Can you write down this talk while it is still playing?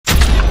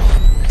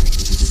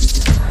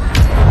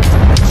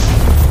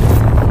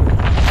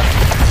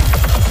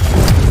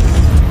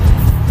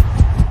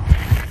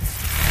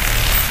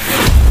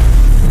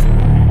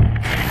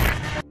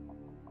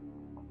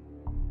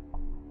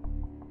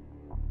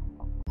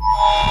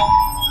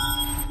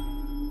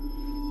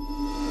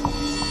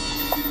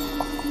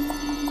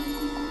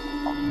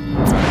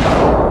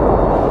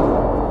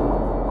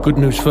Good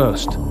news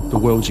first, the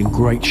world's in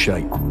great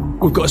shape.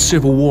 We've got a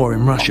civil war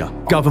in Russia,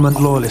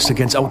 government loyalists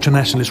against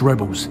ultranationalist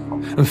rebels,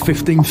 and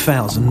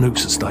 15,000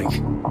 nukes at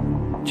stake.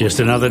 Just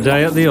another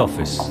day at the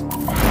office.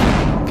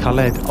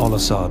 Khaled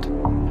al-Assad,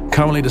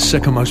 currently the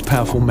second most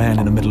powerful man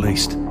in the Middle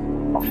East.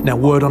 Now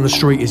word on the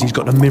street is he's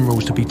got the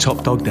minerals to be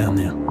top dog down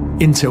there.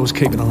 Intel's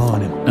keeping an eye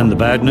on him. And the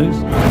bad news?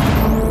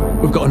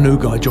 We've got a new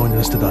guy joining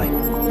us today,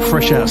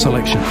 fresh out of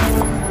selection.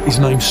 His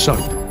name's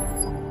Soap.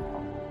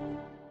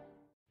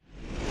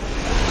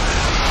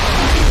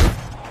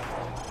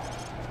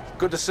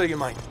 Good to see you,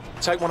 mate.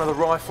 Take one of the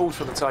rifles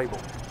from the table.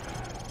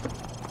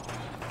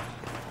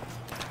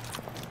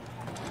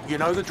 You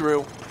know the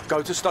drill.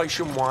 Go to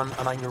Station 1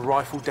 and aim your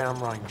rifle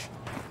downrange.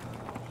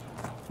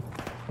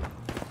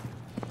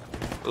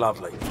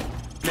 Lovely.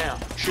 Now,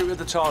 shoot at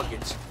the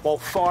targets while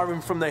firing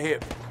from the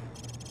hip.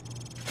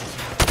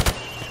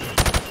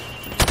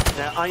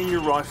 Now aim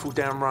your rifle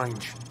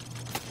downrange.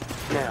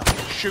 Now,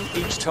 shoot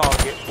each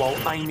target while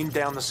aiming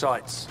down the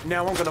sights.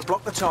 Now I'm going to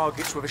block the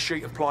targets with a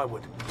sheet of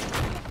plywood.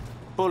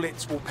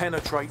 Bullets will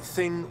penetrate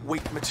thin,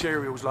 weak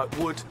materials like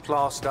wood,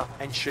 plaster,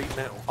 and sheet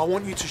metal. I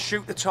want you to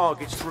shoot the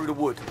targets through the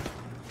wood.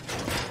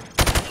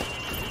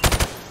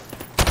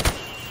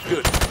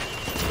 Good.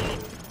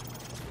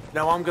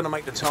 Now I'm going to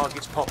make the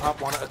targets pop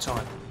up one at a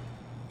time.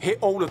 Hit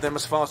all of them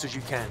as fast as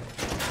you can.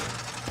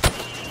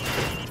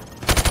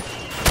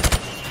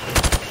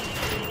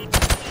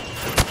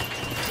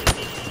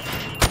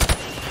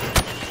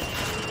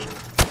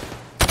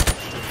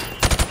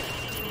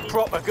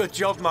 Proper good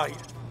job, mate.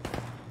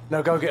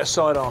 Now go get a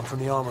sidearm from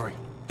the armory.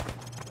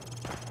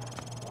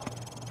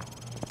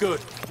 Good.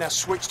 Now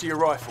switch to your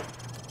rifle.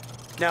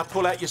 Now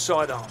pull out your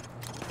sidearm.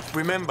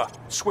 Remember,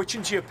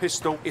 switching to your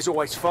pistol is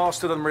always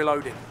faster than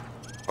reloading.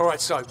 All right,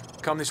 so,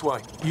 come this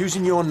way.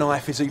 Using your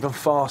knife is even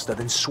faster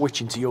than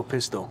switching to your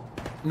pistol.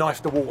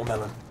 Knife the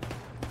watermelon.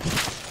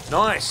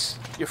 Nice!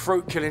 Your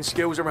fruit-killing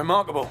skills are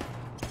remarkable.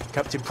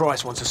 Captain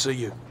Price wants to see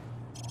you.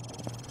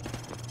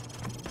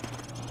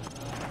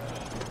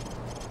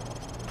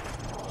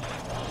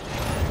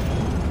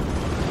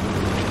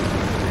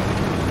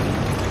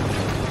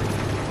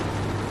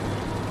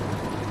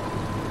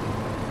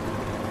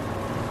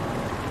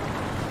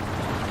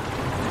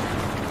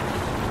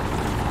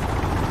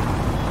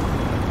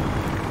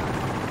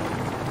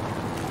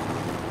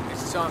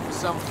 Time for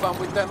some fun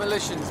with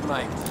demolitions,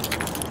 mate.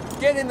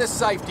 Get in the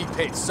safety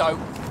pit, Soap.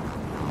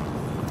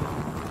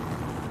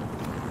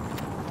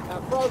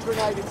 Now throw a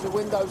grenade into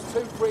windows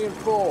 2, 3 and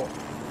 4.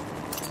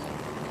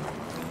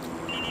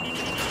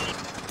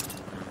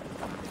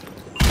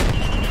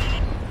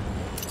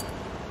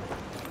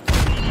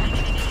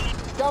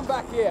 Come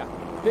back here.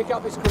 Pick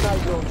up this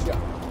grenade launcher.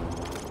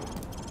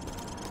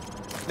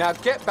 Now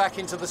get back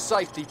into the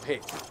safety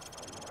pit.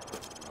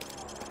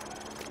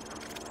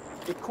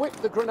 Equip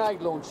the grenade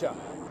launcher.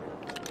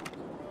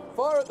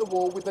 Fire at the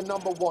wall with the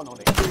number 1 on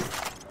it.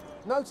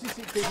 Notice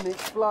it didn't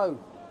explode.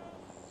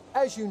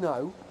 As you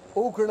know,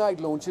 all grenade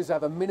launchers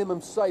have a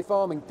minimum safe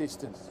arming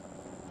distance.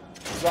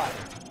 Right,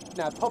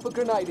 now pop a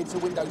grenade into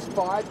windows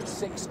 5,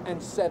 6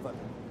 and 7.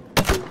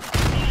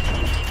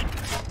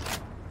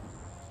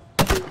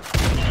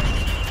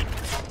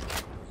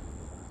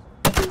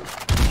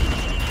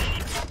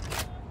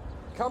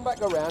 Come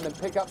back around and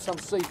pick up some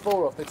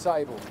C4 off the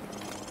table.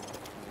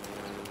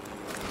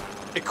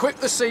 Equip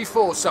the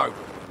C4, Soap.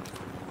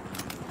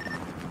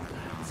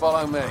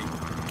 Follow me.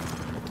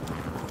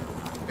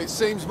 It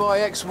seems my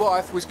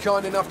ex-wife was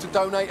kind enough to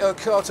donate her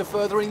car to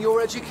furthering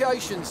your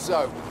education,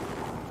 Soap.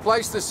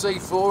 Place the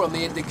C4 on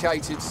the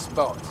indicated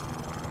spot.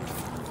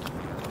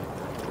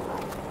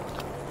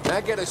 Now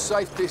get a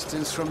safe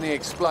distance from the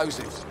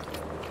explosives.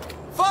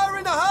 Fire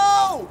in the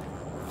hole!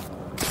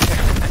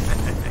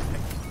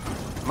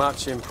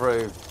 Much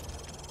improved.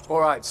 All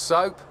right,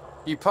 Soap.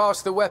 You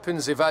passed the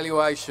weapons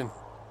evaluation.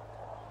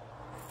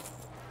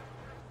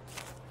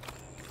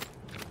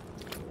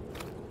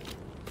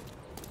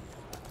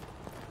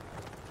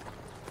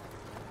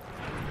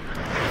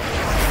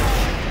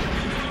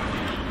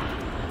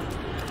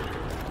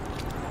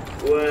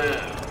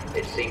 Well,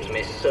 it seems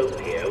Miss Soap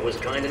here was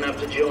kind enough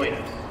to join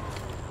us.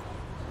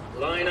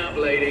 Line up,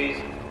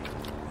 ladies.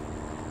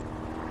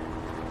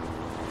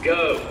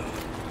 Go.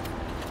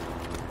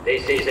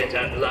 This isn't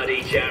a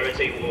bloody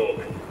charity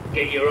walk.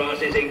 Get your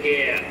asses in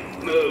gear.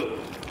 Move.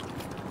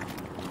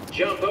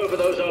 Jump over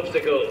those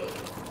obstacles.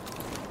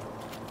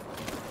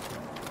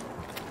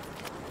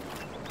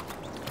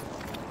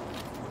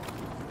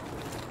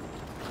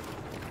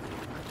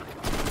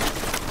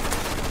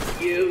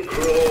 You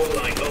crawl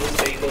like old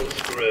people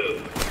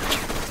screw.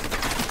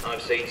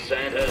 I've seen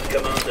Sandhurst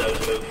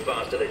commandos move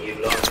faster than you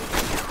lot.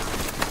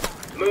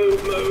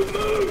 Move, move,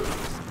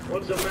 move!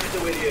 What's the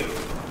matter with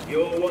you?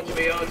 You all want to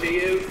be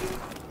RTU?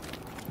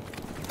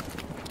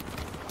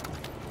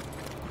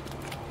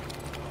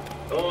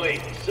 Oi,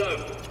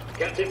 so,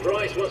 Captain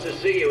Price wants to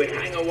see you in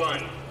Hangar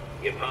 1.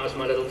 You passed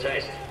my little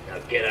test. Now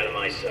get out of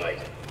my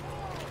sight.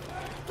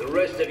 The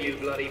rest of you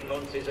bloody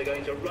ponces are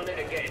going to run it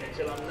again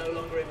until I'm no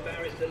longer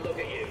embarrassed to look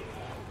at you.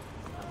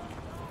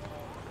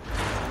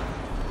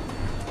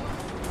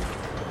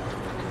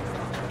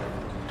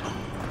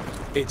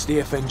 It's the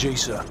FNG,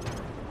 sir.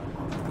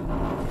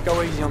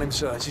 Go easy on him,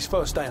 sir. It's his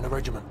first day in the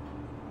regiment.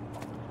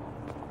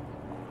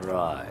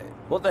 Right.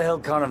 What the hell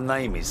kind of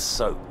name is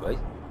Soap, eh?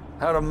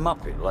 How'd a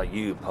muppet like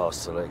you pass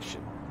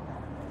selection?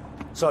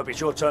 Soap, it's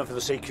your turn for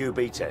the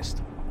CQB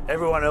test.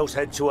 Everyone else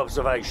head to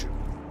observation.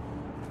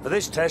 For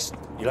this test,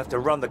 you'll have to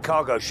run the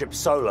cargo ship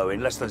solo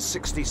in less than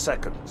 60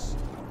 seconds.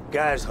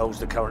 Gaz holds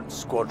the current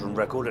squadron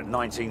record at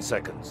 19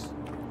 seconds.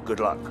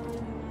 Good luck.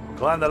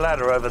 Climb the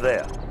ladder over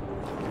there.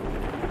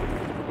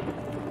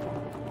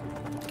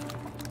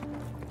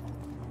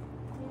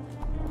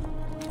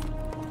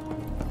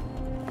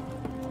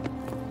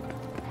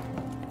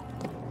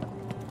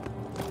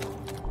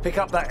 Pick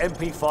up that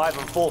MP5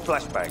 and 4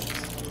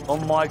 flashbangs.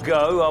 On my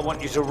go, I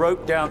want you to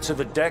rope down to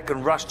the deck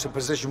and rush to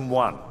position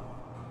 1.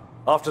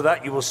 After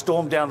that, you will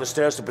storm down the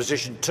stairs to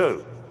position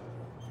 2.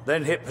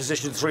 Then hit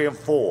position 3 and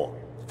 4,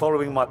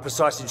 following my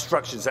precise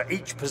instructions at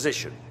each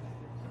position.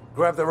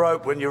 Grab the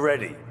rope when you're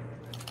ready.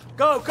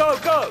 Go, go,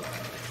 go!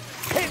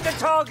 Hit the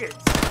targets!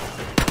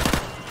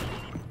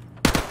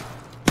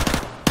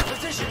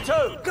 Position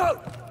 2, go!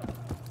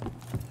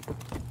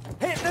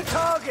 Hit the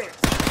targets!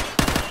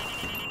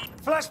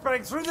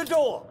 Flashbang through the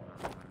door!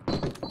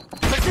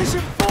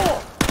 Position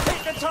 4!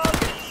 Hit the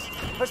targets!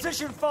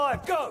 Position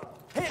 5, go!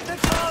 Hit the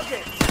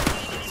targets!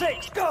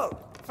 6, go!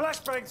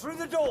 Flashbang through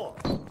the door!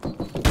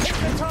 Hit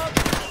the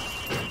targets!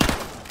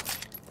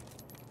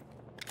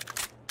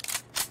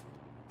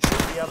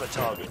 Shoot the other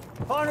target.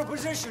 Final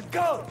position,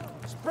 go!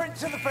 Sprint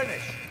to the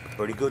finish!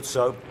 Pretty good,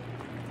 Soap,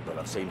 but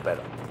I've seen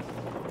better.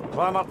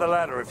 Climb up the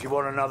ladder if you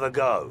want another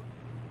go.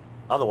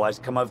 Otherwise,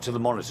 come over to the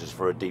monitors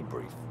for a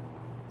debrief.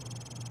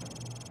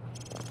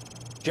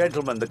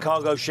 Gentlemen, the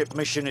cargo ship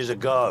mission is a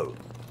go.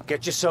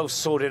 Get yourselves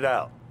sorted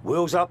out.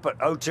 Wheels up at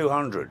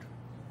 0200.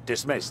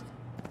 Dismissed.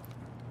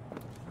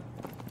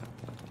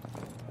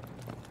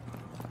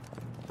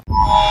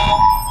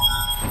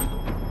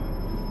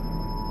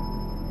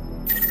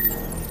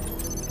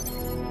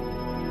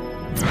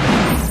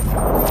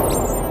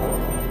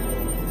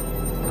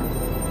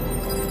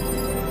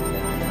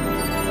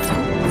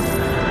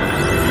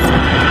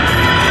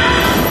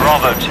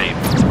 Bravo team.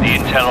 The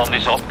intel on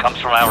this op comes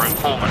from our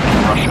informant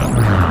in Russia.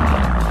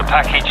 The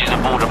package is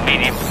aboard a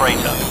medium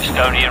freighter,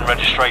 Estonian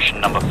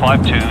registration number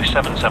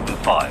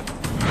 52775.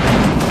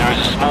 There is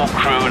a small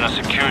crew and a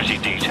security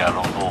detail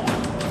on board.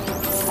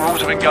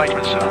 Rules of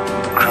engagement, sir.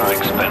 Crew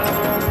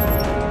expendable.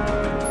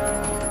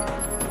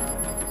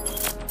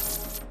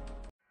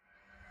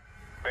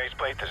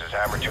 Baseplate, this is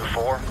Hammer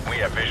 2-4. We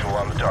have visual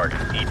on the target.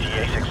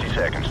 ETA 60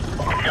 seconds.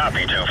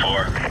 Copy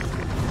 2-4.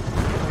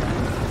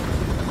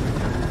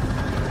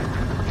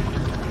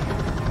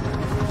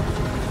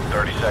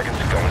 30 seconds,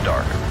 going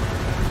dark.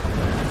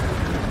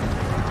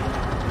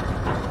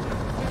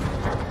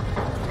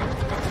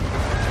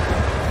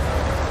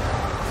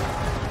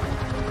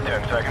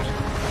 Seconds.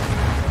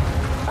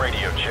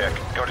 Radio check.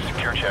 Go to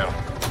secure channel.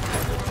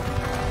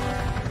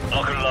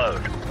 Lock and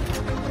load.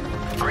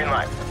 Green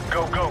light.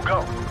 Go, go,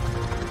 go.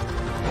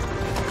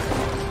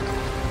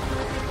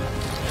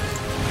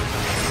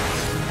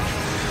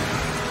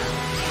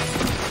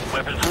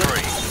 Weapons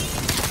free.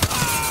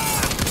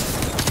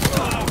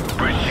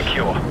 Bridge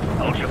secure.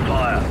 Hold your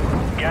fire.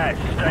 Guys,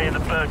 stay in the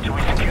bird till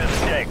we secure the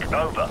deck.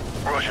 Over.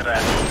 Roger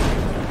that.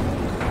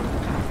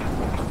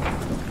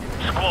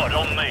 Squad,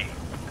 on me.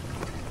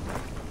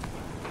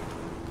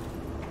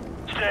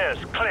 Stairs,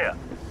 clear.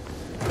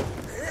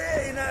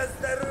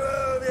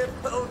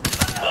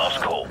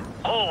 Last call.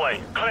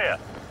 Hallway, clear.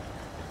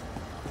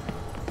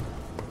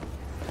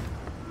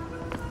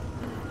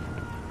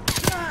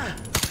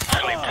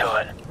 Sleep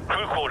tight.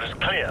 Crew quarters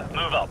clear.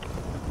 Move up.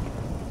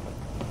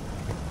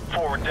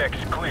 Forward deck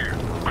is clear.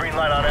 Green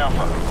light on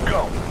Alpha.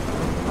 Go.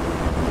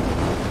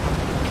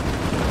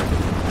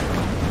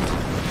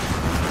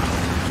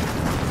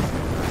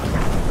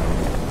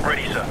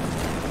 Ready, sir.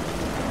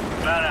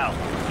 Man out.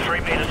 3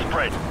 meters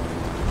spread.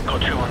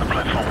 Got 2 on the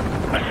platform.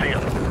 I see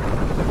them.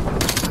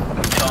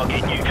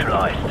 Target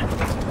neutralized.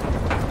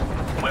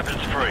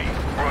 Weapons free.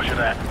 Roger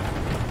that.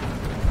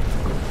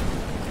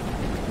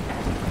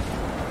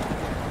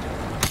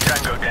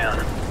 Tango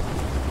down.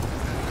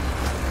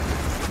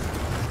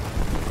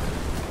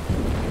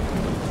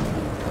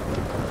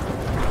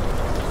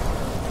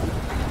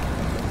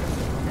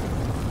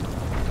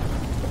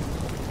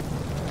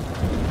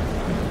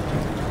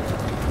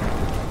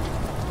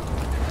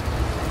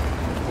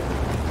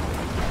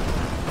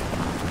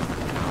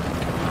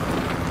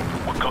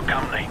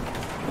 Company.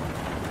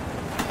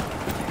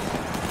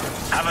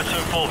 Hammer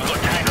 2-4, we've got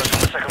tangos on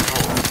the second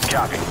floor.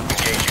 Copy.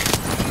 Engaging.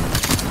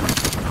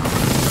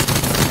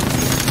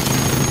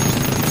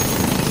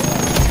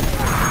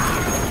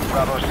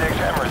 Bravo 6,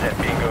 Hammer's at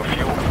bingo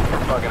fuel.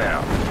 We're bugging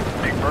out.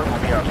 Big Bird will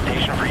be on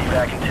station for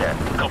evac in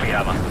 10. Copy,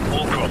 Hammer.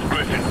 Wallcroft,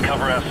 Griffin,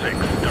 cover our 6.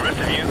 The rest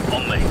of you,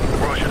 on me.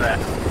 Roger that.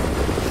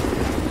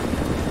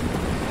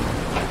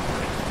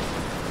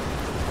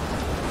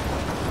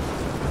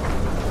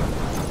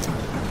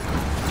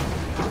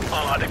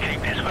 I like to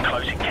keep this for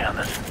close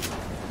encounters.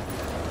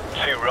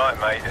 Too right,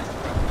 mate.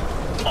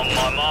 On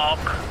my mark.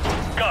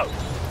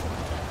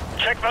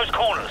 those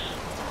corners.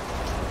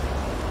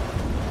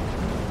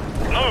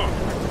 Move.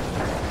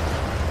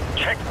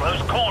 Check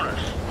those corners.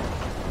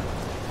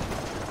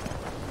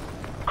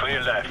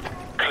 Clear left.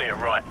 Clear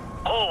right.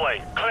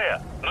 Hallway, clear.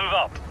 Move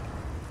up.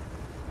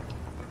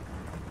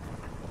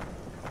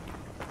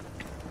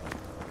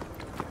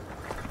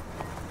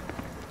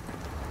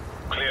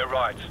 Clear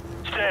right.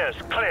 Stairs,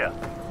 clear.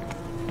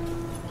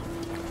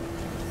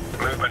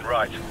 Movement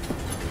right.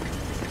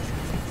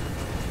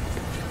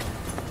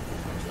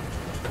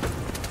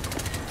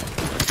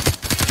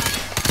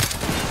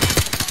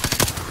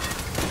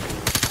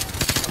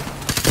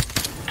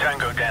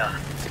 Tango down.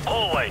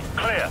 Hallway,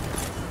 clear.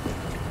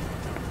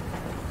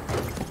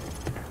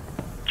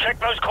 Check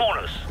those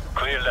corners.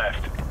 Clear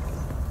left.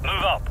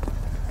 Move up.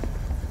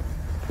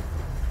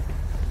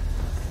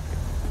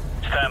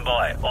 Stand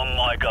by, on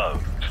my go.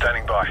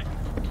 Standing by.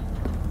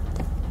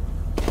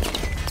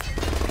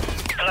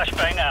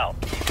 Flashbang out.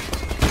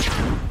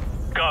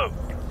 Go.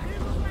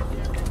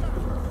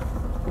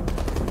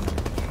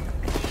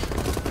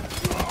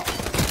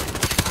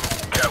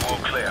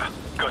 Catwalk clear.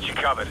 Got you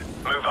covered.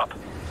 Move up.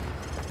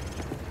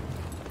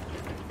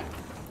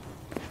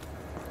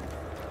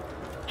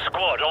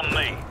 Squad on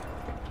me.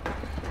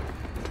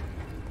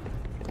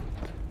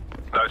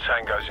 No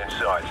tangos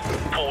inside.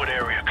 Forward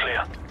area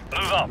clear.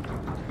 Move up.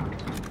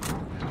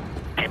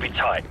 Keep it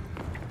tight.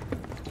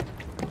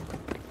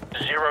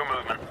 Zero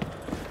movement.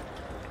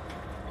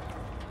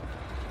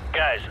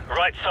 Guys,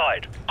 right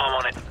side. I'm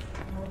on it.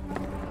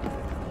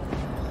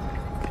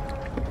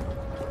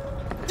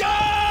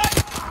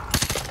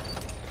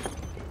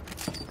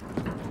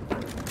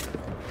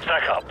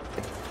 Stack up.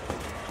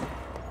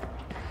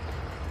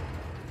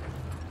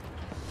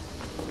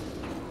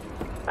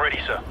 Ready,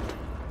 sir.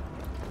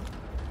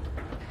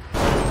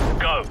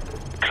 Go.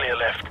 Clear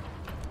left.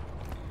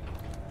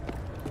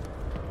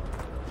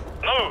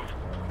 Move.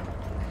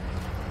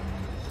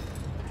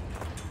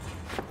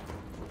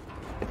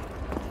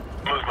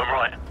 Movement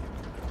right.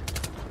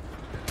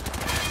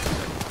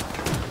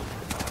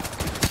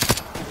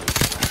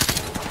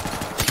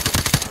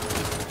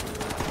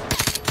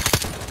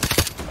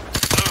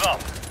 Move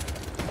up.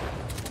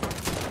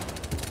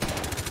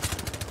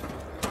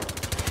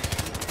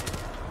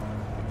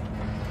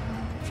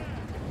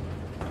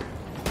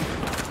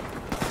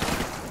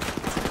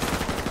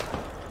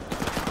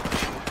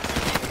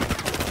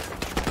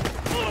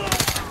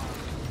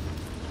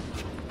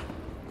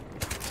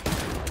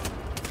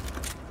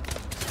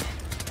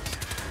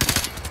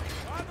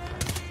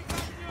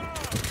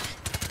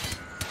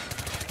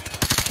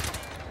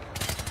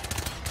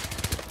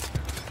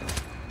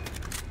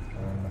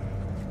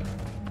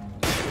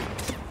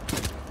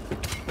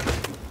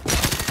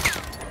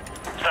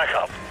 Stack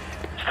up.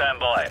 Stand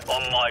by,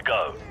 on my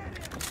go.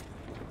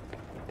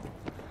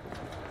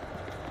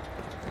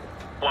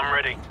 One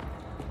ready.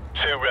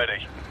 Two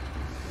ready.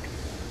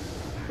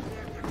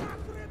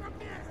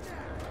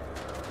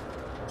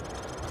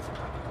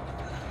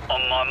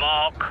 On my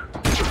mark.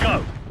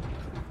 Go.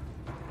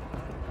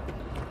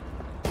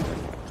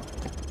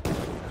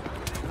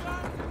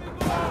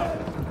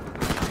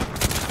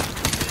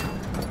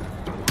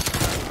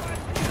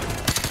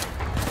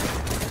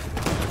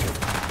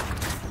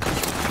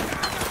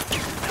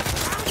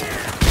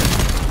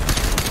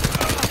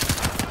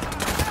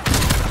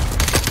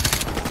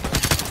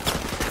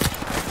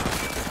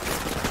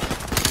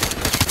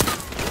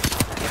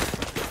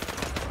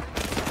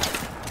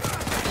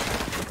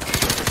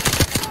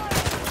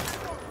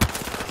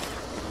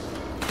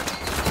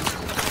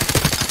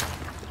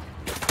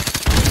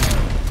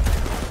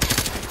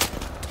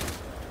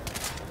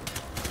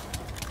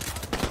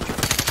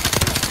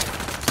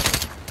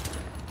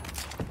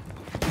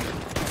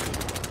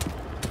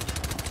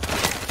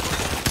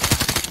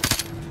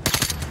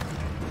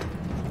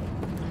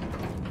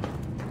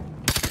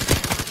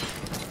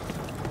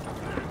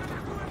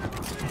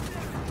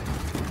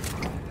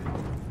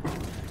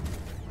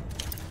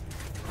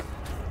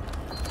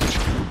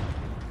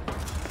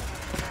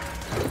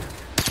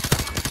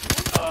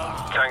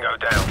 Tango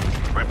down.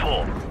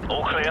 Report.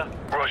 All clear?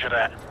 Roger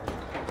that.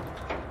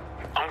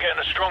 I'm getting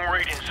a strong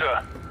reading,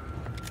 sir.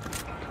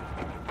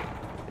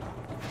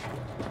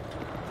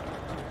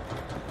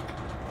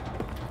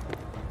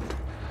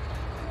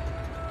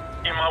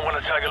 You might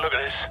want to take a look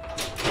at this.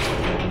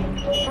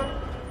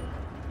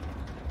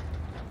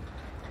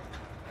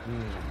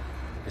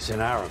 It's in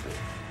Arabic.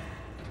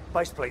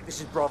 Baseplate, this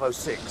is Bravo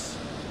 6.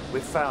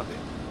 We've found it.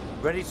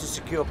 Ready to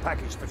secure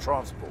package for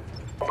transport.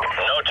 No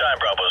time,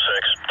 Bravo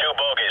 6. Two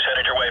bogies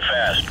headed your way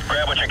fast.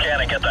 Grab what you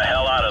can and get the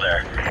hell out of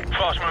there.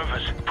 Fast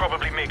movers.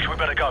 Probably mixed. We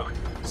better go.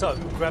 So,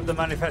 grab the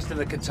manifest in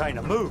the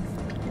container. Move!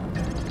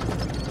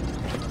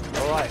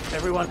 All right,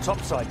 everyone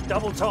topside.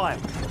 Double time.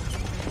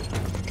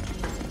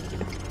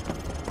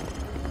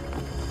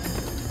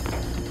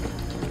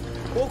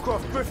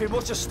 Warcraft, Griffin,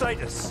 what's your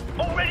status?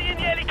 Already in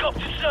the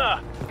helicopter,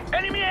 sir.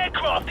 Enemy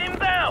aircraft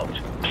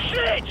inbound.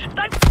 Shit!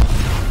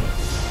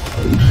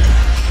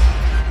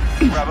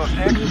 Bravo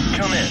 6,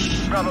 come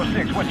in. Bravo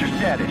 6, what's your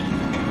status?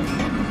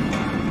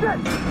 Shit!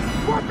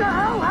 What the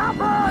hell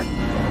happened?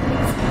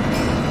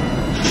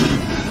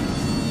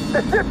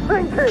 The ship's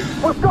sinking!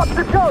 We've got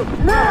to go!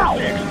 Now!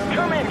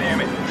 Come in,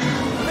 damn it!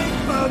 Big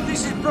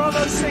this is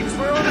Bravo 6.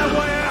 We're on our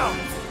way out.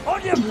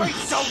 On your feet,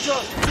 soldier!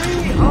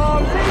 We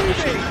are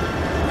leaving!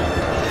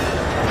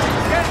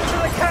 Get to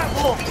the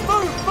catwalk!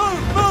 Move,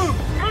 move, move!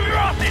 Move your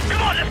asses!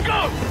 Come on, let's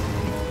go!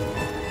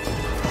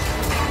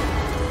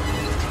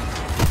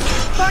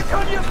 Back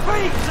on your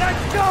feet!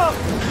 Let's go!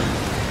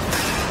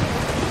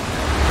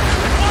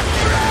 Watch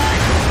your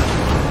ass!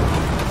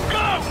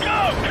 Go, go!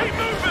 Keep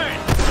moving!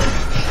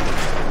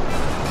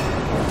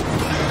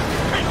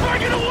 He's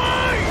breaking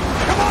away!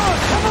 Come on,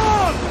 come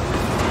on!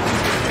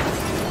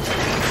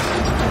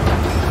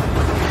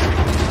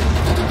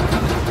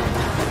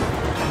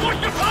 Watch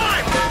the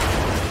pipe!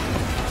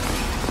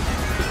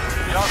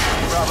 Johnson,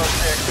 Bravo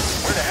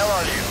 6. Where the hell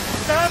are you?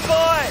 Stand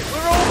by!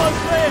 We're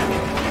almost there!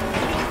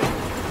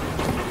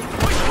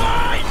 Which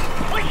way?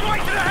 Which way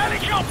to the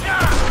helicopter?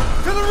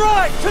 To the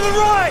right! To the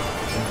right!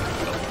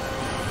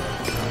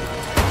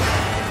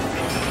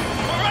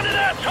 We're running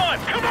out of time!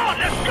 Come on,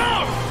 let's go!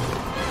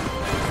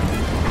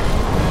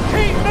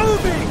 Keep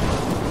moving!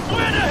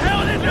 Where the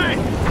hell is it?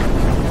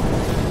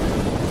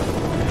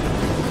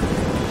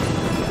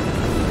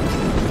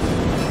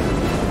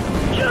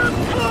 Jump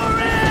for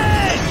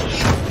it!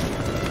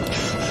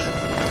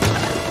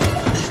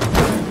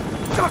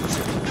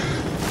 Gotcha!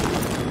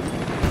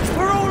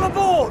 We're all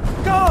aboard!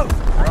 Go!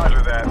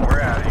 Roger that,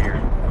 we're out of here.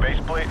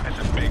 Baseplate, this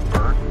is Big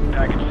Bird.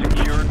 Package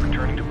secured,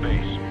 returning to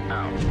base.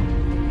 Out.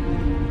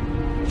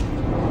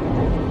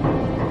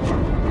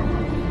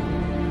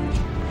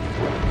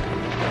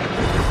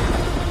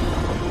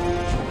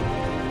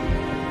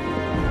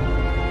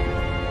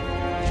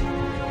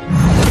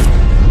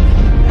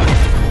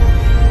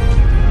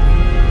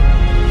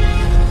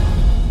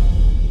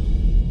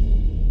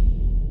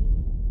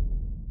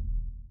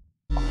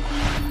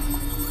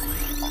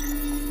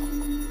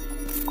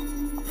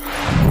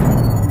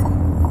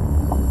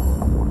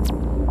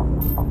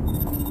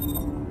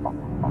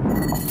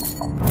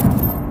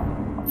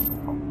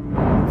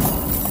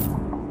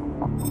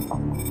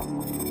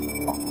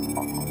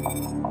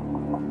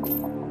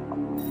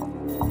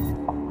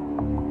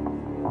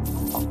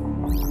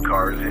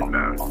 Cars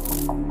inbound.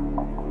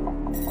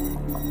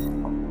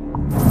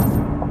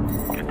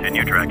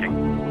 Continue tracking.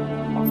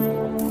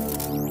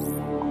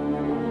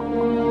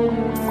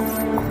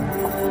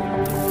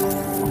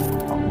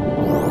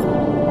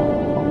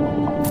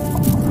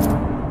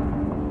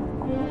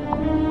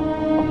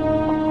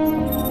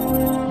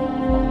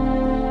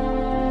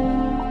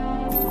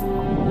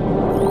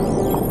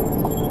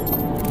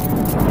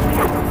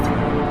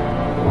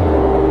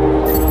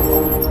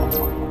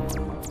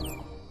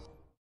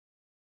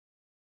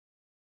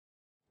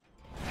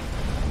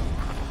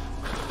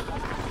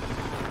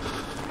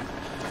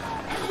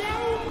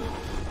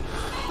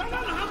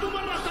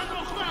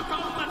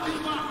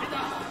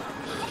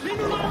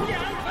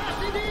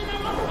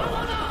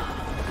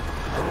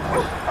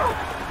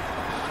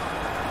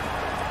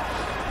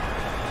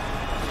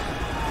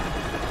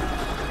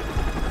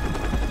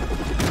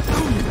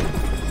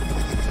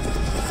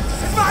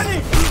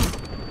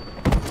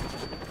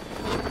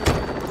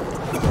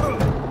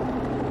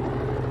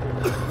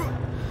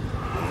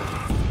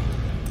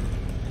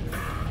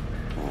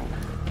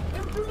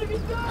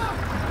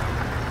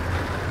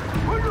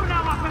 كلنا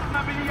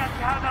وقفنا بنية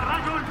هذا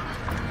الرجل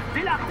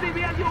للأخذ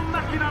بيد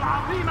أمتنا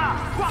العظيمة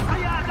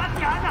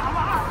وقيادتها نحو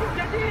عهد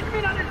جديد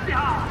من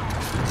الازدهار.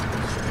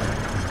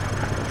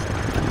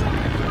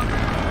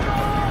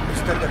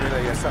 استقبل إلى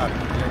اليسار،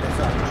 إلى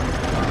اليسار.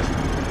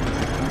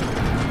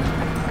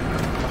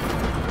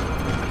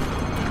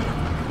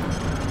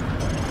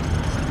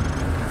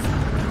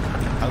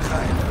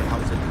 الخائن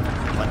بحوزة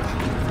فتح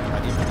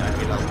طريقنا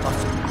إلى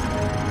القصر.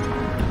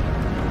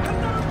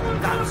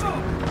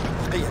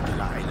 بقية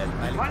العائلة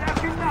المالكة.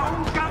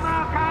 ولكنه كما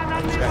كان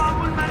النظام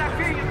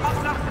الملكي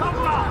قبل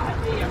الثورة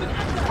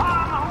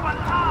صار هو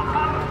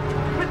الآخر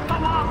في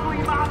التواصل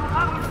مع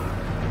الأرض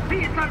في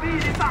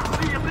سبيل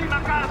تحقيق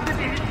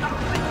مكاسبه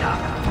الشخصية.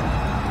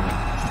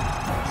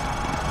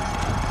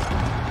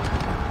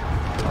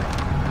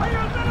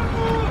 هيا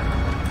انطلقوا!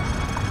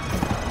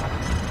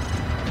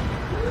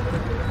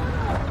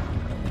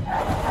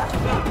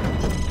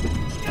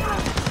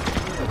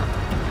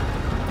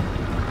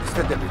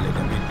 استدل إلى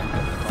اليمين عند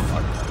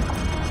الفصل.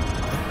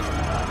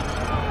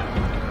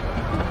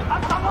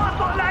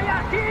 التواطؤ لا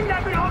يأتي إلا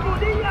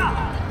بالعبودية.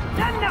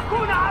 لن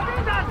نكون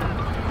عبيدا.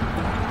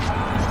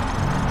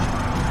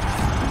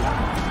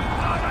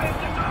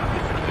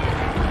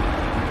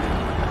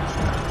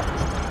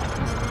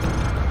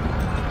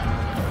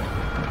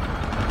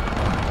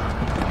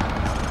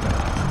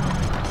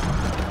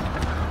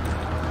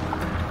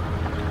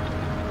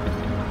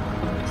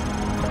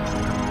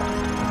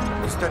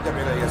 استدل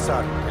إلى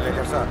اليسار، إلى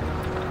اليسار.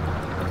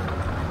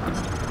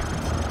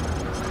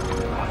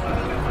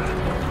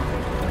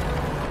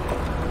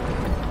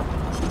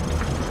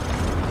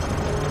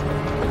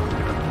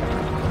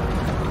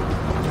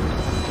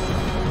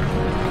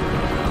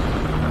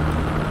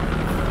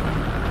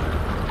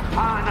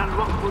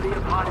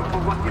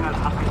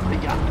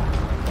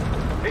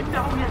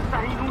 إنهم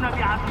يستهينون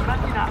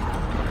بعزيمتنا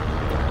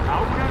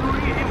أو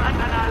نريهم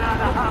أننا لا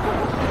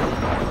نهابهم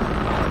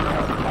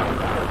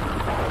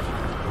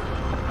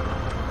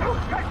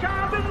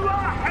كشعب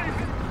واحد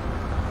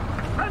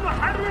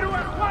سنحرر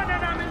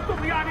إخواننا من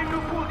طغيان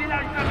النفوذ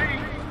الأجنبي.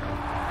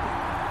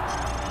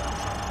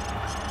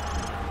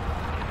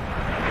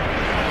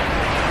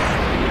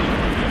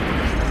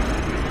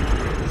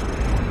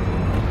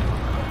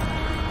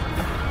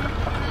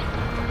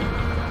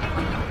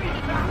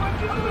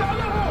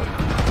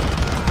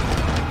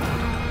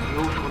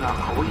 جيوشنا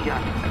قوية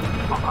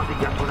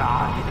وقضيتنا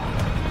عادلة.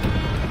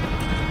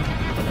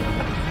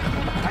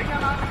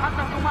 حينما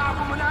أتحدث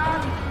معكم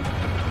الآن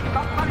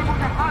تضطرب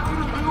تحاكم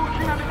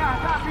جيوشنا من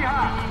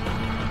أهدافها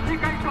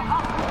لكي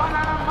تحقق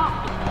لنا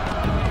النصر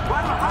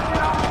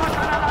ونحرر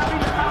أمتنا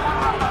الأبية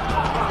مرة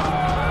أخرى.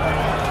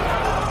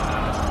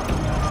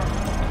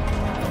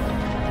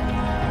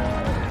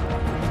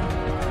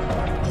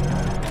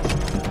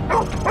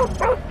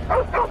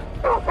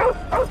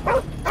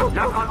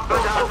 لقد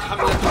بدأت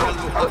حملتنا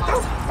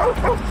المقدسة.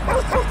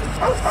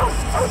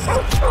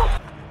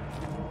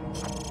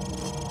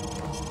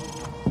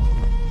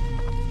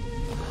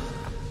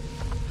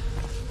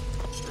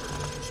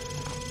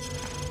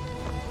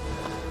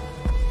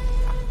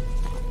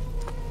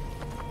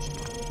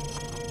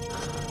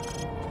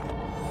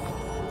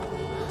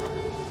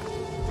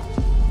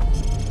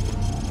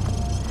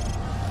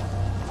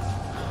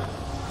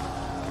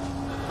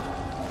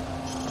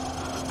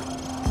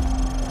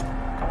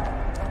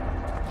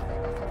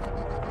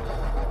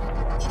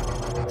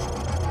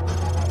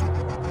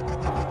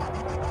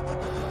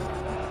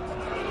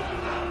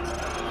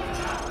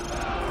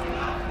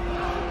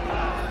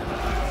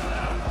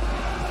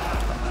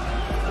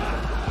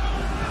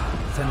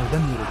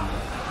 سندمر البلاد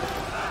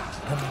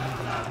كما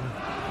ندمرون.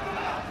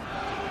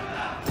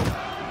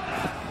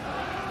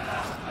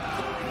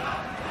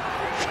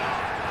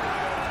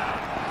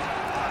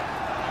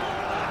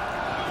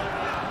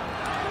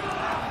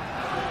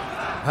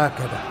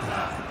 هكذا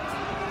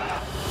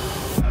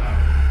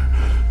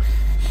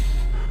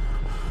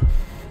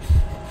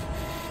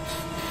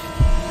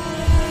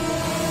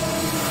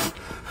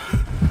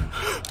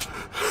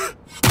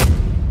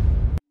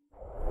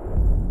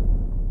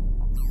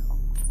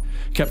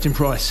Captain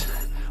Price,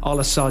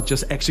 Al-Assad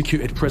just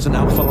executed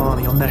President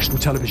Al-Falani on national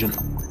television.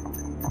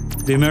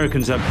 The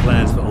Americans have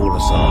plans for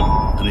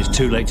Al-Assad, and it's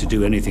too late to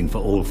do anything for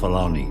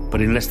Al-Falani. But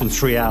in less than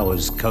 3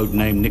 hours,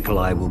 codename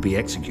Nikolai will be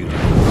executed.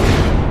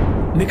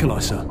 Nikolai,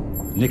 sir?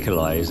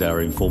 Nikolai is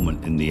our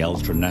informant in the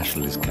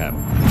ultranationalist camp.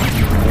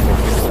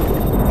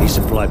 He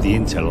supplied the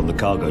intel on the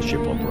cargo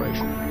ship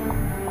operation.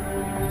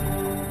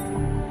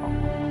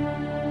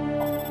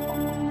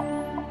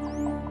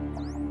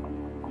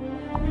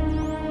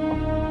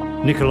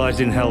 Nikolai's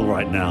in hell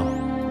right now.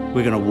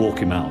 We're gonna walk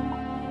him out.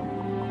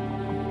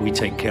 We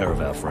take care of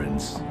our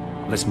friends.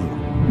 Let's move.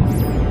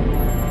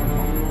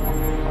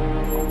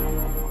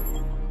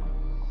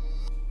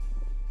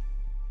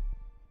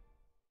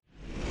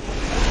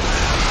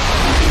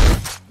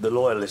 The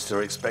loyalists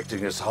are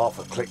expecting us half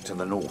a click to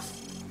the north.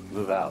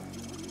 Move out.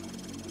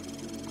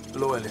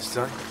 Loyalists,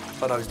 eh?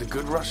 Are those the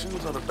good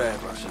Russians or the bad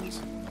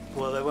Russians?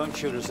 Well, they won't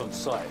shoot us on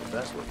sight, if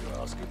that's what you're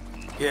asking.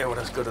 Yeah, well,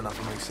 that's good enough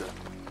for me, sir.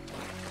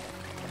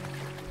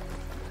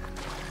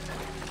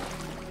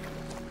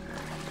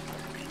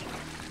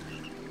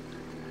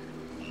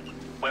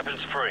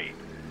 Weapons free.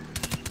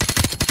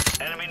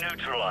 Enemy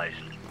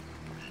neutralized.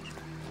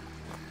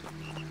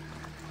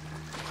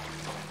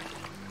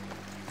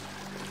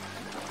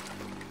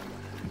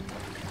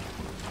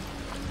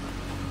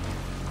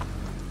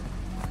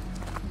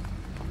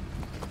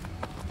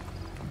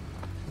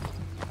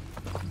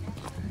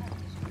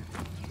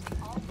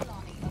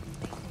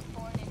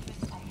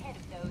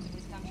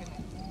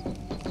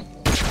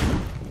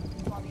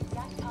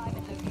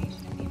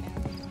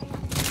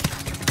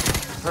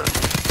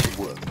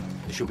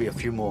 There should be a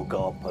few more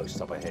guard posts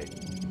up ahead.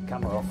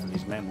 Kamarov and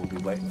his men will be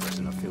waiting for us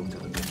in a field to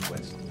the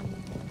northwest.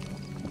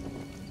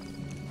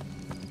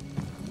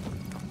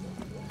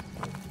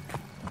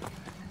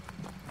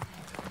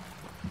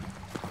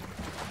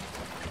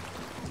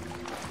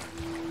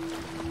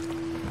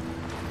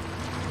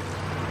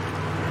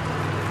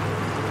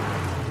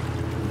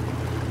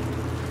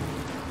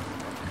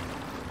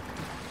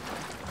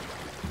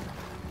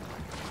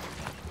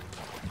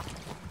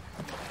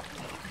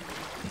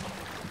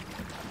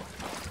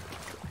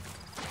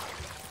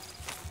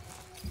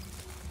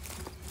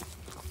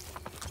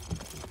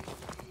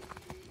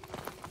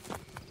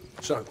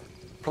 So,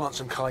 plant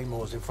some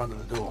claymores in front of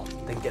the door,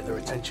 then get their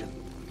attention.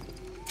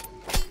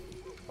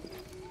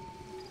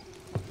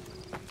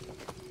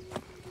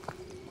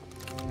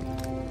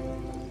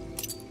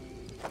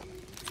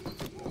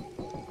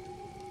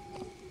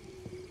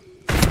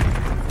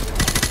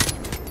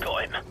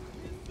 Got him.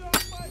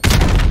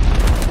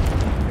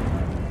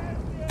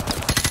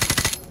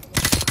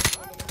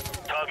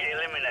 Target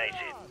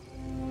eliminated.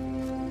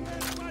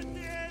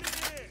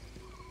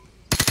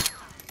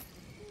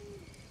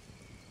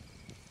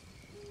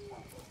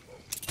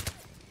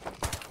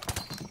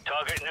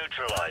 Target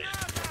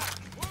neutralized.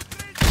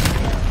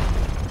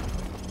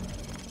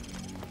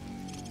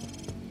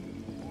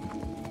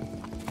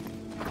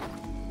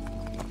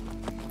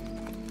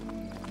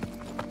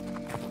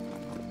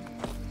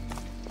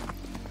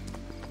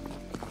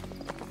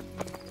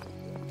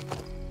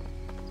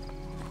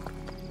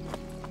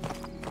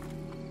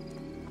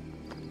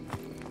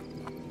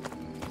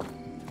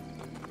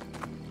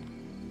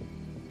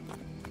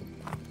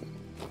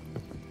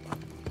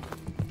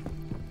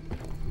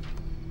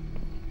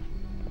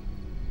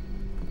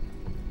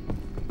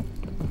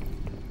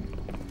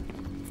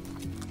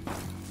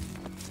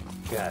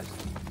 Gaz,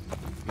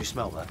 you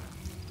smell that?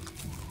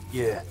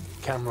 Yeah,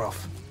 camera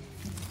off.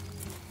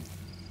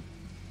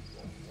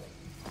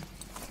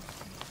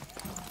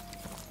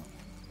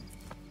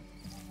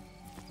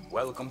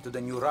 Welcome to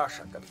the new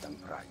Russia, Captain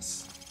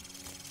Price.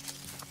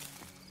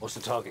 What's the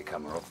target,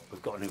 Kamarov?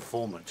 We've got an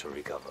informant to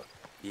recover.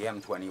 The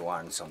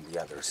M21's on the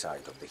other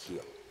side of the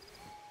hill.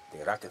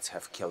 The rockets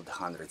have killed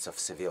hundreds of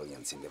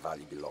civilians in the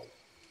valley below.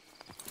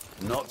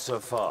 Not so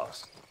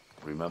fast.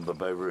 Remember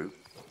Beirut?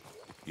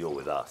 You're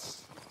with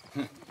us.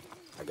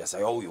 I guess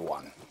I owe you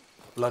one.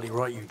 Bloody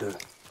right you do.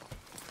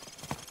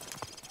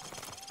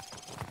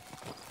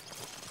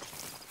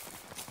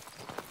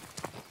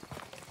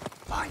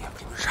 Ваня,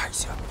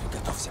 приближайся.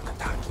 Приготовься к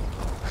атаке.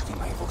 Жди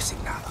моего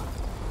сигнала.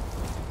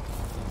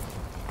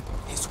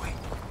 This way.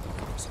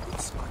 There's a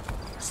good spot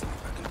where a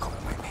sniper can cover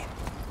my men.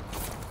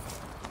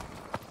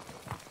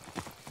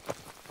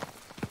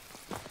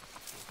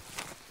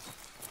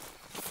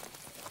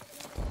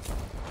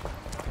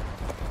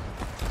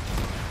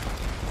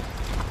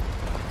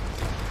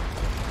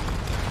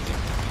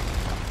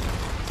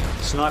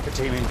 Sniper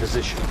team in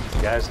position.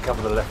 Gaz,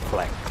 cover the left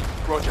flank.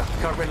 Roger,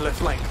 covering left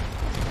flank.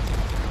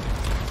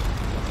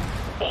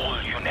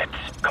 All units,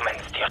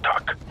 commence the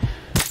attack.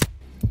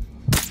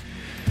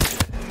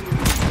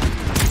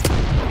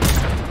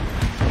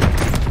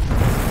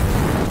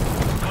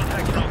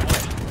 Contact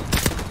northwest.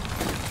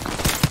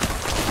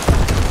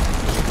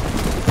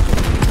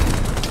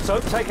 So,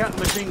 take out the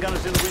machine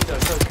gunners in the window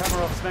so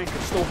Kamarov's men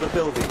can storm the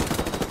building.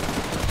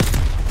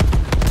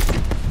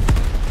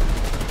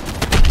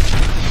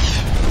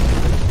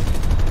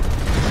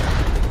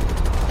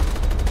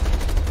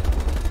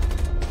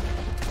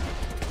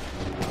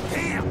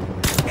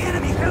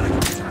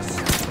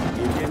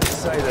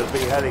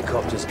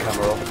 Helicopters,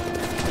 Kamarov. I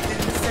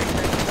didn't say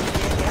that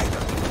in the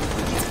either.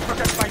 We need to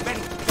protect my men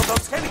from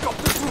those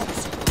helicopter troops.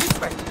 This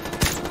way.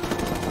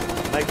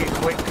 Make it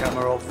quick,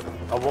 Kamarov.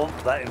 I want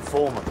that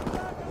informant.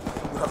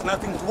 You have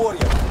nothing to worry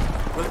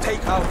about. We'll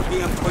take out the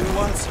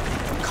M21s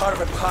and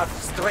carve a path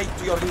straight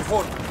to your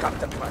informant,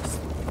 Captain Price.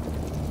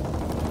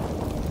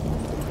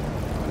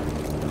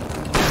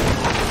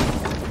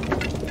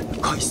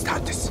 Какой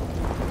статус?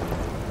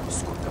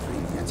 Сколько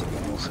времени я тебе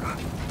нужна?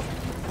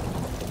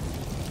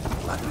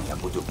 Ладно, я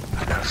буду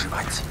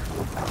одерживать,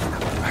 а ты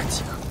нападать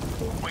их.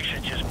 We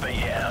should just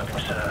be out of him,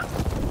 sir.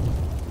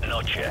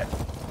 Not yet.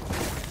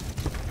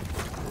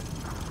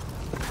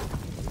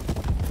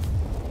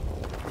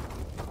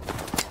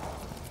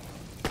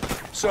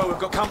 So, we've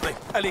got company.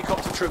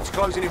 Helicopter troops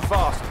closing in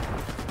fast.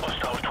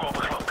 Hostiles 12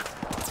 o'clock.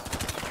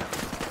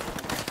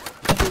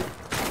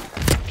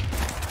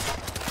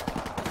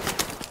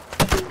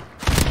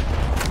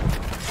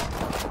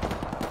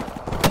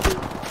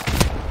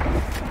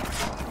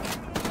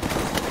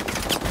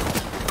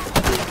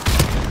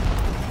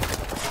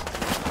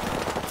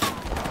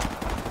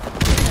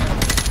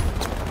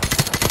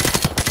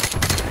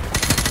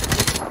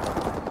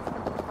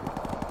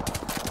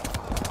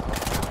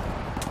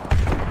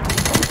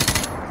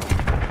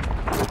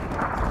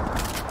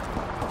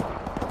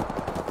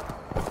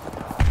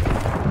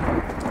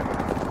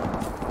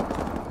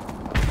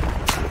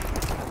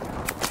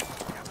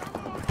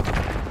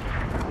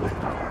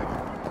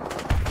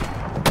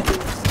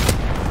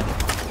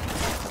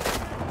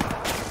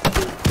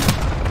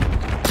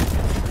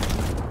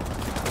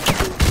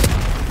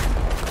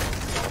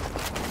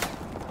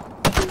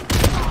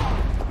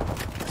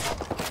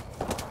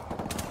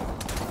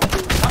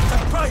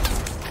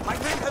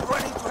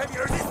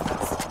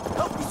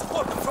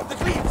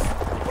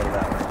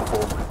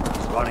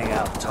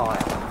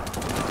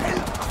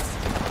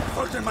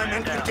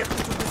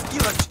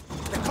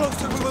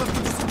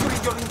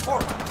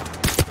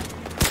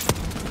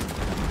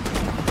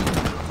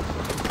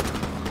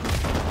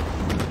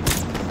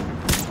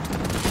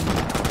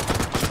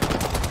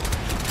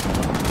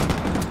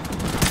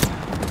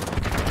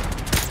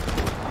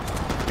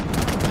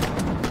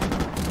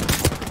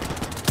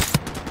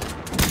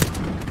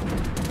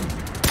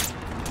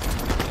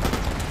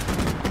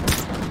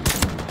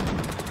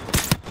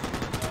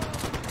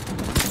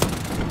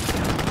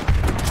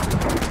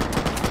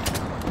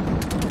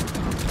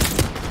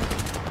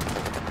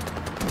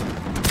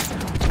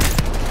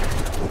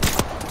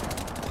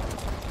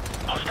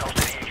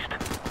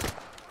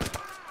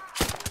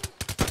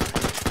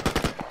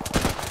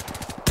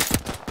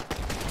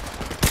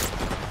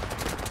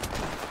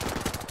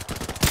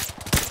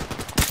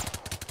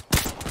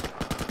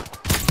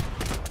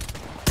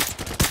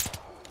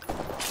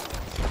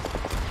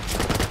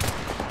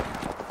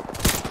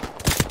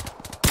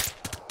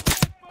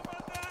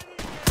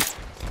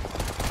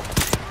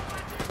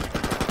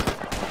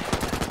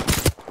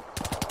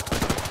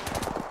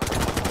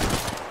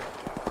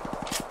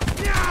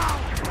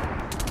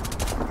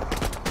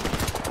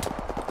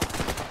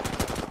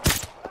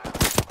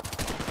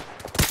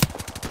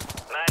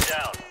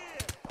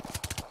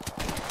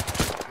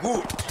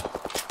 Good.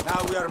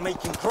 Now we are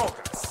making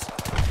progress.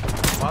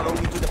 Follow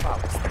me to the power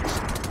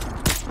station.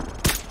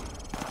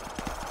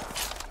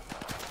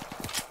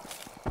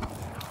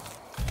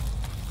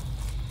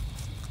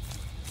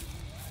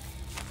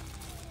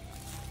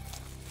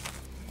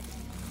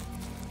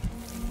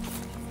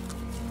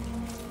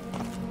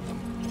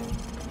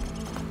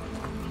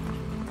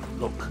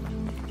 Look,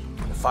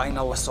 the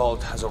final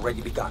assault has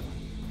already begun.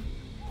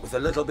 With a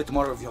little bit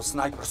more of your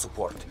sniper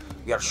support,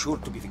 we are sure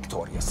to be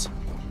victorious.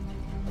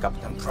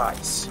 Captain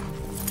Price,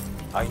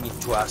 I need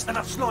to ask...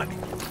 Enough sniping!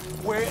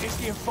 Where is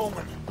the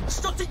informant?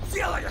 Что ты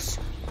делаешь?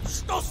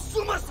 Что с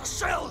ума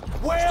сошел?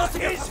 Where is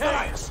he?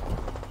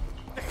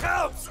 The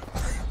house!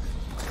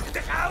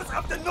 The house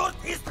of the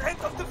northeast end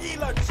of the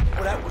village!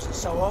 Well, that wasn't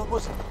so hard,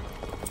 was it?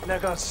 Now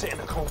go and sit in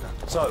the corner.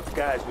 So,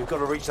 guys, we've got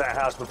to reach that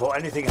house before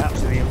anything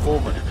happens to the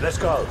informant. Let's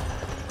go.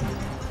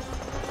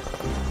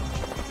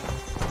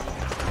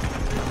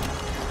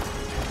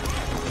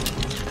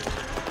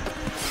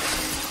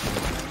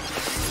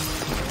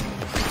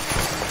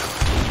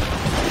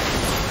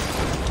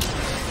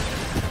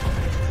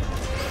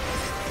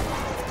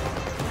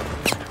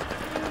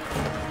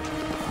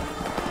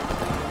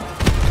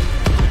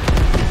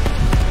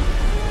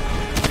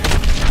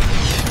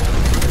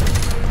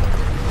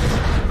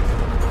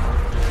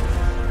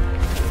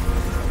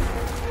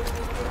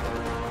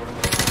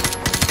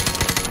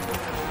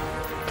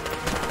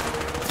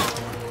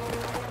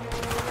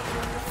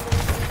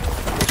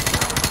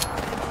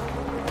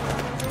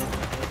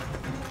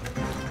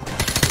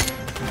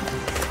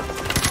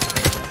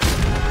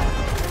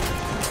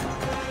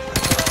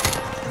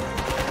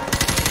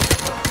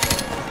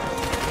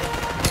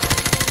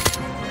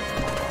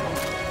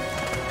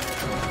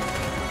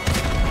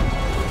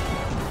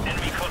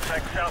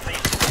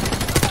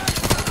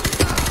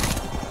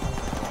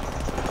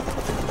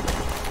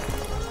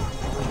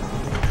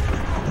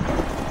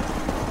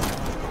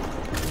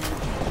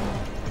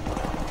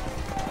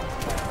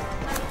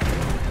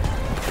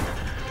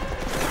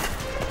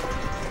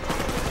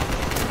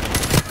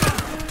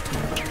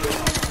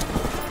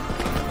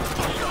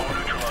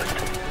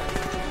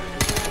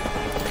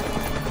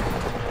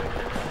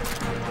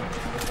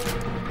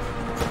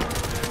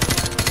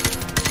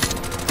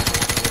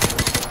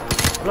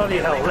 Bloody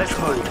hell, let's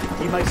move.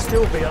 He may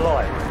still be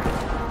alive.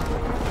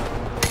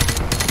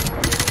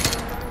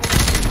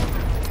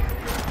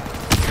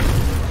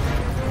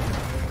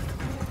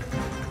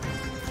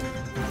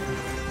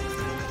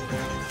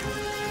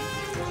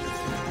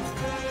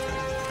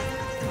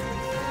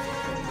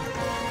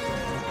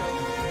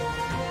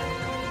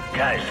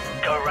 Guys,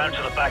 go around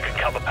to the back and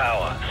cover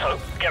power. So,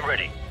 get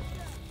ready.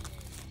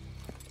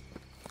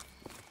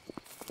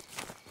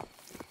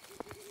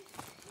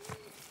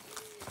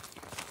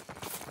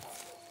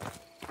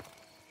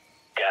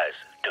 Guys,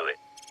 do it.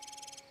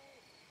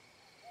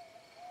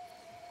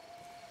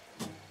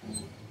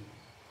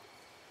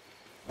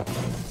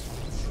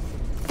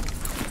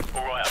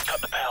 All right, I've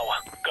cut the power.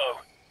 Go.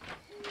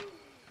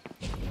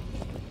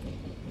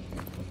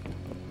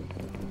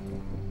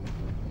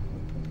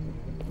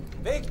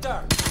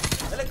 Victor!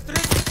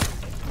 Electricity!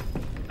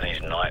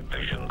 These night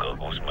vision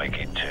goggles make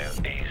it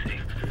too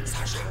easy.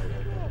 Sasha!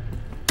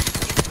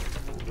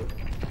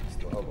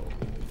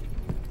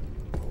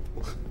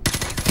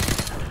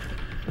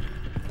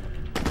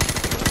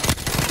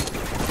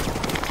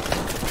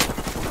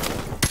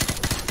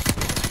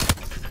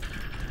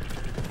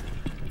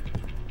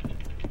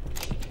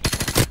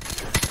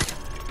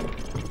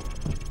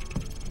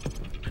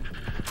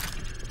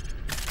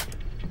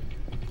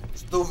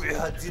 Что вы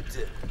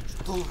хотите?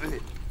 Что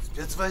вы?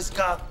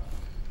 Спецвойска?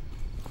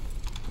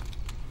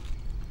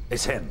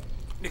 It's him.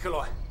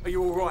 Nikolai, are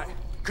you all right?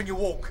 Can you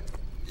walk?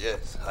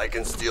 Yes, I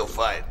can still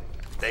fight.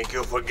 Thank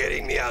you for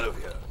getting me out of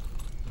here.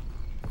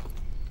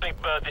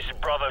 Big Bird, this is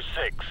Bravo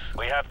 6.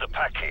 We have the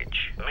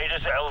package. Meet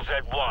us at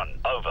LZ1.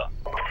 Over.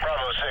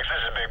 Bravo 6,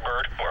 this is Big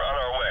Bird. We're on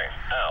our way.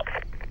 Out.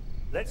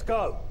 Let's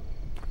go.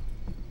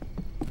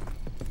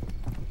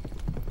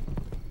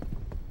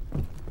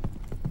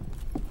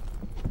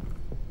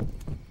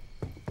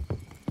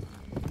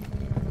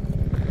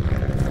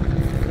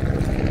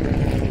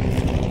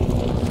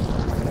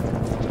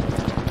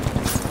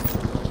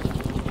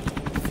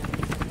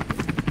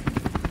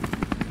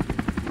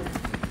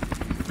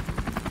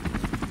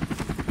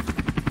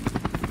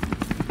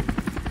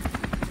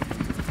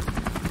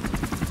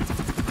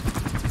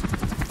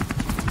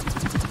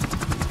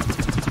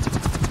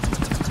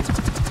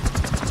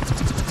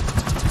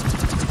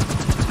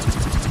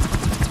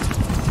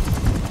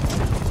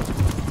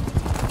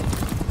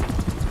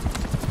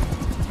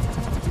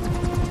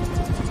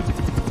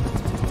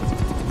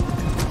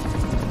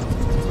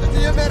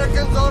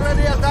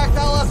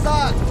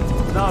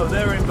 No,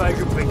 their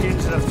invasion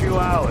begins in a few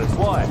hours.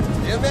 Why?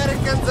 The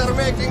Americans are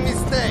making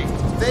mistakes.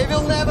 They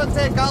will never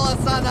take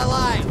Al-Assad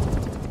alive.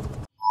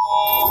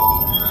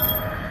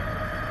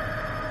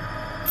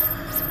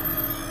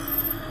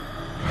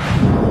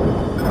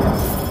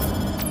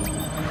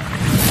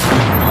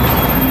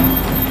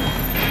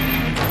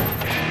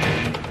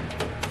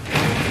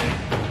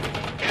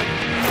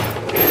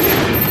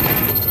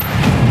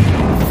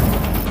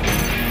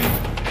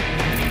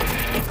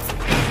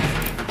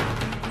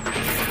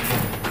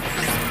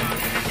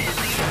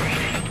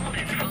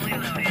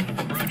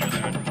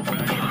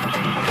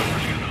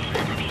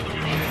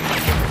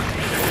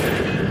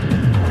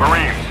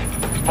 Marines,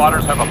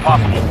 spotters have a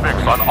possible fix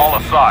on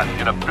Al-Assad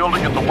in a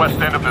building at the west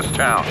end of this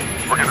town.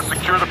 We're gonna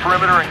secure the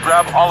perimeter and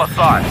grab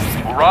Al-Assad.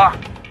 Hurrah!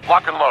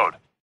 Lock and load.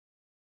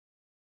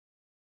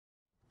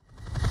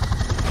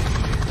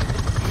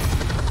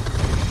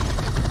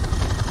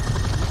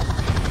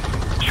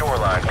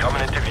 Shoreline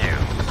coming into view.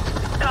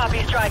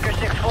 Copy, Striker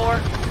 6-4.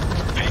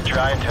 Feet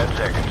dry in 10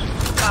 seconds.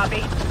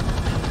 Copy.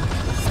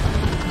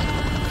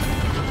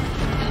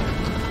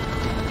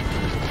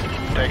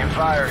 Taking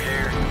fire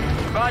here.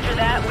 Roger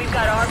that. We've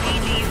got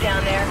RPGs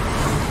down there.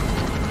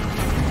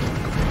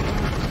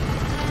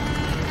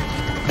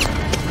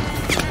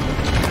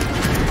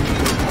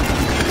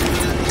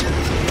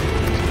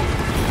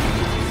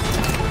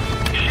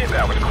 Shit,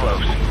 that was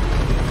close.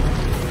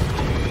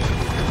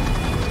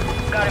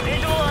 Got a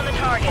visual on the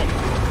target.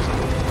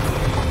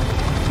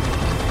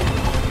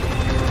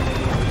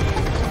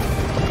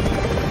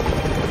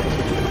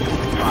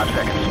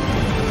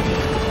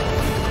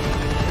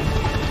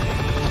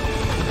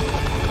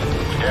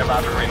 Stand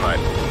by for green light.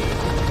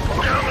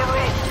 Down the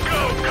road!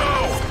 Go, go!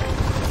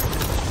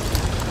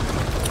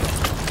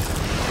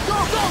 Go,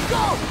 go,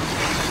 go!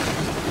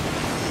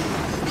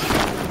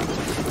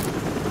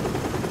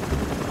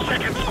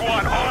 Second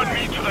squad on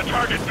me to the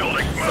target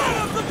building. Move! Set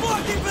up the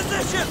blocking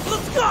position!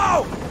 Let's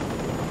go!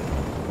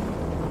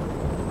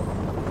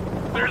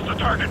 There's the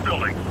target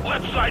building.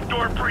 Left side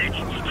door breach.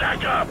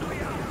 Stack up!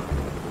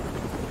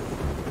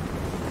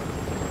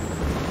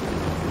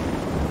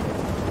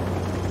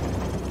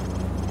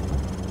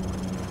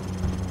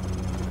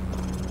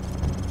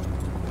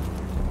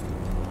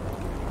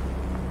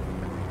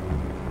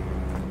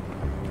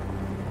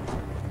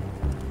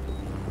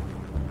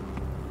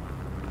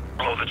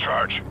 Blow the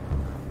charge.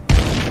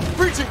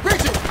 Breaching,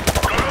 breaching!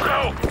 Go, go,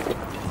 go!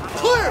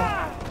 Clear!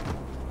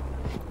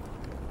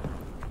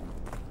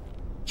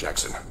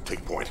 Jackson,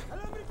 take point.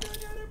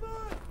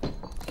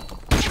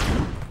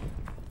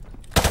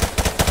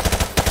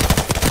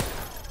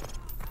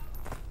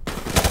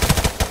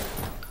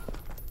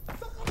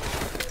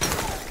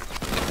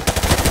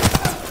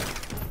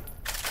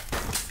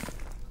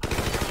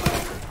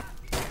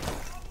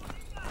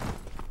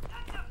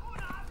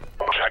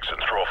 Jackson,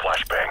 throw a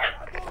flashbang.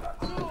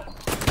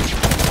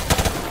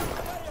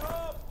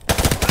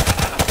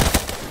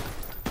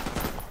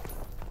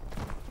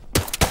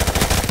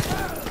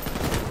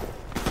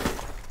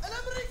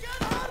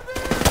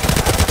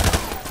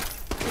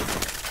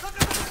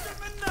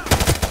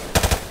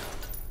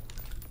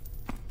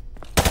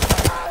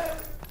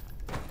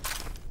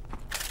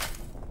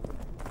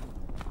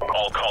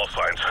 All call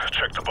signs.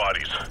 Check the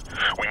bodies.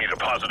 We need a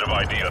positive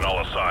ID on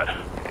Al-Assad.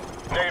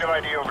 Negative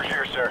ID over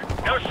here, sir.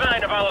 No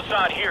sign of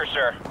Al-Assad here,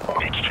 sir.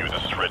 HQ,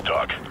 this is Red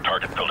Dog.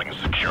 Target building is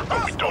secure,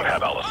 but we don't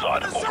have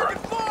Al-Assad. Over.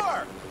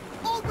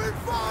 Open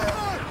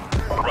fire!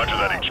 Roger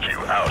that, HQ.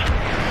 Out.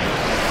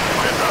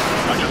 Heads up.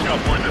 I just got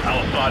word that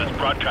Al-Assad is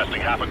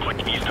broadcasting half a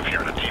click east of here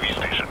at a TV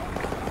station.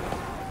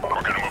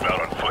 We're gonna move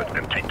out on foot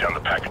and take down the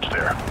package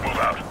there. Move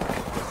out.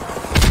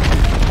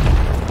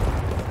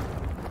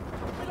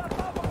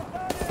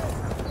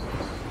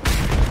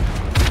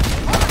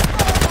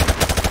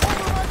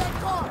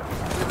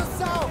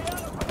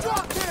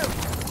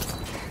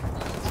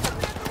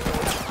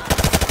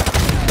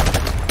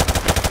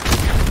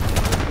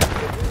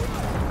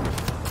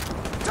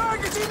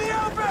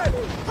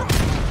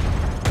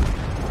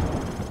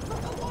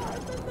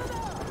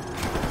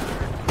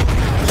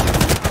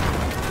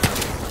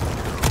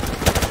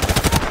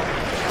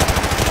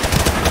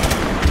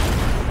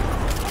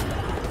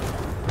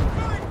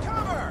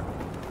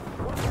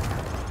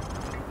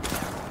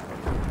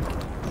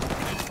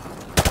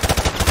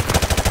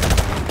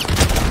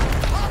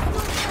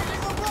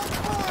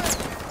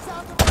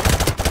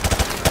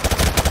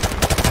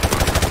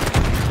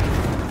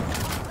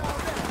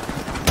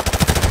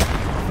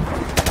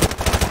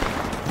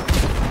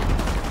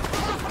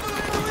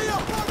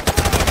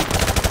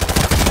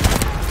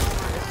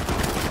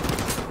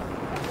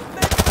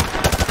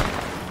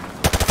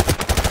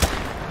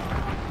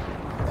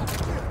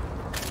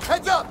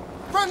 Heads up!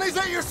 Friendly's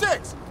at your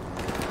 6!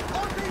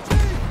 RPG!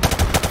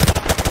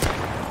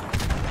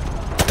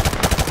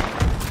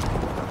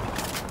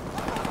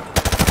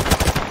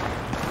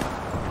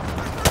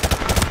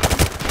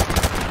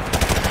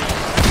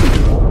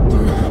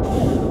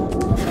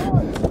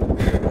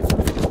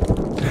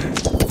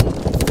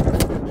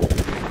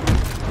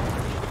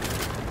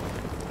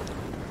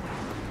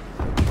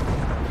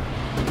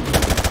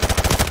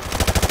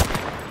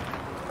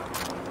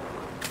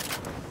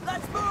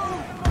 Let's move!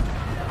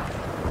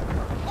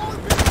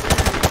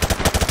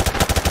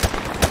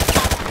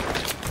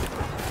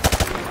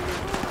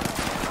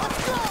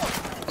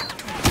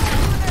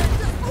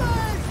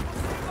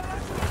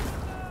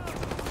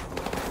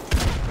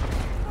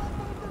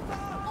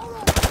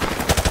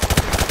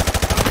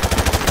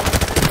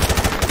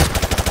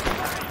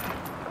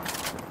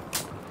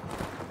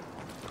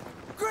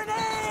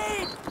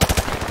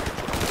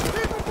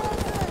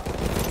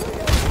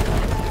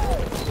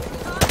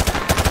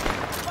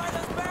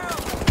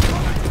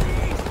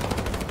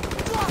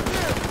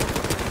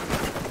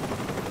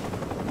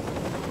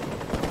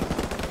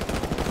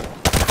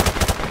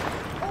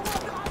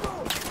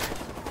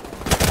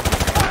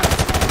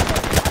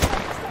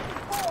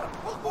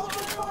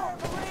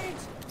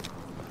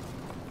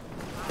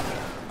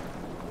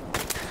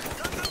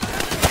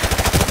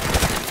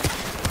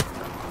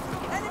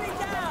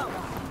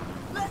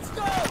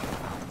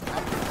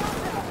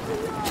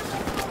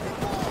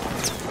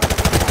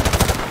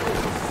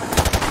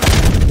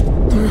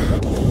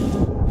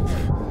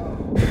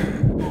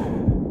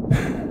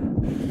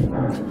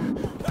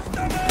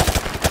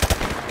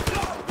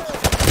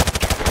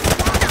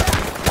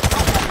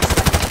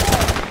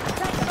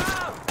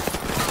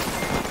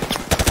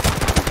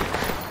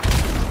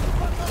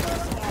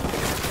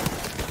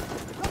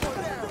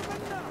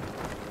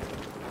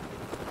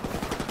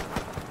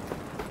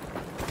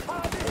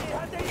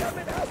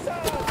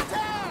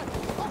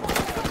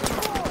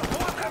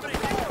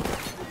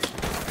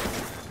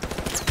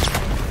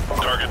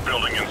 Target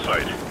building in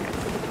sight.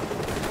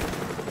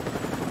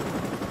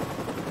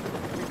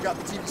 We've got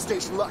the TV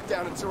station locked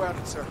down and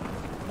surrounded, sir.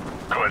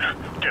 Good.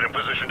 Get in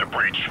position to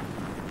breach.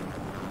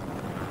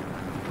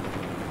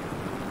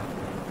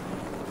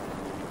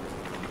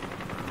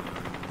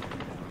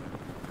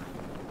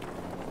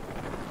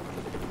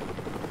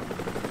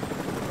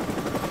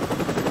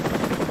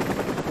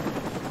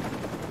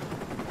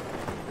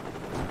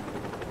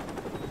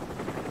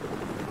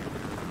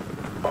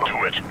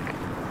 Do it.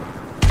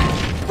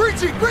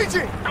 Breaching!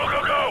 Breaching! Go,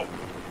 go, go!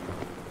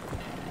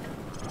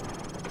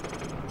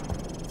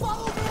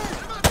 Follow me!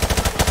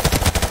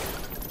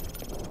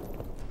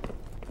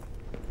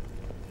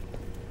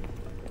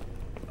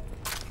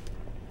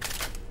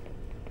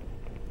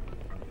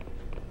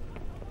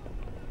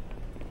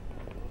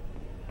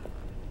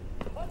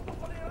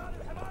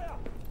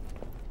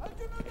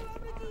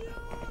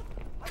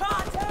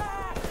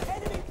 Contact!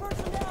 Enemy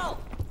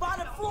personnel!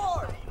 Bottom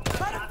floor!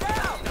 Cut him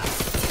down!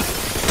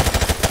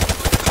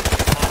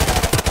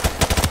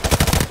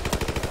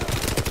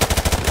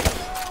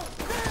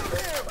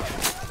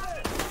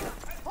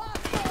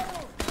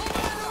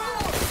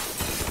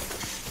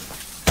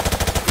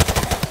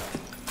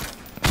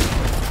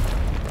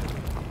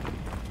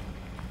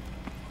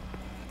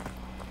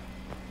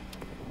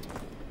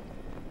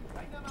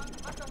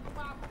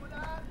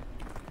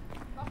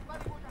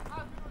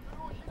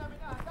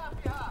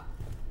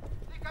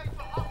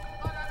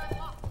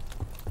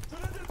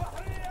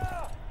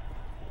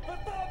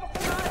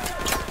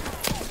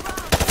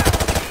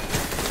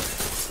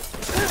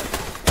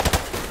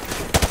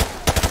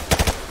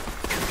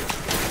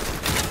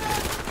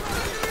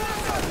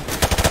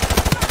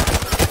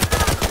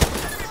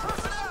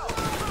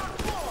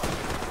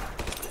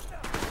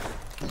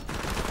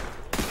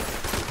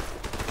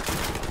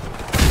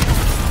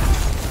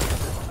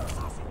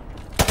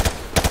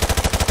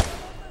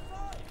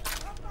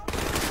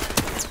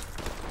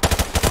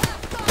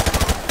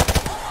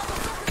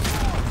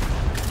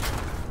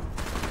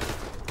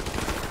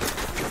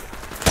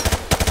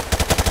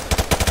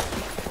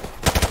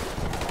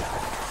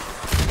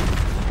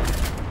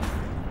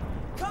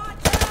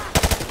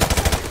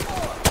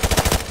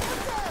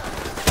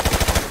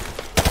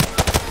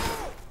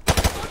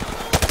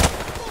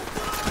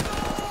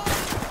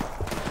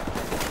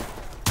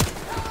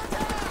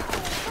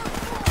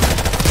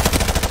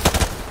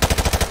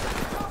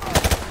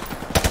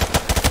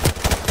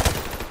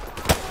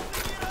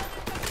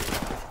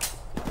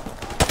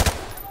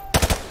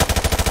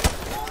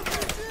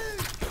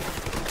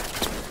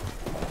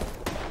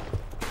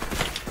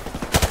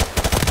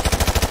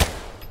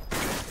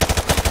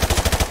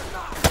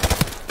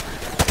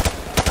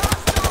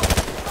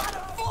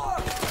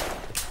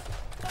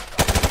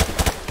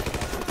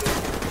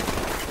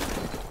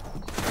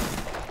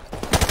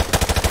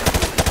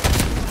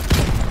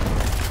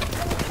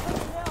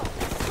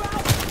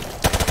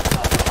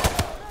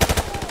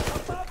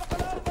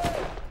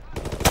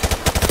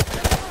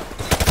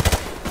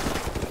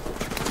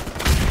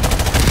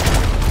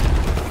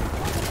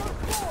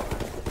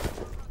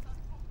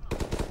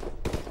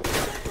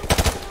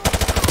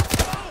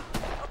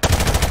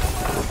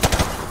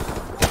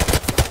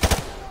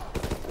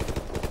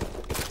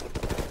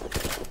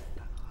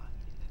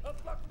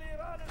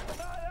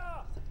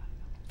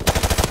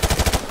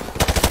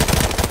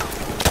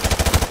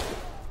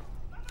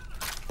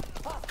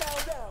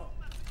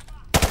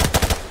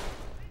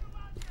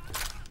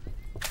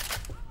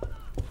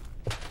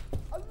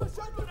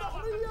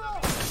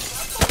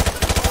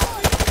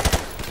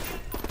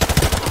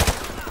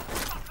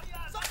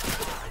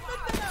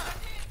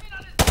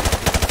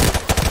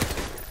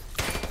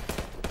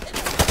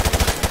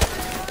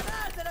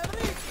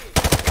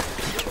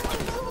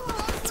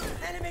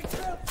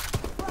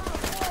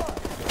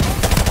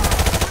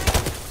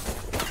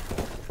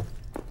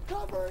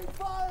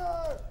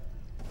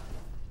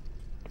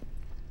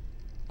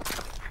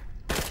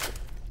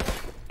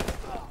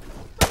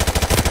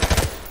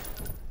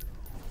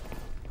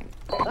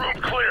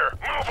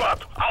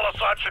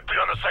 should be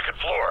on the second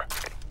floor.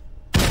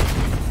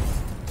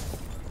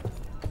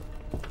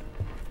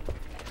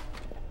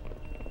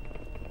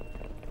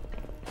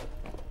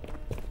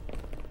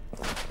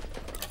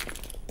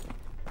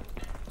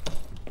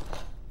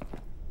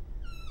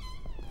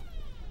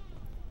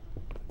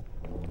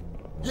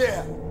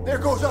 Yeah, there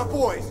goes our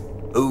boys.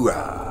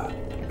 Hoorah!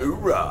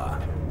 Hoorah!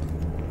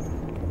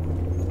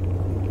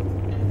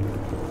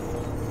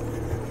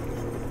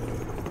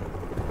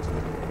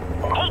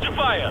 Hold your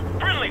fire!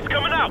 Friendly's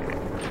coming out!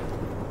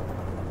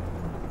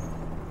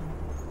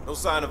 No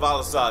sign of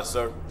Al-Assad,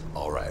 sir.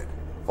 All right.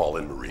 Fall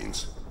in,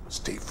 Marines.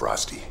 Stay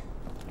frosty.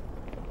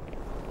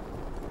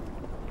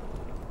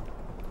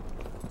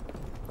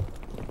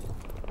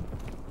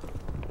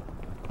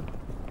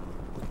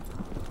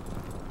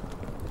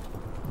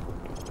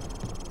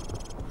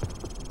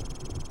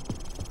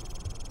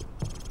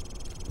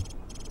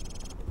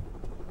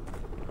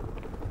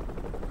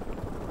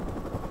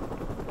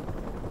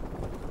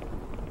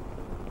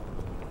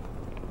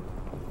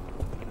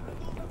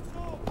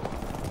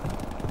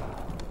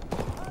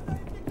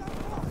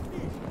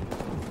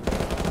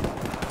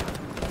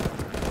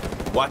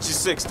 Watch your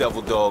six,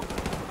 Devil Dog.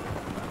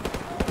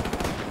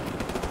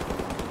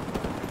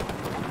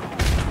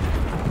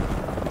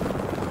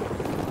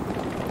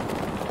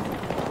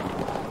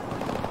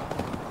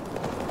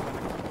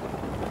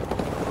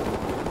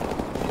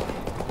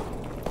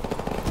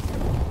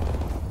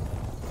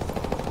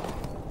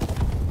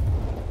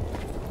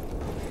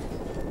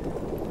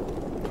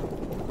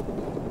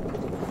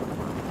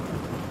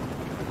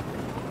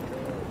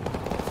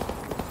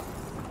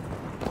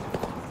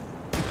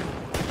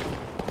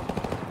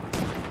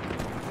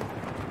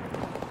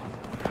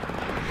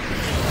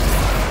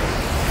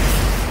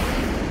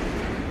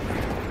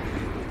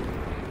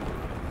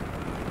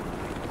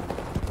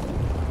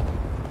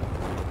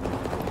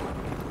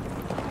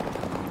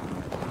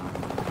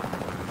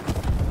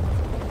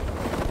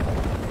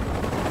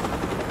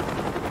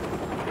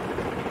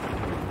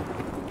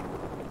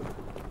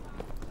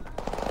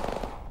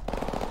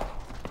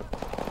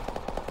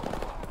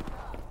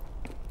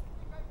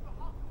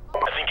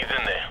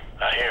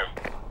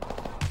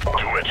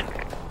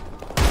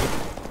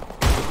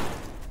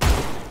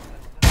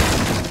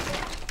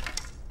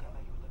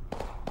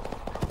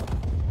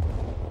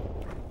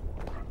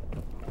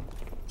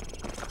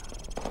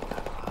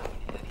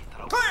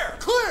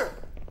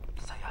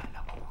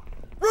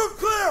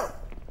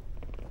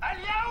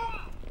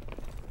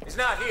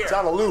 It's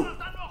on a loop.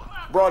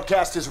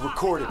 Broadcast is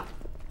recorded.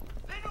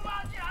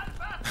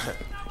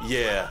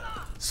 Yeah.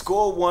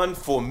 Score 1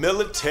 for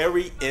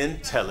military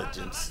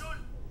intelligence.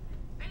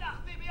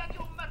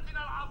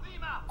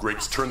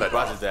 Griggs, turn that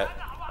Roger off. that.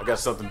 I got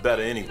something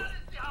better anyway.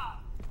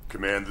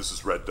 Command, this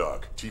is Red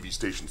Dog. TV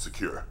station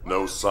secure.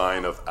 No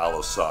sign of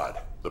Al-Assad.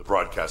 The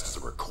broadcast is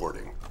a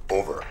recording.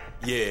 Over.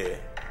 Yeah.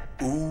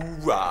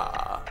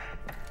 Oorah.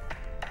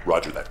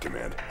 Roger that,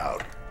 Command.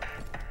 Out.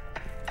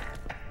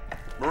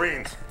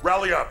 Marines,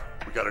 rally up.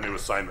 We got a new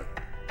assignment.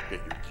 Get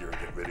your gear and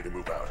get ready to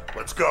move out.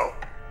 Let's go.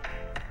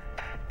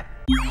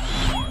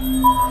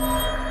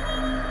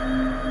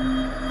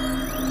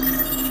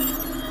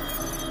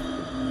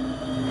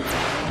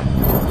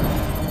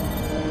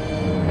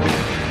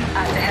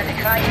 After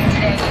heavy fighting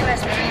today,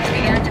 US Marines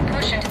began to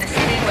push into the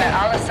city where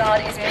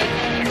Al-Assad is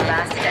making his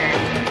last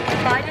stand.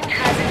 Fighting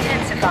has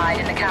intensified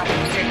in the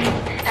capital city.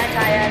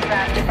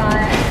 Anti-aircraft fire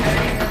and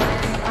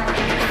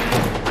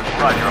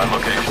Roger on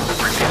location.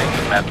 Repeating,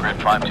 map grid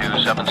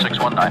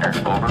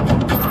 527619er. Over.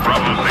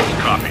 Bravo 6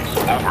 copies.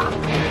 Over.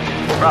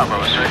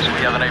 Bravo 6,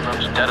 we have an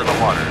Abrams dead in the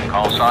water.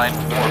 Call sign,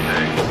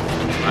 Warpig.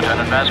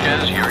 Lieutenant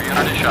Vasquez, your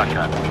unit is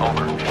shotgun.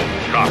 Over.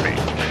 Copy.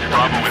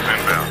 Bravo is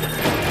inbound.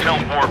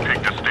 Tell Warpig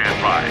to stand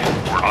by.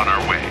 We're on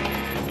our way.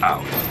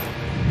 Out.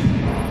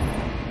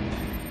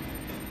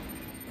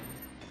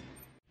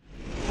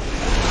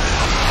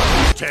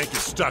 Tank is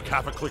stuck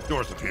half a click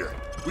north of here.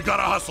 We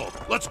gotta hustle.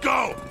 Let's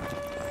go!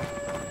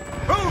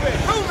 Move it!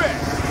 Move it!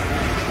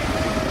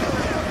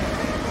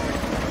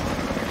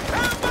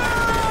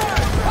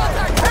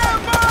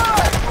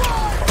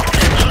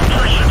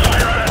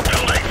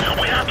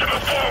 We have to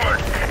move forward!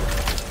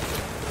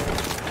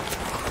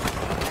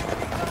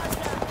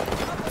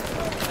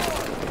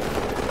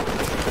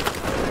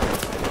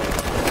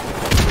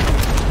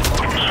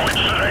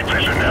 Switch to night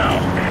vision now.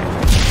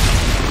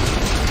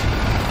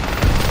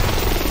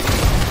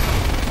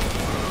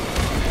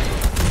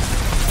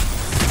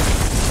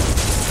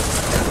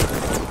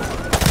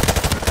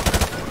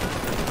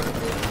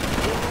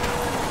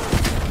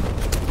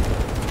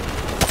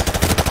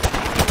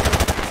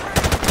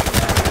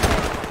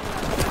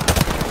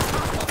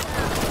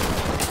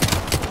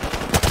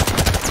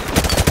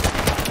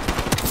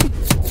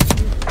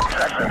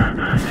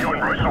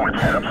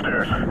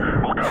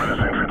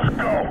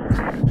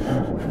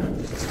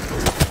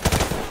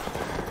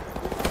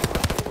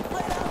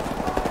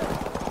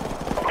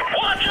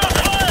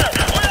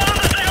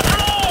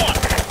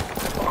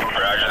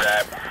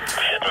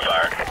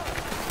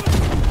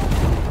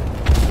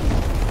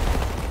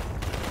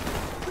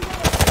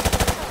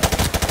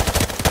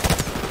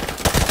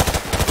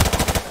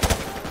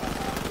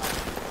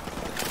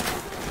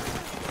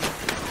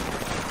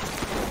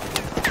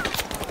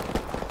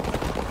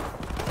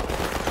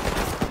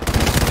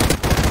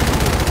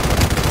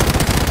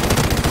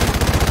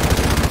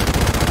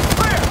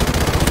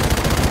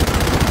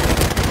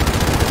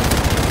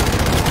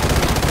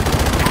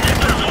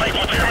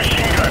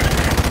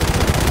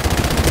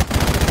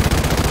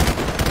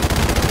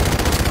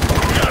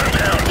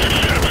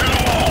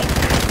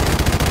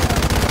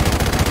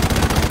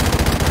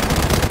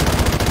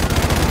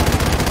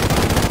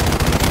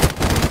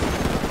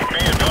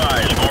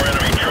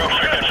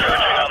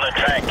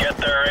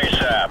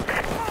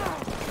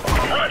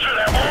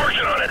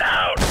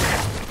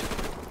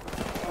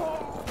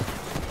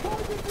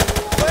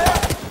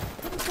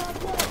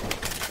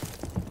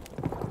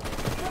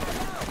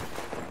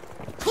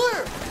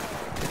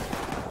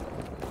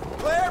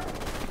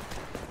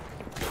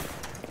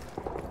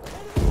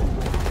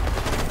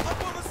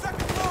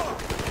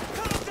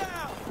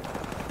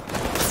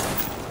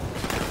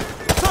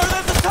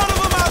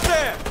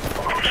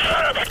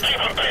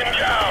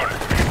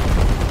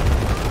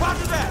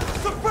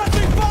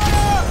 Suppressing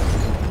fire!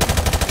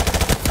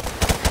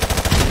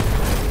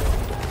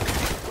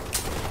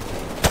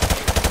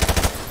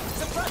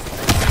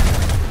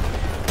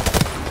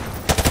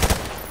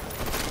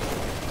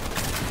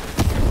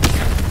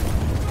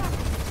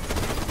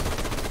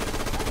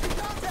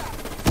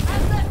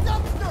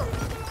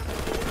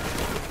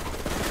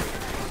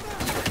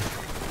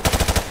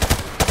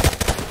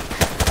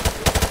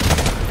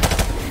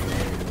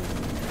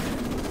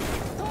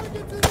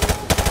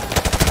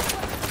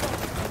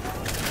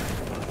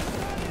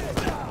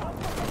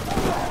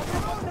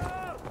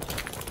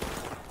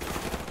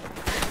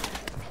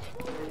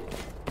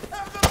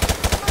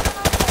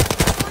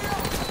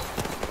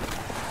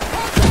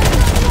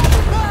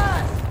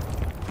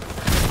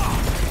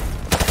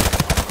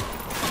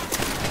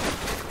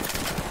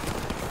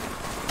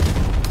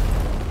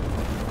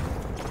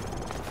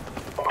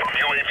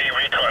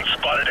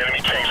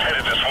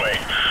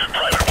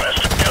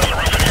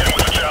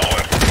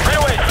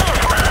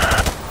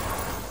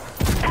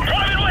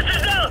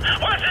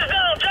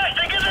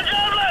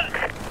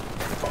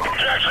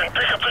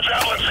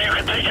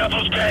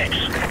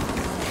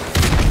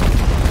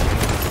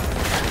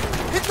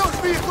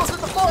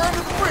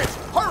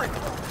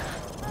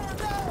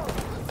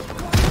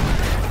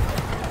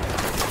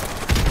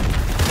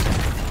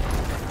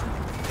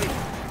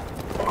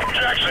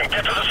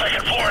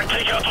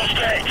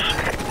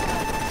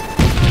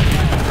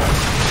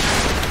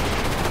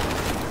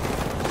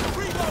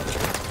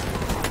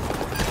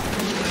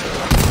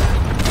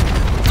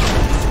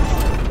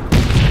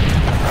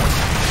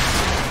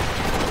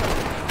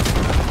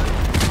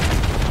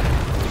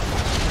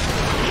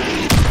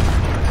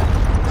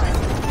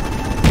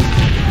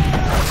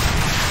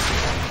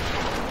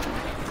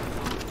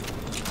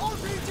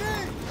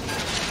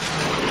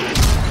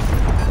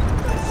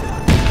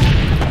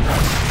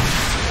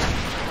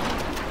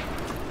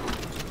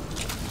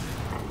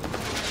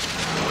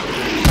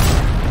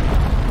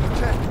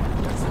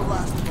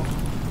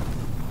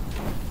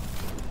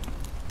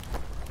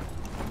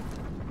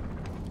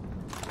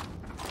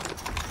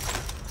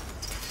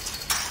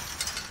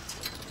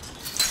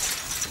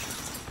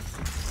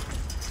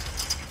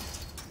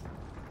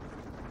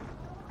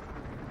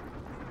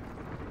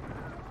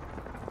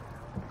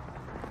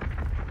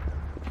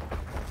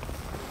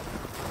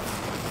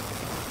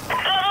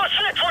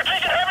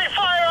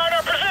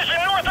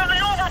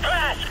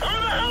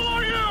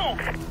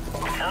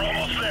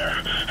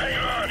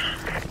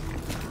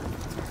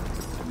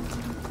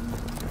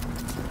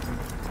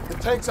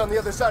 Tank's on the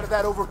other side of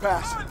that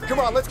overpass. Come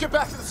on, let's get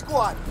back to the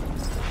squad.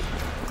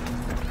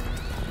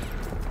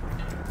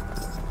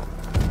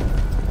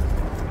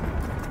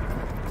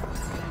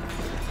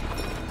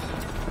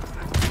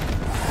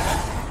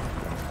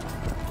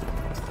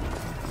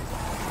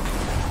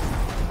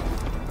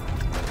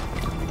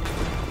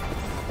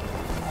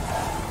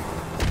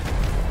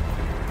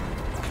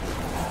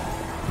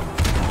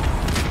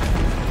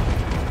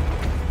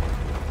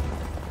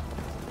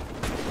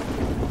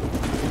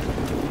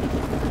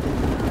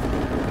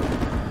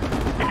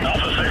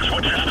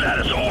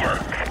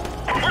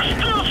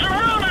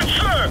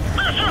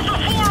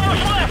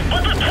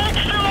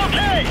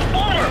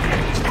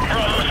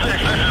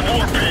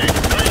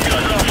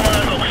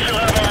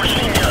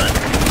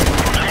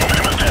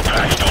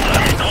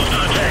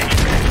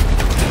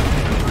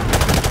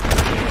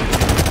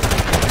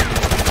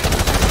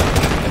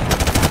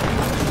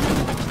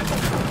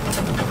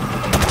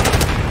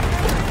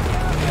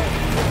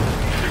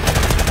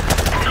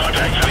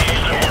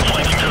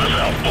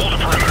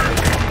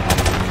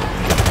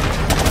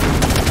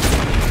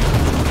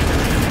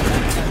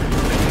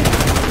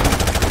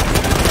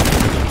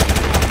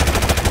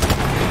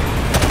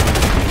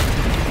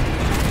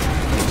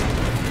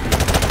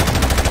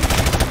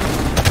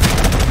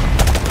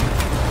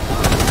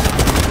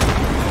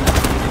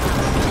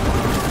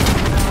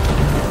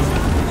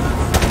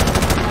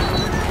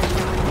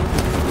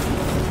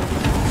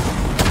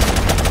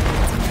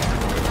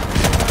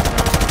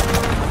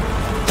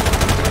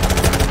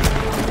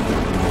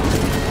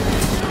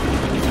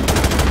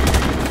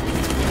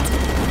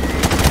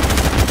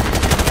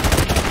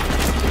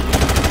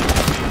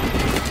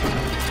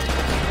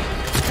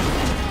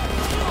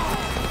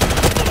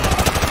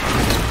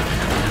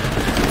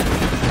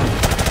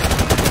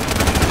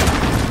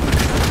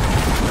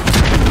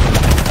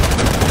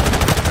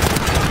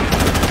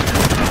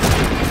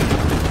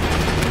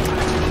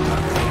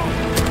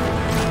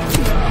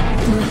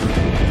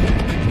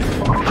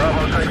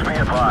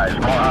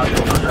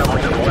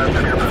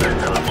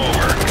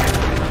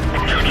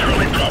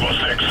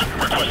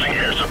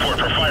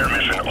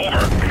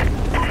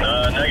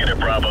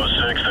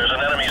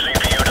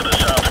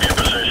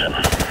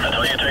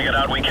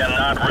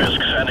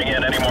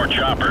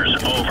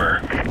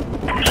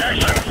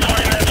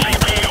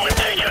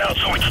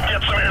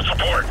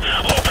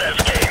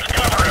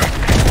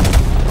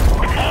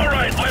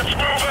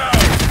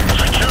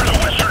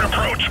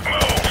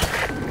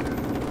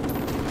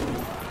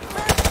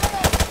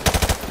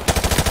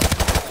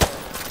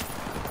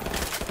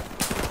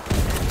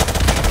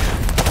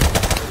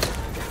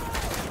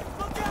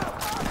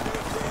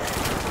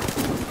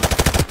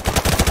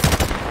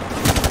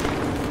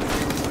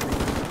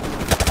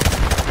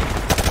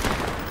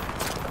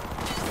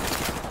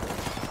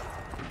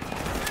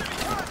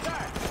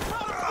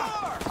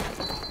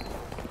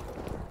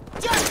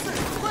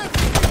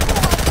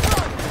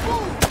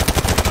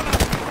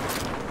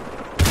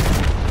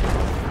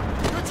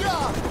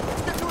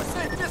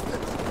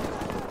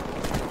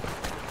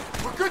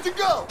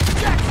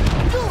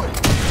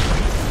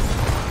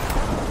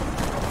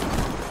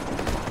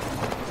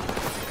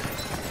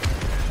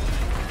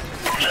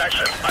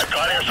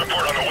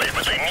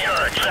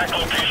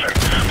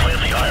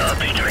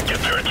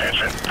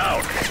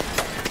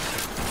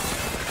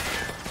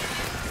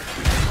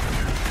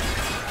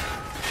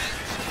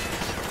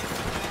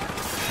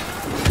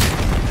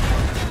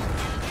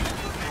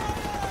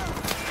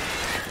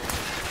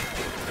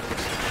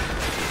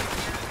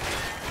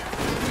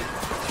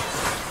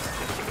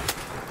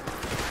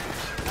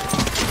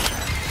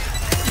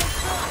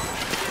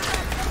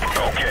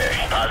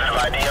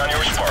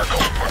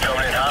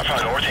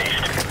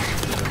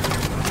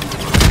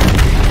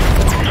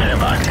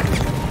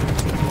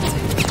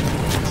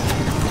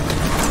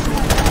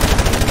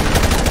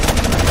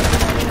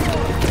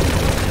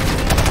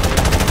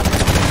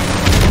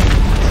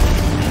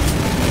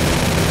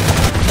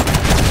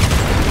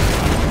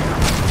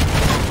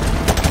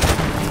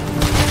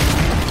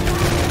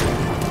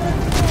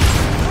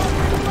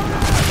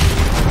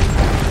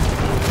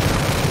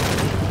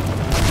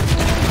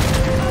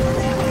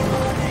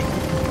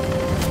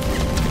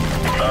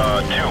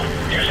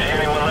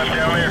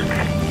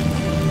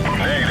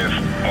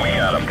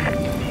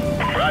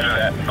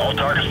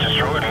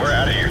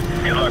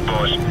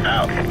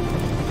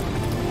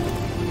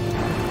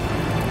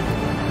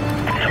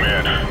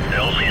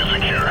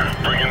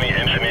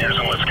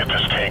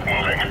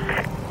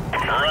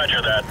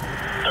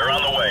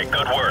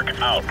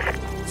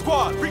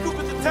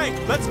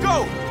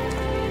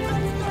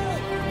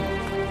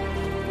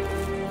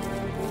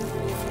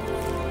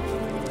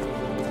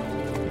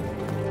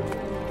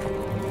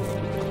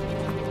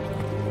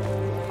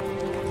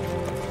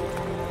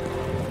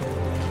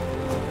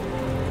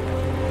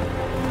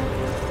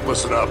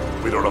 Listen up.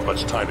 We don't have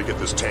much time to get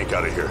this tank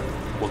out of here.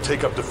 We'll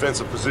take up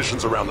defensive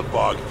positions around the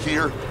bog.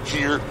 Here,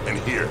 here, and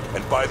here.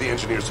 And buy the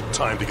engineers some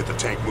time to get the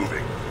tank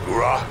moving.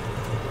 Hoorah!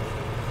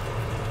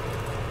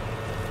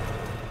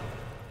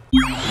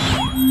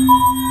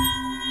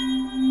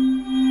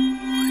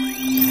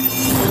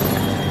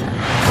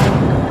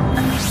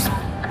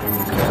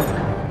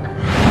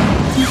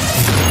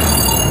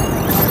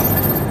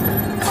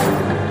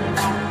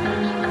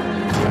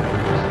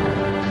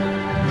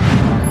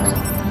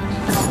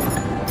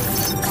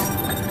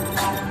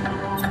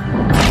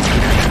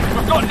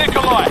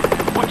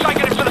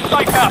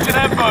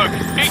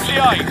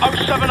 ETA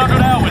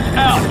 0700 hours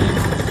out.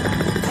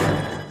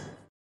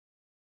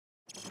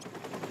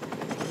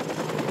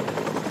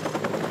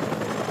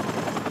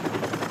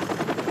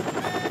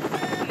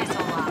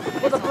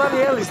 What the bloody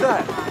hell is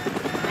that?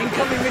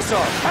 Incoming missile.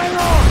 Hang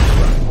on!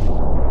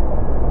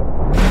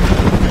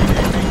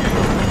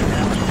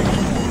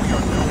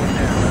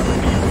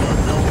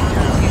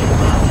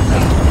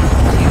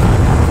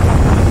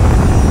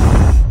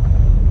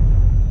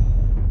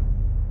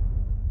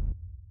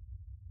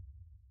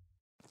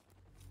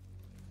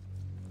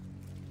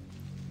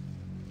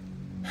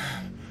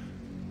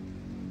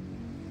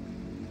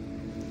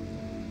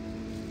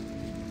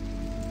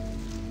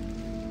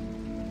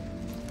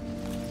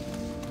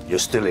 You're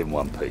still in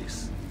one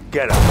piece.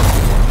 Get up.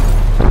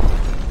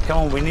 Come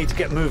on, we need to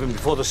get moving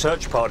before the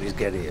search parties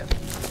get here.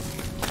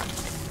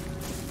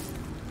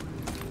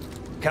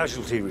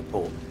 Casualty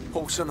report.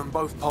 Paulson and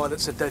both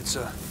pilots are dead,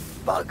 sir.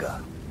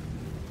 Bugger.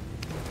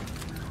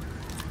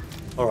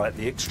 All right,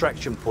 the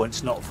extraction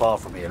point's not far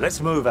from here. Let's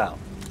move out.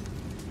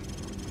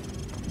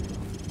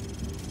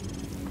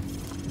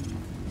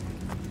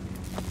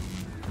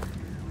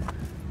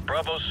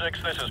 Bravo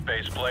 6, this is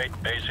Baseplate.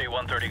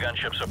 AC-130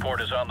 gunship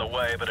support is on the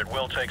way, but it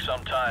will take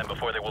some time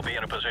before they will be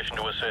in a position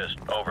to assist.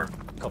 Over.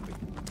 Copy.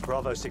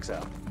 Bravo 6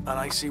 out. An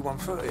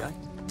AC-130, eh?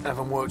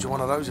 Haven't worked with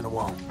one of those in a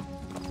while.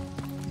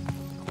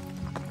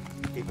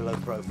 Keep a low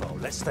profile.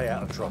 Let's stay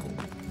out of trouble.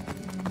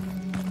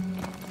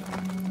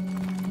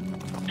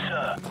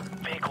 Sir,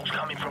 vehicles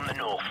coming from the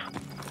north.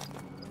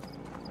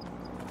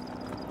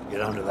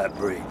 Get under that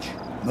bridge.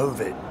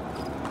 Move it.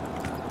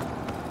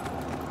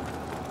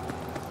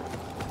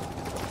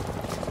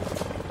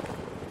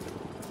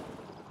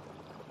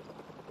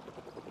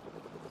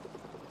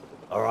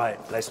 All right,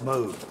 let's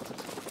move.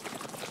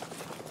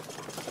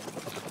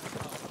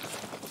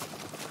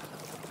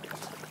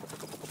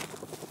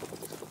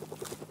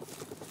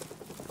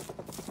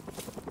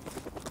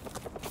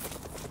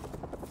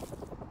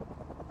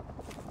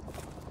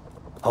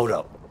 Hold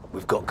up.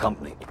 We've got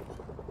company.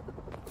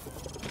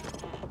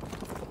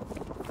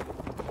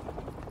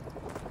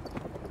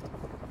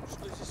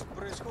 Что здесь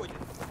происходит?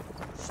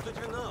 Что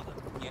тебе надо?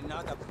 Не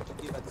надо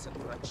прикидываться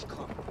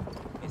дурачком.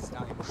 Мы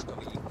знаем, что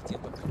вы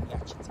где-то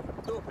прячете.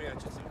 Кто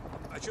прячется?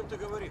 О чем ты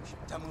говоришь?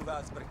 Там у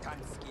вас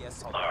британские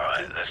солдаты.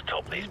 Alright, let's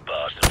top these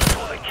bastards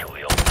before they kill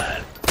the old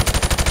man.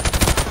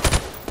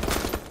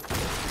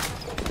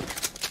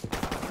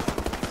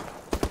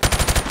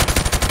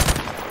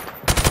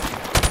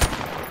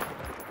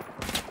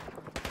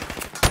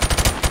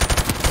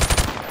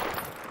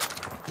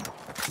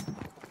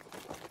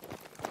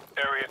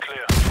 Area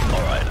clear.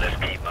 Alright, let's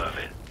keep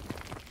moving.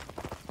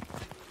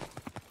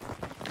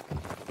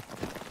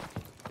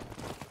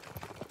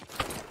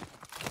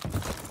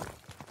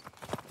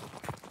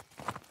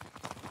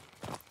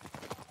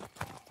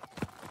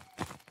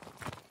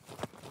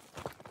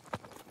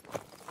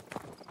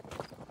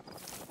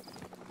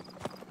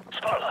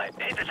 Spotlight,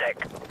 hit the deck.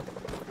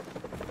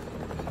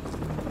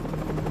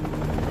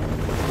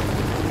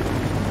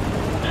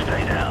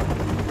 Stay down.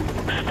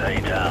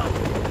 Stay down.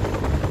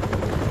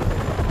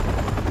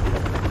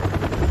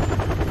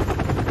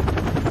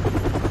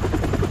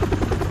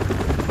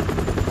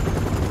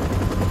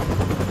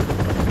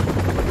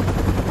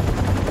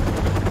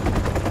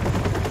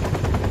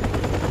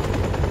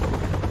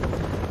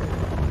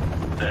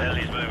 The hell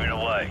is moving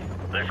away.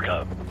 Let's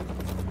go.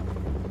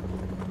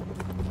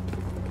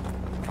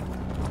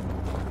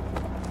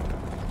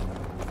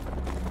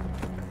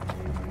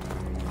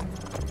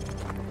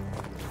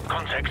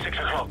 Contact 6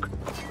 o'clock.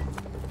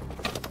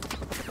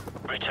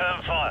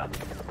 Return fire.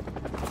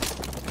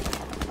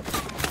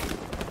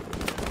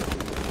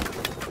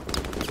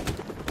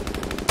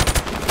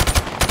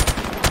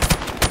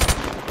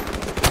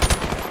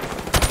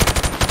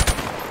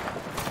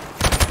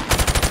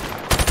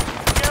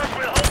 Yes,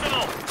 we'll hold them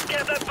off.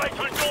 Get that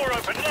basement door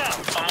open now.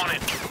 I'm on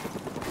it.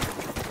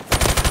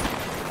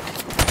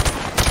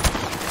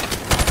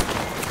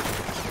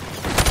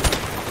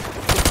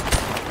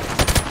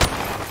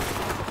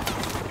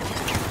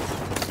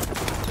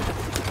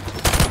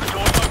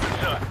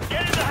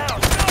 Get in the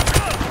house! Go,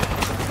 go!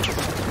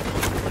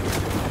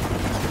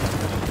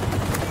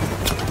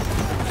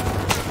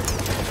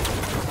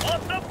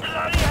 What the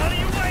bloody hell are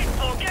you waiting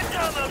for? Get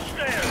down those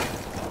stairs!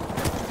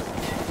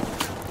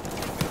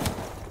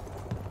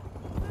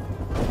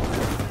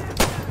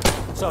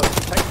 So,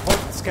 take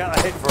point and scout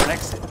ahead for an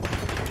exit.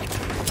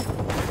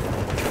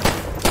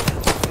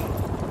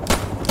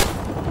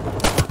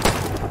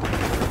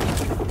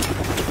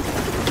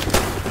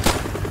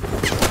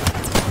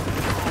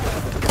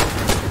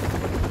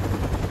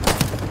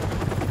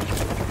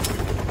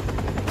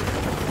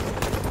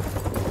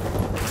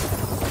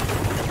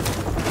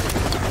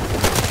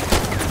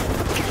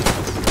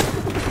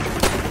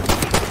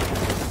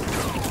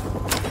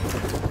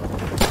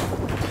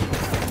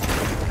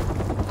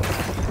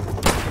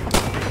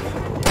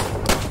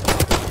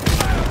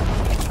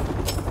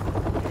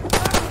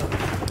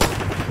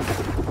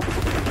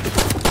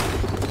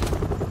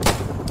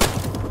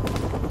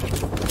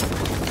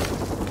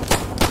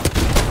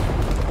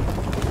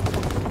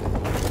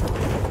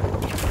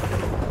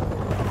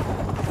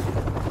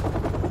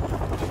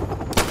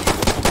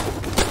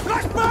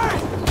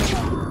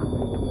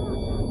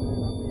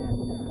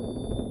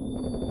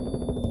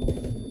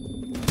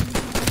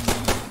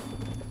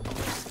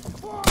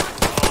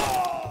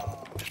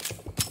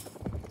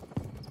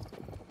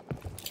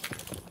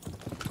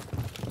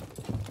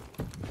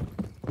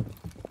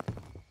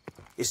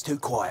 It's too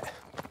quiet.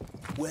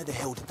 Where the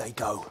hell did they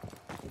go?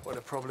 Well,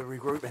 they're probably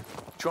regrouping.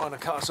 Trying to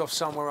cut us off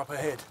somewhere up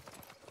ahead.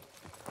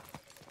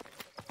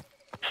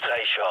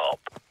 Stay sharp.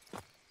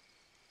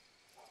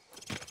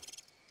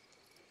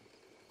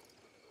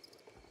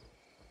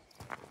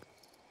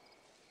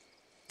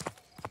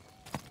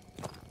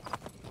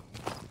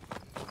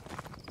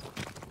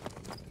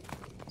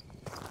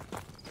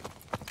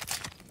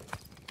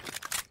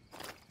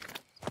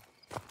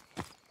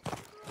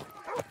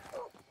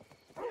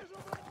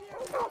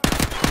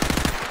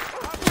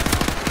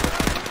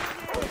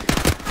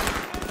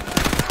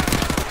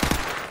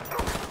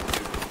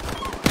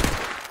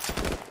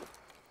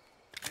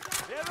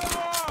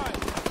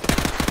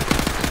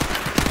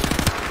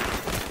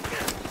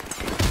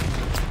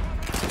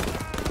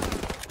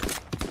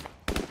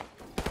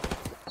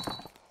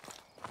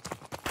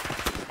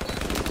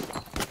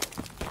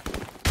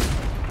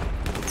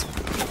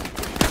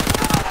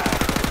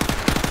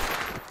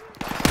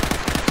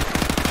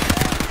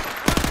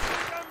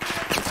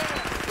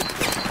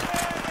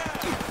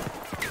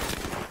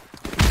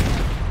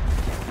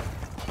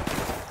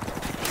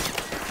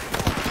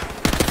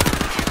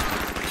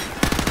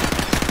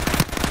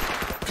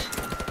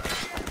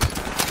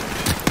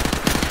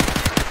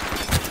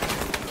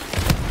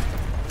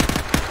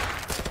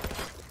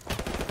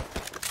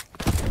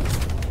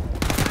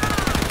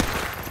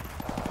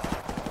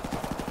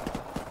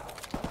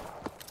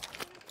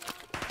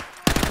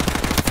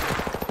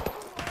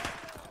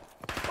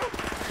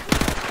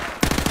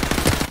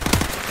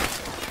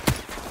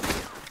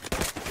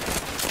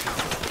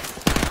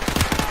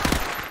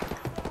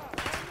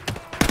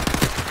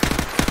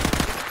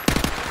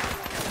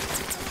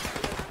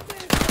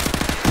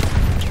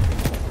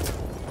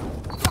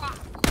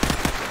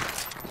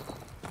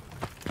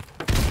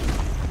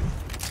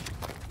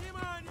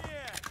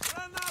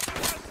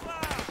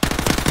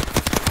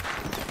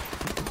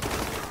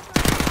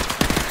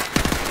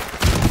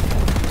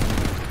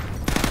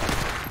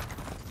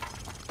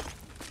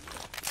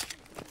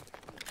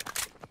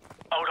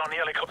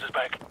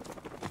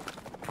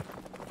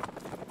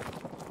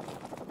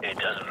 It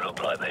doesn't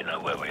look like they know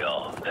where we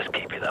are. Let's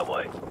keep it that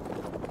way.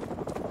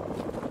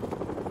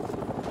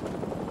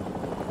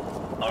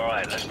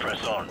 Alright, let's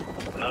press on.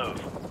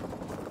 Move.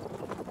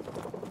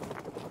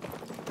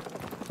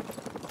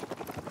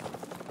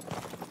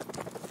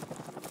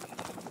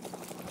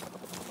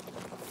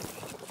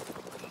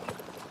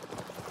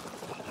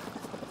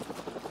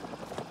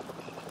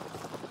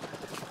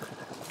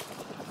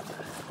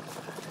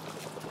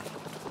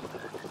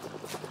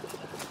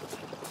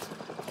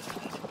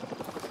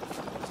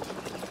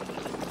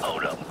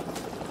 Hold up.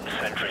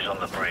 Sentries on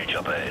the bridge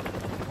up ahead.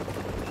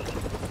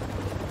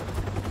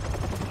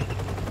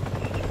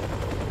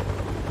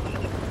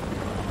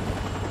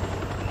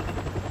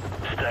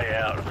 Stay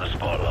out of the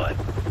spotlight.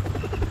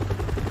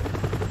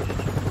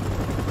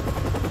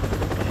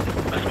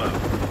 Let's move,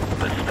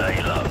 but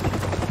stay low.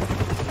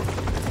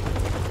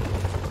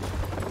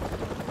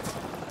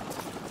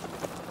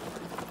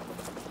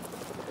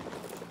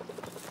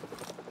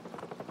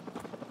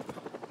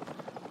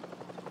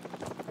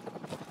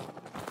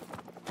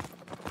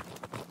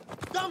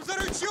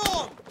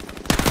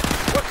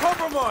 We're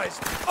compromised!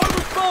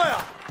 Open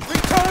fire!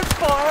 Return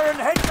fire and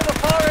head to the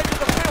far end of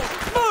the field!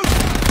 Move!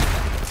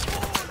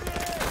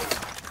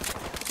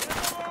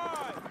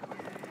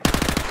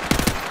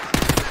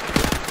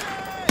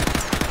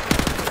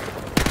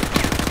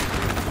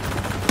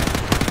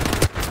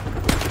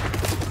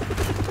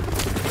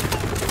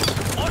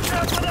 Watch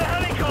out for the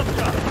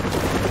helicopter!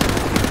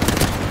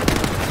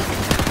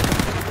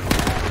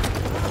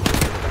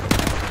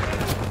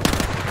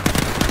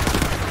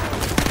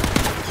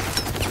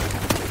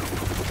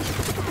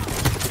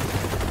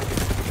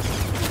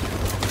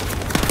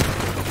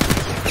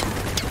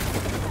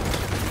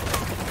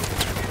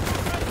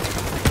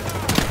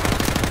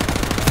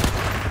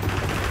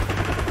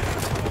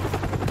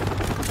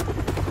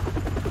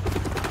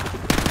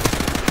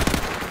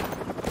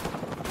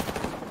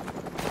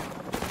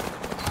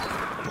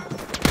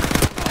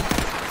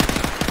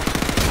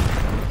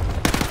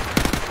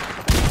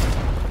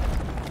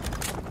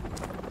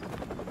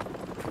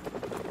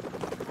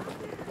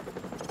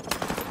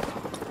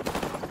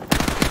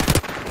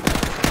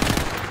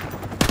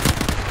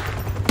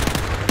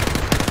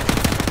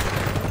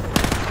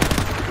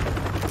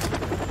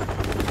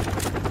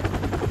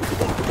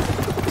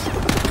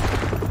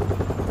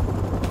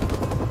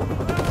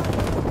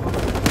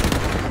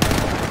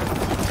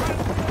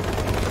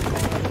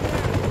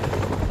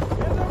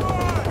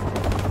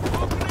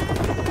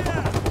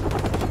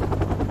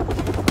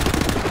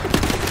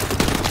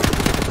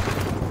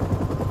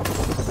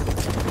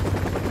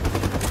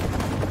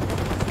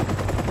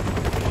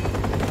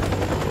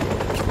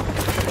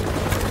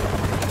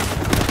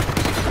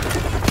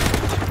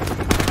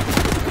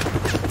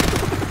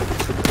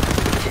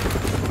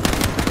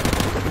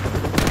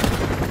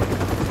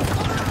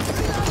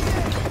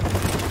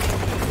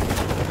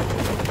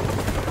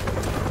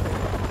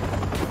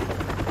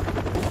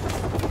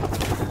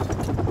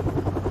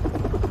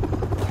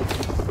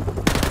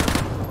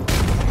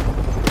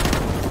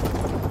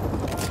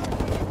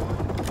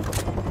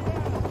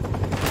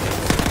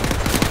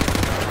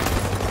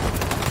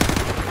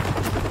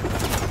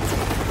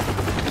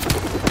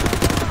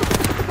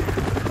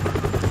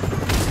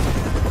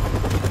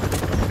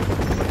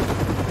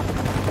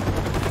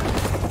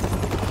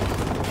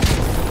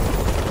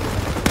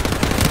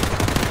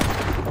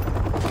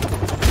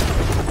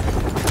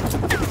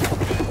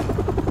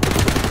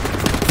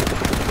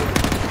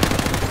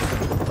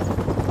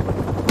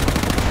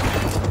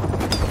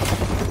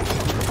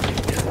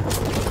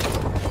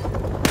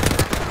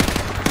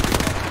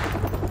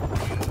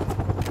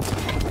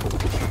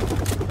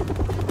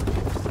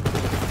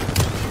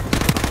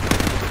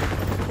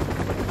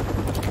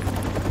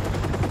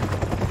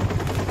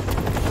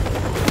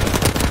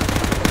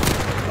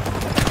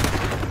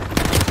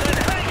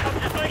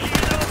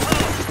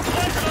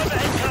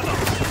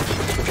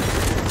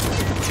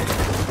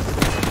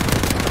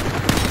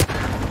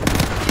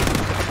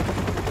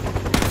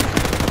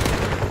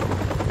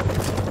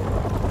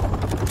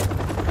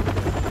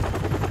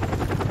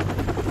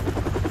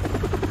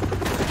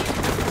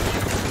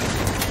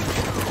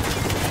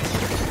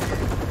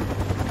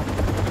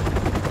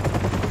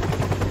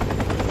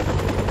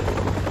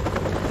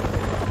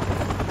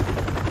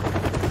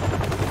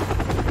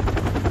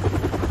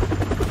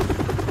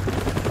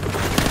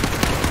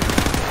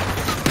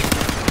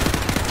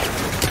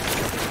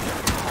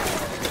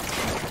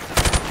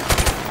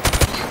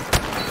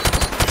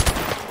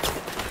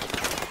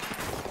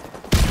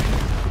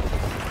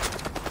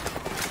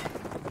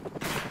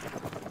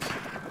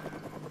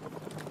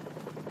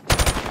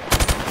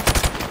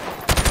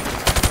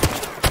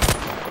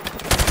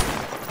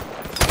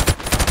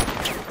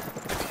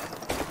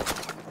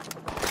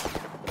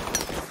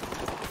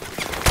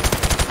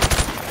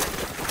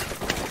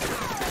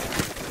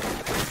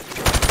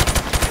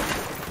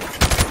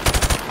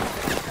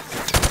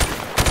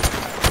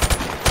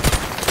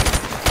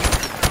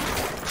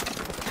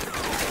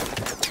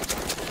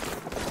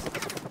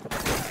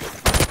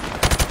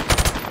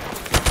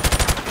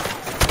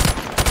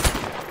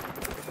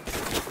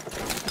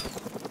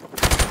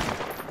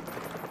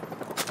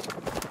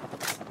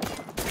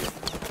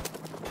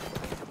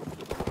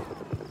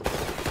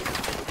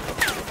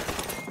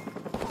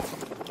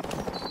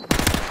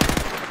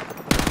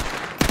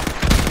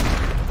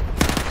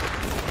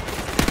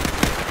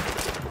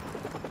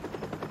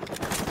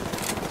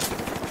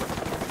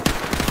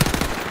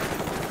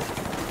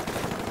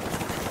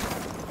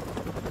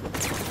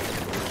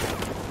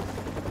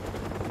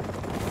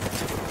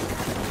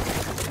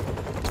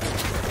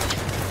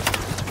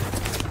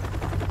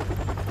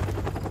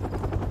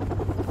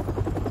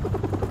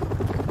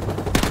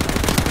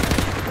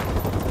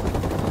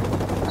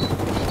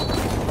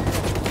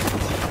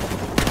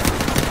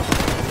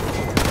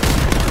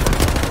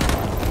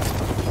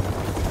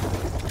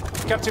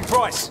 Captain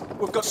Price,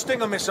 we've got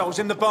Stinger missiles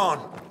in the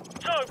barn.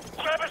 So,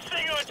 grab a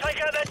Stinger and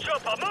take out that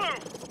chopper. Move!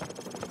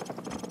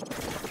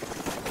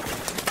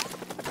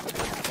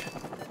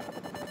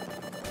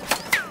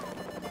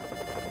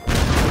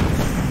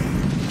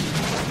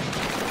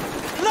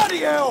 Bloody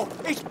hell!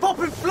 It's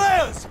popping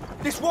flares!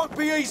 This won't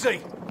be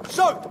easy.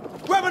 So,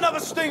 grab another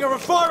Stinger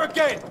and fire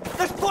again.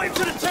 Let's put him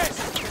to the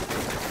test!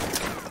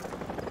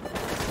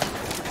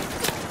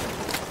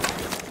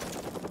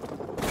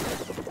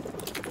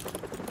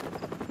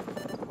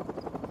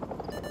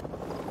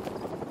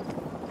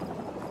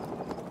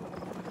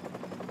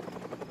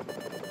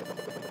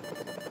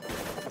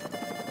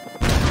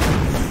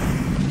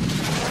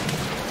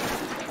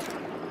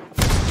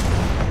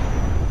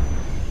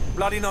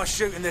 Bloody nice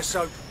shooting this,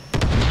 Soap.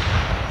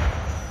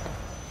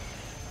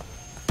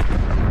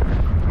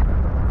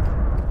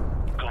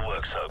 Good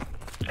work, Soap.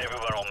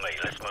 Everyone on me.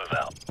 Let's move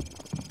out.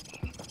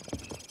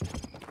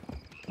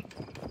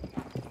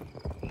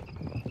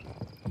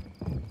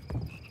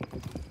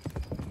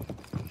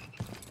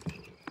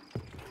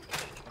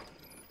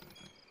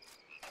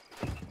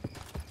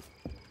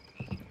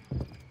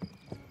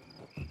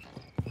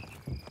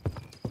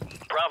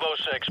 Bravo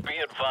 6, be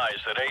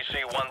advised that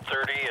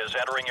AC-130 is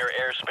entering your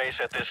airspace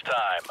at this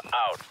time.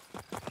 Out.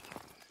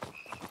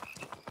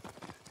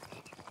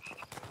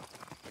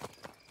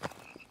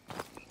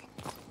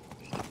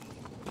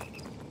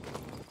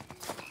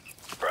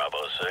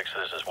 Bravo 6,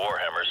 this is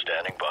Warhammer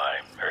standing by.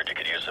 Heard you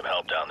could use some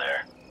help down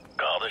there.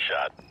 Call the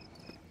shot.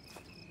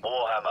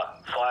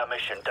 Warhammer, fire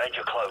mission,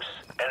 danger close.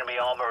 Enemy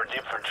armor and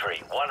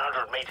infantry,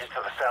 100 meters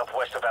to the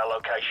southwest of our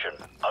location.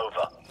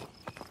 Over.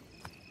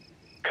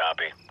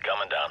 Copy.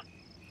 Coming down.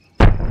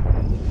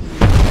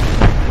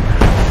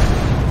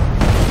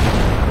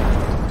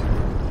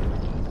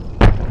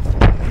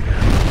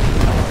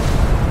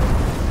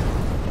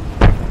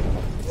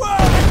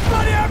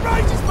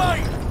 Outrageous,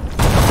 mate!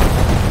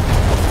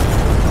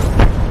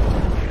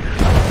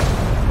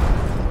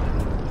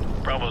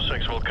 Bravo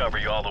 6 will cover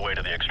you all the way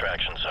to the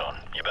extraction zone.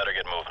 You better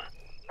get moving.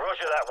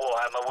 Roger that,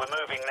 Warhammer. We're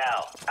moving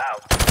now.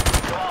 Out.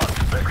 Come on,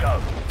 let's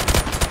go.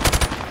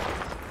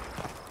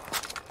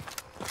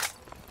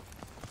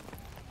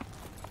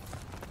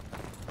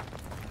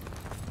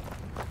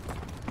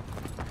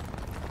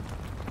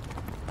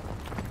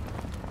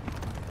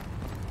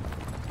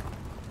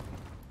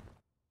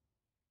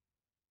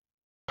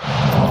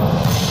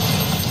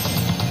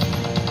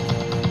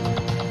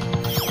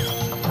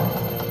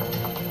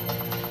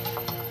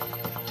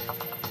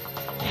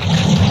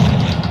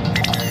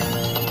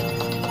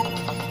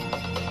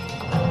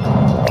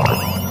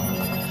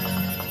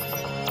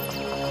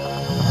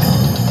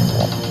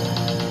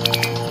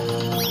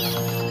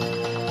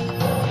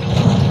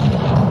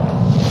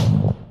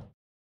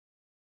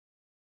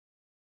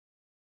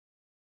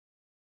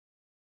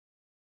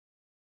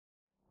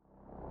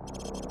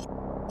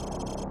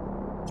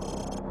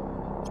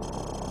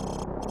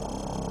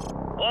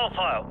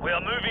 Wildfire, we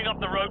are moving up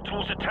the road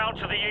towards a town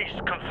to the east.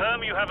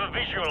 Confirm you have a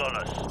visual on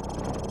us.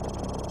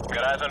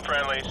 Got eyes on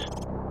friendlies.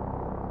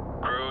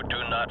 Crew,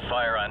 do not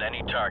fire on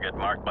any target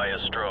marked by a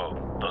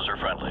strobe. Those are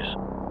friendlies.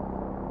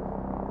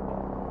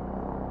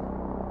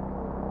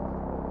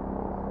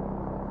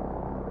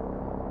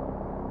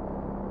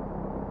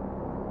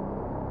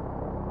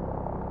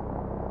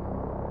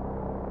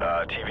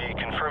 TV,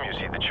 confirm you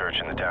see the church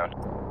in the town.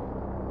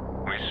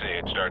 We see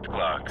it. Start the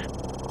clock.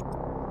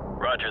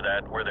 Roger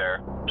that. We're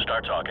there.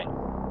 Start talking.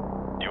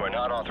 You are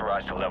not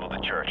authorized to level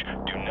the church.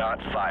 Do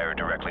not fire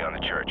directly on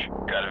the church.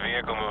 Got a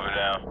vehicle moving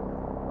now.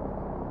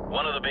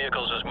 One of the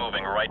vehicles is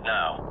moving right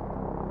now.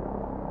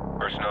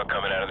 Personnel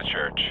coming out of the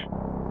church.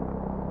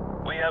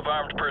 We have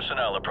armed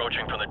personnel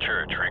approaching from the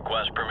church.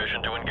 Request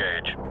permission to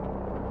engage.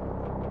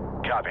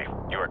 Copy.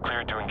 You are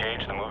cleared to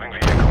engage the moving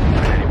vehicle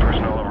and any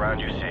personnel around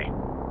you see.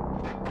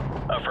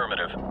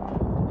 Affirmative.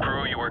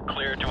 Crew, you are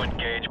cleared to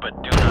engage, but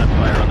do not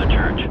fire on the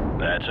church.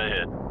 That's a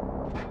hit.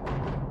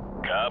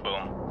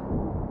 Kaboom.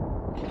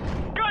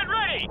 Gun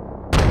ready!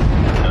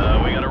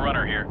 We got a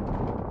runner here.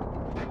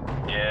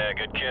 Yeah,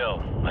 good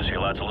kill. I see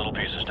lots of little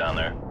pieces down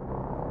there.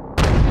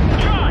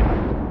 Shot!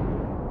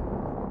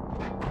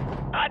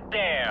 Hot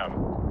damn!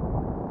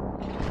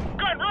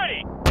 Gun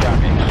ready!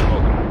 Copy.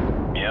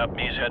 Smoke. Yep,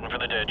 he's heading for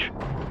the ditch.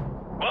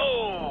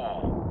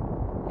 Whoa!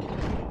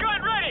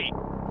 Gun ready!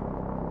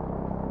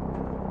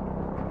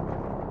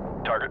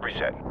 Target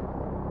reset.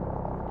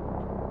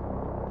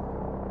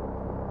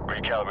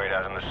 Recalibrate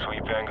out on the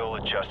sweep angle,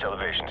 adjust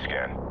elevation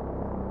scan.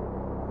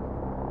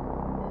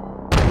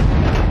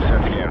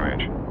 Set scan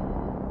range.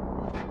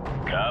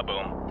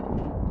 Kaboom.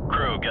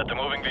 Crew, get the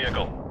moving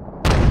vehicle.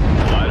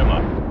 Light him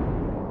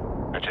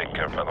up. They're taking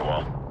cover by the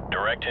wall.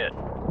 Direct hit.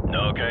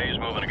 Okay, he's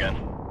moving again.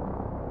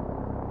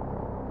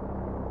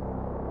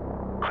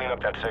 Clean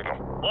up that signal.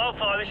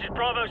 Wildfire, this is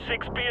Bravo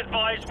 6. Be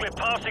advised, we're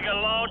passing a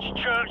large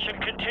church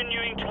and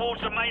continuing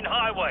towards the main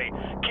highway.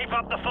 Keep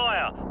up the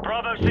fire.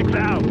 Bravo 6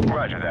 out.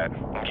 Roger that.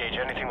 Engage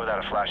anything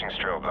without a flashing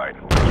strobe light.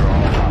 Those are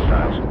all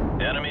hostiles.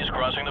 The enemy's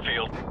crossing the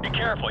field. Be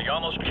careful, you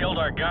almost killed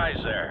our guys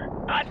there.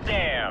 Hot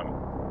damn!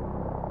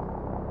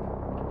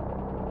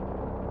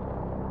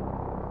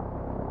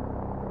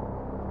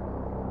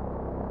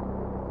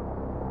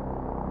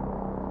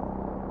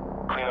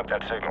 up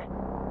that signal.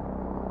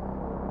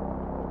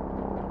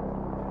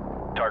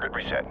 Target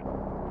reset.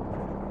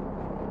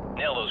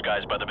 Nail those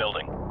guys by the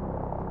building.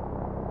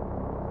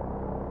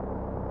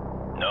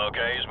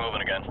 Okay, he's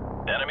moving again.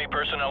 Enemy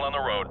personnel on the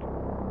road.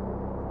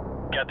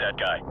 Get that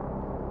guy.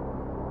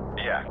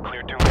 Yeah,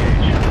 cleared to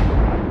engage.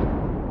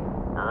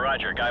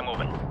 Roger, guy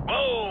moving.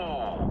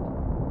 Whoa!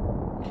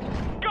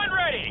 Gun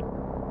ready!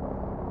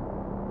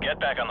 Get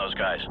back on those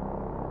guys.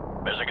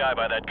 There's a guy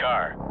by that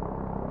car.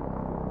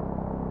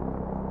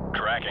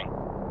 Tracking.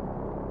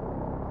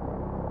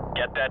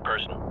 Get that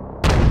person.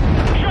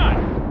 Shot!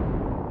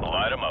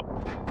 Light him up.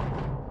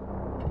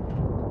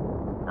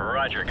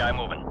 Roger, guy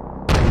moving.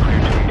 Clear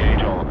to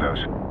engage all of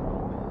those.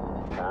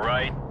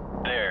 Right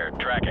there,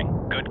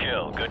 tracking. Good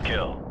kill, good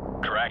kill.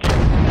 Tracking.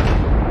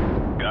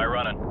 Guy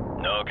running.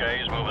 Okay,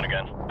 he's moving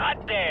again.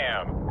 Hot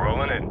damn!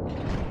 Rolling in.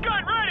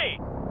 Gun ready!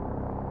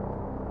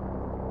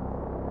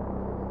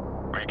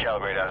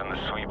 Recalibrate out on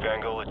the sweep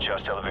angle,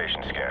 adjust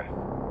elevation scan.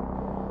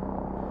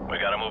 We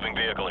got a moving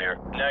vehicle here.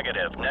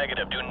 Negative,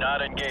 negative. Do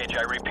not engage.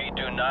 I repeat,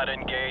 do not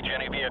engage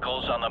any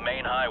vehicles on the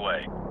main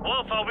highway.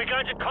 Wolfo, we're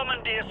going to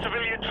commandeer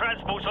civilian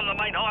transports on the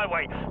main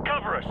highway.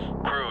 Cover us.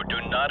 Crew, do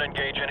not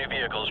engage any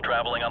vehicles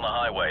traveling on the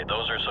highway.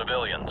 Those are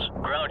civilians.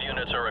 Ground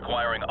units are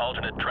requiring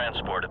alternate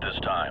transport at this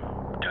time.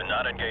 Do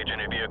not engage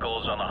any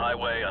vehicles on the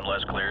highway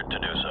unless cleared to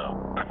do so.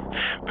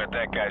 Bet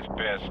that guy's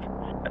pissed.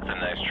 That's a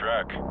nice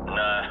truck.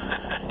 Nah,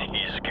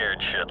 he's scared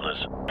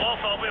shitless.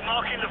 Wolfo, we're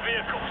marking the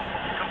vehicles.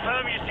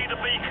 Confirm you see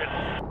the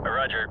beacons.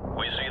 Roger,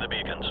 we see the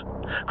beacons.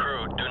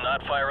 Crew, do not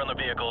fire on the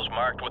vehicles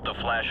marked with the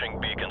flashing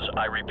beacons.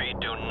 I repeat,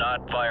 do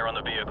not fire on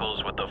the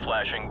vehicles with the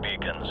flashing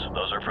beacons.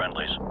 Those are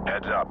friendlies.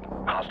 Heads up.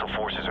 Hostile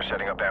forces are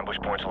setting up ambush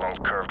points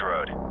along the curved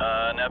road.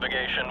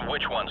 Navigation,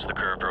 which one's the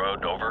curved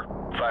road? Over.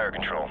 Fire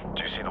control. Do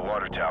you see the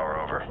water tower?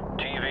 Over.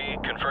 TV,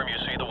 confirm you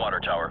see the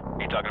water tower.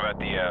 You talking about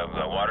the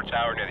water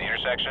tower near the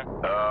intersection?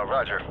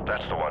 Roger.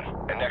 That's the one.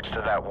 And next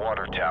to that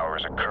water tower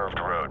is a curved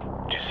road.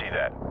 Do you see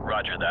that?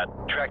 Roger that.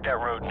 Track that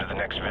road into the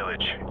next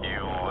village.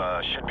 You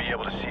should be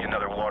able to see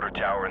another water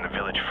tower in the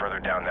village further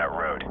down that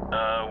road.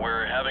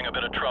 We're having a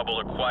bit of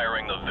trouble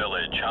acquiring the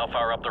village. How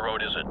far up the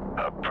road is it?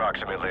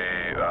 Approximately,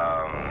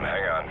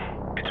 hang on.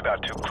 It's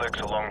about 2 clicks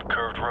along the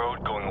curved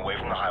road going away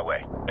from the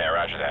highway. Yeah,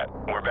 roger that.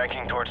 We're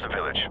banking towards the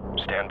village.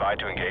 Stand by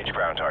to engage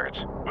ground targets.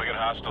 We got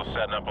hostiles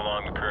setting up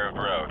along the curved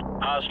road.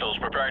 Hostiles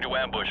preparing to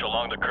ambush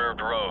along the curved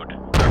road.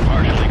 They're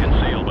partially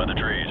concealed by the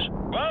trees.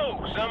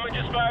 Whoa! Someone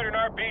just fired an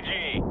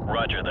RPG!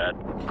 Roger that.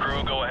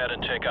 Crew, go ahead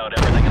and take out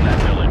everything in that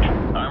village.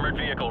 Armored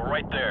vehicle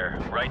right there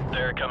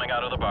coming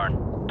out of the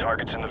barn.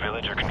 Targets in the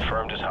village are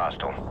confirmed as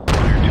hostile.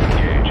 Clear to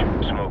engage.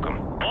 Smoke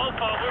them.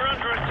 Wolfo, we're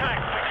under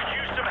attack. We could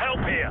use some help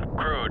here.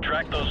 Crew,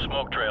 track those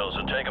smoke trails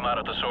and take them out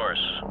at the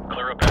source.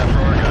 Clear a path for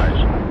our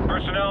guys.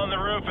 Personnel on the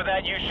roof of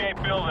that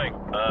U-shaped building.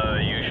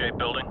 U-shaped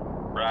building?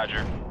 Roger.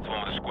 It's the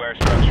one with the square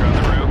structure on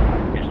the roof.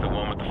 It's the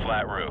one with the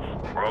flat roof.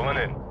 Rolling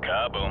in.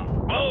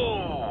 Kaboom.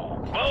 Whoa!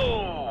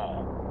 Whoa!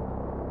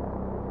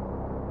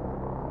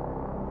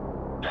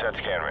 Set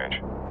scan range.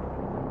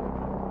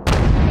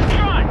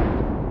 Shot!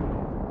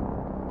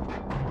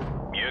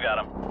 You got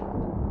him.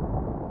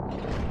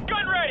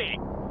 Gun ready!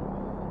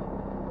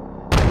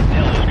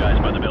 Nail those guys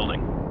by the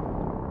building.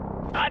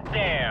 Hot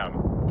damn!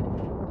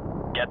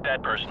 Get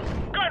that person.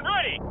 Gun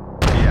ready!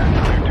 Yeah,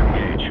 clear to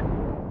engage.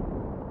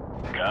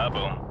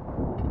 Kaboom.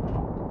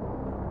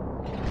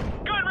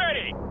 Gun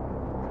ready!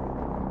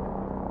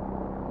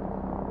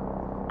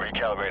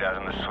 Recalibrate out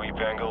on the sweep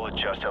angle,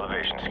 adjust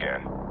elevation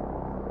scan.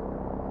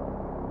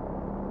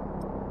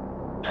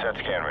 Set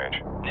scan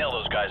range. Nail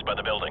those guys by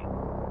the building.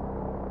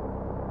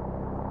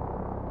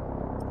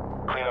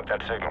 Clean up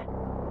that signal.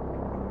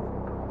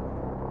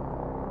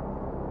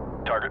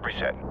 Target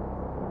reset.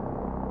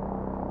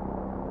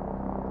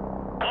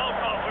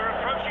 Wolfo, we're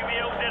approaching the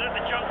LZ at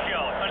the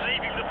junkyard and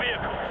leaving the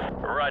vehicles.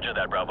 Roger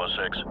that, Bravo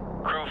 6.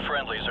 Crew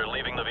friendlies are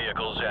leaving the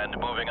vehicles and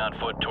moving on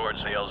foot towards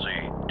the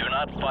LZ. Do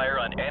not fire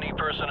on any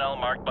personnel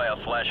marked by a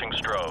flashing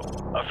strobe.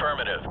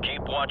 Affirmative.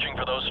 Keep watching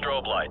for those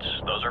strobe lights.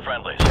 Those are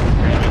friendlies.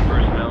 Enemy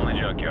personnel in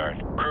the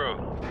junkyard. Crew,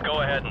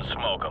 go ahead and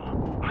smoke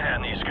them.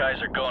 Man, these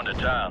guys are going to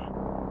town.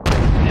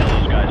 Nail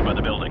those guys by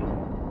the building.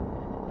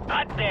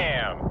 Hot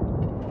damn!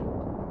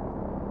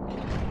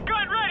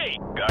 Gun ready!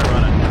 Guy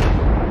running.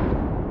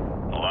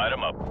 Light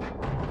him up.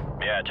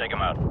 Yeah, take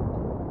him out.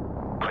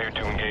 Clear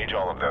to engage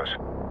all of those.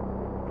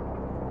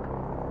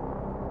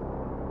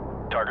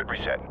 Target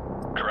reset.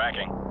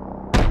 Tracking.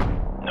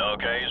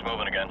 Okay, he's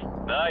moving again.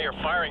 You're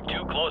firing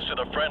too close to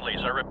the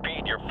friendlies. I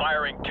repeat, you're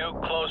firing too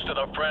close to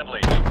the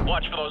friendlies.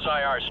 Watch for those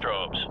IR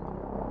strobes.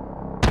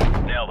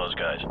 Nail those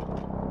guys.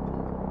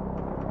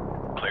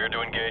 Clear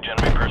to engage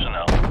enemy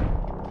personnel.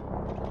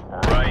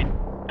 Right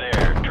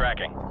there,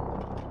 tracking.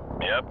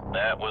 Yep,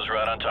 that was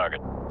right on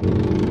target.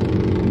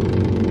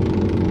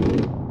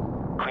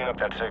 Clean up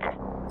that signal.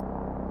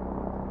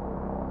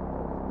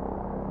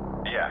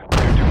 Yeah,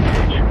 clear to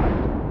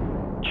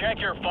engage. Check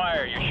your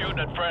fire. You're shooting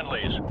at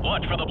friendlies.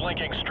 Watch for the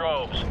blinking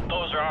strobes.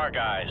 Those are our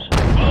guys.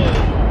 Whoa!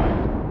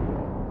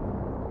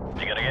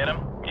 You gonna get him?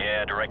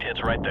 Yeah, direct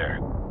hit's right there.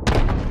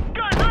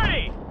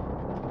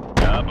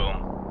 job,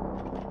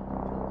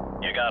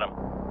 Boom. You got him.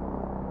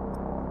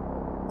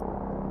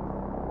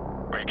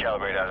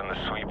 Recalibrate as on the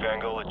sweep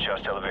angle,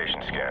 adjust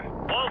elevation scan.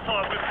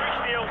 Wildfire, we've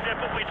reached the LZ,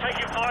 but we're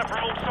taking fire from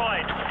all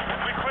sides.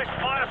 Request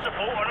fire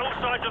support on all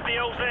sides of the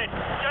LZ.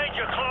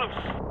 Danger close.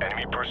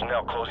 Enemy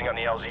personnel closing on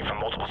the LZ from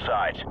multiple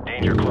sides.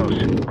 Danger close.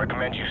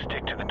 Recommend you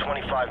stick to the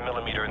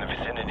 25mm in the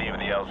vicinity of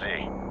the LZ.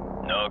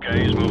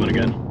 Okay, he's moving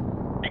again.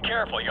 Be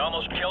careful, you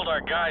almost killed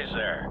our guys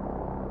there.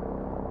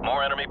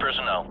 More enemy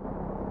personnel.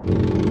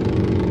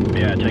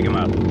 Yeah, take him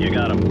out. You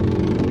got him.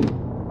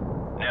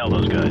 Nail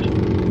those guys.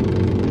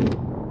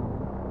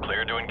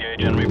 Clear to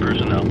engage enemy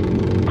personnel.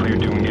 Clear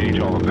to engage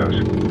all of those.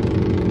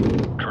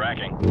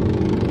 Tracking.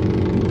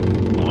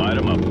 Light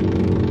them up.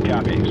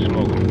 Copy.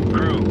 Smoke them.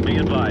 Crew, be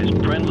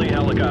advised. Friendly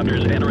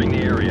helicopters entering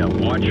the area.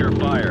 Watch your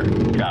fire.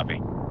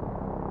 Copy.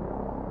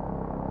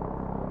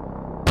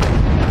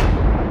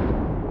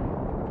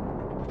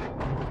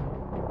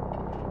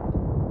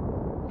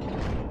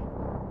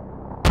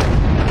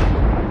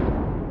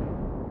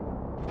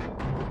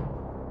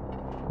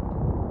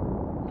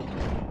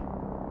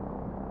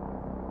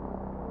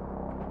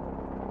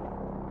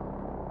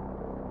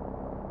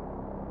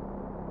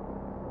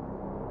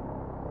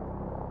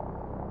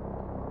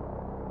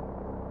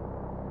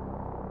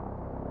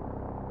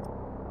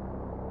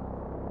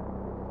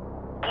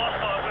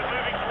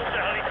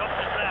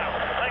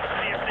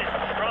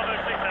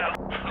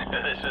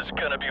 This is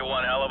gonna be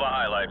one hell of a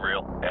highlight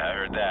reel. Yeah, I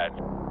heard that.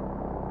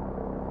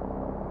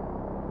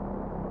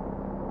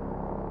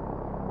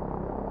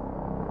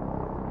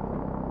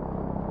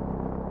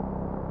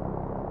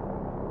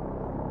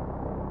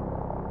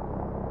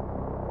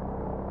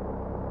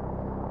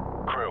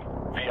 Crew,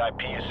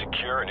 VIP is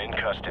secure and in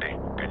custody.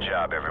 Good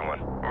job, everyone.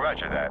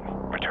 Roger that.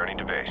 Returning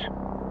to base.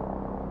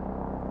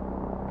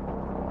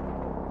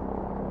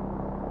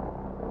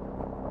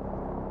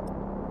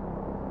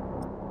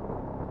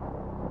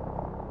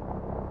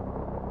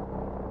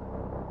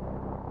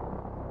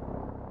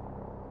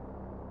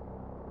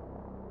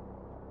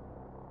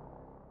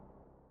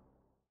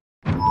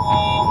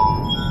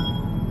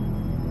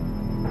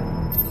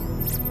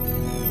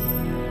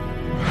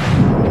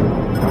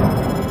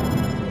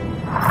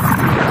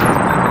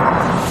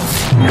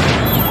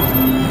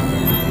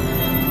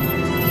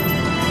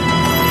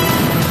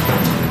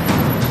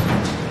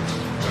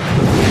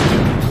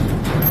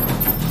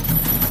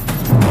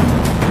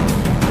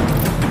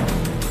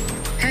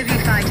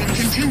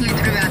 Continued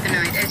throughout the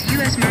night as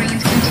U.S.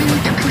 Marines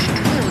continued to push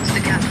towards the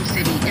capital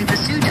city in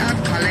pursuit of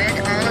Khaled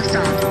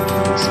al-Assad.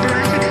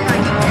 Sporadic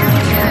fighting can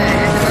be heard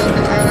as the bulk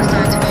of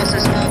al-Assad's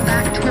forces fall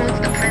back towards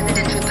the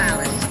presidential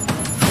palace.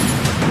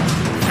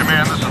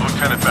 Command, this is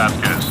Lieutenant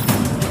Vasquez.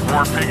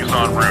 War Pig is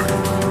en route.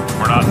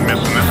 We're not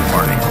missing this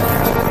party.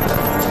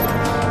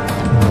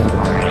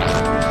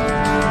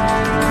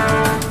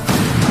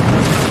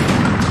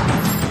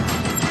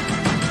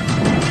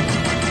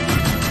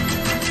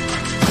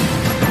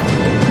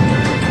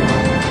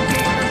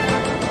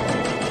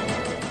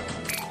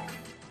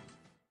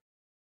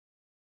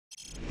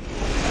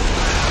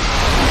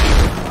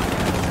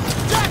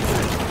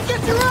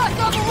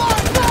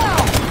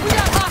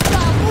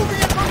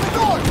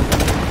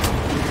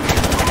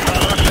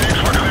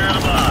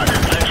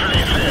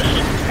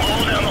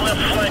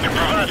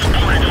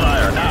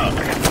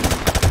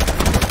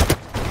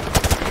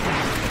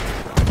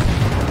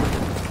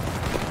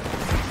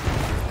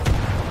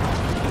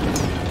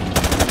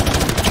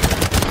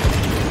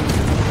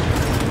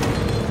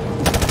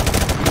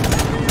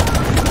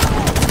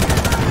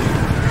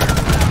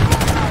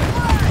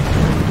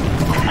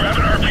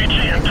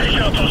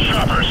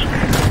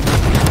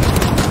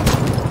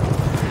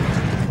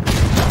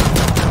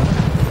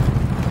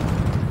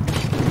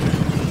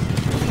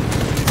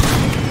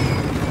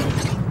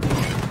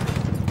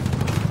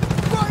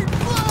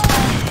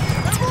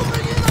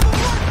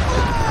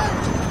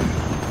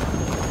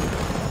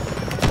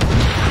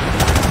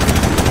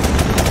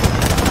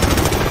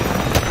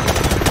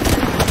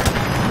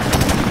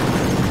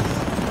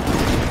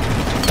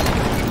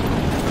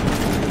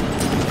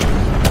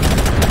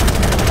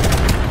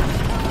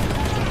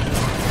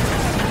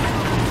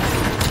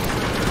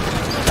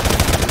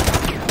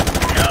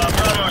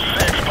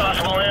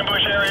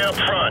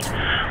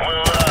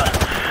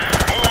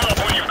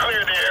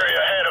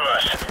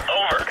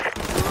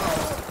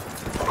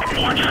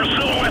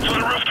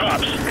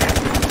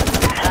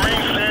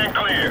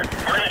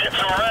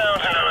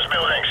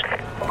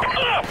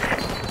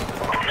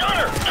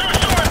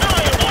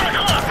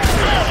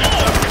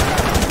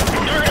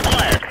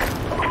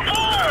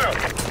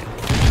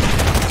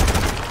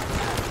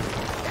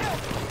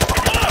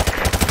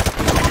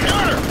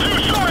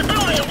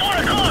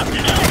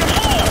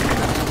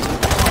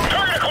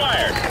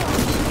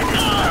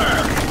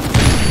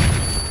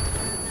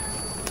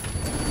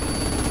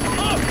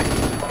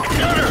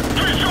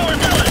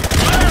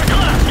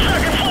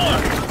 Second floor!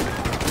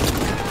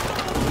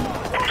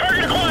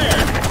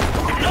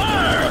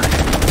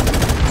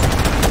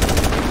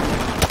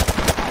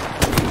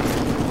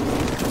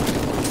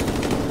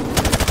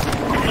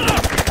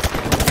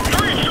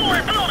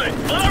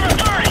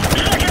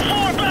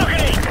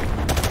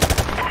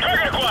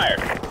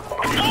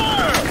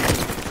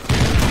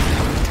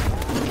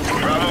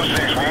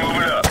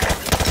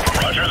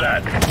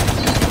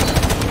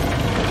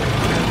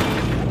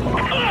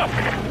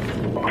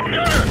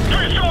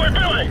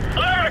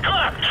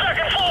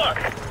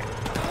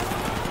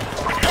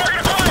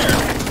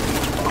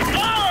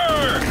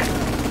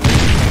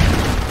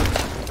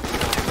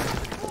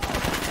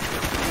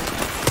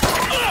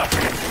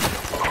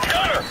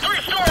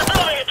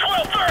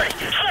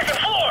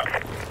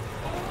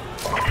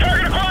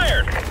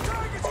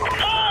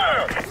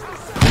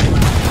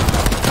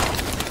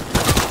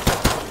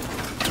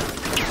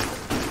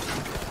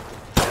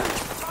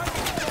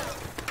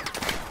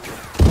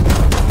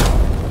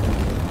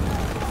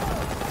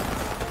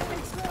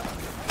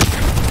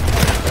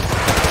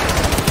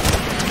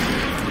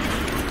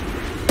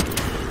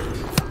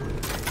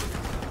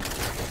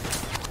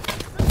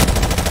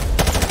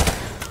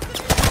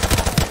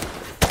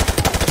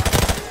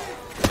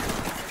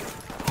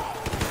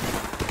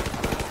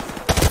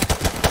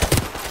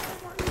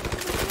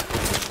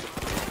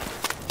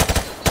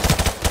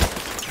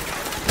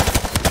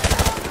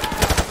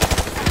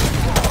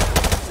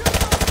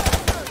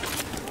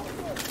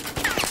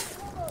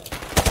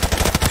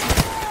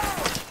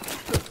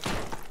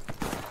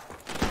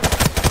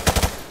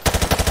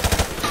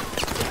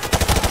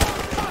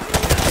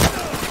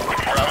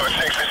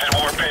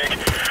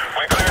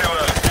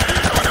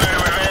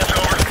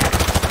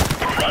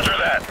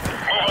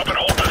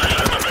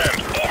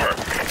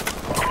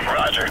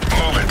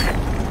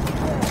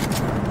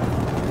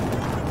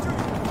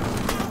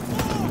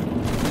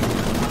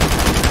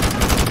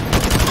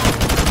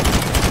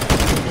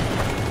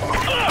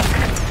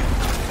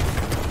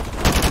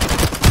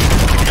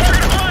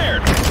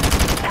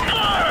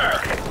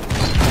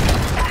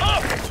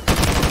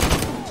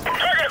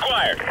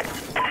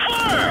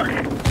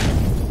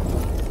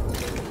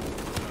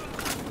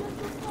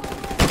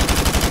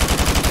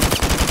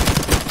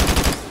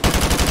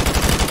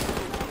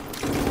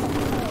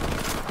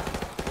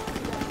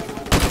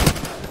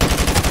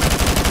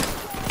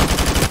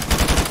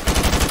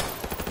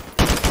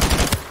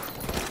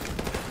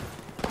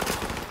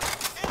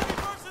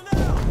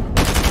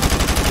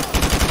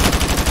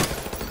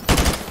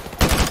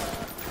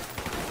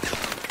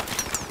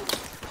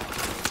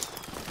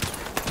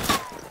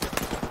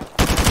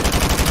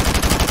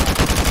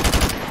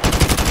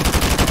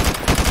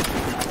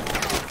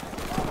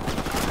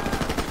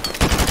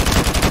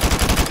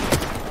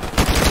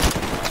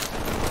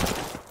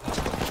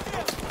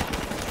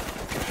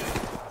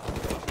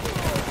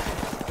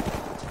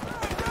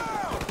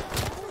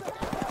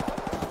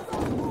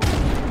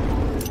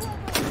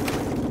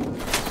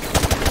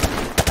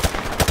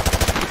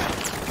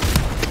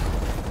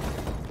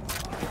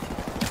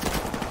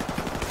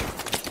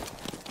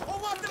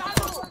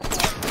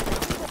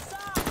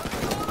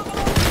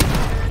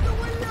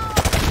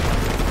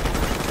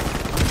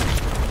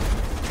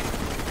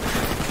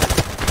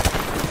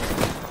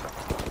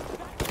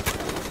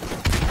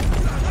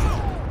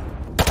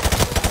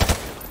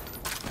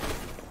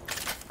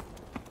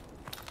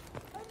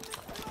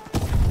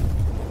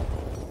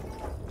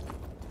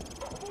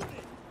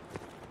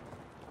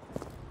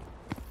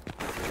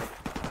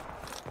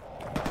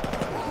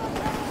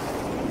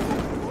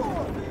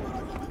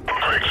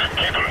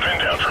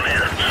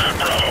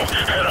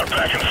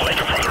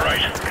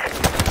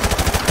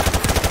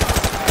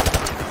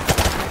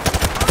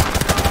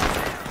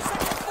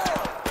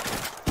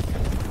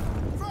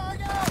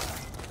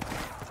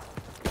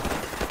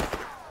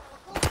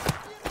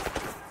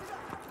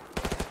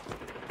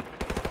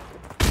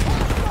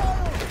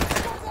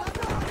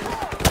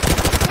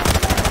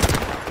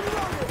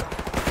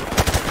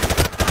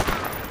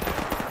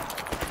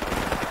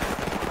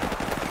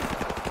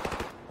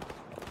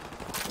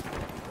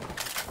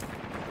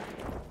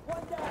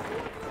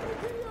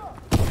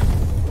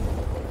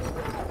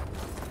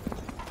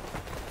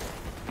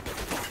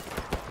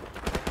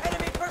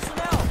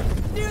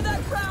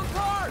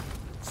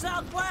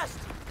 southwest!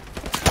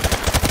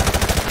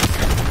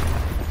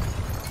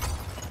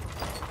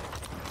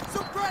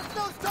 Suppress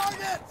those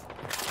targets!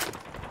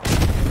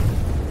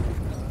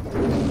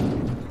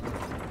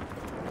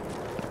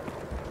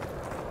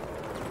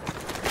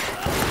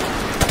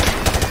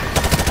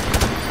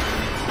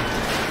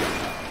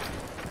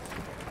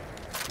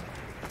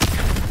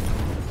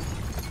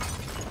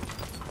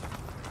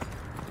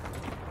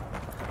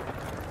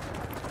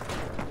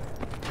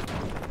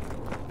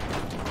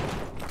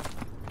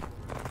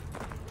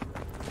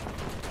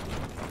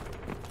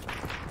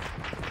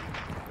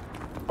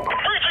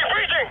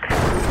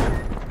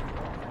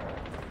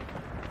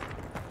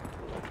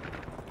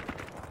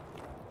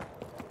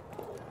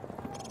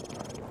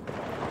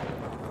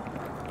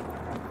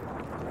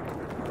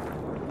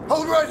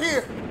 Hold right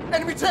here!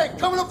 Enemy tank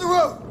coming up the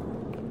road!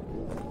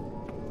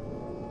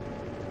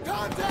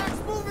 Contacts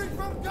moving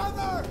from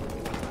cover!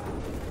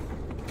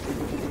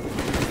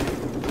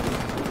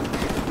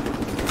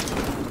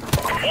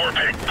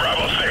 Warpig,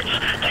 Bravo 6.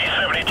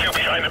 T-72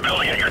 behind the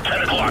building at your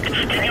 10 o'clock.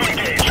 Can you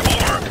engage?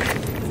 Over.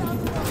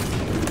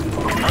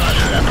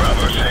 Roger that,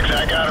 Bravo 6.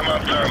 I got him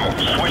on thermal.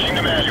 Switching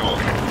to manual.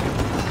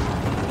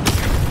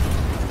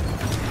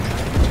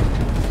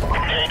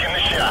 Taking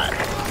the shot.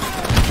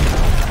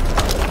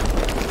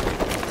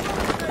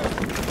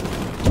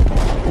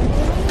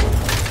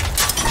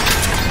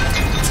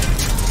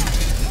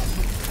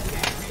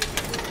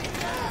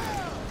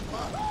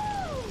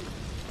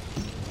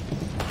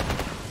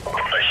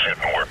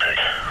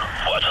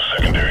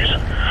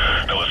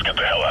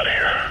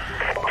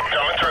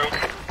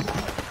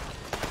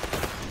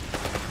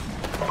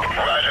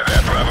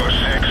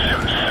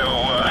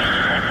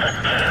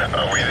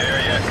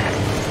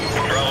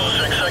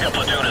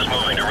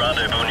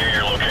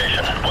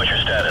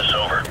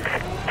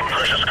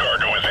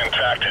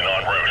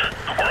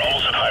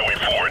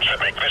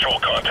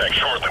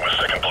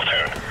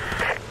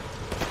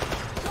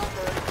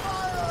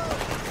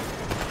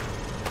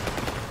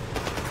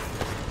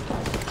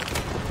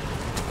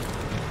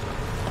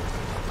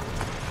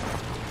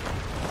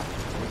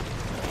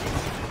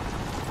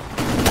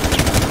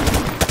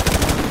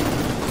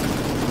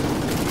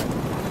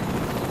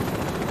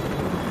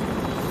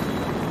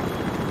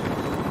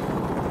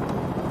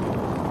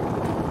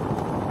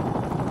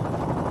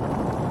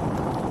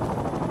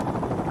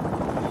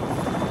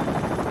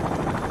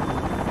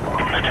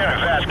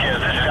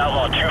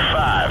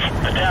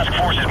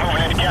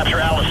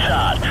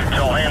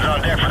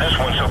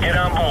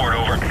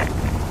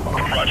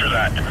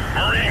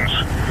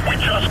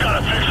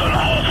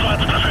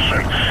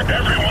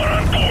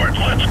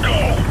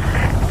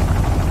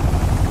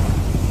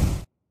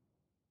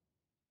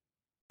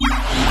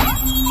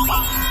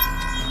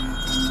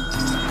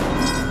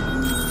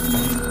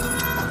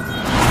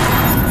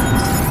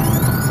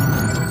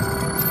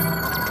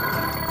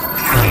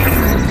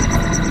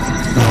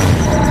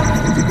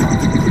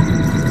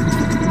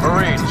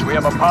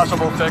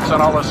 Possible fix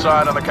on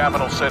Al-Assad in the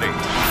capital city.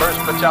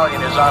 1st Battalion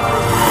is en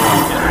route.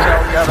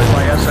 Intel gathered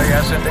by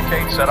SAS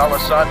indicates that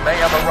Al-Assad may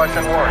have a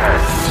Russian warhead.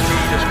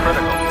 Speed is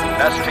critical.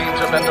 S teams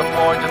have been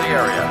deployed to the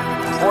area.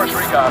 Force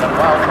recon and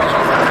wild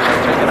pursuers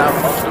have taken out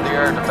most of the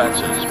air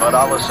defenses, but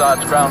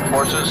Al-Assad's ground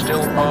forces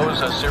still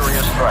pose a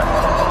serious threat.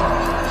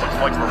 Looks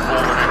like we're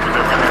rolling in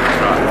with everything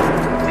shot.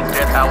 We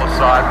get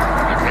Al-Assad,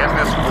 we end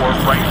this war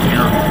right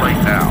here, right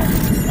now.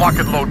 Lock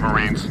and load,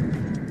 Marines.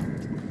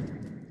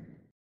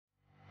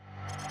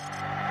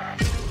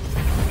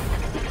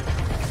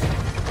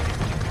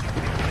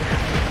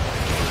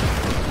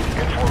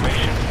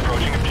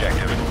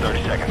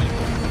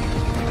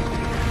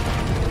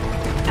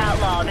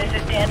 Outlaw, this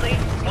is Deadly.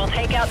 We'll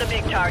take out the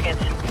big targets.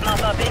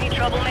 Mop up any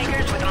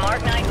troublemakers with a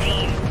Mark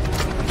 19.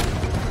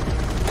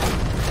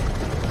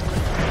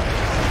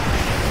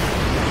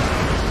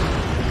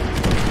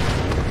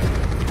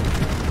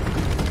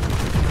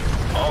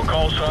 All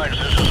call signs,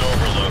 this is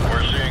Overlook.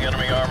 We're seeing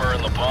enemy armor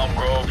in the Palm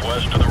Grove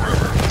west of the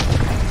river.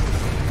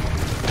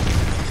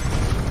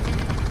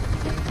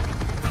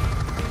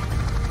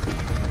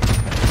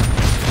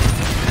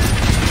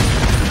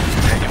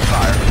 Taking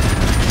fire.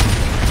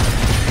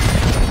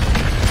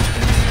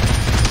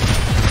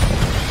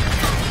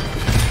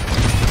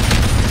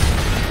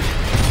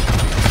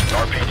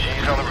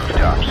 RPGs on the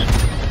rooftops.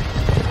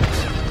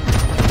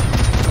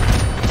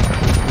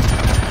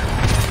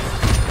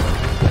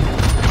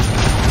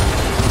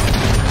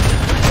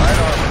 Right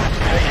on.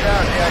 Take it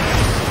out, Jack.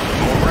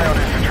 More ground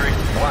infantry.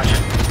 Watch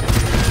it.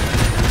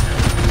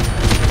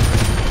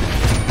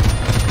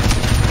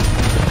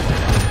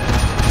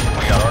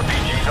 We got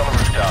RPGs on the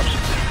rooftops.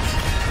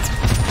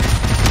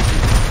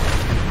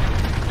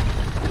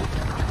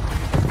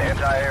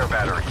 Anti-air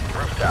battery.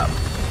 Rooftop.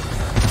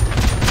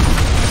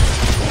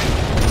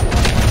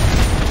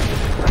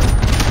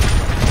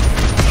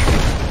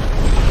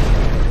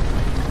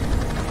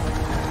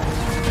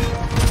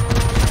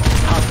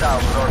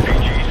 Hostiles with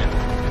RPGs.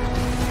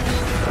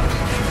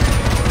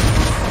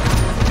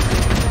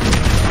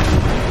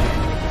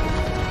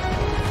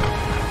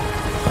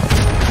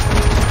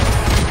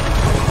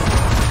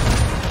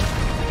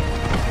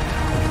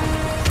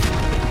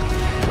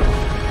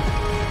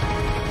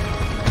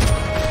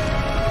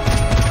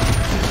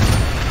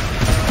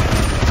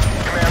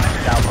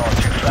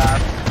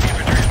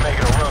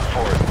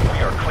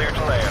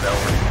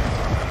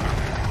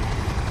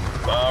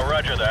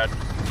 Roger that.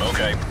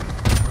 Okay.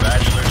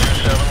 Bachelor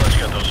 2-7, let's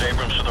get those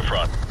Abrams to the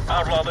front.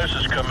 Outlaw, this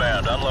is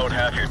command. Unload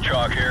half your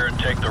chalk here and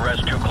take the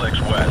rest 2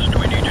 clicks west.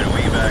 We need you to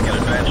evac an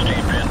advanced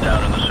team pinned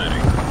down in the city.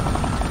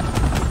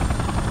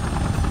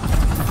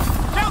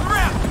 Count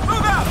around!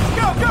 Move out!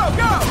 Go, go,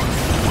 go!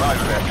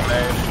 Roger that,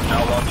 command.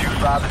 Outlaw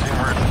 2-5 is en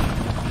route.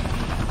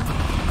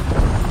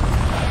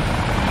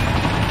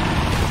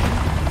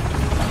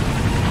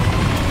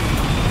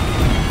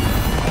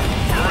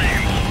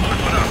 Marines,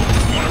 listen up.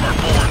 One of our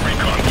forward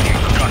recon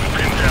teams has gotten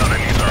pinned down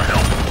and needs our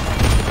help.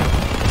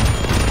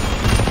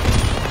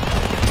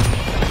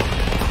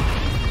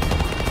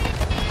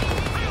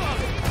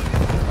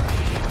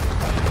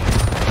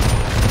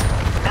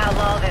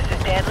 Outlaw, this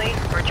is Deadly.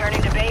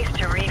 Returning to base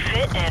to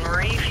refit and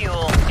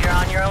refuel. You're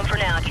on your own for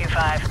now,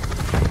 2-5.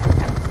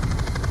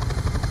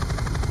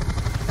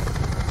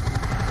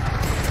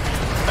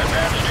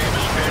 Advanced team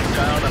is pinned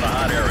down in a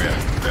hot area.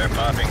 They're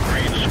popping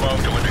green smoke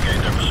to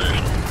indicate their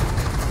position.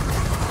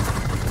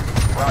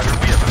 Roger,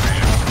 we have a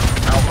visual.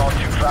 Outlaw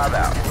 2-5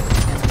 out.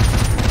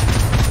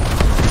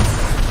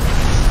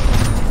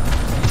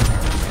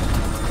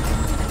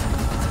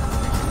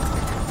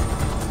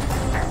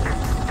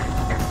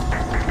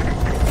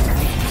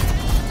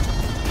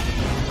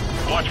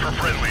 Watch for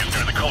friendlies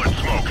near the colored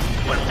smoke.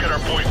 Let's get our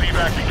boys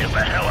evac and get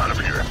the hell out of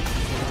here.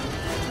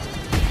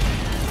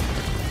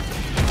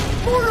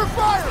 Mortar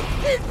fire!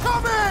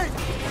 Incoming!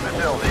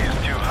 Facility is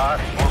too hot.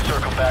 We'll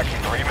circle back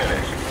in 3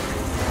 minutes.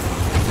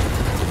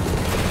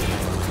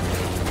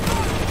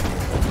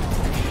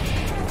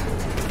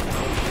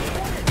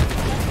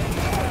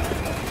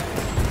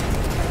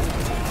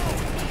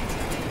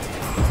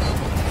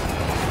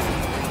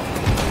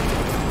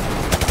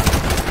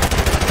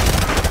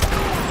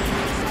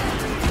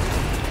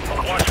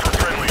 Watch for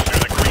friendlies near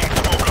the green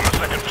smoke on the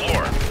 2nd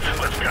floor.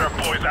 Let's get our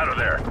boys out of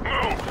there.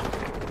 Move!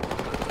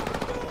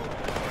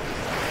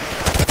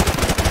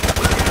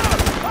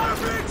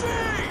 RPG!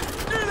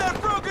 Near that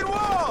broken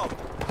wall!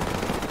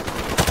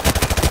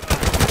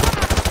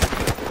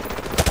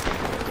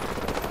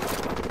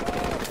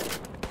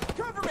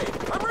 Cover me!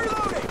 I'm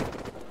reloading!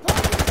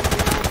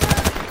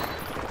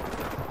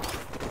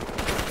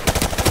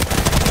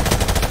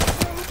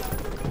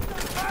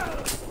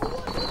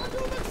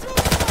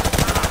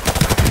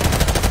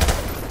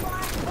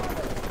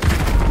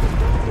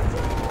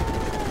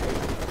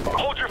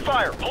 Hold your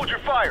fire! Hold your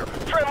fire!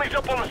 Friendly's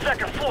up on the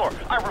 2nd floor!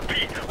 I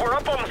repeat, we're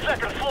up on the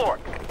 2nd floor!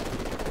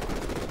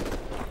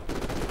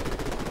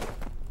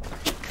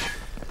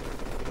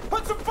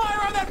 Put some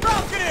fire on that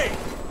balcony!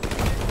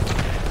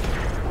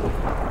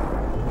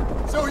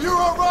 So you're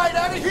all right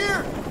out of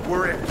here?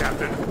 We're in,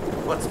 Captain.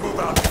 Let's move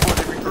out before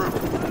they regroup.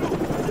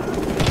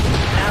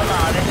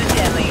 Outlaw, this is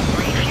Deadly.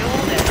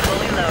 Refueled and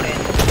fully loaded.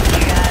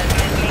 You guys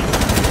miss me?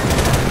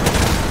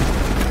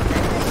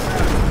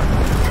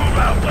 Move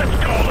out! Let's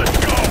go! Let's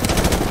go!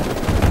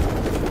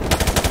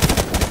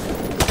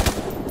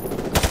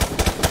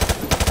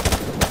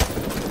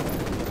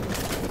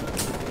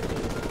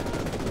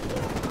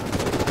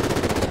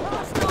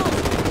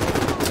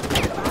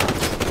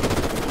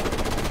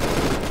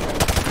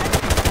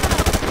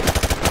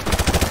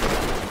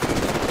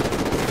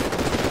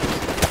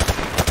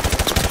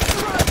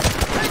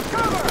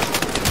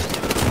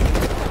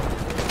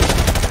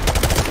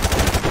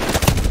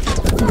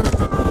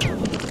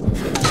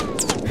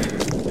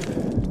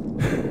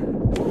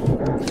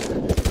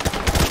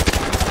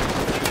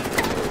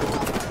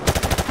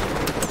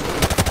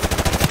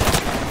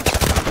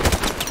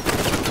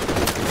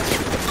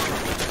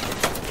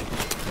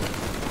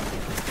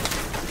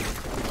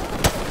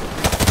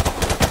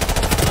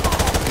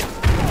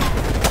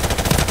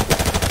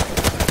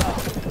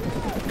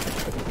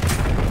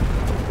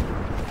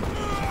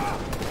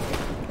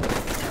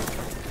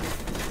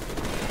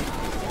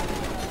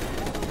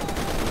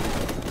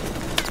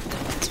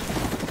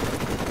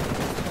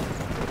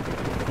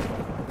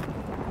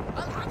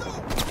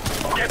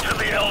 Get to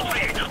the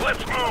LZ!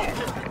 Let's move!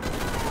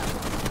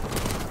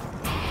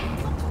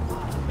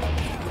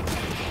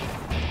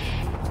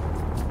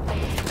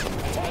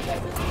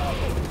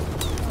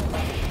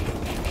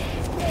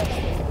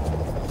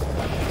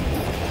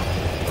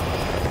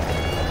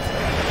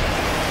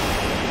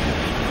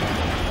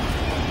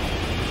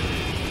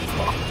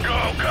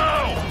 Go, go!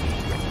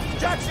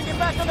 Jackson, get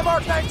back on the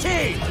Mark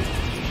 19!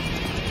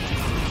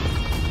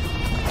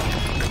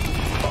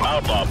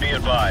 Outlaw, be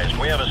advised.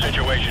 We have a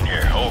situation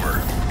here.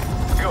 Over.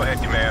 Go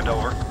ahead, Command,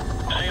 over.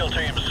 SEAL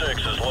Team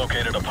 6 has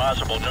located a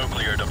possible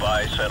nuclear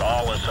device at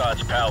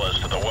Al-Assad's palace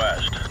to the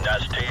west.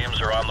 NAS teams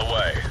are on the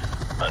way.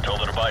 Until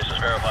the device is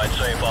verified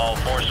safe, all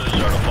forces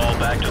are to fall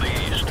back to the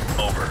east.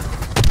 Over.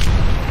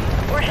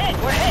 We're hit!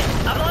 We're hit!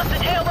 I've lost the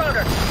tail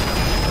rotor!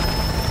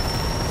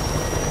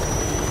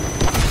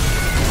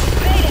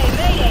 Mayday!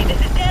 Mayday!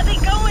 This is Deadly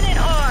going in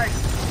hard!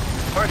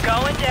 We're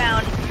going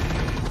down.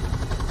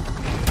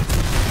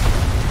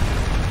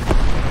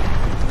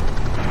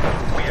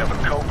 We have a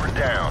Cobra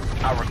down.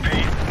 I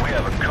repeat, we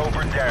have a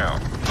Cobra down.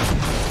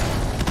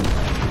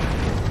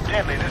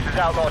 Deadly, this is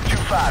Outlaw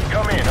 2-5.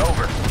 Come in,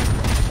 over.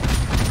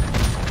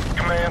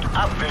 Command,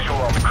 I'm visual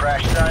on the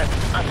crash site.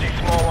 I see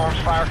small arms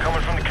fire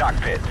coming from the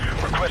cockpit.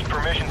 Request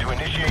permission to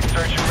initiate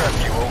search and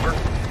rescue, over.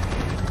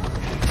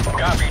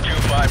 Copy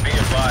 2-5, be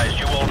advised.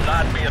 You will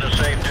not be at a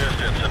safe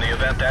distance in the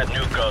event that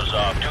nuke goes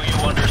off. Do you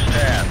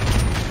understand?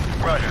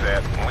 Roger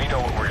that. We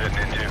know what we're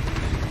getting into.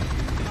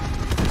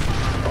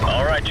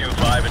 All right,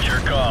 2-5, it's your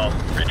call.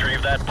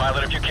 Retrieve that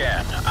pilot if you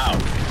can. Out.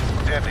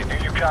 Deputy,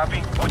 do you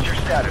copy? What's your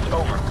status?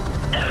 Over.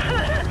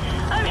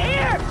 I'm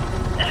here!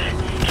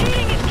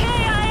 Heating is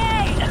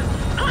KIA!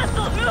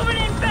 Hostiles moving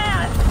in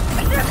fast!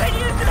 I sure could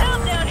use some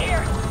help down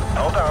here!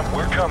 Hold on,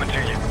 we're coming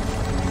to you.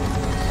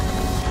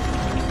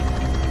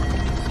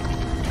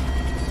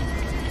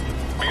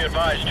 Be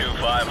advised,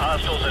 2-5,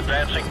 hostiles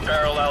advancing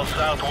parallel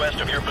southwest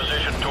of your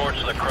position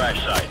towards the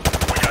crash site.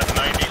 We got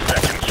 90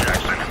 seconds,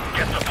 Jackson.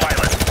 Get the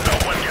pilot. No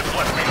one gets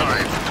left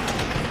behind.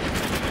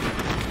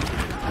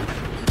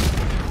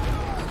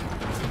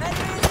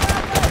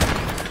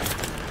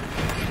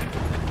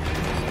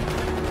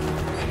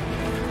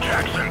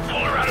 Jackson, pull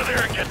her out of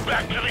there and get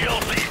back to the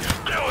LZ.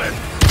 Do it!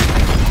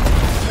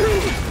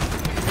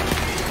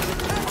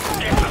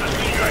 Get to the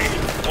street.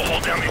 We'll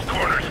hold down these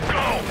corners.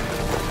 Go!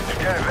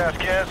 Lieutenant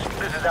Vasquez,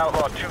 this is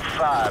Outlaw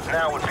 2-5.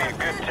 Now would be a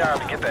good time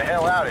to get the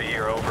hell out of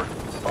here, over.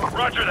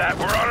 Roger that.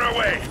 We're on our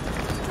way.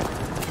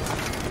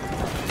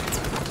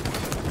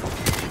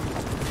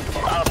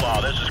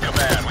 Outlaw, this is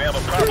Command. We have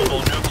a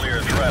probable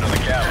nuclear threat in the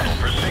capital.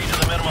 Proceed to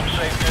the minimum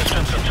safe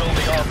distance until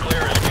the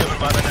all-clear is given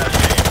by the nest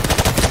team.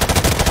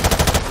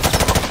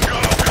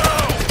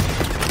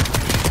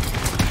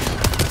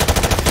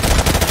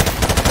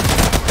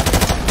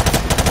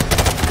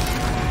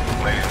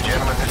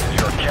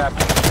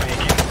 Captain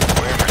speaking.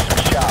 We're in for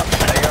some shots.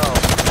 Hang on.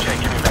 Check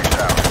you next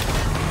hour.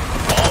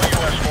 All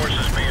U.S.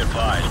 forces be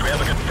advised. We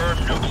have a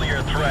confirmed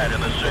nuclear threat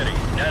in the city.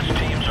 Nest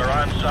teams are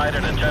on site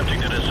and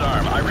attempting to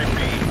disarm. I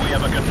repeat, we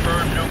have a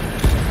confirmed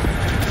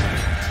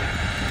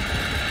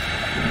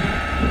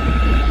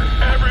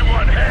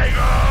Everyone, hang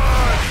on!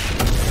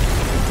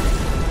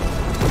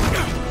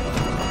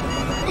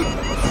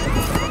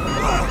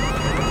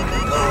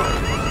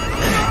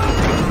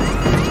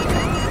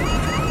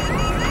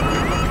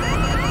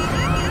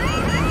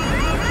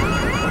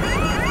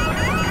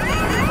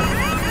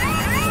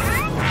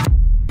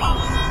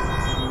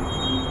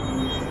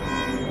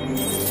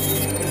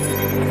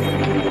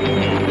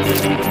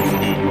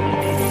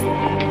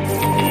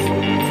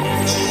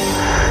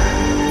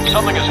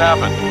 Something has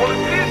happened. What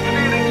appears to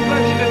be an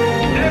explosion in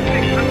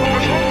Jdstings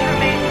proportions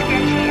remain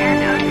sketchy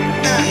and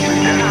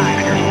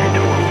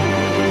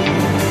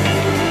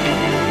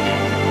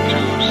To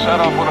set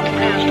off what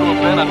appears to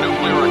have been a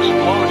nuclear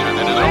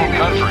explosion in his own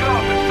country.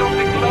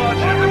 Something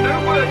larger, but no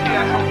word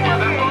yet on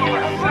whether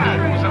Oliver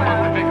Hassan was among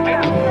the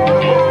victims, or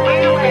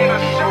merely a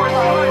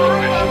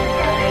suicide mission.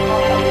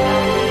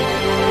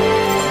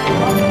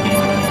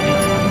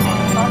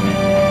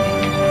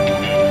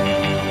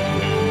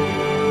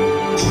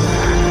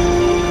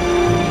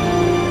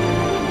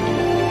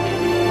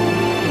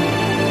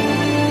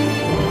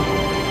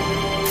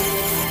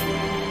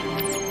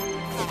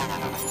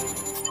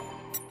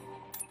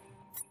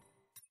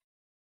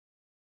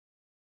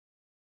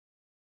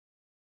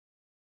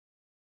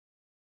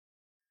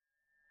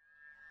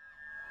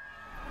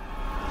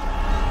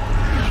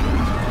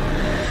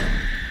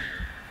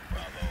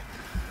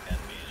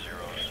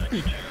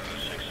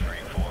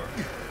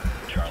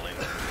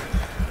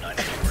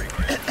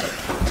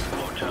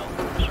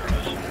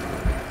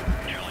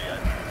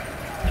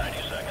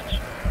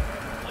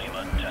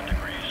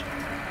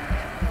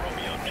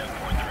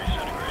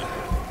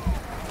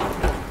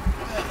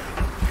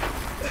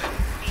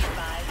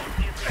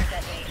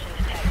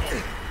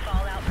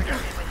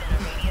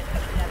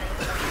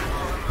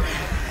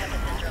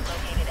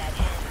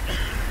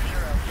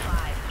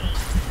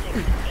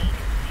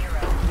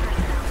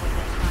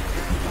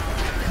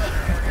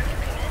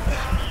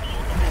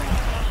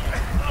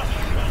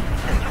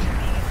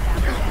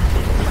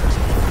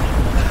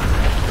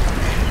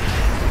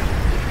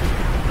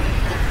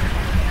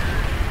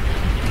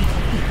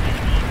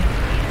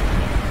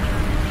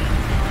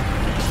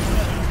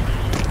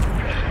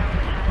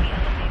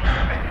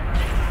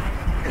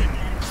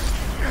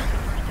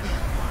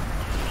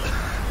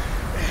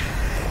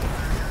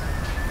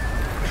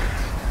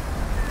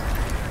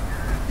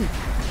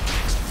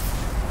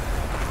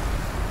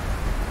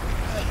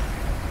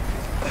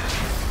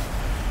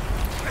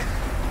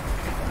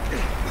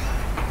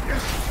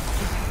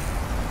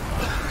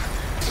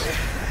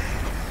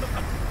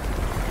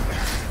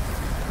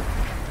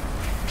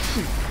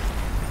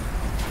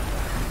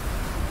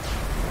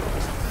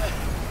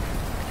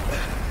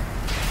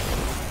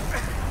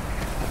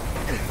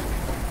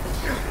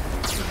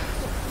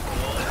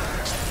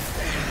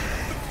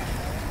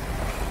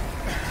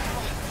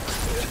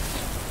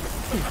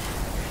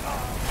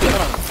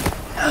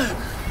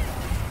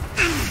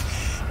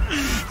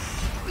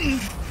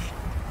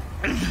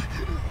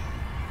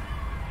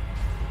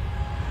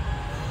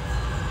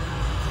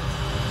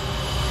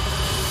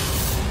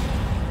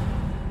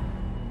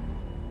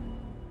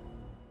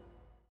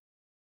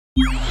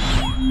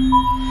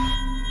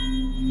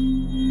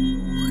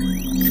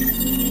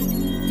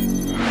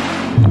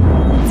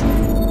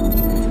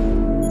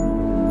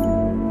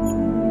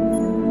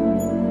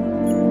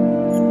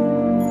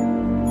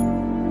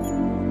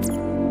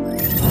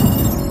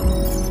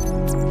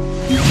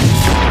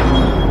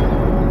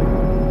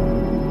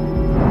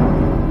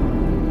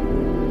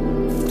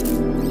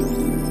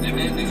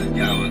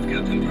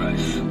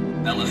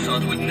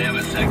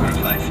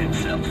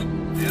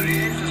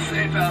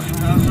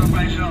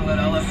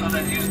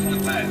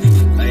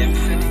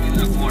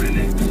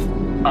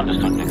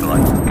 Understood, Nikolai.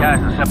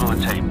 Kaz, assemble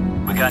the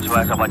team. We're going to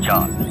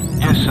Azerbaijan.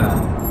 Yes,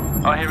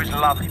 sir. I hear it's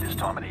lovely this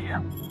time of the year.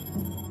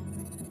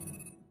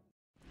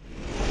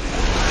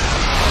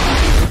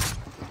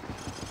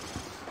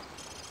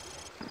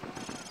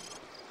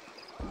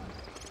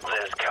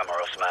 There's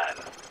Kamarov's man.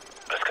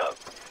 Let's go.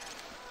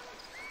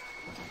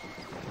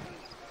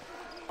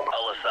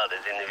 Al-Assad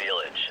is in the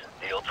village.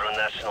 The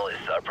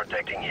ultranationalists are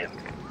protecting him.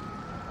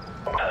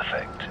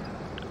 Perfect.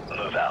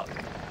 Move out.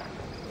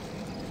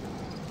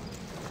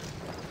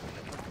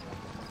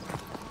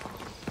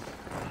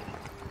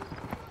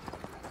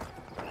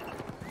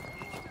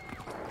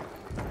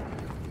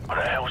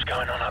 What the hell's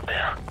going on up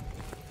there?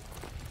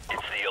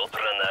 It's the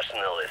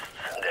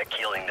ultranationalists. They're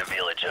killing the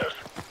villagers.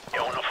 Yeah,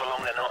 well, not for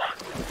long they're not.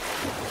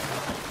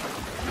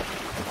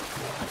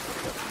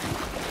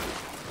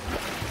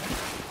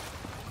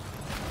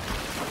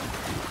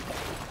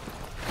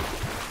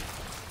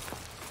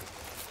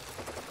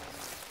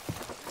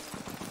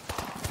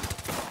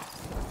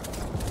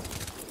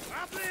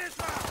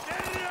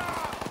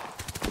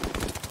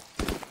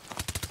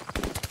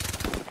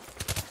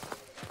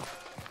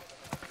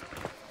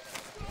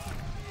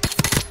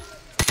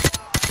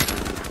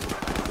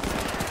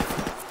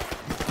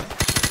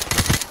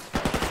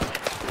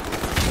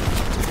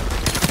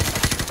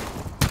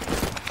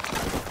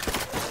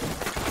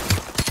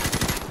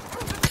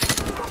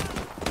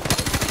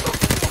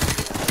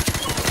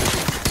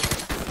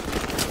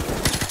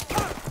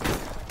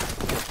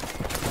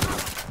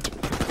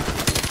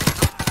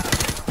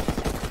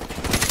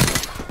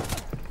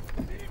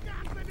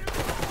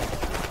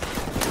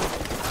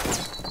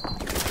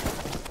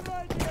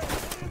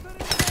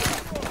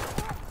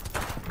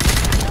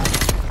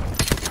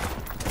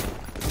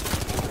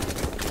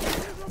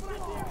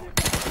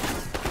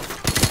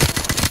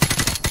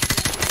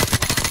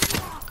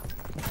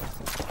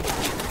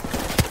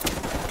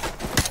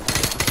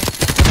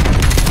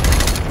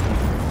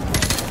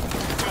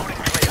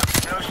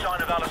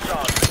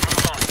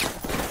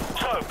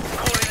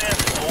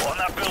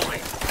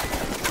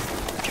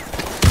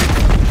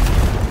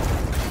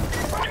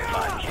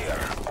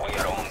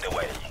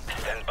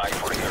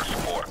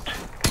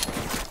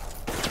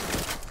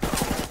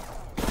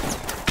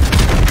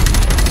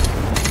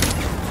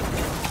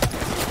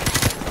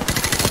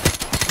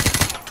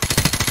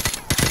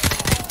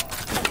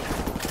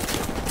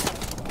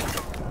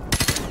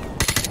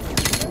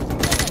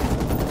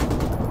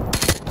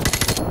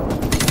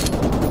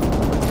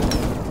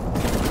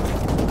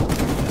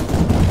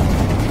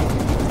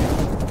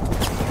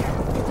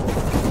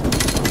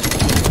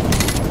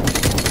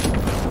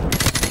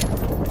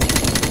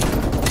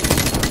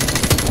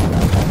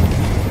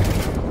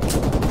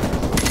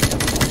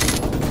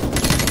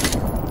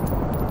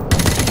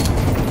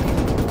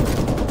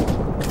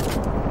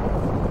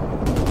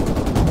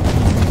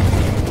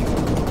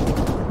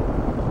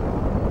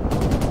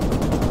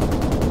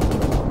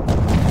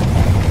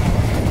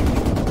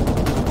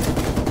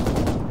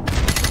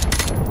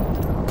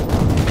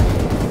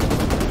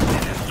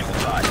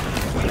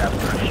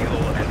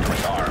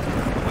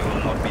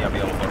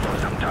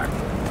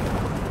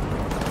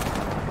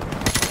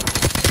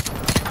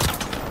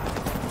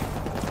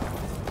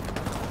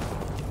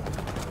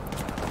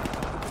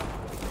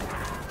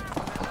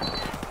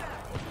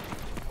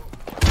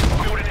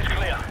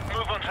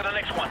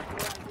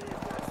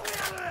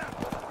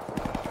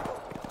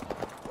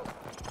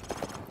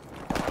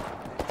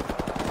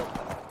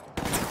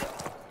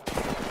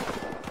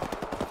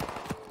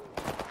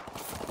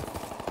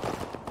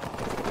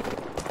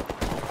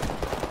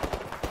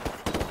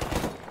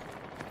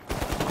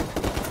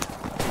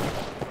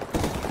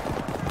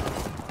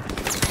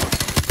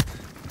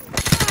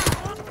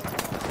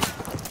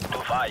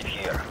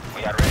 Here.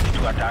 We are ready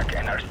to attack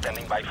and are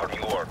standing by for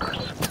new orders.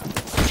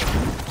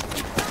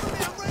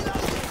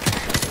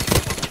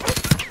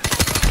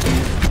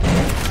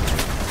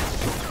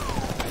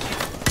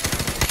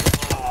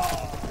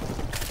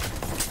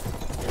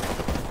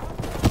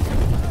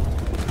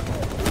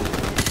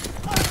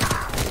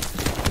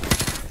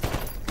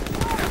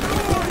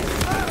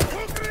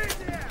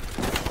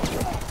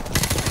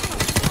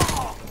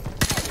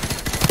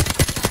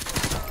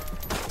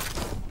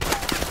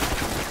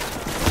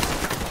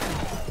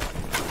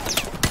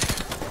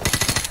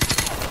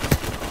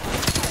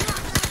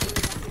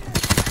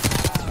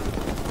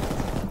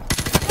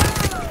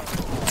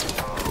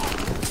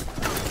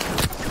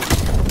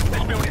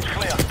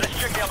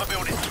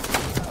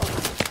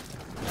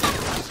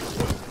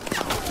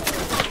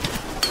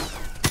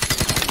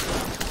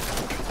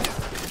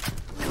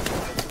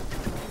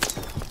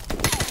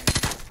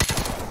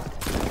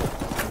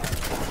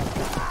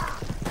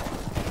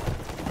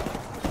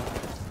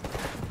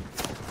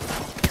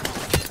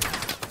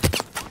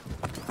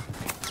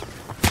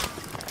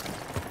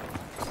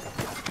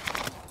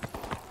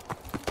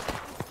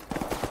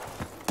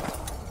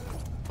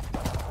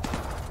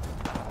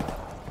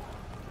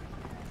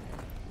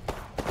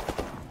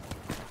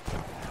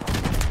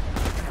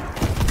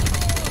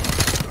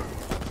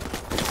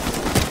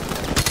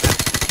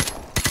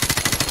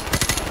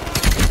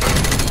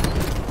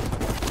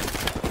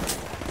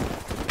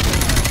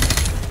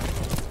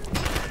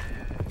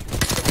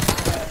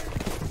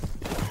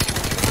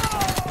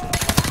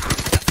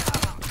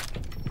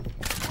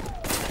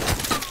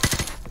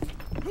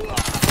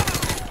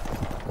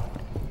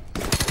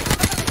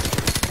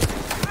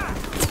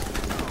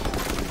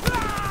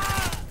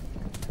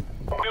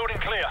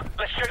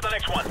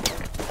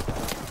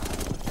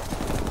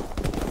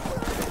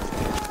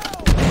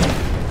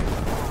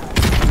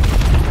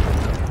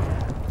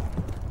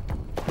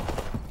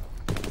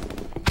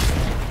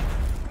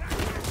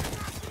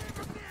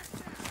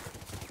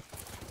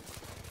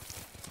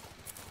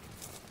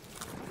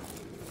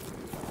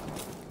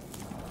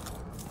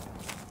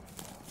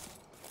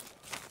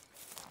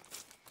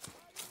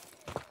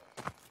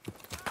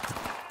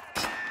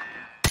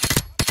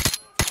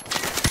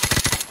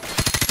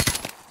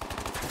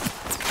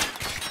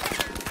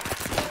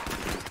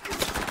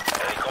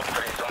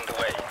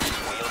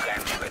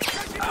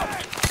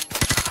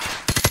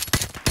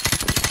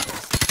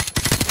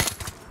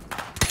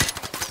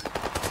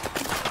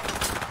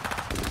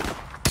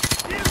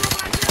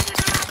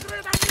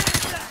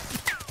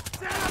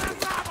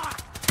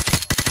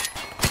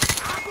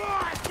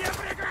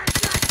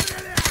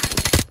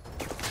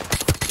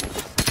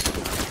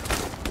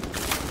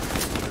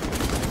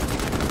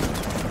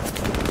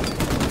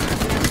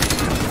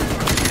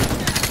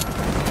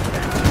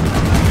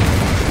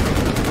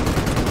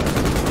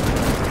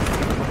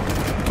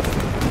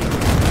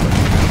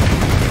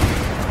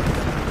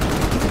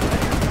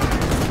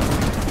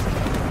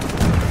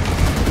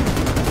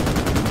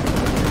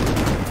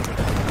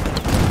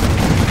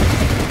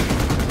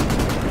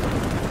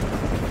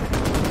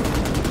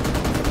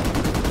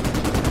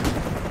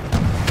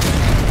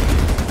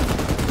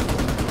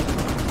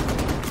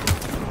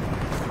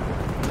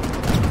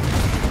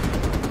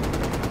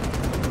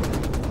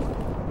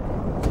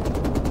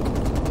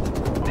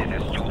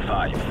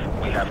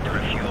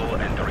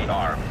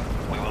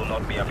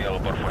 not be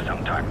available for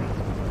some time.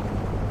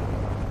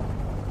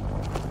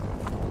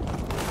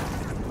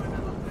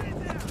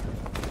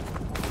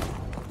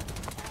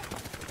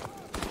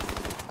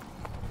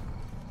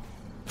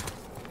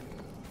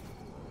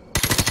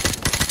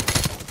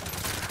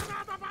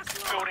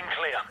 Building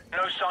clear.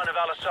 No sign of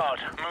Al-Assad.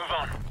 Move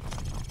on.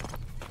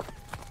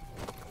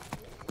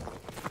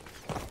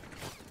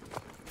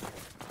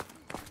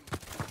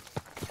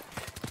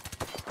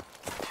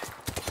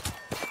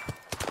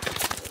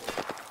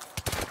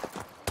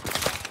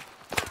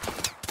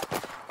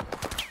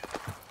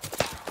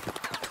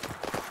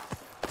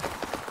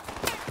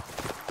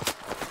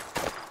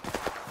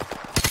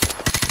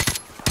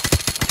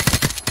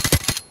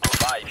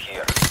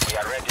 Here. We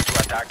are ready to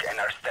attack and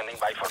are standing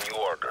by for new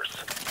orders.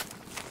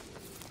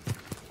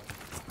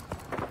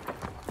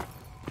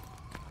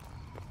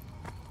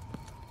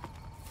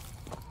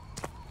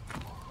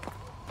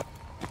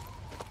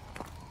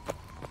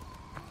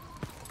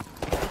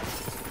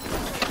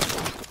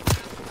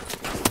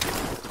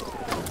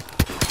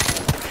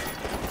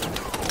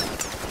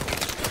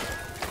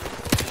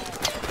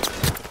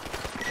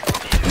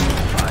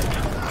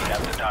 We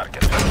have the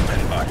target.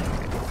 Stand by.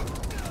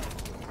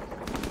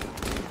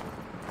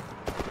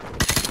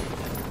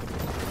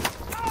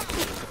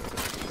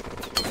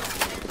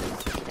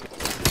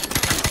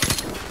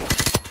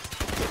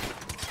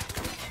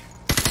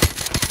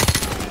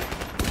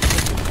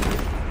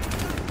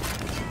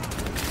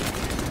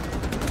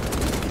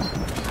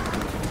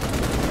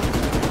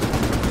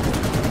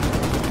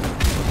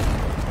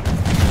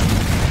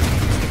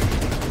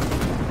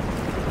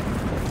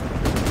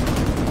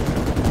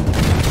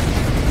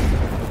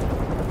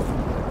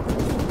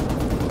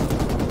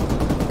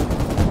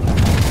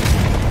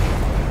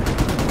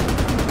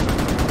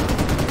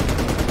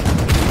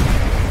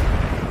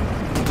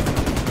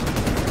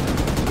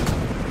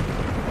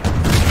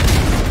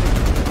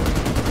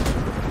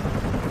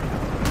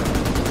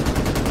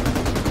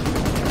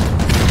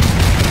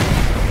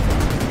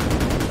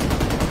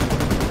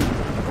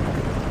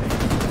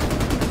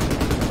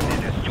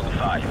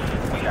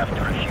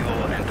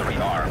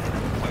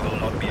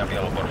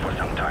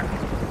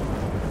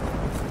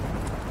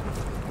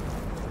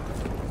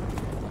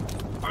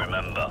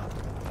 Remember,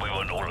 we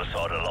want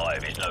Al-Assad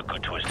alive. He's no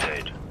good to us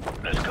dead.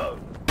 Let's go.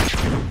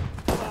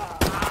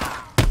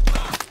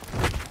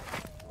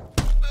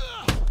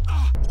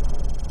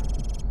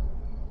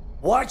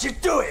 Why'd you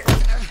do it?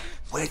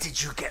 Where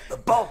did you get the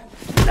bomb?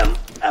 لم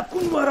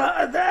أكن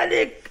وراء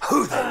ذلك.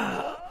 Who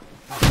then?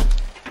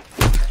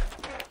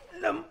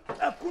 لم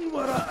أكن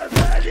وراء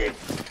ذلك.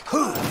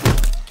 Who?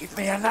 Give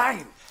me a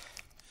name.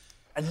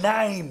 A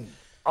name.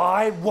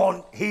 I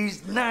want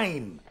his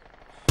name.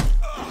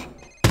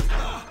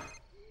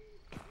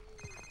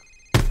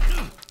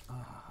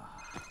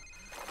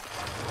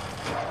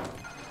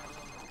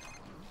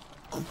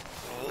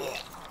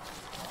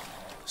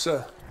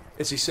 Sir,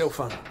 it's his cell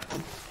phone.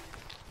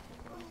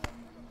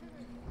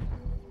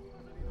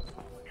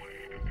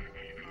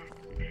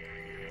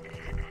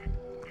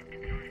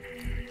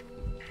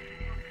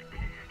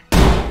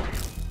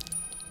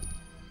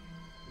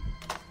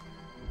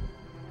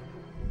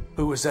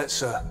 Who was that,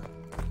 sir?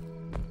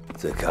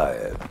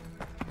 Zakhaev.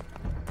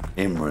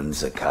 Imran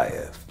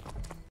Zakhaev.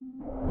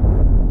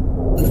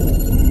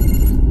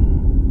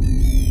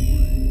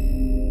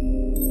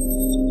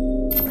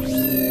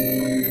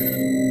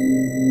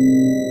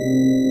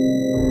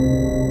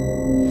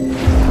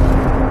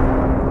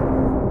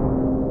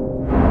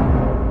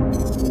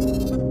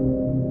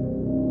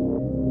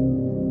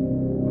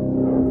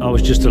 I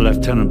was just a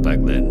lieutenant back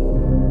then,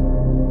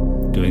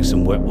 doing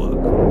some wet work.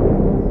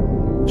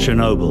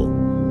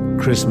 Chernobyl.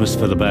 Christmas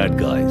for the bad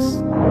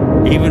guys.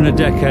 Even a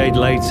decade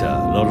later,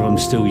 a lot of them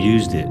still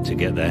used it to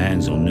get their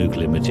hands on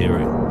nuclear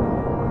material.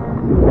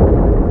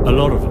 A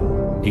lot of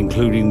them,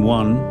 including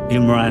one,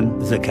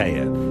 Imran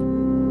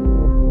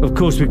Zakhaev. Of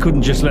course, we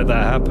couldn't just let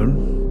that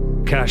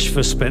happen. Cash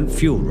for spent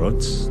fuel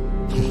rods.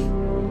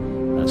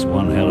 That's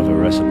one hell of a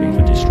recipe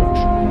for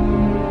destruction.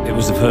 It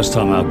was the first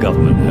time our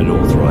government had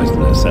authorized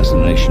an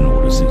assassination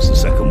order since the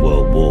Second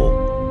World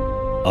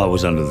War. I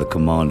was under the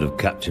command of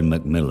Captain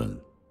Macmillan.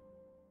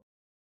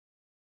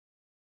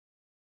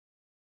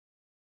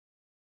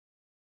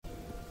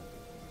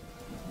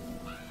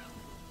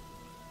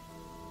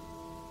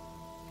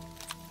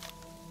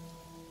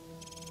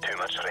 Too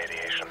much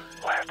radiation.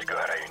 We'll have to go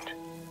around.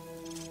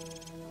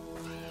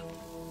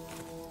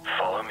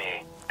 Follow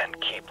me and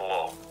keep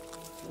low.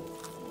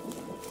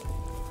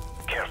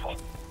 Careful.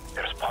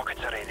 There's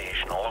pockets of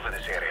radiation all over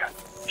this area.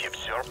 If you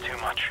absorb too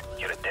much,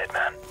 you're a dead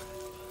man.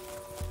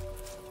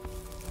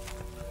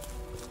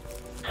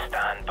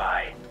 Stand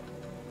by.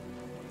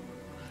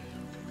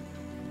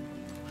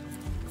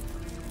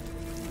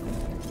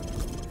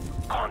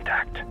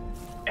 Contact.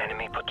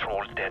 Enemy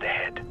patrols dead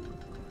ahead.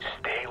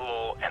 Stay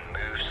low and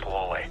move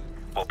slowly.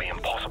 Will be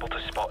impossible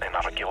to spot in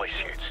our ghillie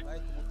suits.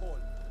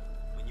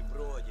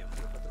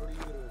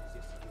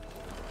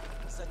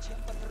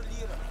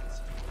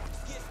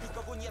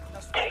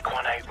 Take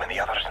one out when the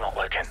other's not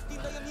looking.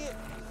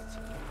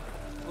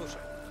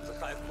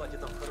 Захаев платит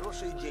нам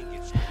хорошие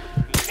деньги.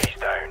 He's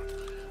down.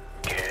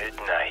 Good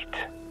night.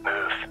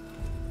 Move.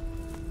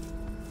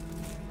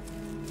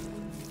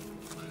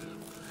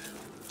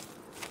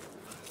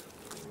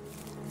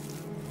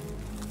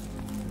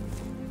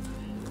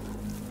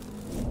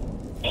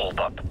 Hold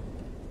up.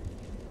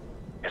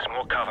 There's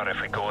more cover if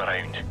we go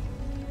around.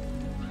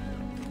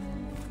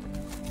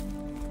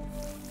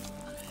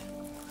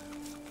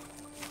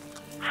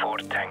 Four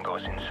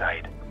tangos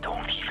inside.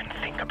 Don't even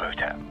think about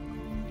it.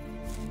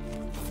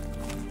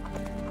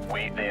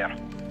 Wait there.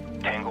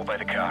 Tango by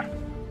the car.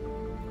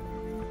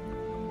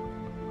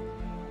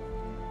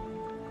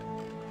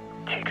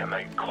 Take him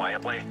out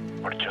quietly,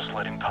 or just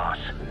let him pass.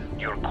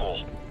 Your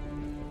call.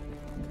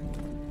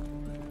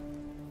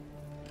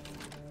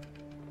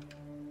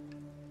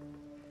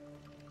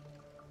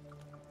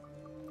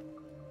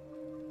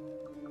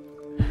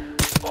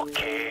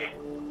 Okay.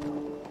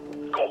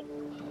 Go.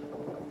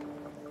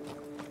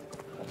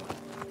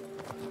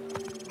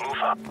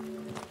 Move up.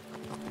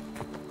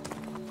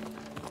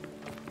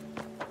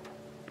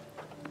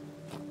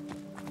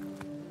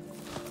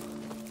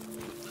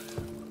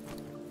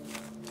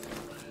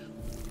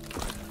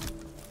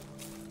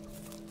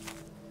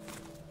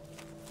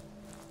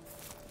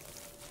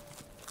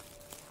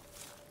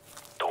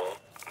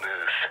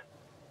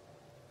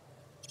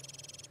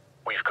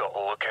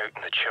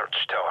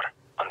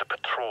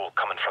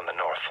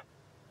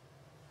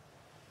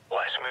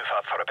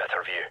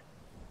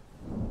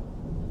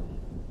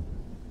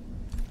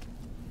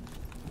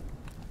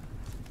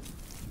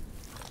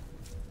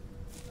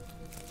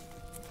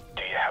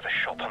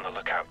 On the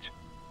lookout.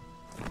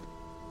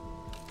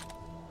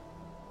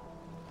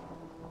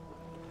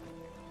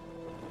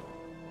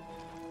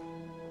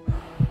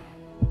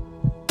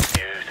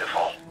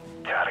 Beautiful.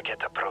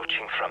 Target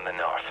approaching from the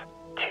north.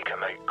 Take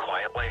him out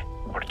quietly,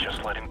 or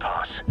just let him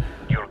pass.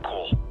 Your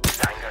call.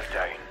 Tango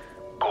down.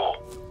 Go.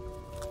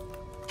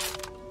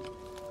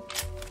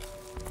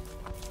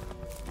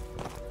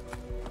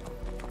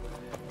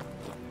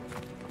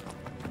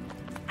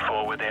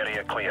 Forward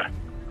area clear.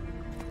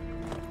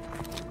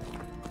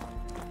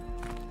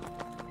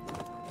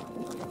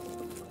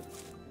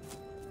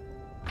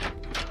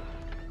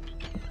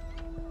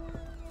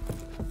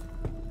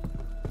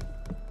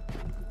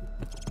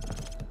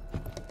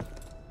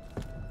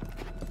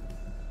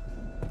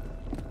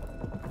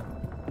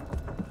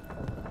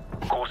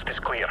 Coast is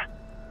clear.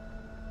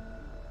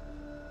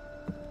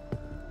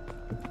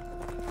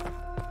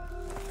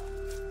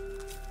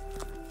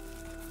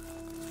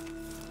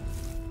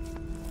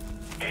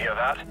 You hear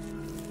that?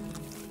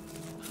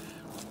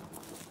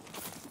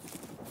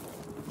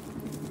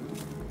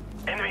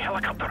 Enemy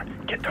helicopter,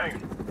 get down.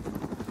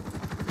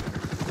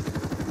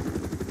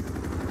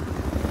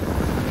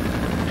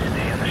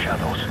 Stay in the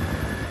shadows.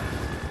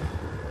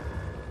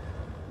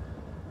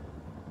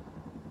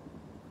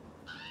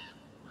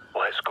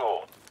 Let's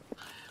go.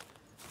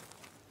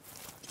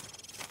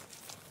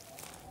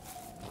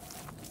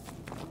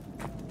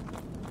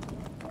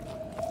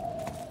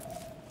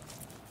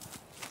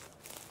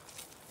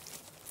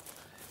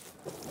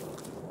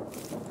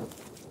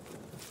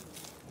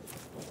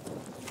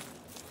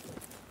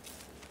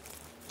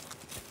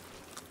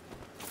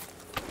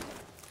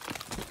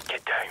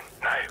 Get down,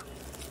 now.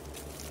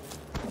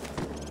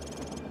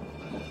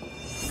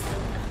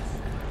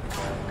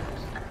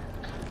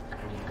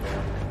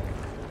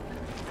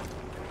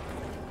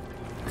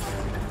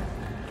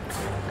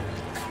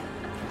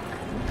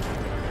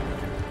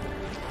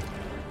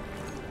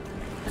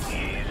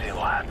 Easy,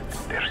 lad.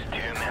 There's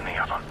too many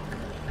of them.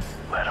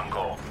 Let them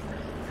go.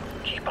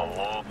 Keep a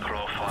low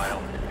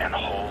profile and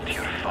hold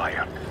your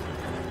fire.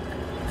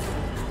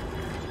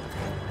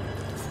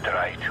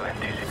 Try to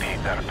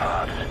anticipate their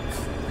paths.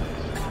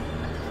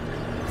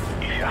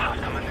 If you have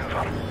to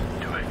maneuver,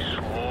 do it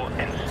slow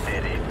and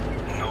steady.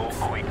 No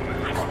quick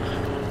movements.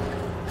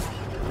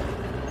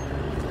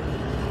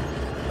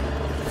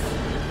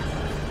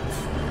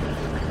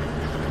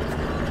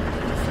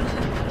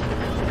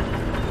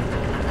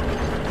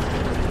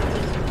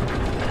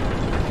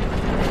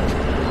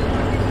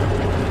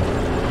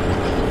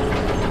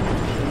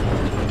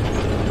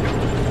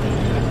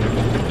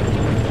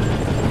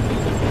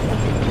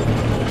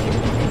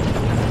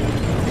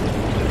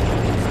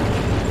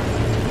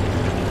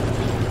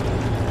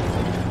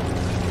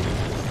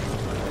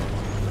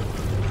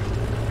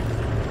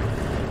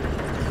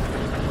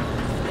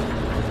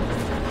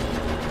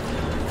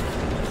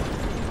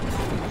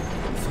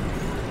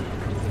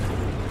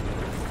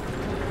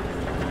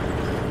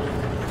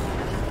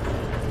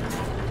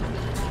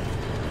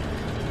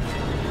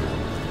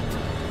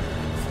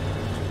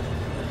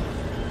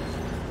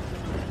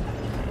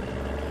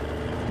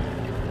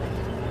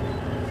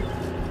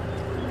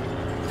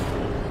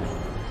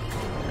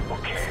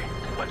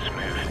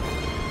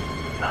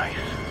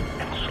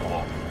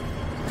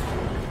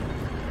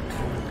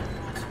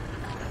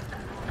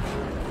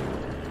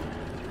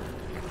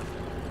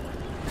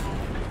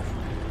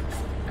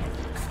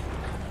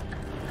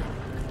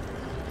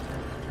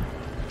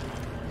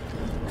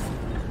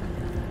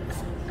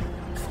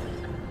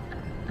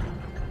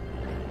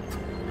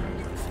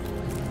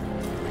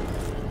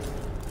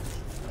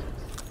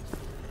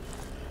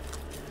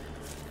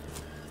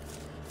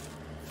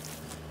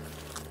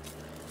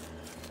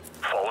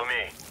 Follow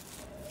me.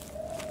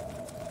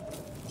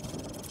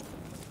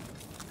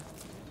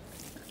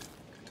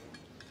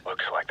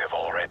 Looks like they've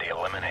already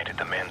eliminated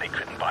the men they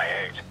couldn't buy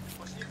out.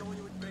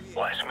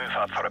 Let's move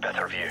up for a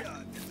better view.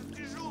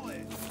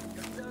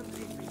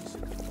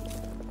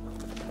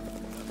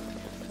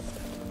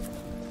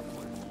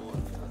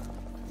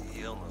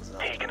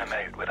 Taking him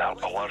out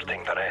without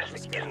alerting the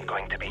rest isn't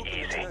going to be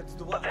easy,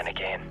 but then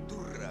again,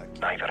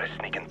 neither is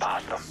sneaking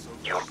past them.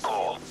 Your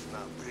call.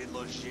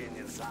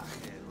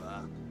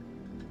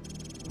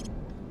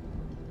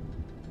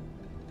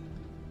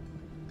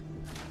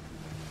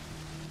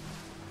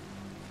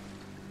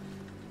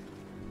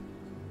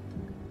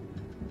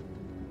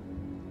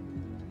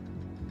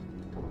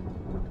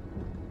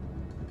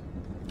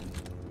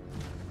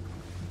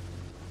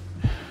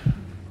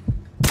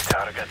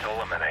 Target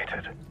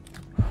eliminated.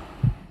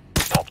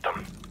 Stop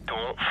them.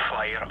 Don't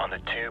fire on the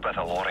two by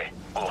the lorry.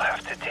 We'll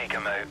have to take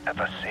him out at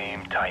the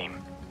same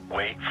time.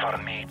 Wait for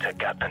me to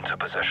get into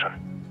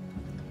position.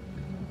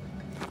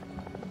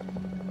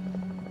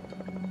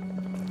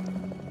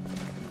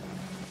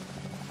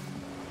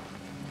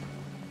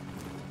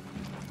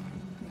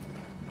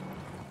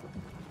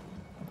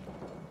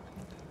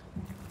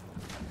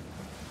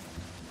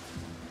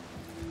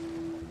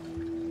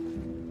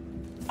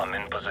 I'm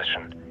in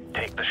position.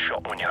 Take the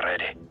shot when you're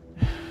ready.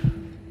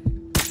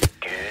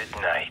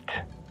 Good night.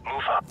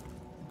 Move up.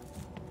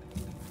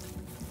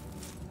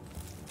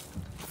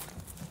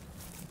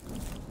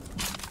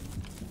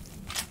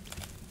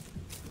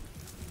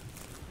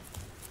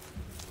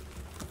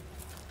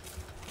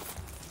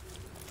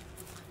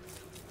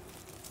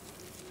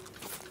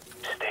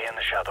 Stay in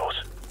the shadows.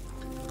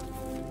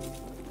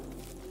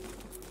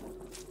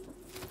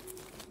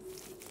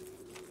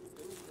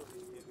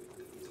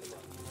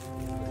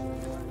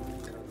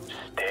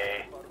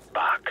 Stay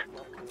back.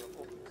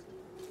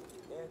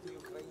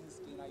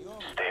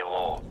 Stay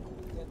low.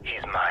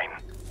 He's mine.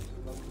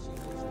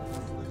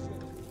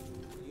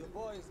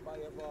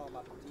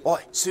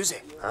 Oi,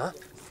 Susie, huh?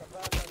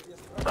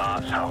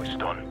 That's how it's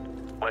done.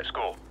 Let's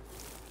go.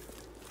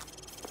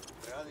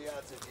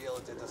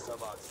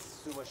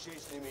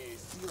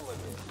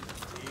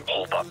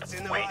 Hold up.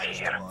 Wait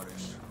here.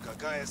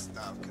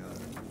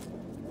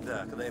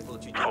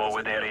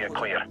 Forward area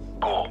clear.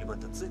 Go.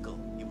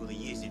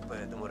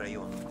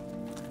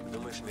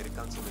 Думаешь,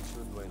 американцы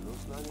начнут войну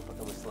с нами,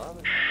 пока мы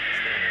слабы?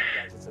 Если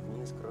они катятся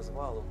вниз к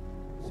развалу,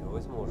 все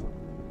возможно.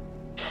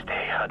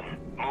 Stay hidden.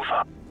 Move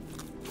up.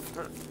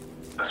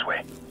 This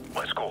way.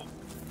 Let's go.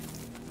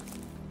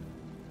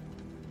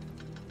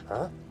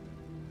 Huh?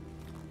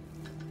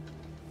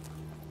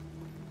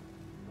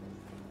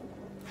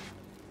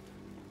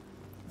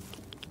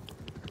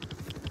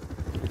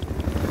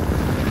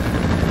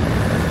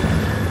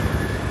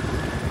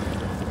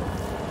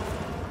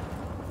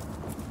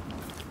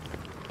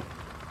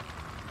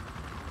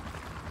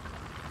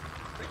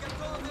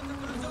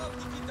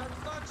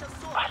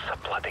 That's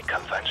a bloody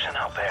convention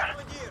out there.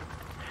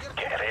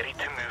 Get ready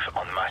to move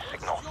on my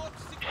signal.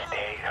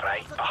 Stay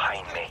right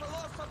behind me.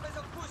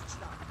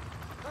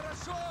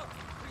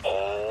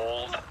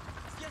 Hold.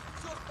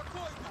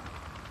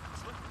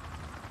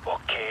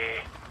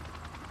 Okay.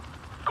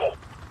 Go.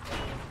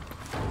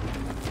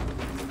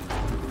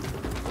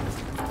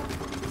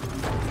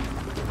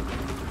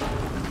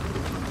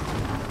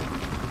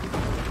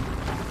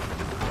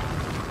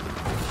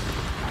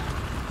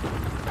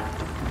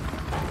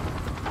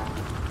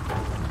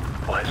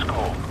 Let's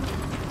go.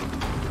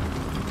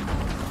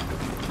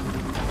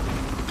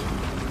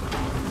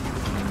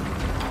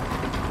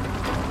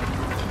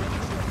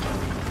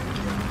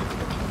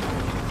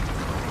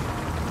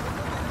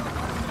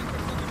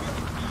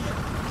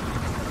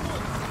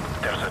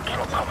 There's a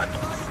truck coming.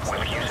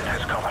 We'll use it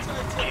as cover.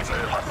 Keep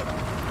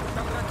moving.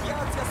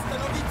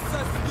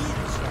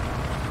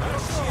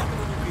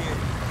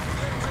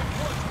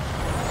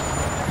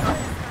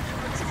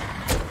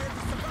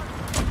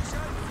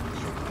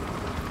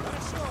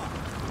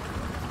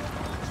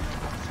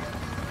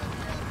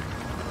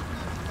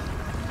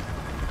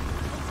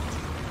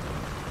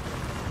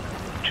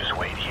 Just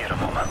wait here a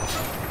moment.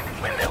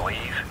 When they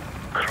leave,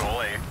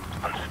 crawl out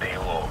and stay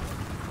low.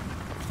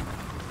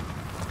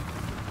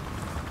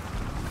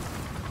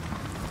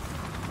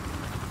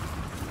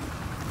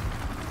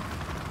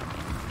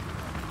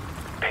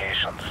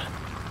 Patience.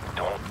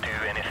 Don't do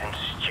anything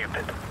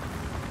stupid.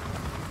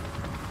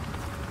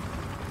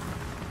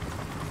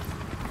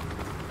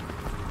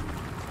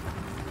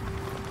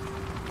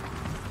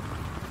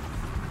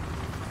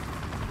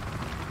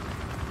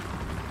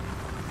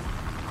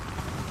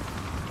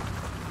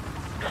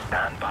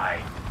 Stand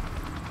by.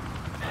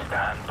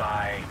 Stand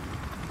by.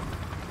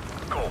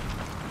 Go.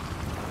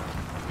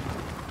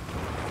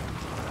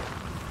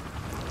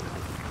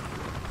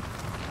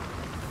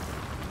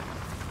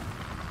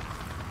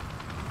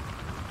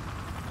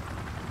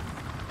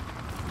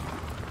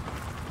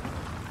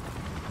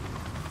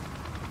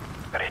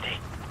 Ready?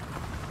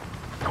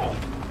 Go.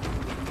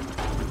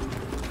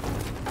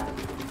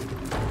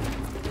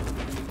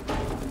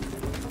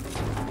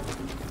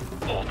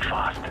 Hold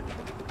fast.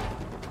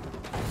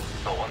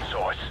 No one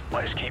saw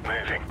Let's keep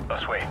moving.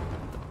 This way.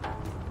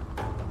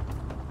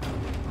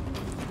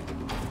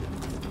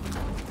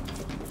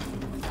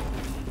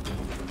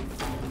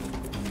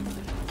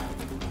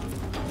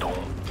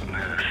 Don't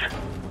move.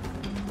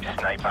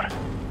 Sniper.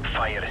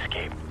 Fire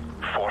escape.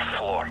 4th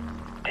floor.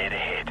 Dead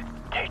ahead.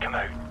 Take him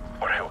out,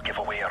 or he'll give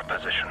away our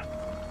position.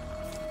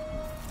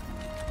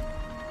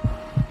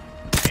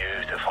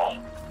 Beautiful.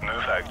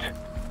 Move out.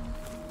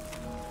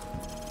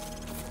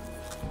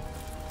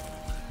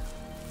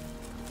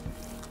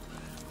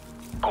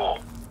 Go.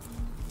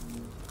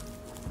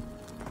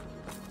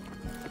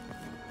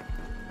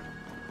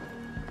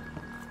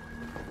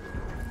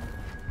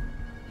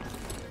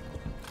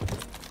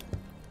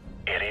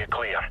 Area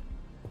clear.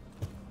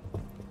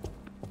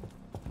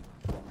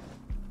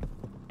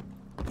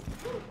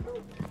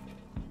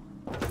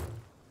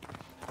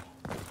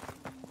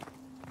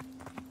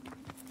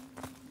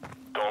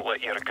 Don't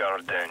let your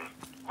guard down.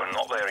 We're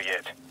not there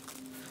yet.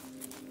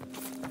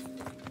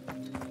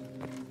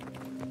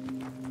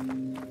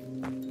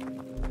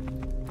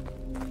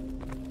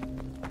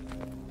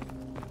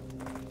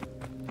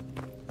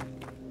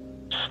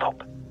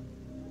 Stop.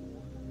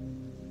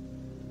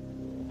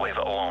 Leave it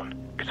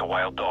alone. It's a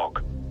wild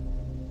dog.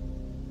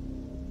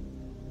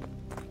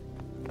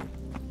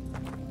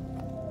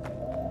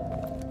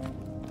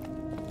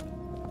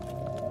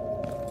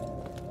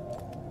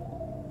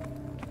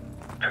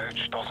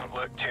 Pooch doesn't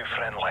look too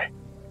friendly.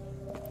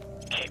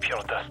 Keep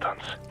your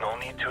distance. No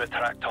need to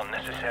attract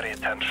unnecessary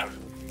attention.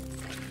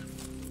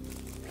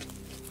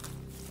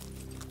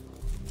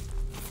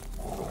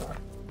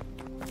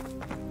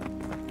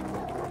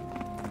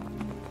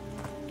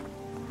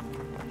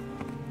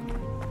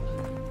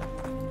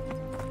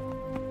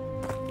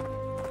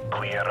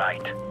 Clear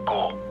right.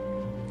 Go.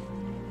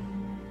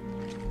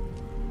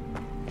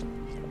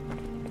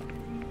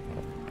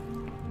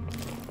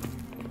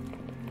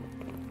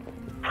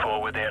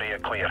 Forward area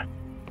clear.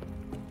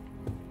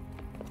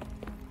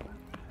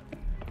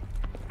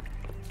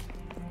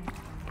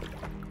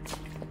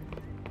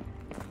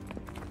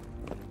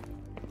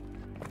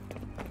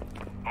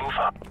 Move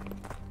up.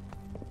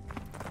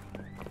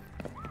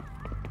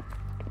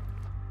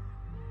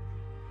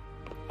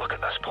 Look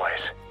at this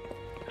place.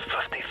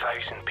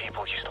 50,000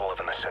 people used to live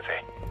in the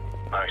city.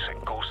 Now it's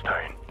a ghost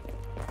town.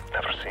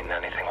 Never seen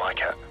anything like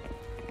it.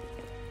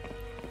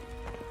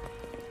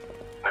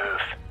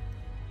 Move.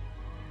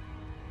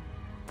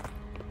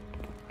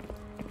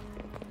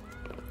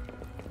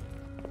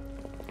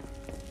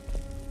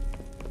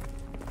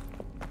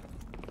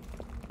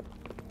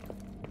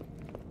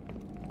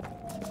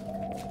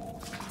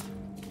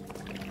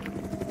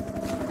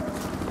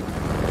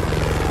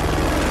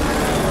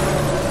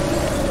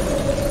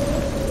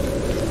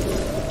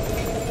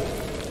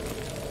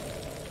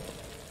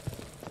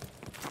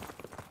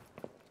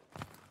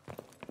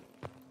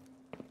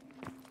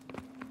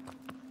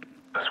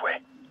 This way.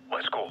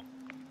 Let's go.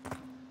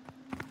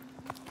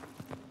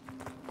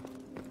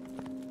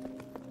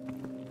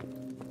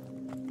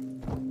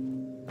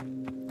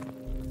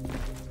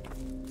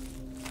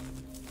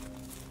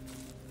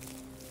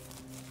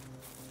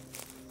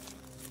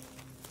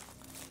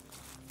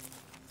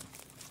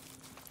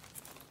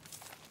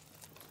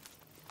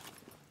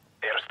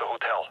 There's the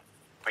hotel.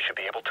 We should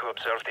be able to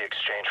observe the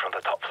exchange from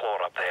the top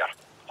floor up there.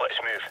 Let's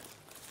move.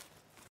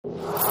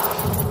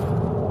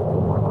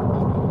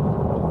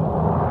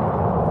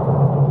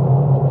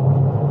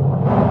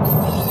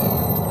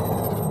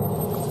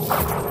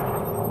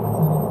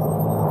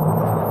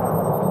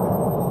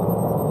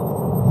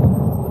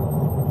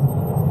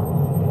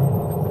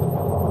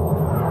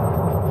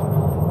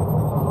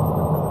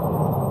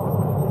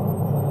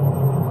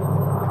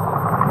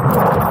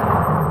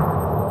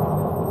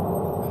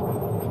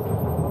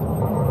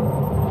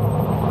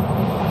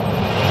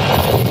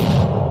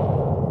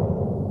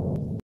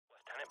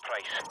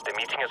 The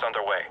meeting is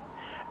underway.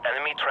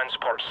 Enemy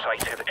transport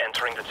sighted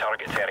entering the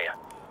target area.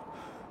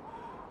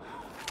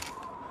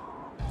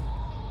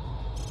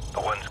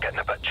 The wind's getting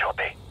a bit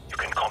choppy. You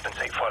can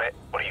compensate for it,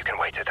 or you can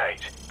wait it out.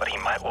 But he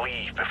might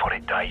leave before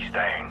it dies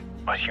down.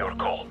 That's your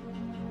call.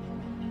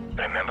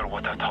 Remember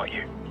what I taught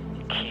you.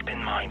 Keep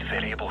in mind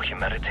variable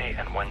humidity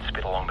and wind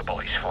speed along the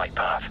bullet's flight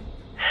path.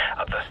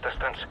 At this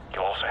distance,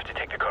 you'll also have to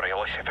take the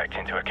Coriolis effect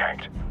into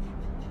account.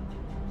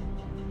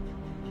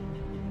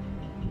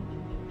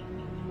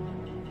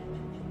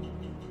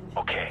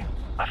 Okay,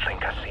 I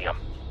think I see him.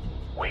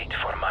 Wait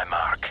for my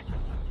mark.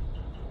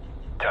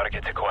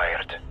 Target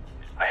acquired.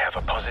 I have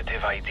a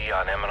positive ID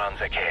on Imran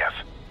Zakhaev.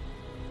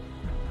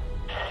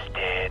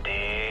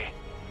 Steady.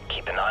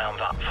 Keep an eye on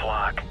that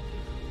flag.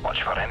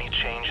 Watch for any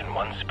change in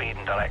wind speed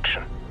and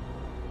direction.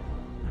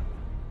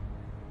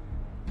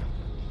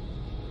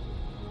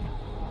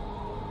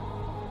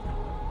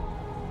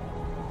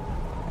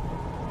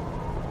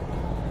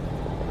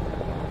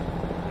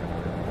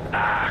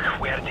 Ah,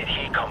 where did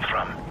he come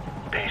from?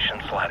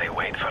 Patience, laddie,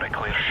 wait for a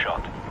clear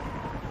shot.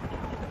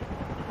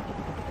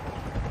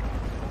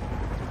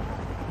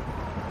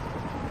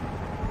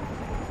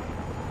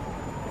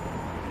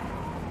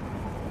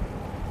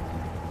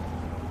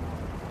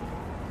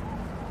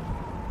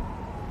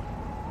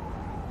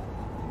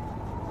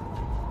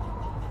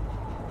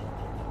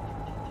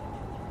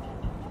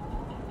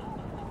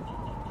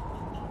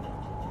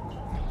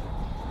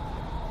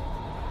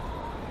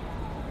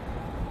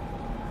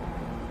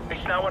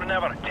 It's now or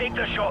never. Take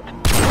the shot.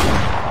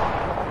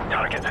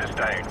 Target is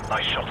down.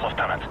 Nice shot,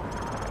 Lieutenant.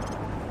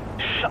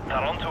 Shut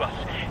that onto us.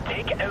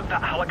 Take out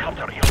that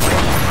helicopter. You're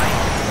right.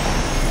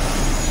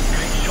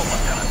 Great shot,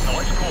 Lieutenant. Now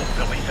let's go.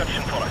 They'll be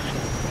searching for us.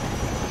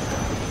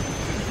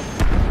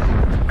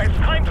 It's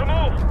time to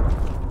move.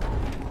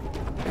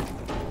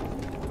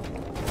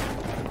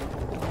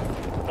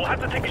 We'll have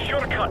to take a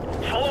shortcut.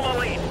 Follow my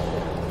lead.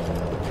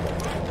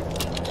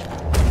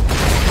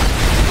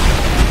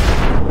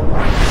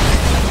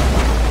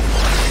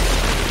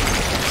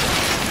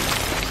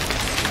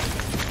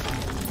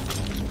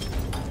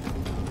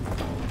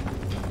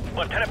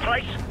 Lieutenant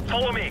Price,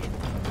 follow me.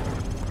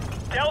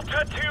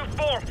 Delta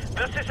 2-4,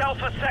 this is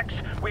Alpha 6.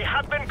 We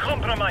have been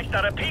compromised.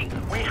 I repeat,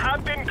 we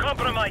have been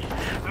compromised.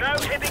 Now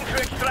heading to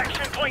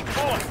extraction point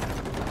 4.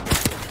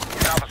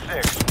 Alpha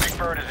 6, Big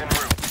Bird is en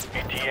route.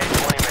 ETA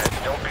 20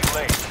 minutes. Don't be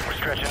late. We're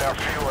stretching our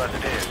fuel as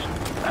it is.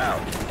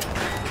 Out.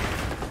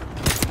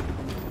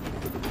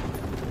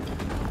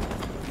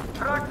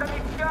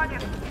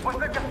 Гражданин,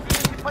 после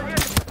гостиницы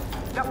полезли.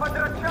 Я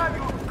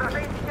возвращаю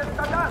гражданские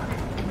стандарты.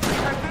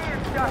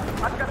 Надеемся,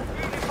 от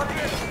гостиницы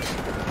полезли.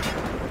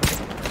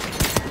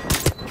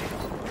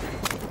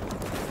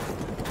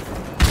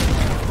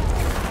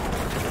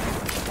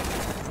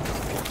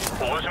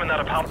 We'll lose him in that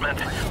apartment.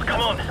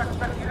 Come on.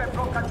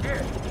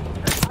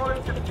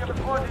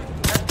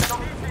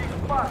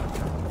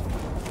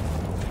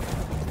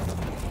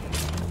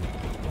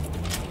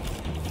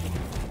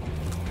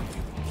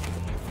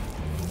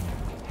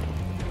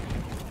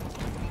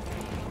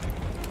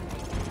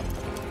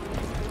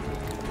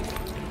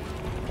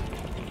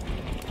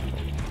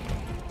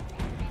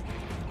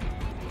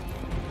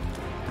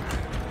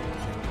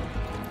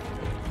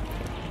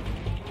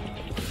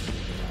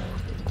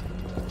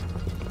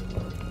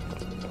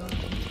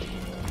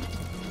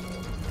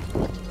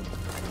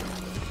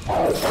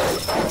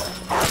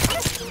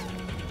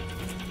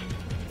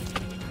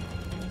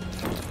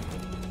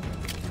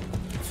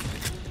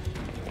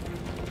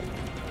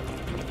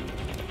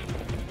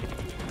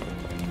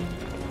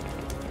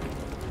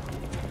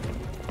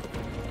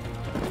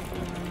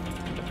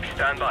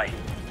 Stand by.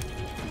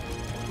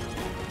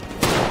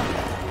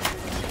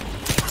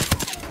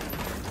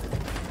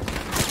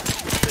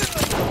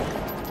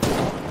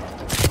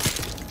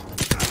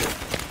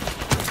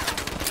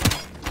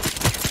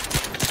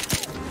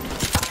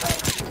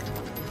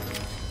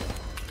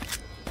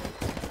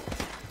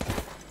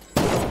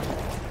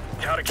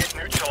 Target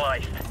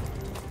neutralized.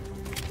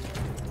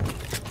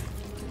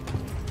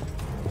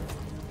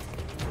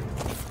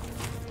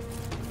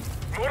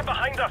 More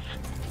behind us.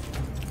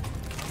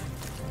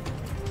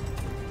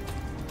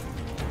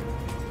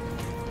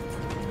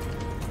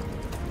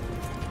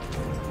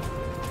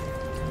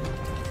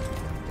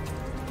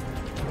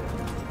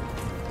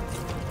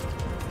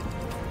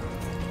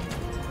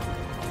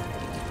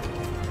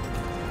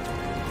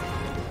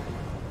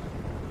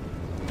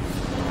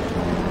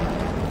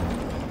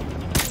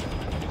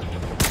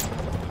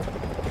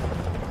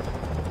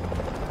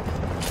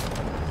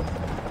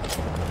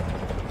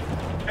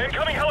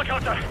 Incoming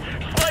helicopter!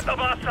 Slide the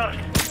bastard!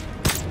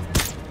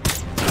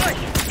 Right!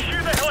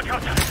 Shoot the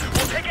helicopter!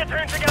 We'll take it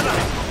down together!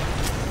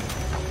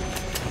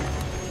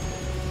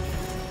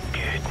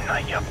 Good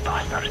night, you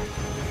bastard.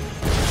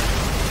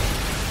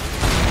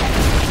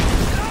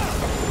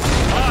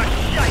 Oh,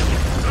 shite!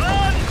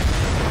 Run!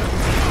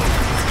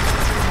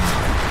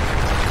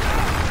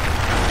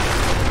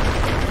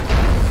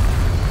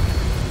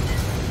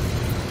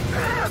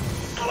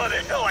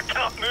 Bloody hell, I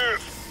can't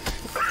move!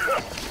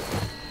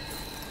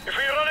 If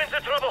we run into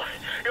trouble,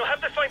 you'll have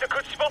to find a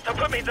good spot to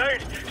put me down,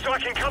 so I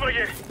can cover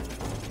you.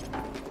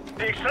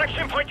 The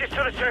extraction point is to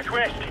the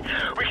southwest.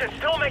 We can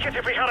still make it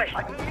if we hurry.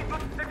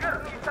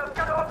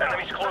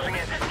 Enemies closing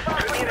in.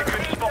 Put me in a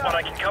good spot where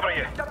I can cover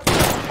you.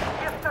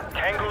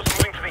 Tango's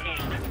moving to the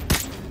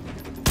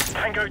east.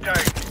 Tango down.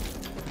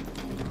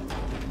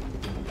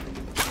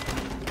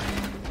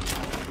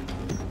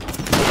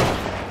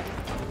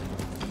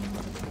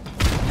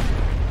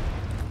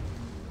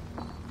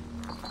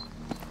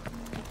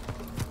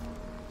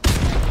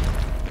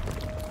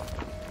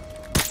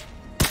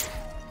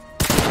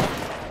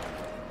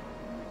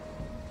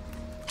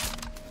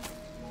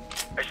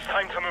 It's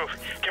time to move.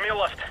 Give me a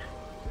lift.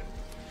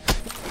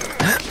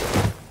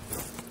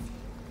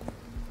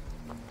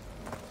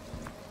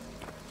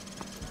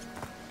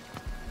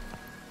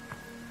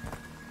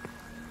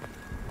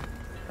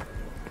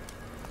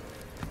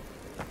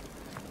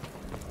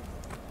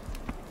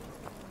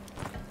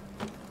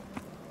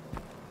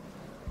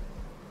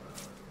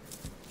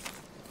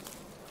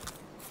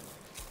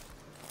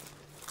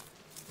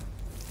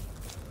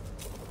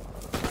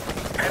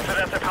 Head to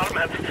that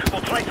apartment.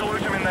 We'll try to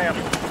lose him in there.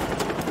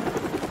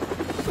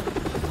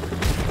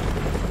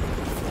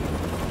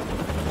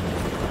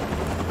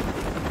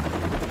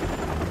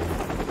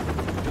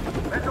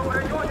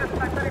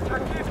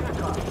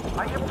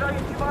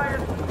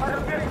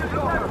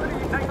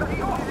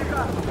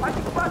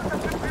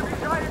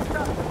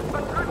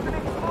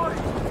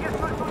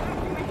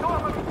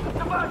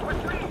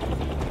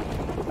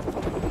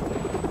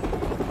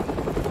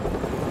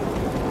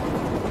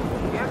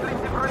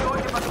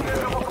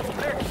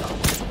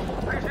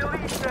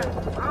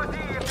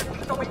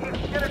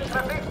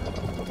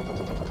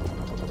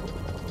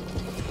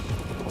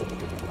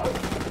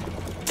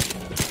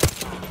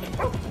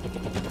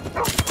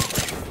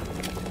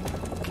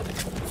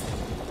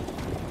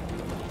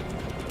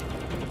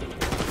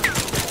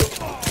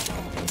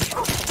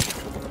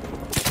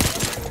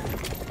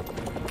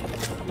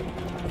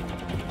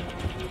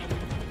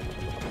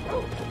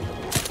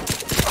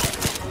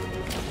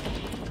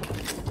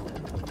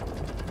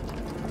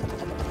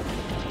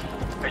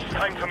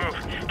 Time to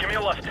move. Give me a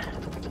lift.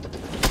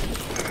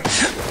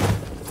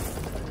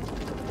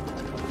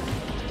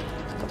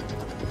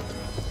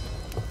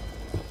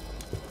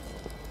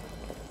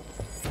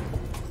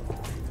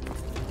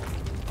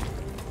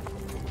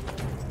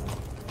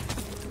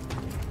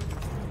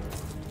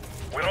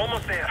 We're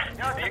almost there.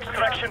 The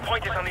extraction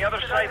point is on the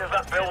other side of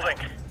that building.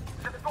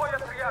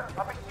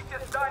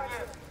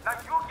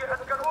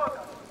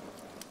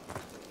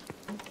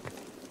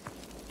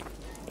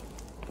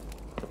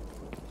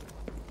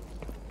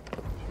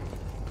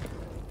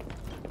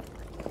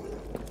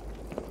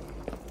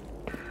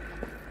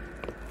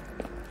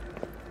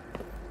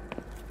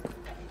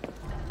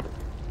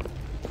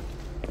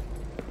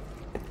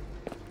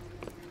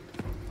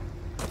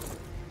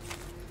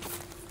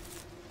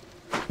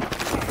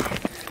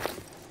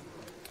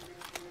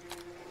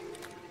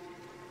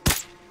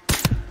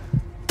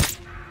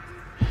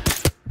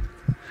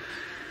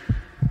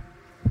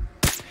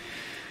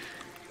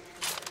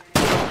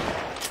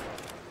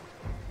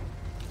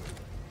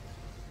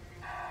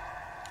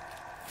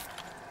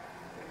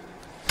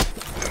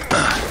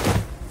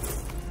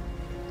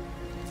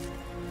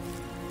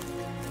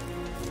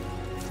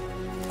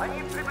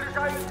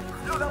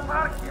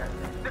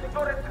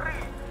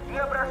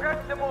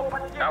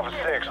 Alpha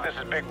 6, this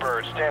is Big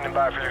Bird, standing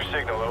by for your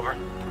signal, over.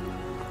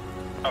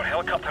 Our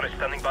helicopter is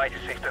standing by to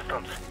safe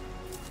distance.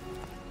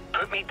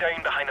 Put me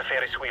down behind the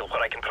Ferris wheel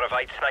where I can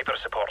provide sniper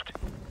support.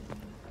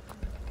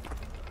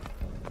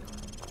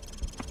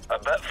 A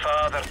bit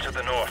farther to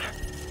the north.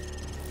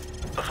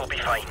 This'll be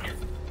fine.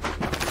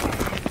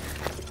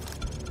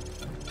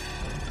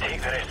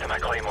 Take the rest of my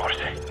claymores.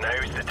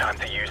 Now's the time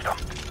to use them.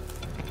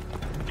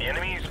 The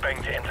enemy is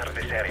bound to enter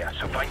this area,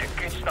 so find a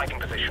good sniping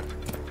position.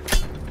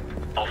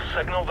 I'll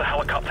signal the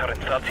helicopter in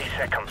 30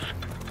 seconds.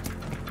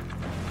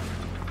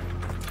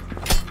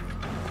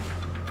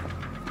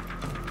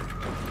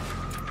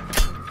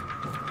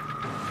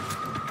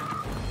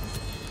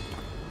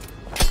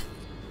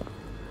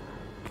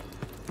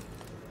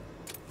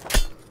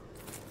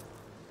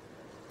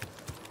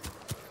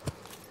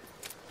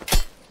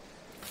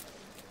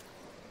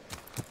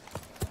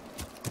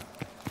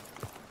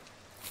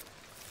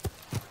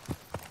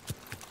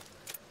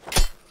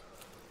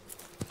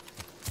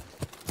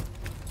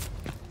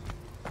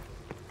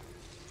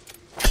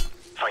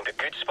 Find a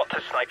good spot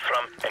to snipe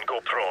from and go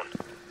prone.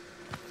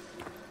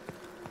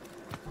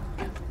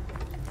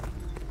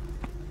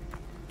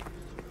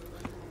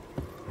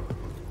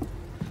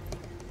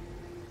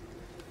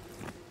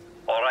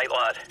 All right,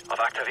 lad. I've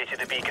activated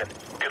the beacon.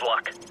 Good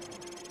luck.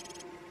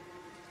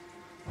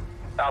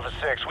 Alpha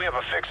 6, we have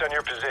a fix on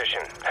your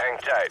position. Hang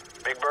tight.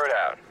 Big Bird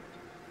out.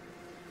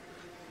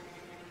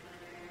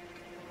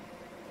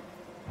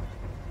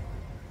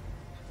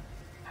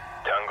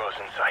 Tango's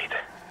inside.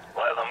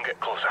 Let them get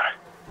closer.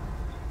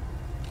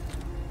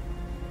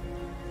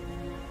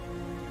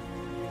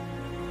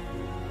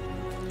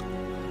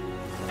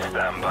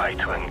 Stand by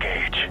to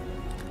engage.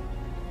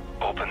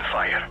 Open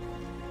fire.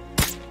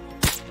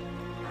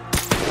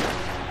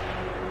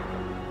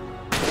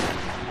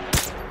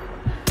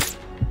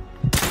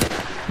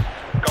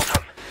 Got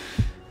him.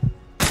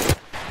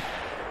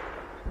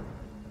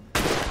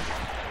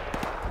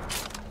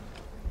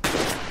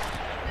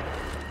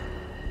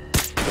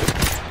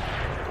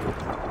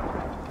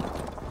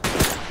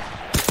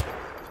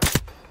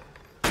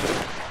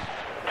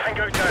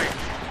 Tango down.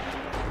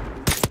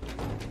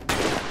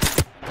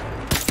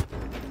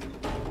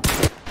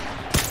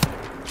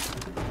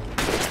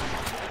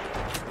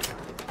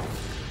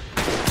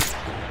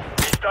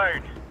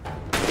 Down.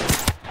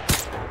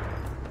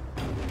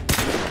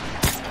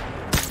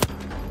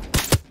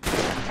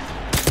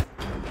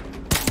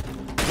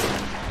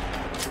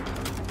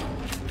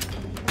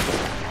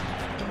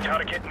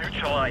 Target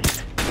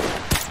neutralized.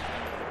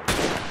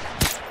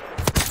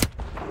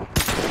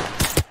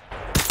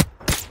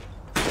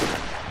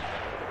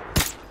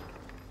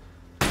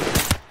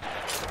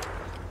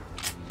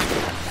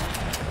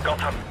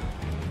 Got him.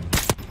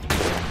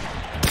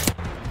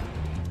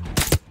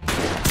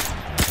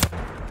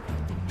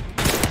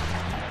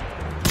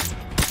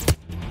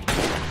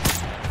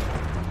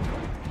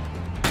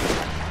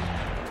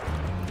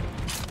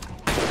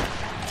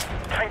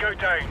 Tango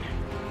down.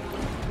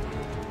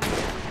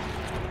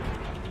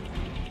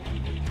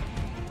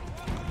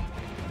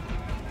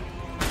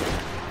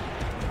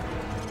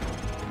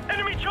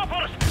 Enemy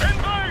choppers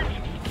inbound!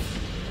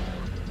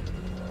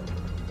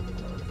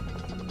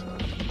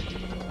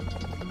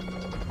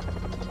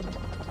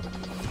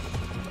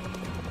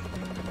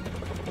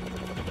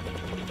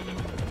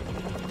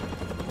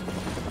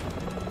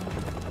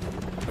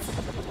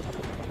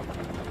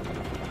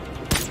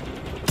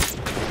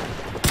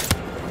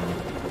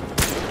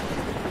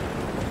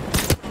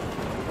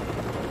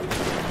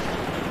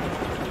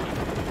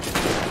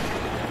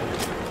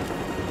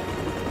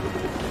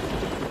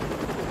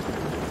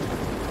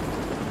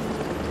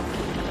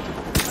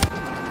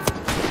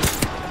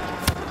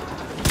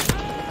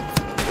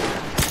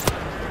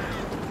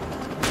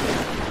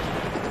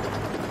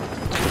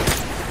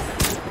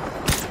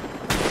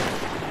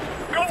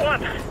 Got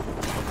one!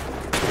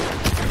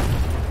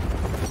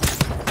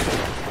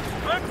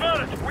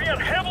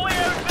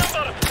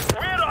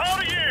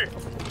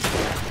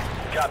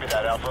 Copy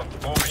that, Alpha.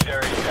 Overage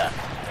area set.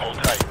 Hold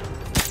tight.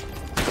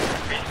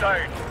 East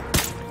side.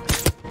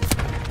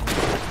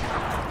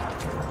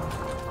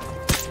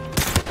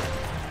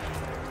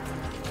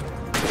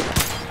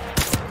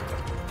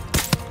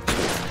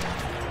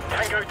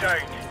 Tango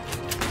down.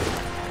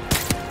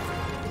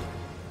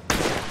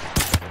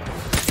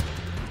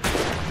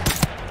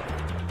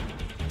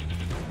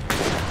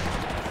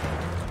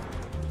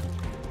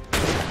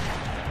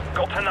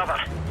 Got another.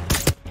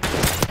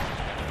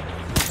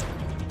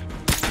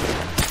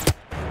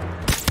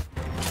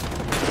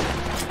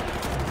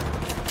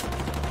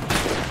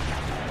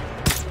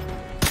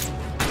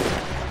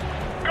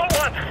 Got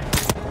one.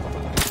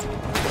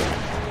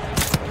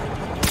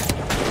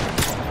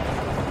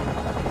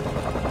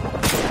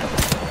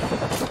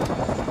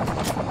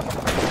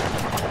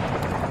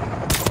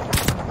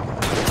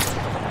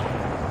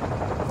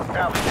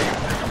 Alpha team,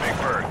 this is Big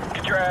Bird.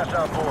 Get your ass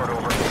on board,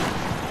 over.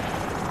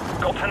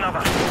 Got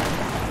another.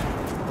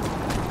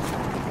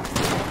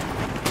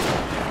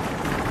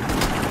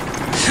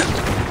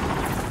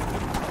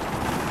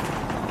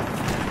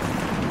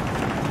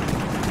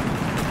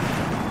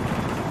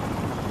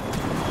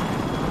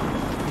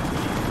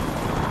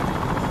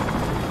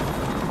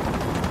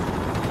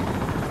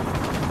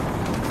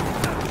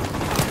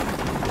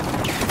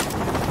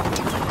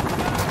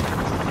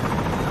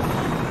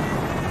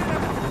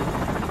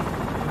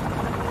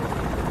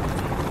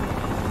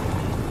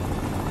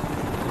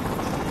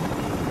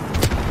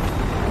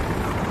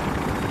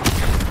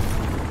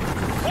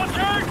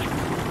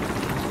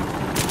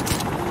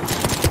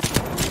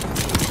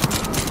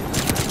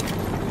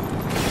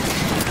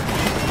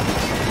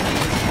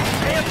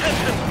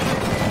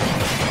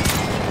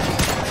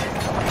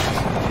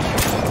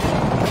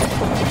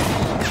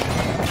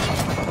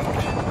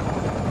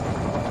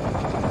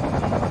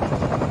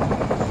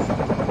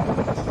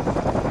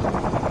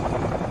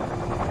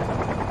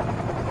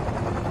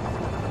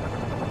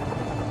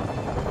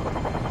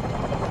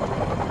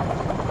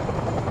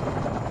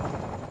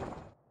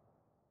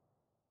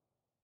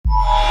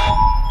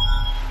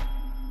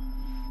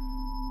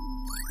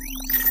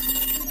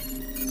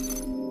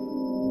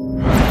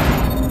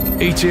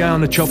 ETA on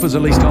the chopper's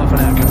at least half an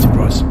hour, Captain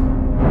Price.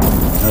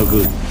 No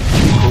good.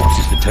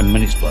 Corpses for 10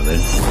 minutes by then.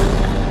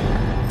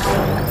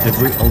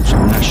 Every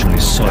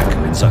ultranationalist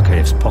psycho in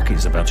Zakhaev's pocket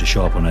is about to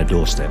show up on our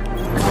doorstep,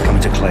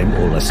 coming to claim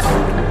all that's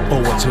owed.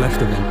 Or what's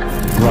left of him.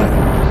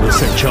 Right. We'll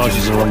set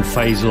charges along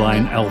phase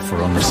line Alpha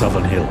on the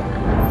southern hill.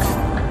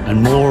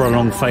 And more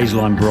along phase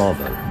line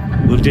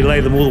Bravo. We'll delay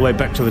them all the way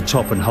back to the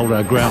top and hold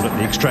our ground at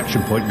the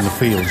extraction point in the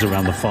fields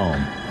around the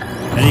farm.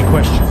 Any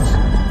questions?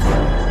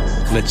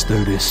 Let's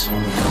do this.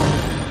 Ignore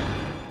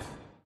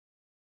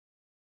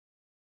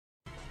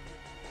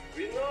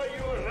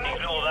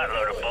that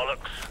load of bollocks.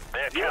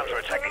 Their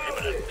counterattack is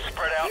imminent.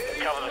 Spread out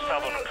and cover the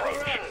southern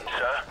approach.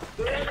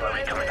 Sir, they're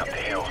slowly coming up the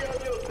hill.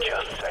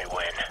 Just say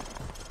when.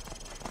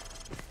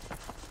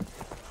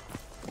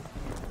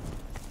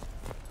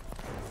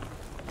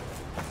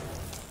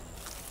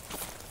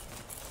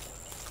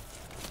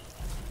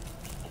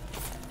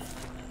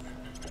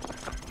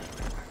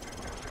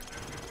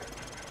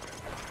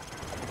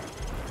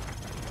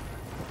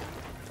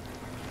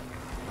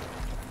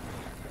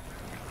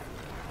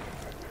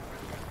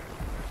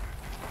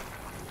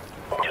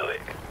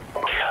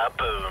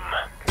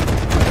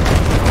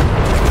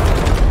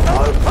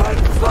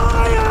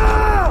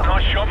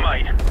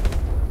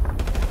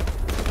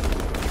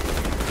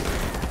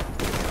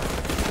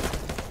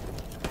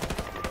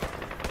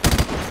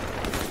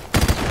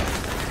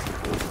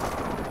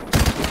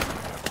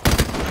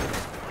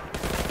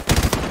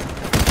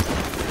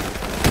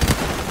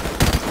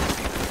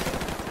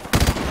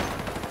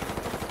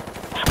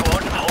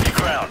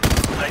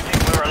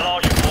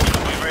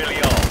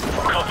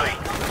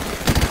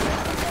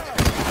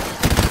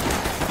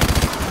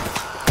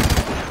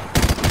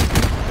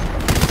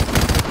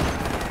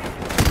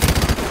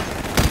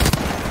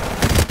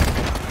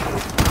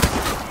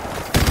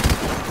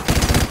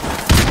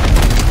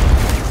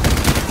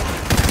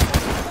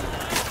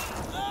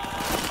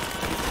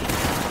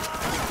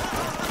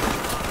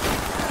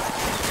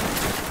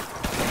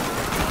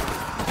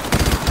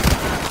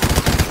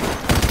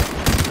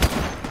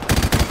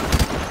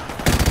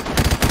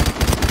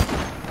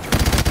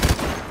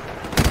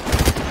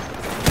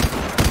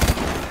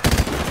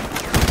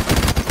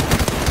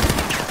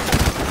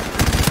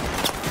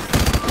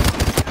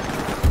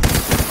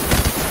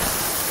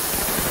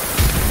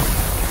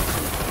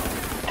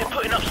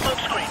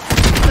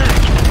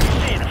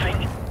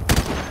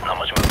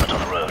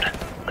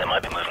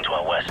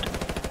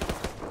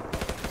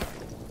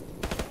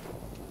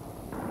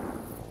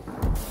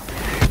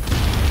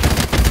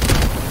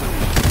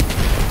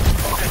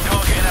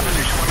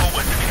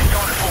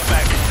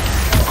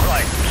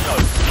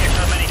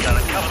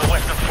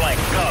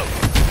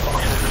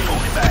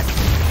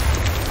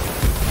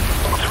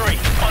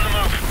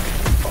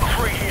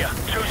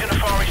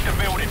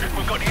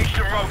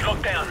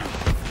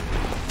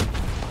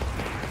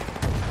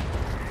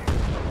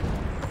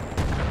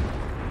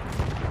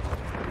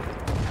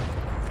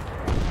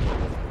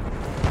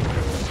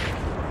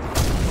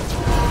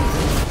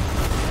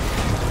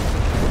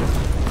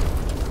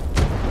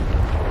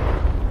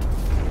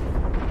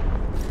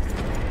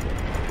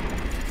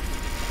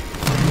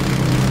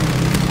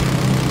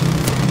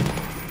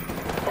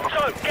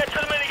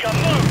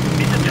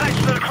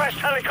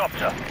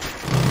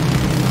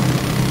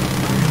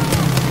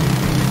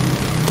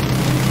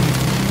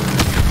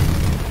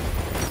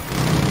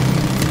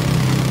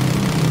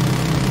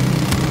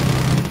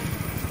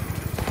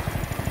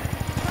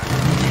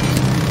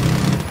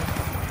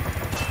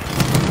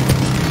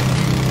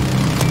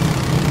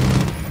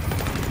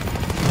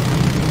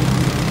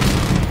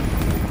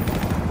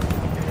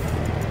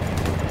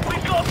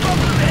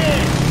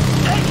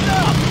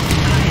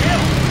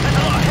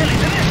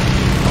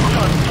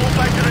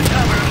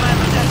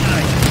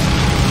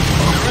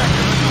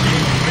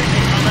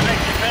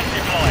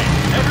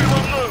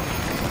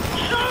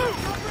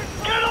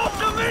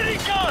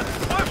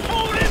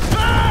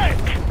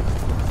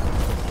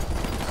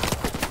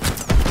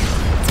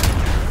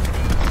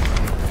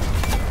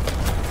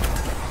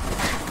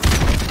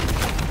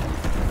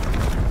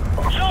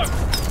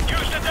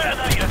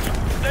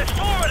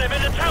 Got him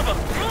in the tavern!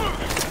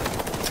 Move!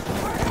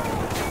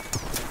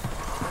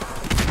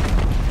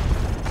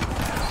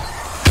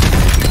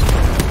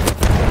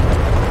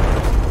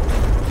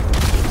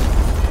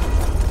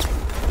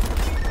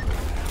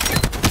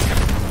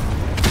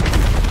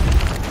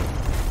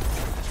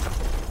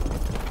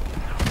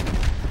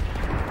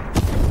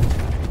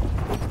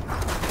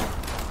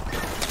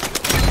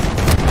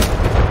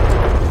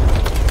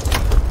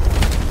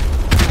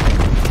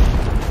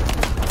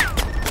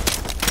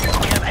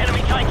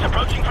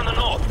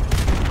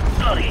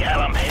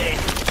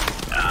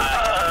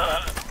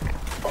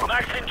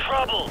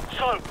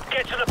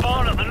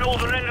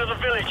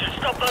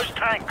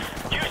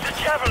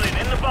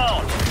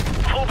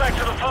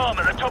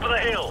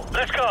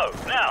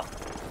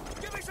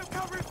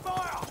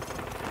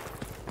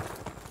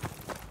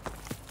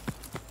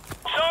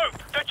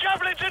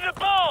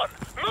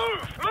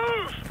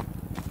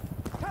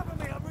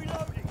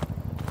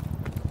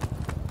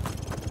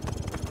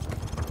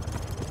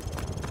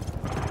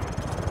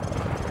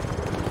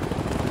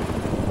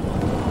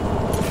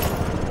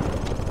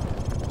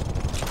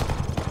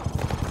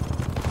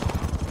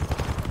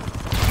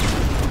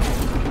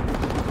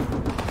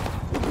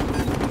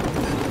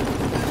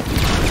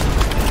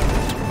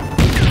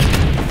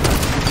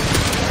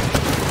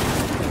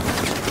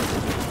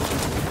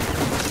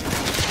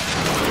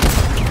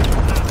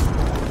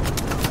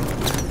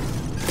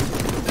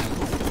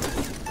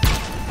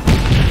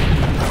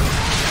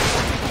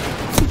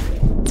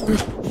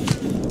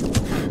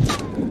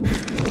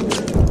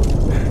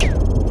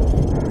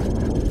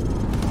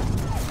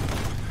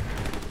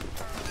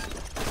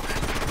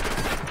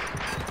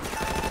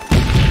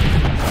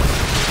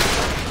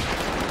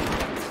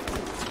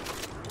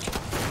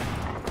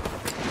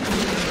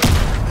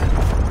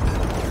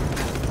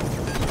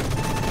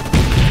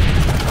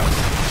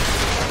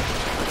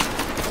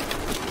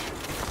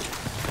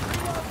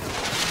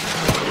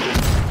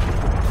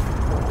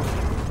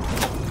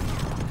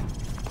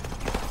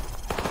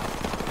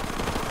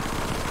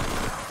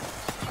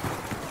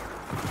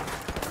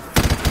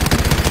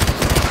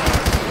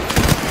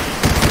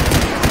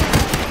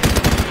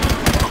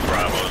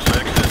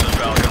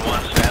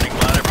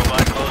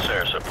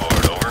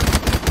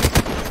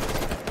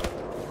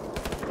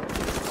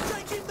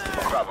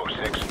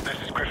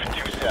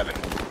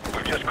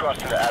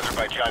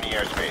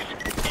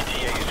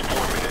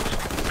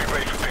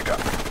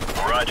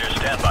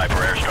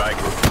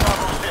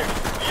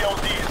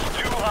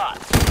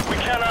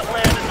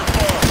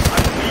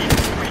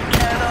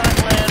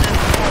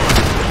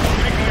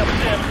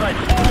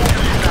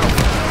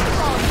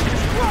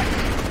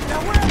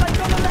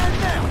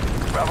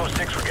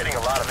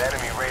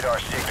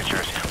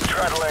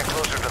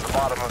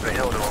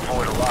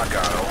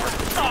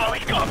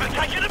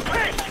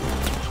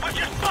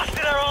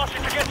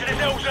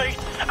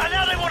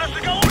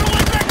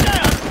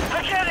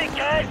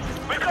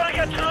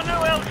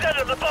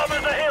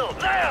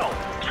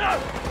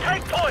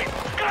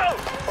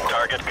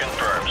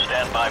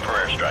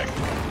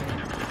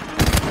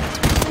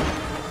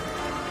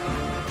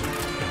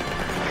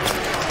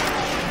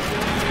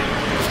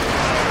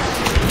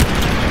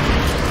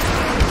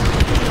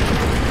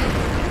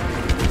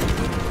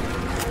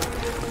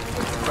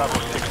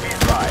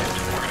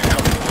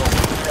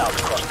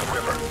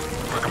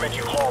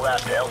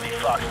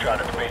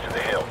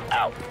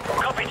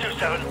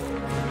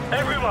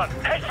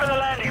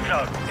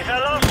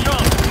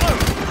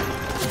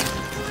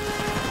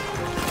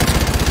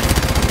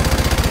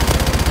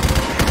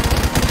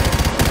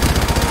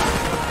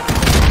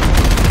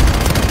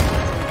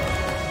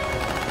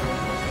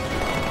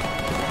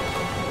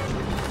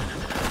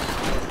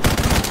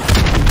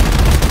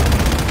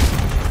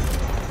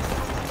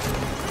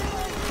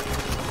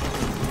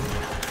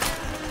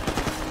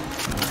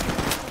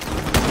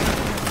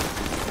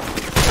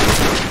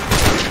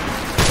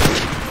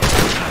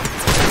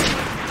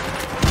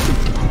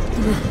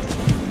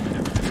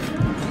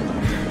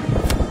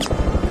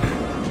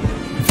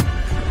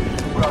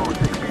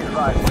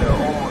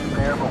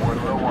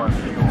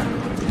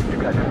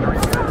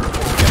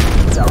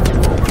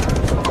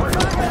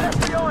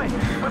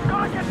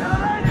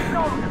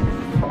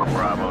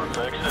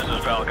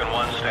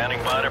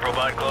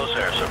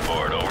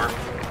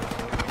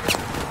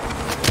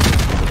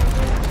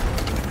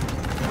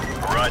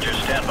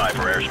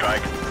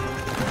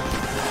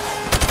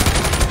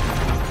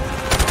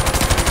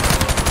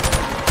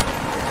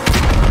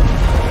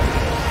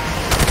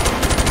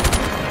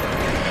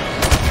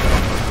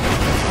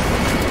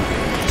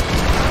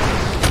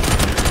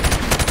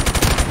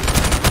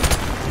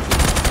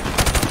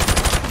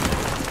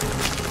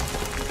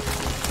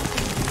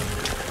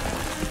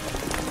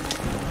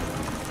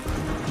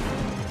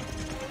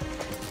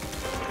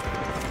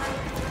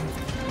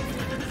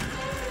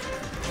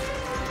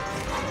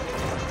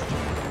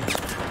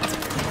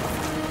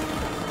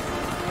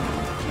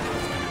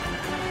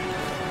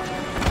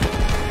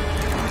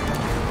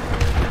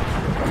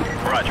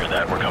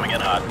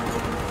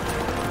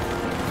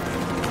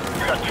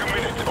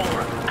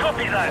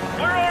 Copy that.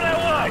 We're on our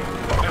way.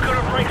 We've got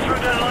a break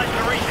through their lines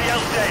to reach the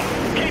outset.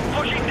 Keep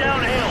pushing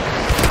downhill.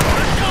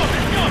 Let's go,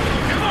 let's go!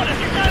 Come on, let's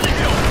get down the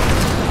hill!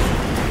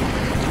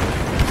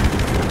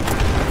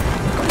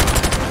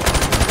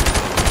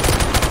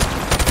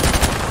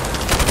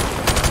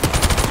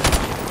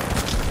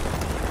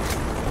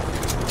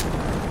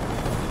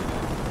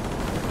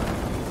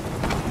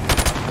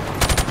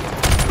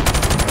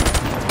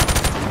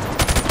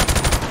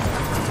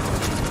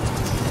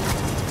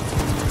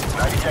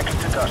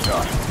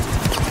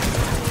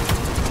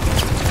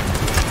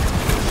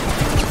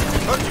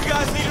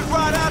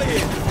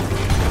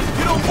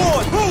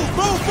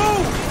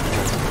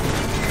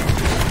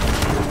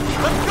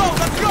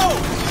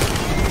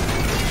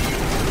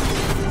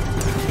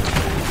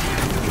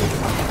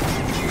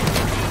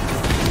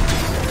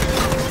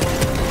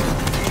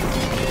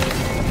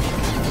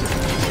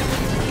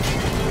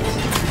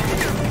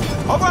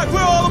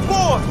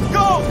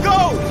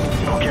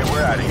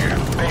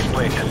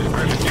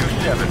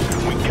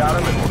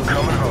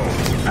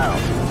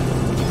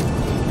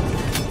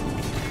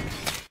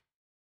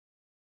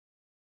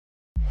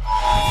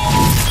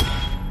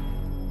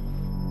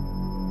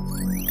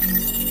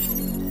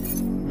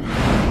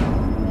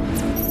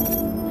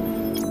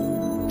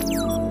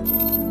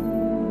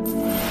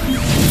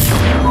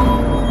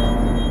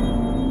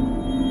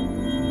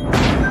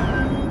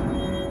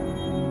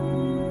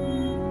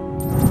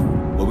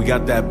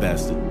 Got that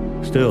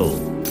bastard. Still,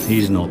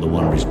 he's not the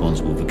one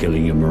responsible for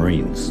killing your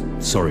Marines.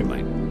 Sorry,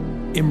 mate.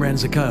 Imran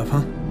Zakhaev,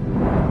 huh?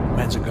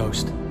 Man's a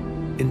ghost.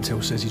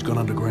 Intel says he's gone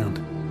underground.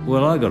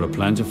 Well, I got a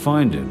plan to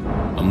find him.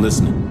 I'm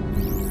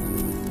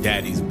listening.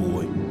 Daddy's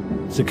boy.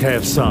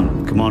 Zakhaev's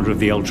son, commander of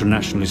the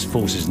ultranationalist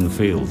forces in the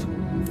field.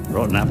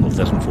 Rotten apple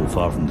doesn't fall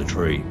far from the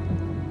tree.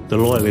 The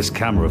loyalist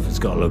Kamarov has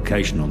got a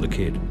location on the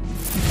kid.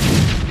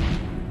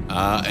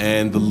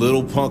 And the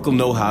little punk'll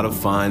know how to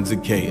find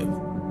Zakhaev.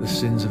 The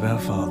sins of our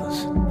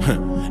fathers.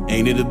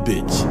 Ain't it a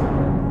bitch?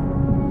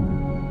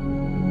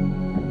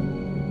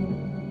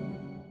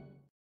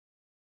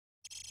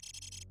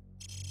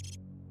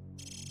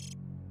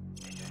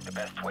 This is the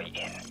best way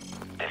in.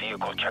 The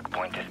vehicle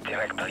checkpoint is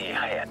directly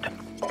ahead.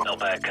 Not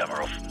bad,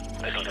 Kamarov.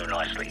 This'll do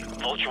nicely.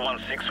 Vulture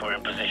 1-6, we're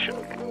in position.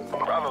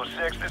 Bravo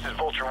 6, this is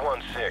Vulture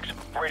 1-6.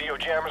 Radio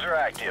jammers are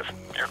active.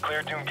 You're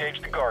cleared to engage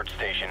the guard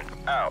station.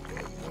 Out.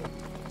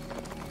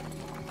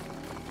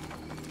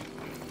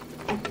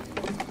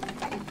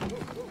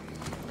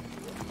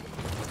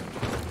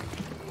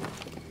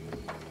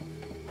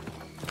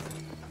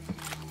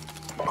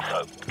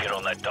 So, get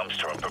on that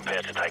dumpster and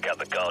prepare to take out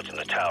the guards in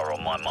the tower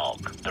on my mark.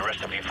 The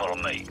rest of you follow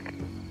me.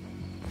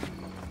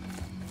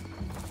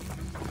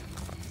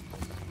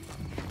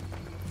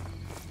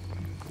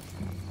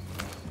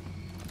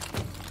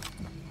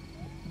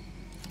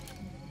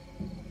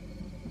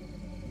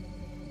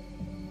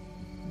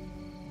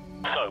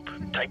 Soap,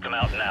 take them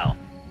out now.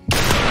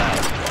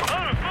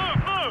 Move,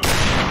 move, move!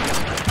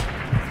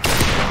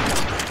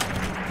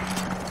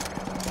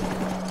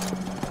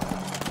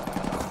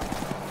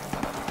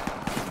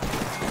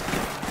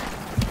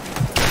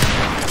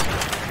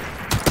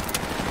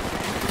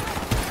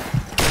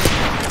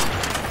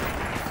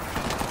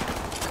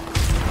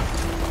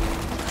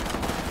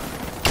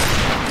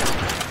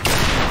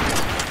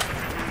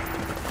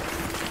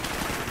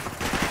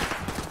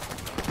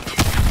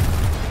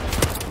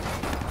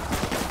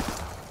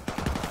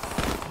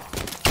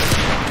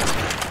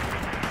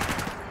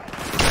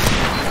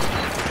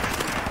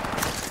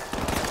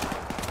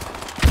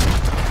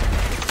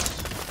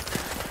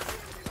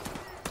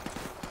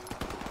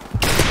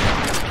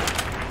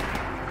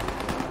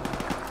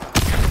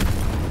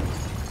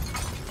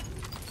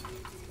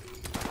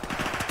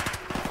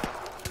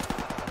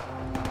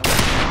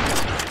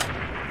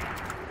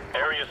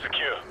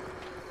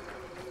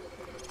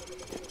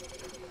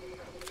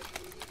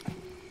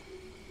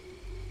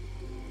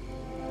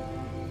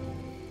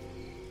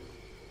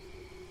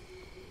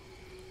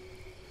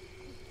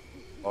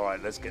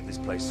 Alright, let's get this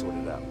place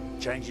sorted out.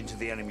 Change into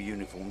the enemy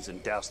uniforms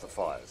and douse the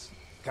fires.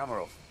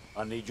 Kamarov,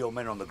 I need your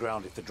men on the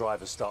ground if the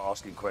drivers start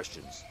asking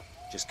questions.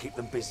 Just keep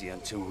them busy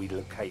until we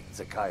locate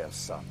Zakhaev's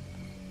son.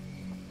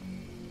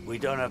 We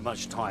don't have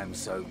much time,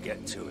 so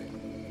get to it.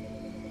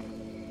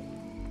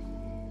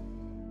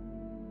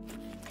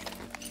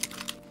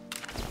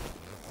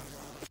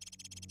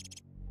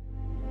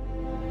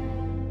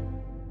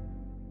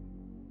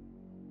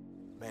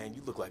 Man,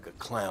 you look like a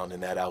clown in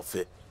that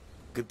outfit.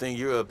 Good thing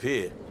you're up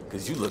here,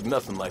 because you look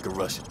nothing like a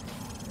Russian.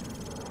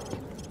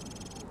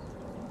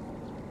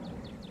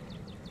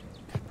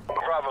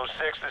 Bravo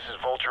 6, this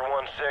is Vulture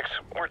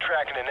 1-6. We're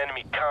tracking an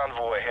enemy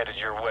convoy headed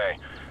your way.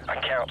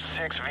 I count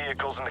 6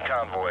 vehicles in the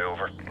convoy,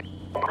 over.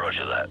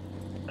 Roger that.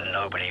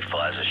 Nobody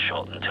fires a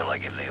shot until I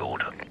give the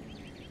order.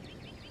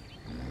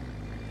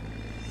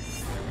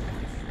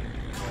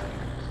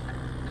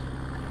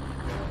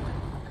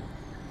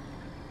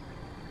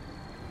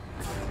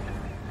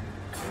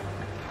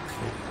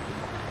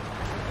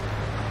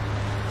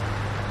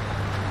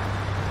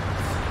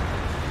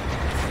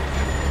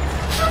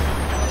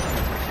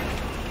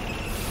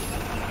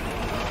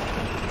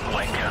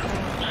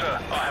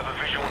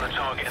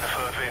 target in the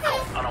third vehicle,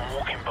 and I'm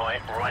walking by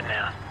it right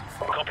now.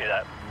 Copy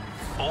that.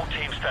 All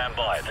teams stand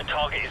by. The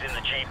target is in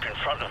the Jeep in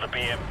front of the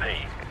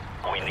BMP.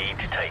 We need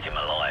to take him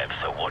alive,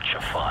 so watch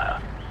your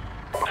fire.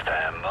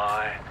 Stand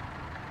by.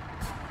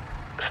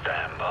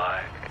 Stand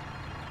by.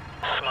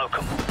 Smoke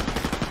 'em.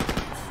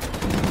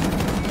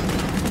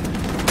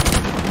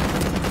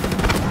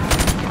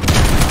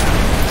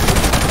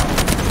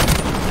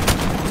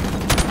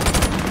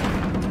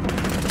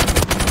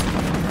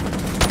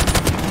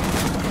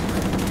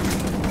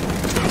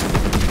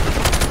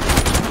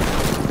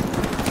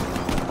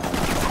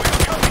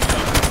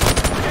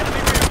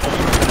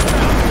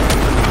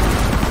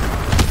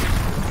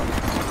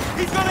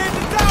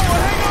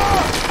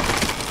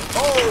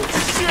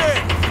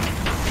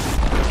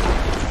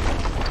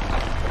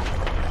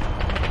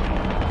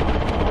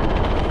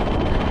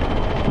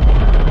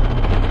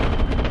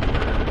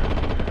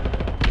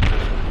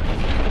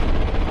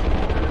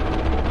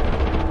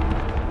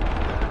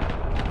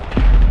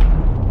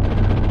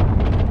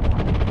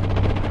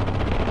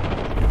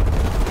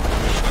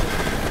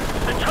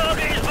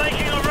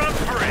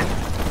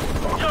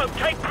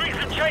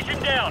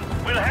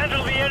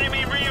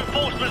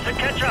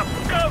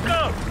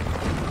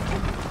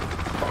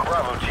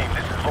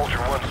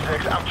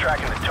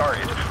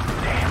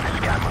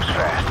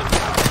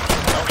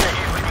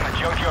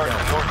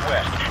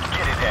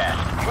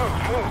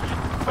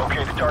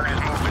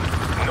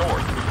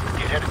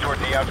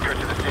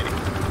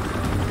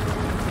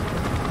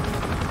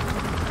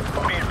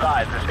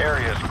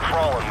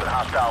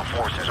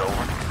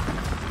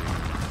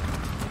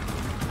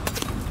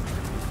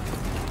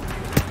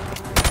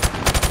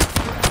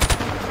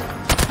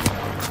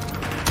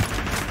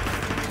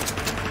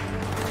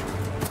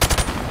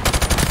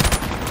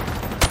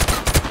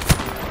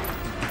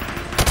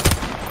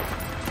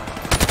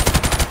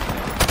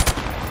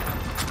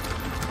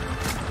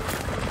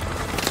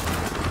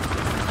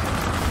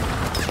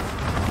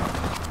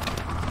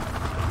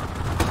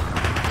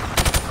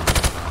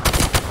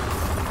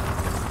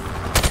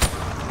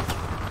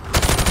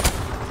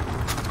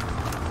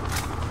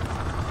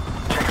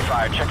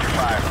 Check your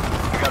fire.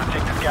 We gotta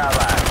take this guy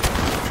alive.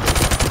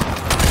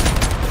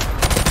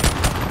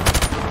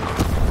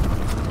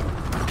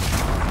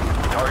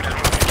 Target is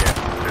moving again.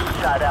 There's a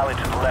side alley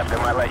to the left that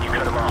might let you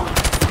cut him off.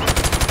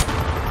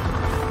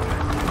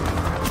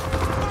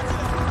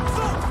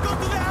 Go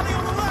to the alley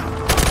on the left!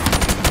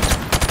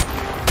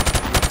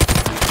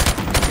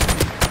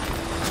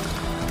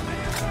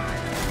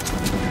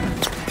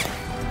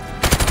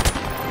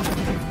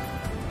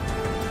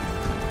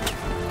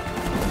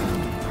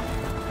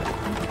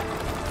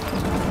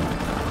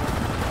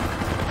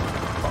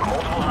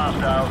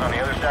 Hostiles on the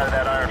other side of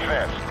that iron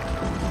fence.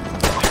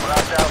 Two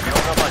hostiles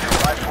going up on your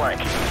right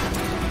flank.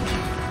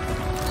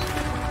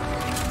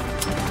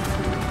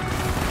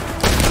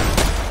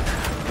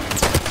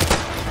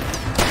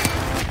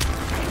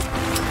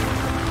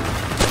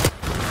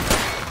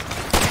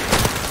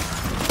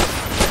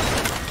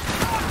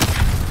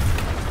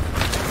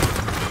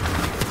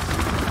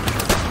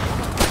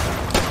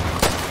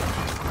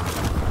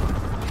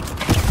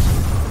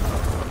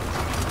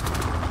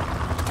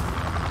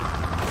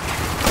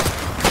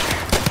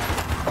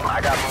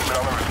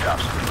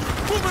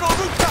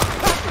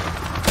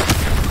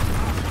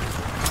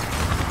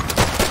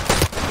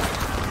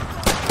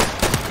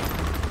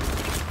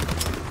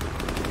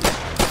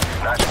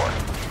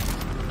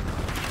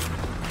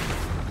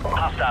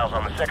 Hostiles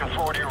on the second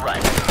floor to your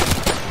right.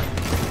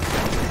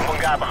 One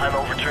guy behind the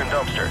overturned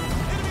dumpster.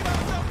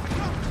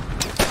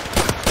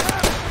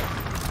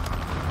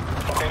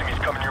 Enemies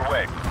coming your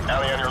way.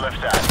 Alley on your left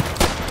side.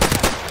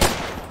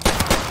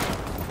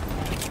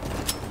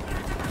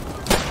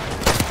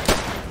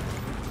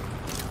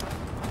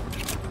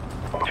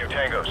 Two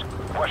tangos.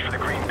 Watch for the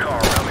green car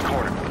around the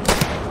corner.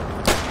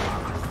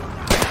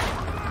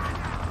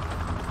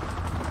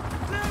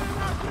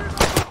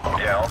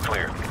 Yeah, all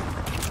clear.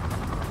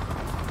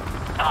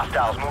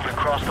 Hostiles moving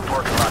across the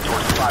parking lot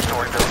towards the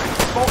 5-story building.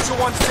 Vulture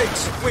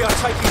 1-6, we are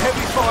taking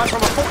heavy fire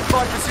from a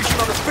fortified position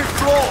on the 5th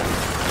floor.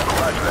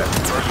 Roger that.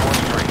 First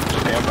one's free.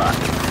 Stand by.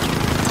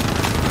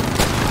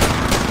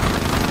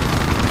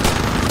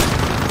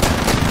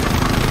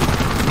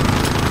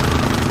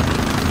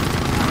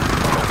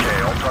 Okay,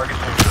 all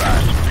targets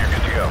neutralized. You're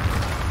good to go.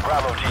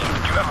 Bravo team,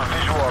 do you have a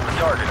visual on the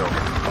target,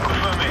 over?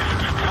 Affirmative.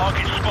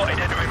 Target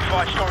spotted entering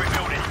 5-story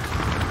building.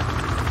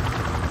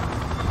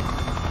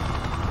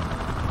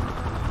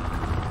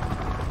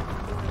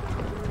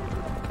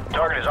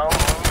 Target is on the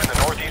move in the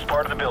northeast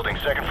part of the building,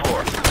 second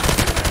floor.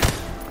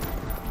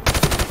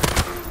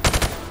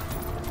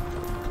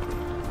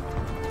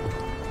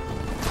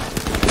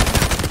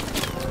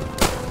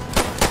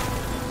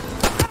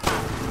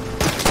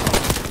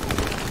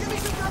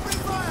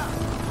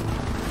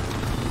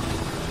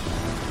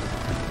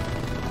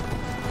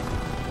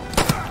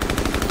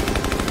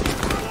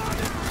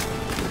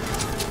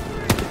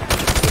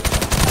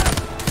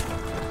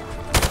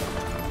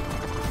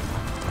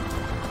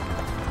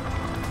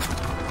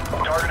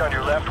 Target on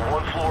your left,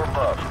 one floor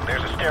above.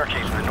 There's a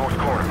staircase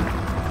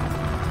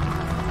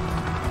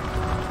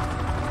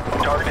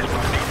Target is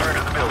moving deeper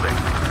into the building.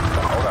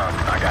 Hold on,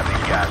 I got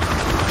these guys.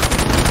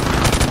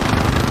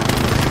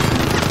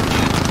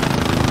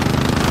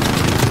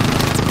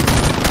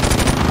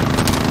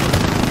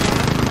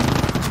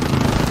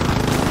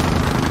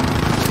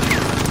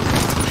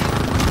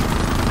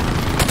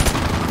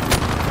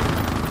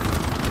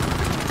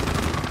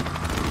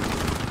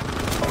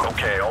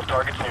 Okay, all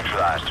targets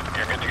neutralized.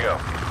 You're good to go.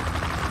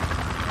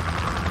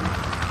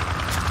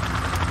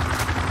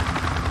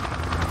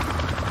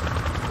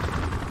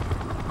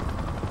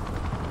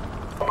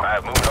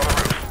 Alright, moving on the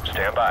roof.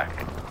 Stand by.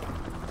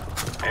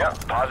 Yeah,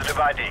 positive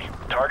ID.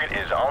 Target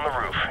is on the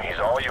roof. He's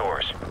all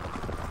yours.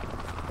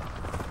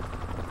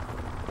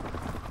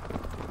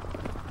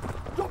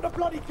 Drop the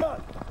bloody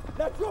gun!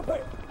 Now drop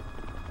it!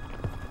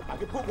 I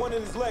can put one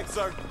in his leg,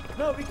 sir.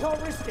 No, we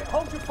can't risk it.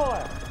 Hold your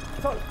fire.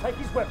 So, take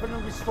his weapon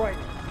and restrain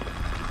him.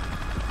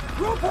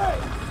 Drop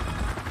it!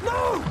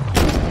 No!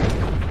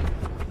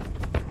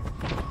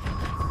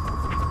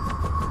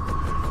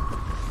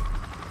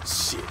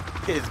 Shit,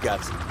 kid's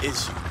got some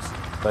issues.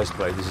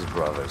 Flashbang, this is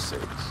Bravo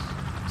 6.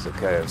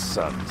 Zakaev's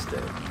son's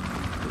dead.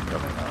 We're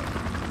coming home.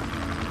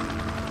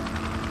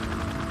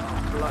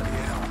 Oh, bloody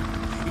hell.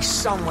 His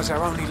son was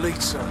our only lead,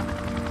 sir.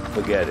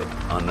 Forget it.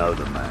 I know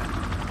the man.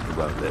 He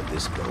won't let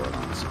this go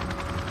unanswered.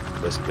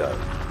 Let's go.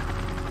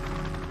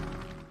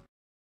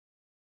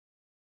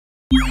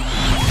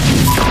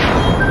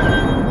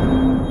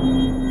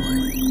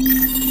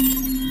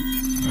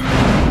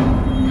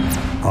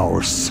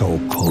 Our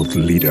so-called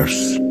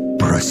leaders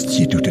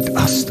prostituted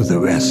us to the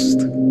West,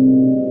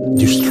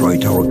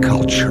 destroyed our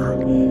culture,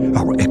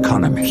 our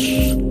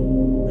economies,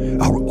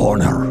 our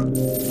honor.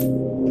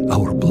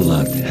 Our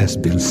blood has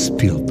been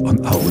spilled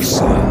on our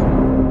soil.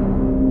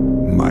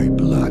 My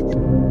blood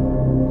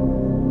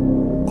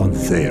on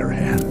their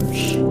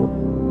hands.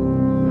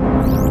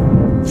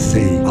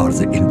 They are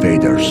the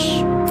invaders.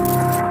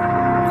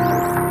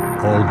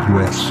 All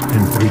US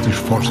and British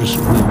forces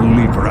will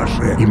leave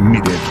Russia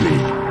immediately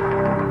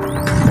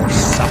or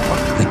suffer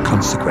the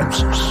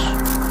consequences.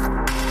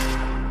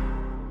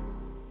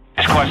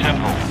 It's quite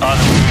simple.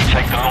 Either we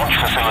take the launch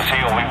facility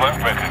or we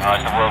won't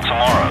recognize the world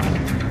tomorrow.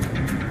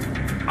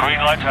 Green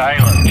light to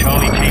Halo.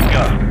 Charlie team,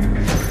 go.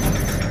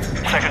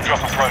 Second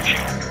drop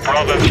approaching.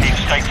 Bravo team,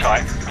 stay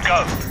tight.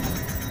 Go.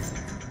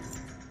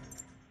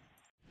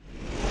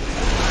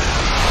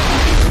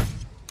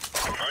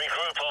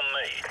 Regroup on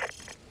me.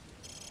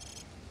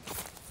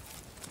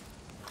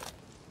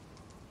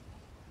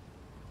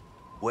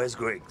 Where's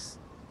Griggs?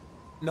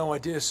 No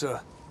idea,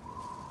 sir.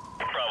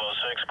 Bravo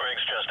 6,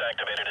 Griggs just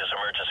activated his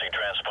emergency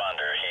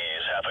transponder.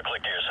 He's half a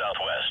click to your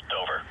southwest.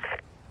 Over.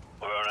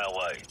 We're on our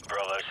way.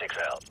 Bravo 6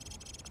 out.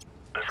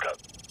 Let's go.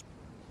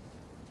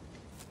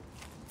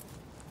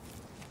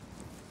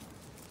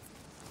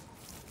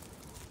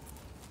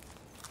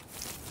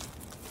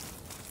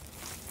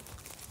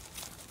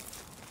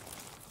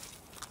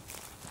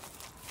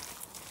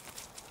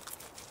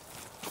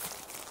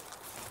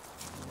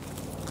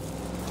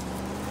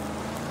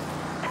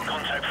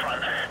 Contact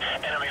front.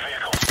 Enemy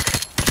vehicle.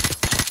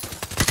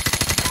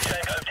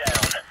 Tango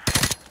down.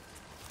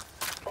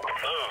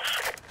 Move.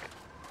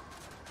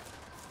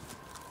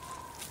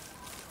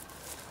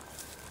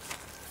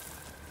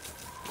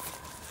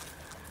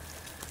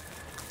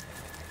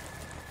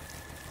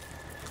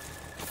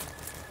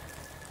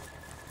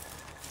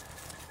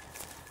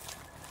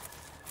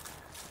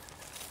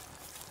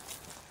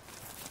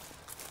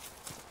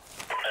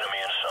 Enemy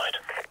in sight.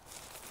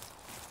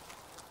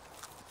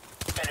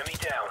 Enemy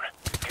down.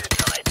 Good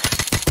night.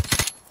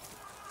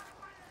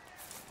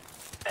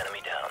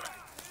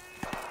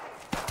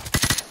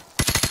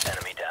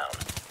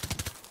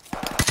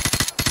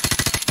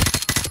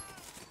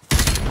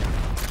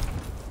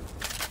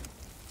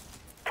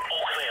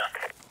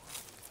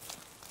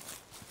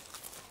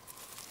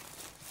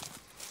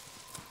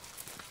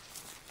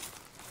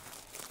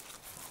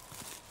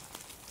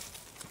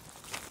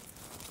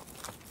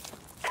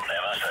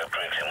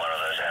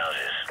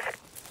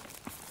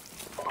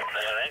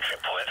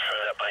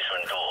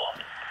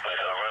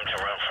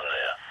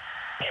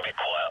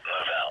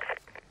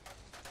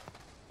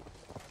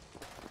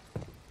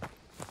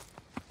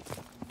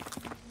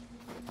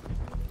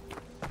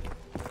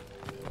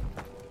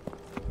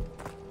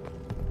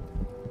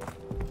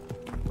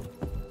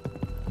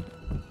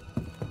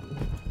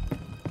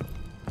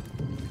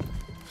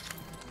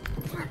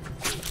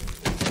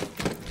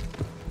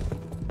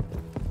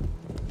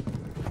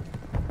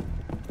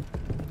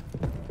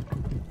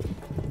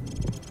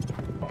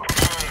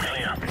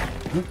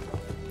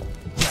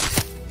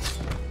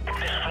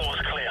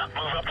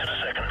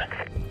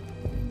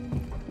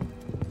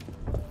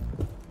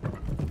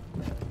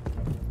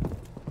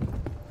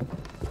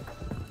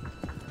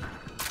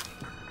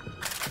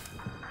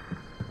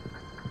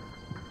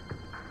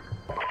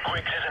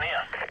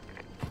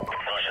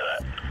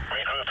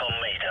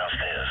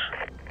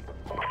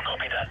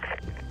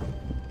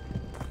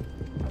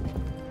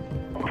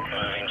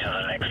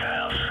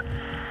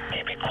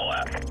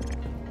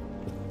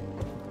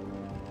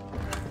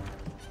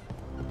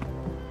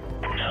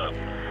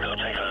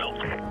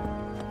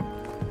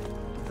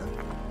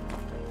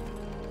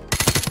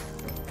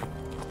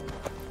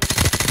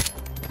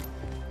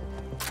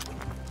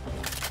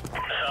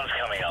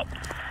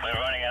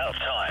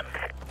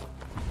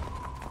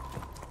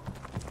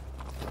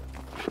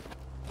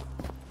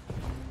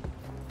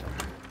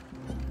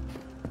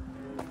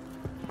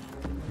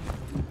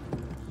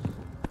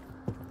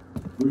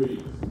 Looks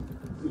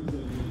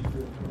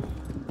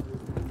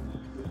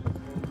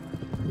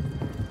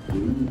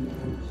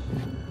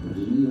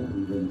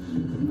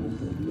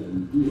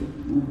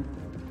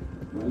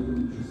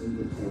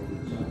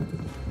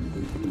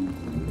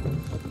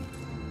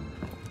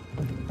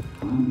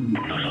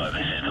like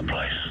this is the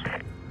place.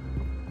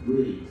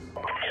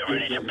 Get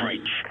ready to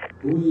breach.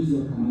 Who is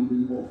your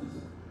commanding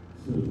officer?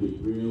 It's gonna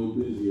get real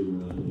busy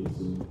around here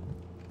soon.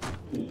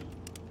 If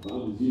I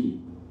was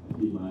you, I'd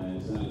keep my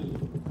ass out of here.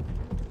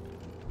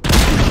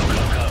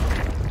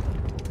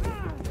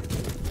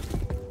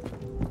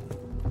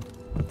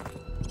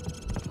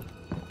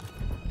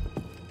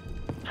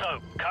 So,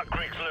 cut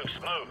Griggs loose,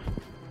 move.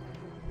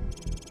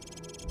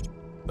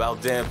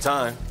 About damn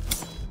time.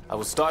 I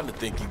was starting to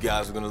think you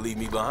guys were gonna leave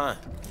me behind.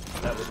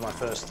 That was my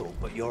first thought,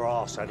 but your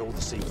ass had all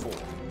the C4.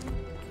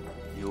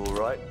 You all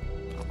right?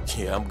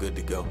 Yeah, I'm good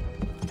to go.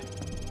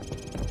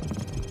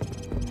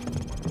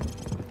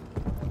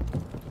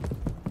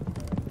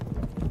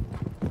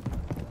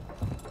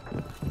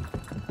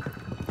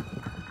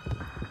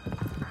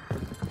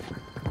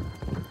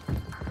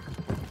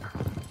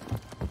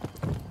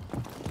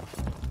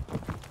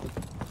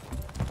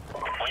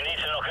 We need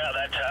to knock out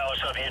that tower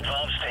so the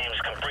advanced teams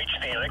can breach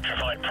the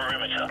electrified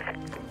perimeter.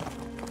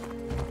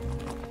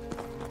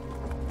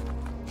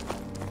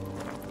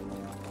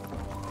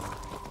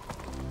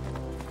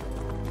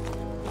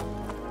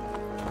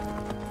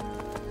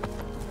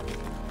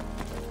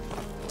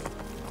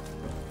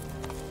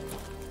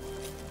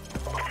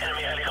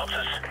 Enemy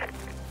helicopters.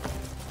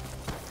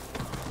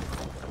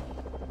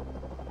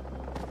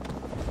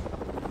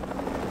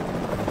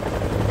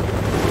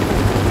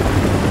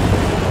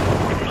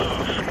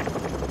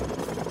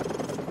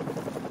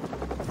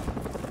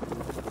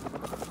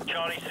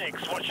 Charlie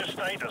 6, what's your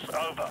status?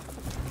 Over.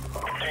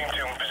 Team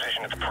 2 in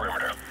position at the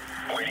perimeter.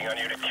 Waiting on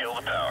you to kill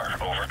the tower.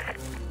 Over.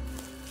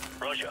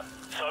 Roger.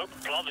 So,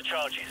 plant the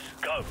charges.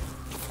 Go.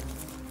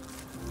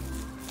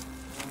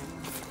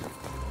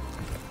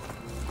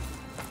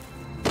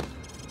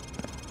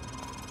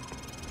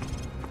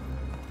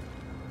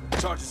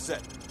 Charge is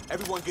set.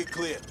 Everyone get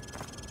clear.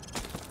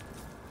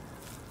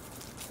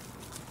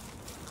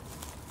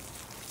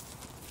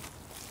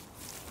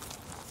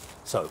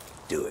 So,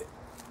 do it.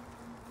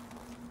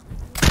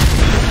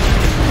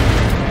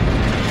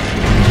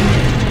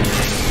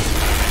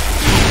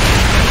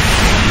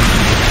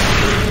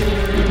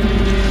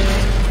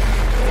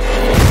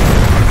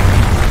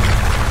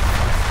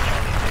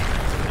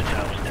 The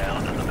tower's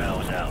down and the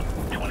bell's out.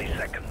 20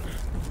 seconds.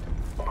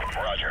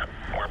 Roger.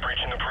 We're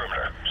breaching the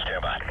perimeter.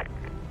 Stand by.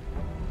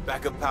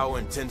 Backup power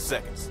in 10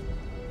 seconds.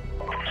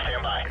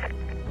 Stand by.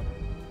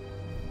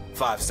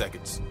 5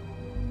 seconds.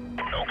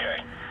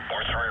 Okay.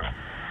 We're through.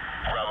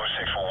 Bravo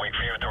 6 will wait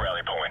for you at the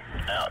rally point.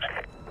 Out.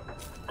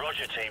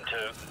 Roger, Team 2.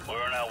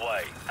 We're on our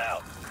way.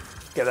 Out.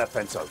 Get that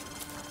fence open.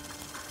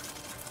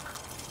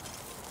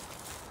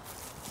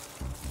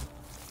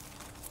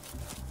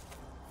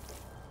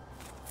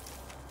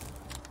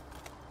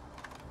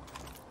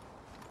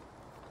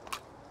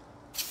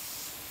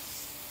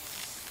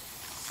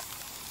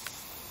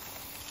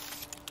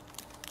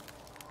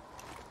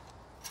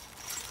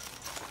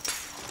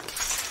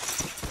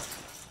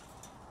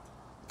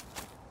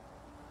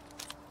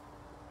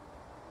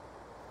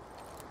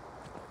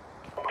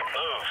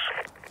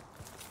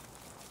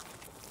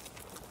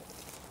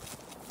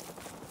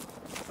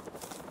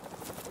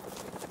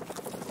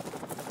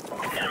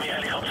 Enemy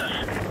helicopters.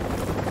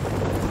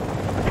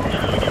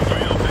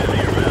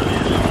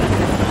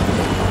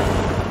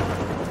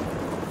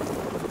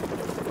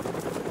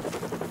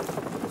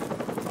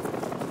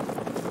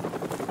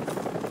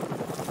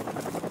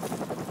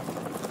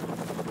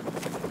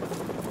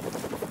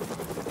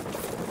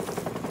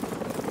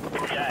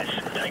 Guys,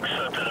 take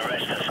Sub to the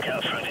rest and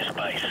scout through this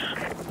base.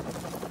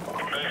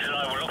 Boots and I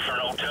will look for an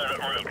alternate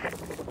route.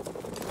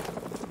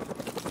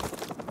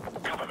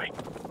 Cover me.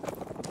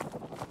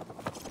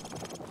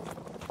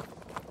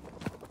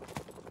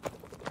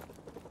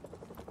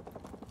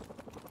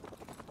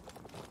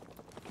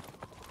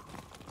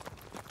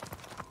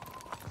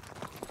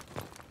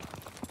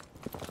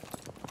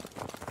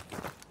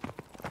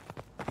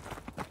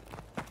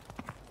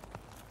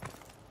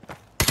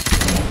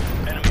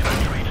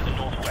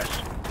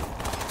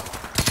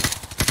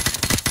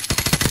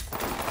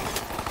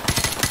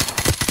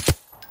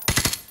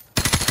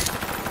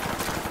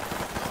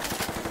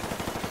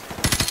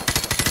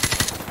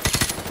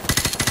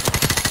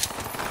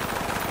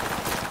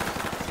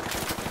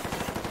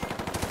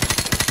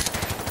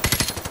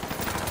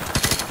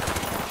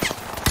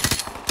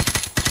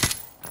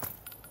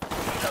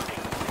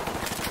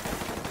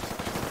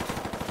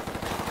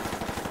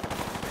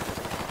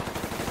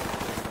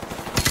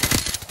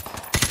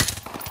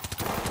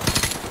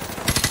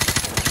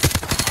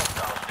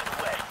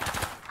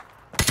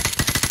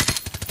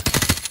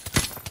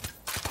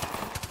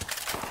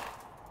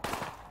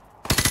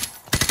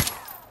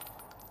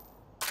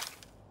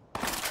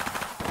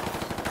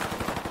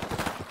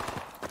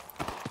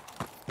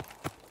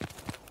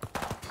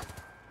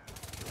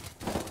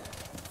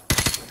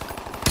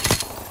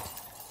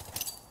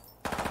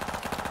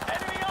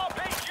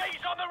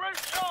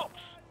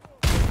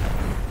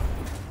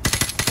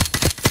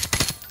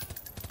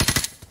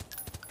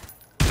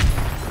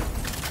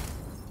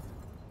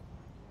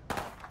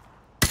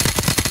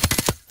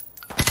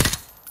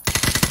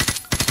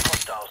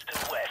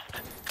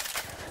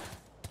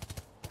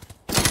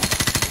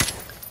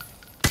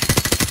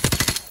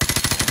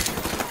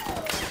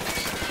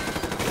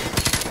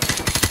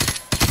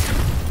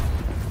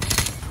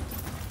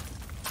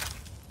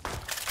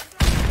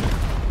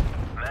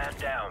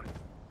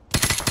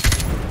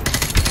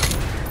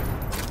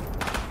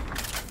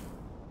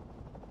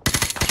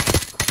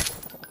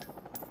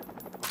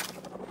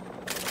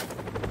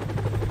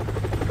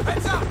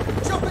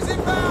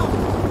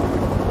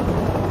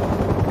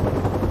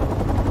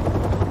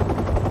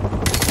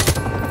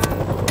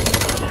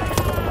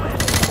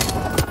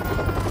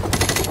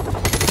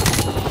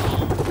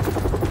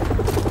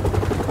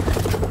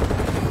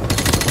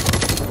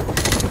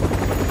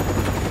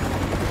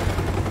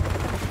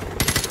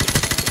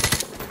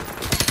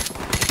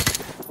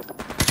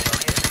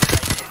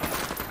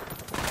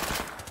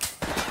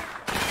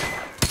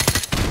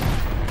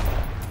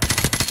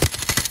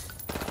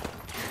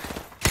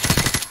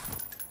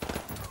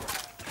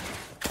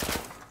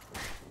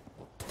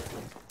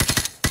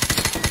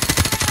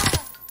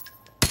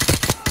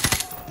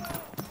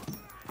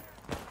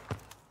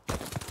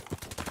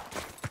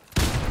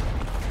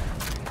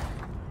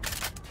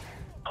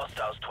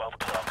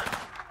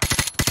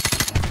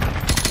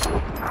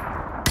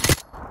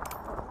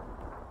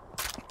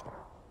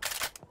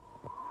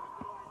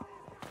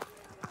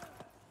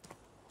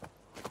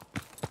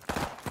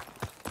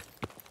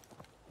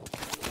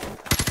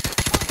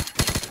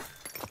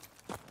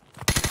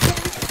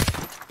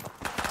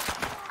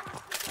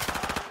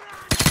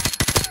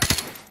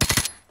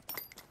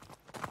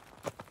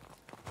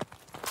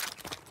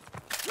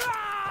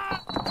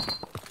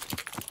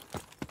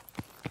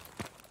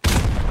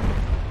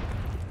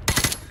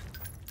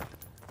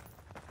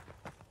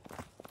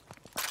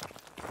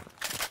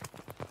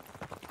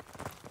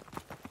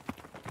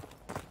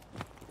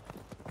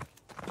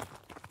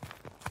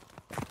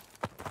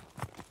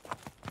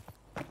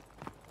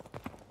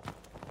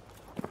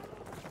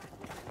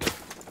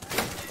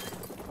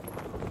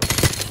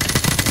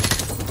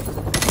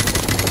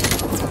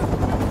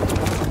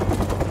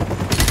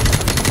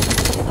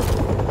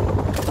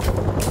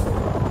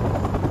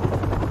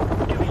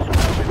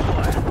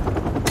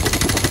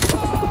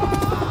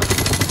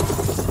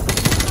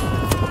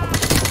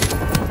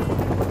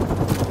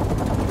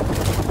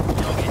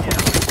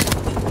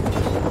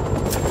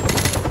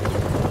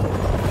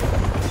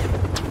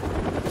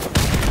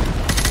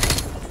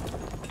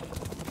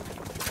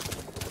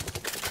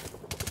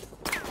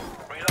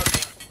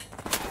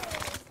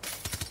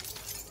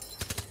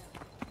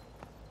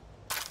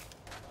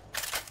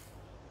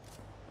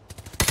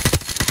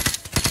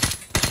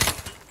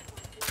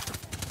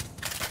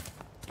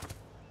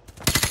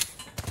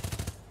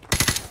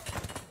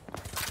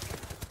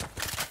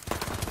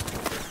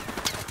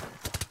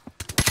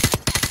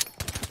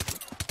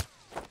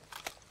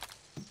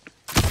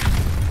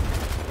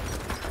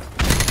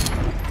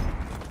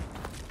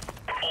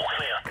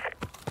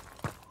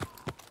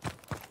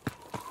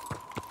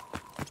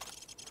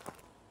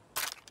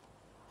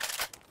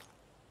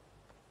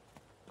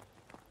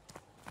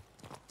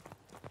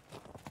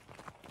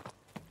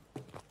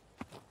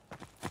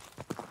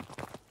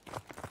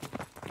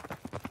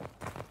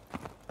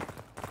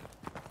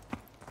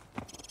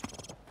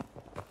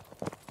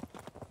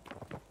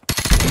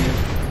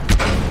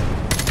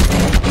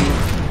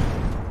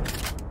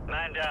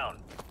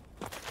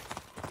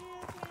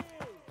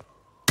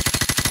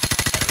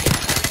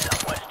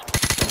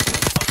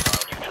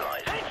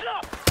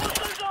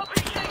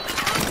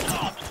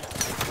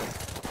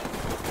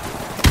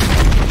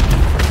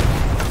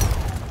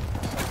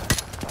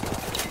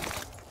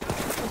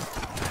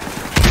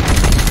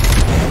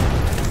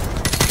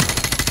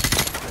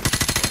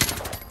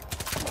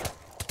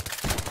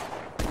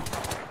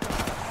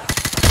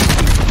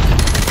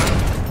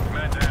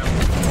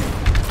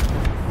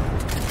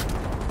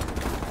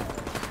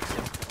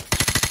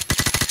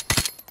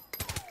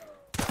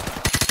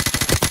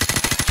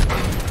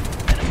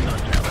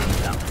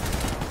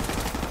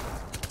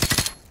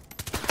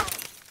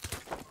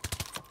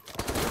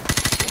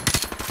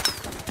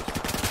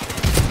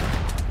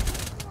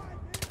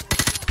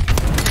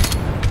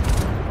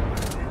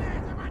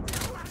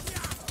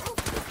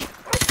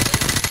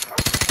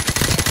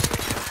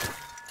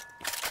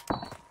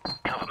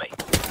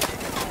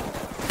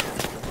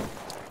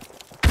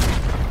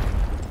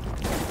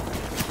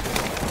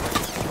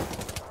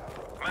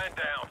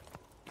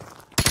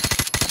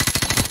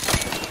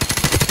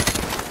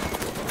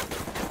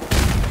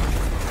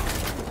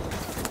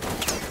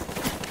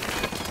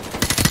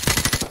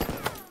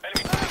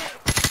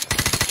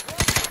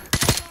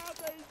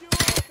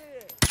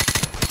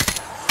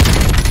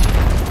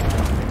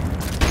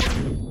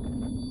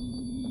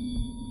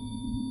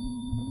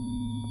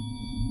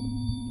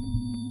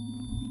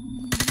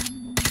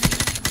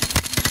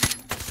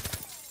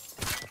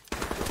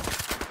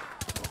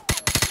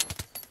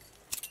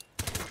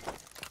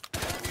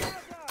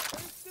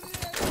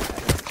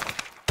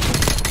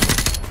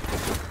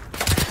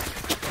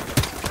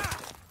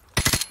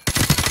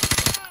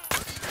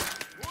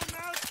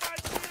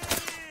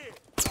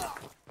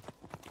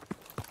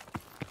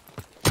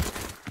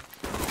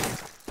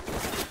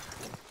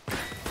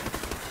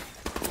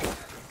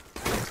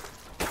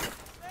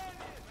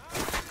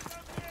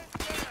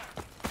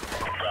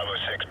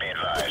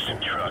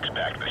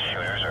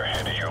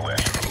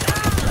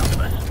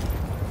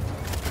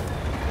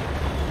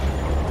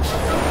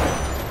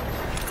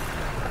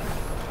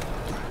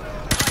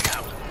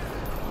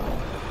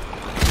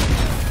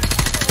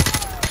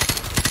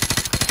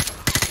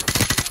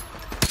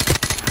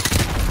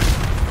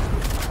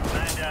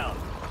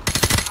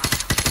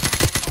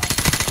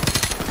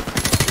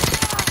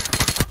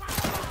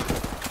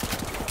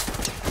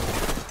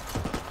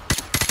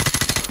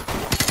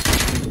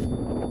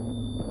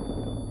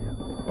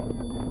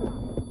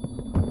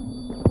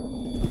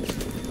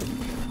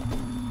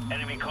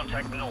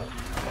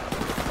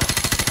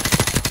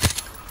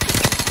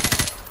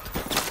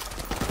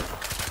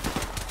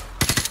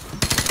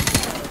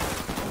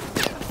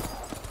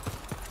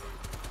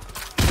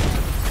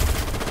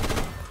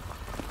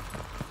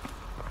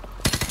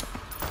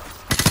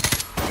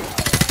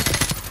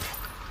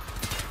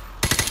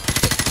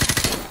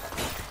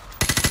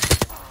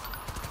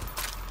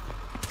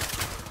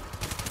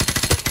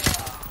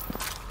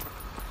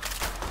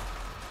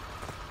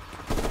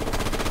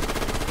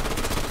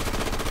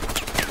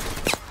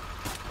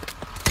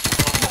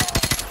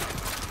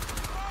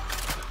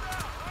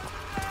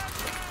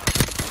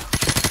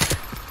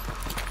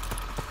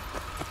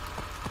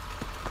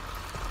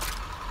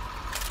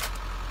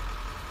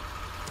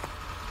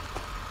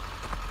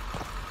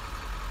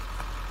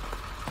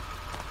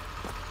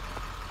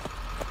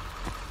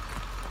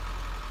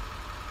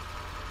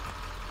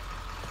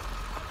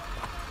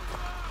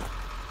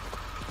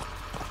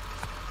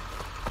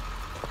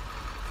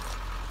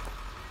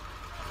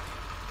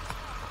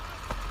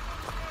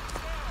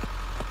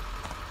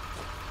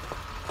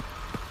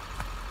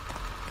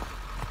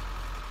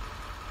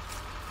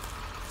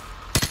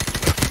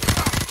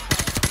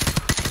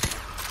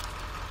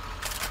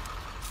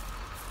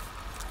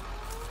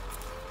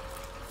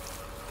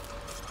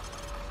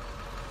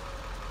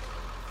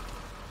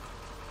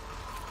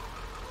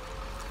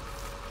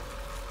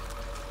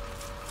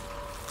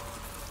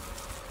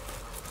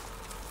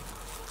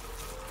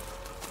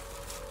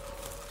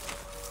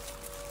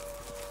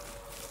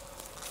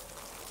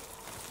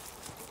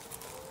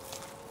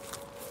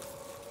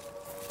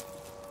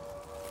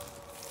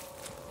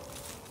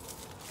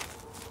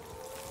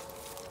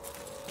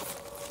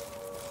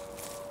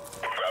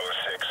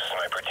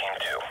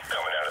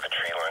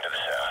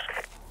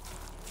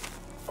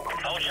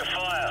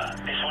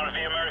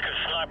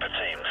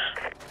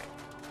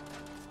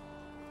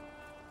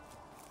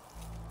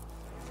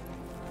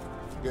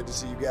 Good to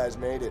see you guys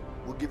made it.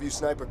 We'll give you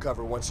sniper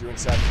cover once you're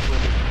inside the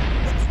perimeter.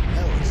 What the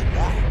hell is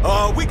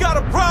that? We got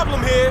a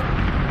problem here!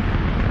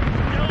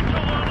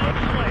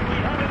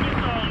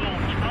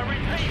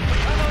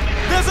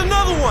 There's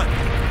another one!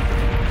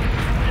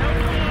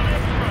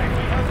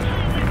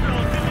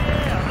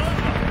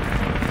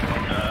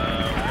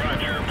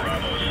 Roger,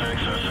 Bravo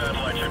 6. Our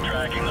satellites are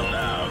tracking them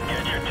now.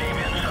 Get your team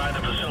inside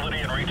the facility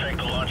and retake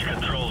the launch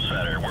control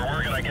center. We're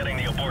working on getting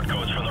the abort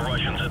codes from the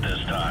Russians at this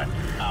time.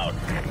 Out.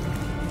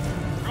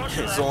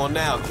 It's on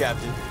now,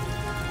 Captain.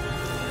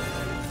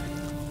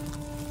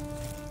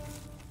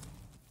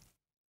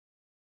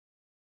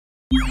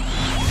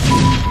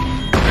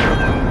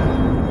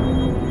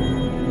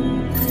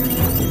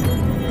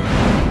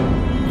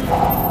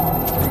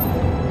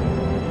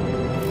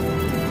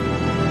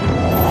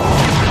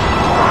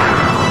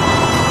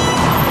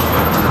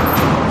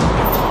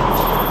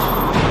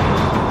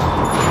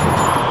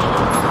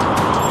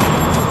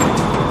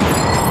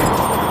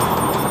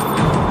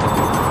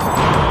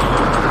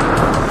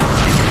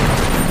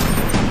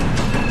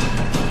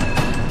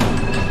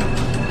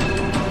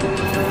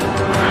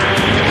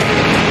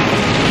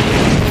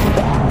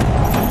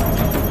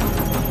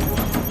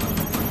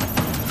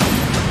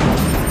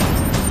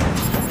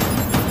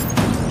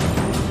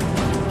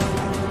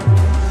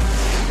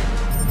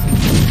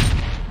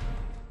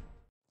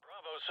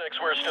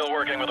 We're still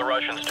working with the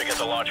Russians to get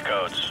the launch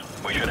codes.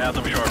 We should have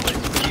them shortly.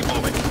 Keep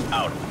moving.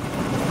 Out.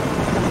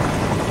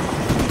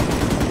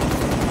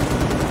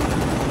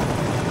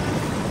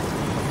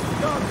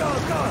 Go!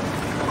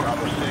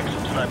 Bravo 6,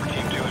 Sniper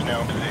Team 2 is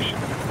now in position.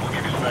 We'll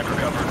give you sniper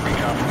cover and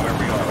recon from where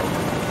we are. Over.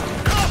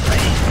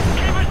 Copy!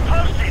 Keep us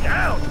posted!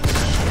 Out!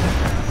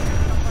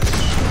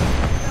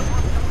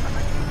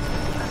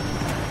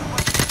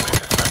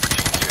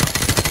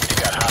 You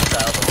got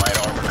hostiles and light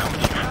armor coming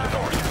to you from the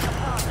north.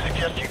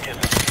 Suggest you get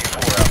the C4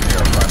 out there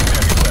and find some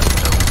heavy weapons.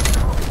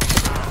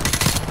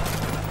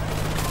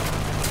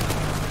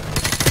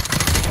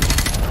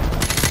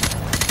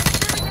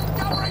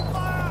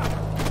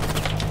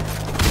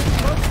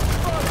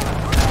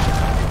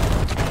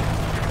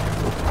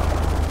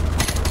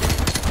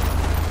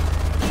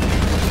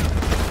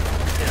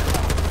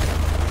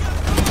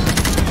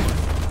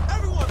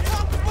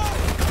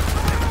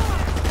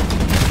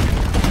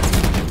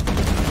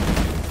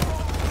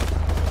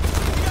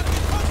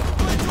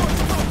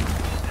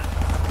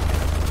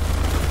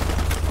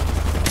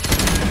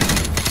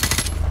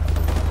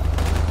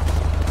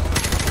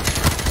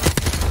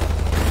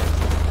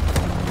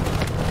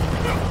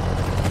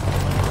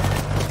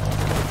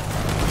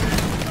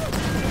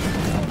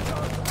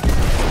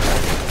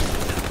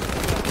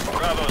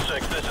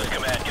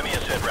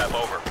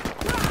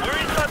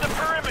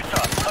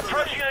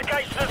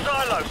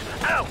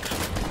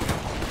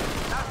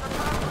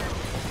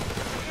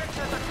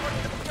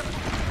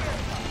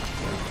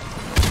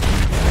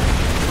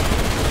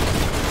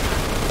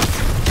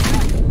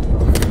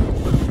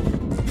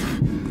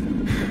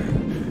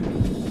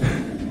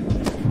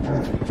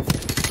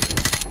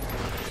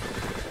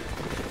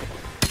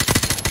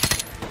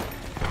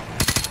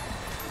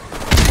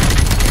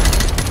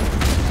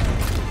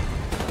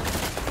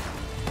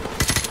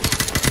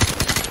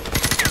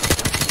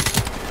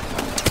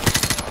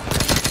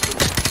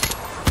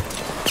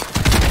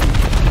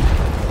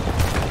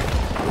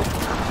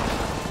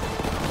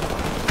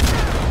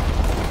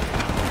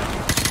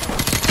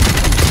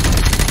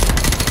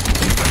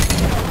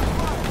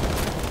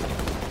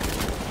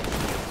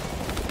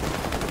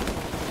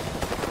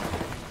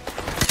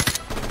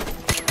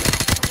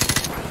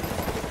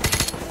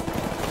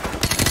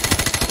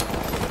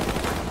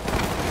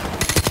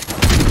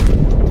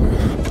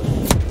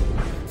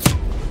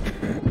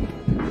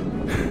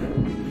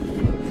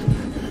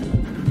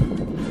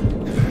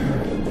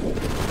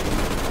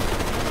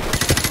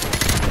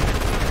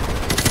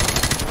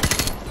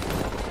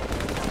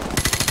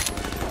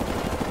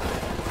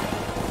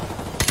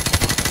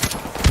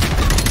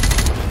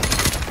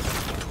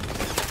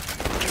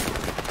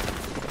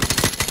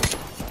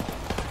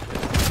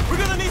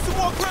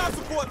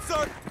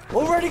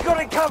 Already got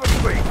it covered,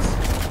 Briggs.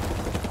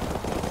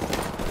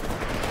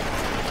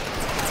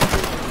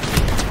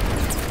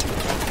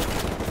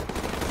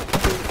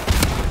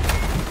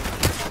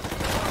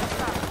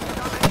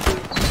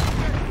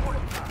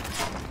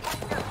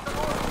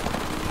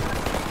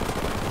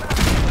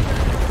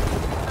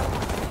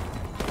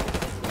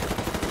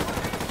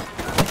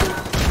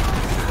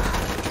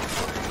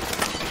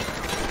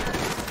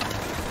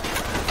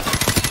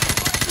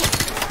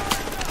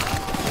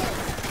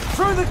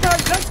 Through the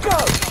gate, let's go!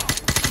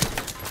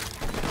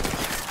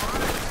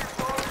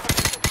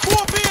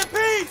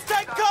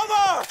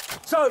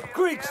 So,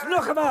 Griggs,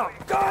 knock him out!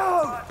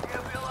 Go!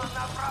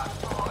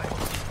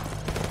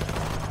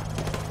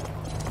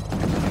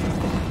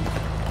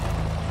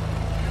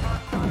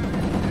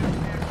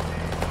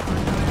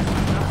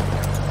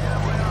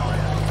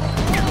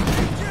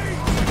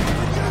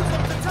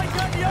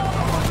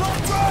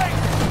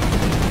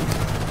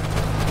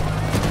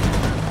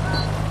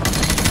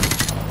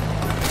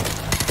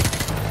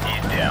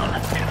 He's down.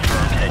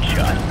 Confirmed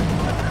headshot.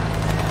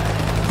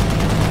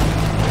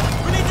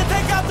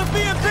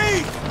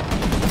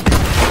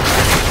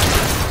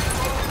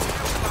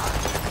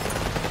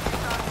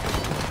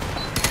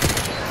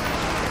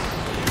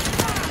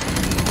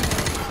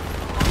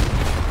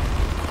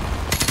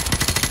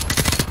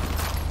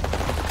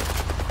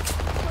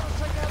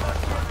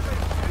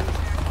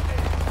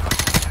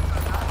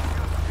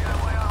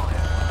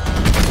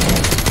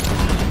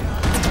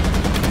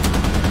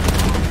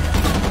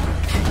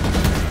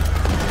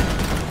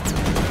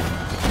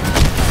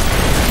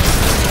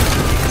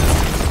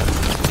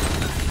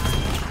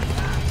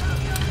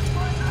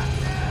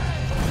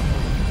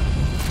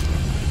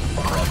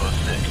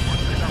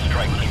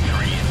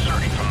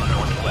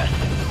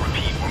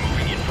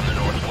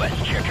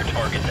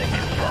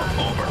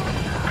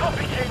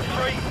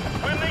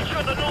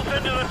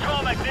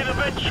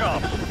 Red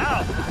Sharps,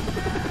 out!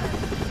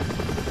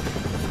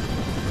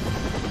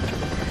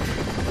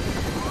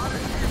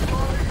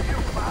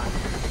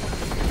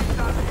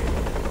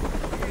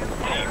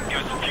 Team, give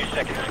us a few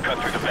seconds to cut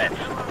through the vents.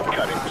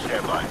 Cut in,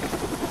 stand by.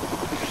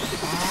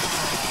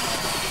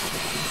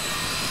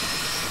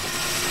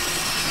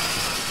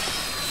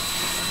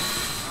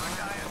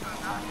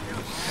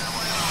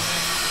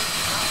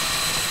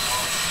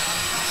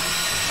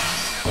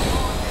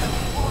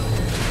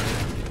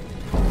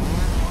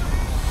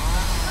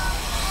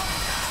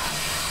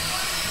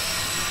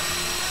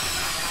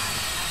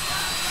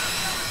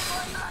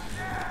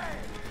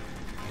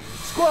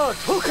 Squad,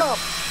 hook up!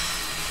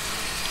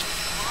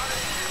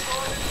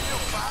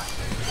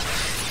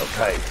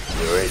 Okay,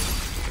 we're in.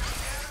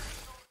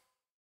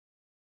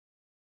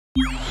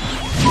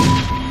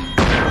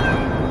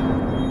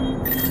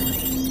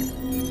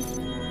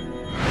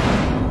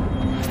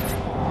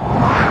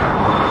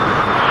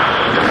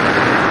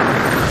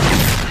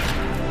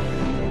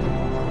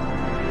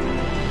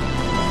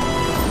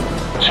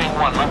 Team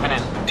 1, moving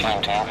in.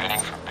 Team 2, heading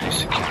for base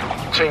security.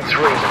 Team 3 is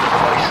in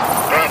place.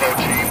 Bravo,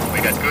 team. We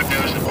got good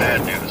news and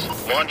bad news.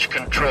 Launch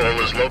control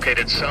is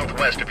located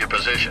southwest of your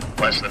position,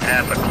 less than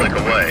half a click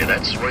away.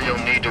 That's where you'll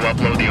need to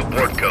upload the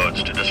abort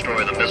codes to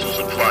destroy the missiles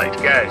in flight.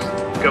 Guys,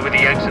 cover the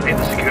exit in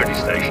the security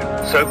station.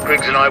 Soap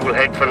Griggs and I will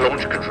head for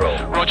launch control.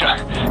 Roger.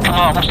 Come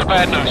on, what's the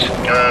bad news?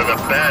 The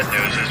bad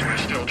news is we're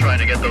still trying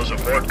to get those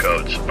abort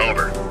codes.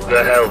 Over.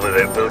 The hell with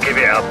it. We'll give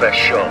it our best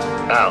shot.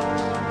 Out.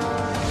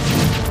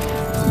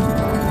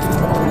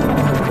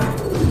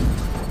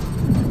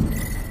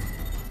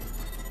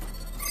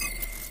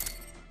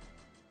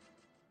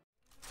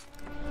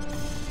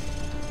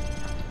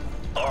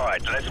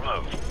 Alright, let's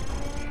move.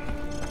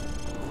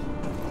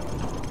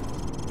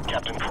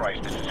 Captain Price,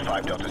 this is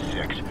 5 Delta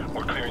 6.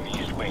 We're clearing the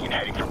east wing and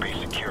heading for base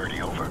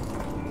security, over.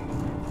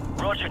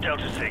 Roger,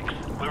 Delta 6.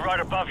 We're right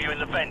above you in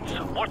the vents.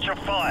 Watch your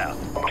fire.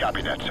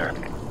 Copy that, sir.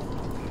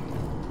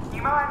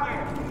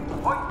 Внимание!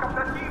 Войска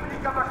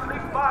противника вошли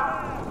в базу!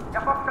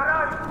 Я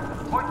повторяю,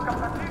 войска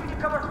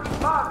противника вошли в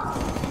базу!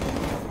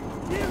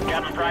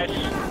 Captain Price,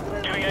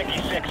 2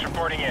 Yankee 6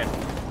 reporting in.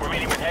 We're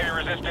meeting with heavy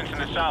resistance in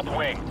the south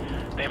wing.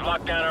 They've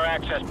locked down our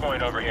access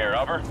point over here,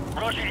 over.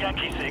 Roger,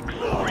 Yankee 6.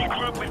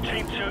 Regroup with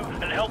Team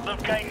 2 and help them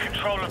gain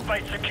control of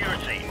base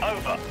security.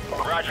 Over.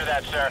 Roger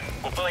that, sir.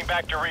 We're pulling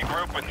back to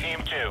regroup with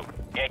Team 2.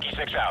 Yankee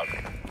 6 out.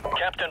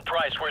 Captain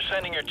Price, we're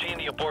sending your team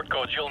the abort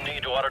codes you'll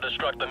need to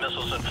auto-destruct the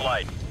missiles in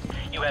flight.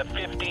 You have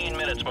 15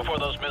 minutes before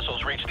those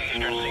missiles reach the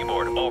eastern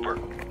seaboard. Over.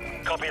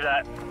 Copy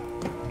that.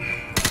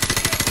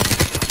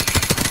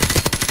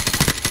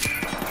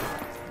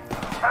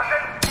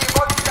 Вражеские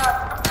войска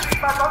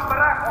отступили по дом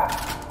бараку!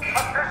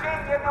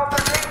 Отражение на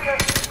управление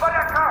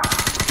барака!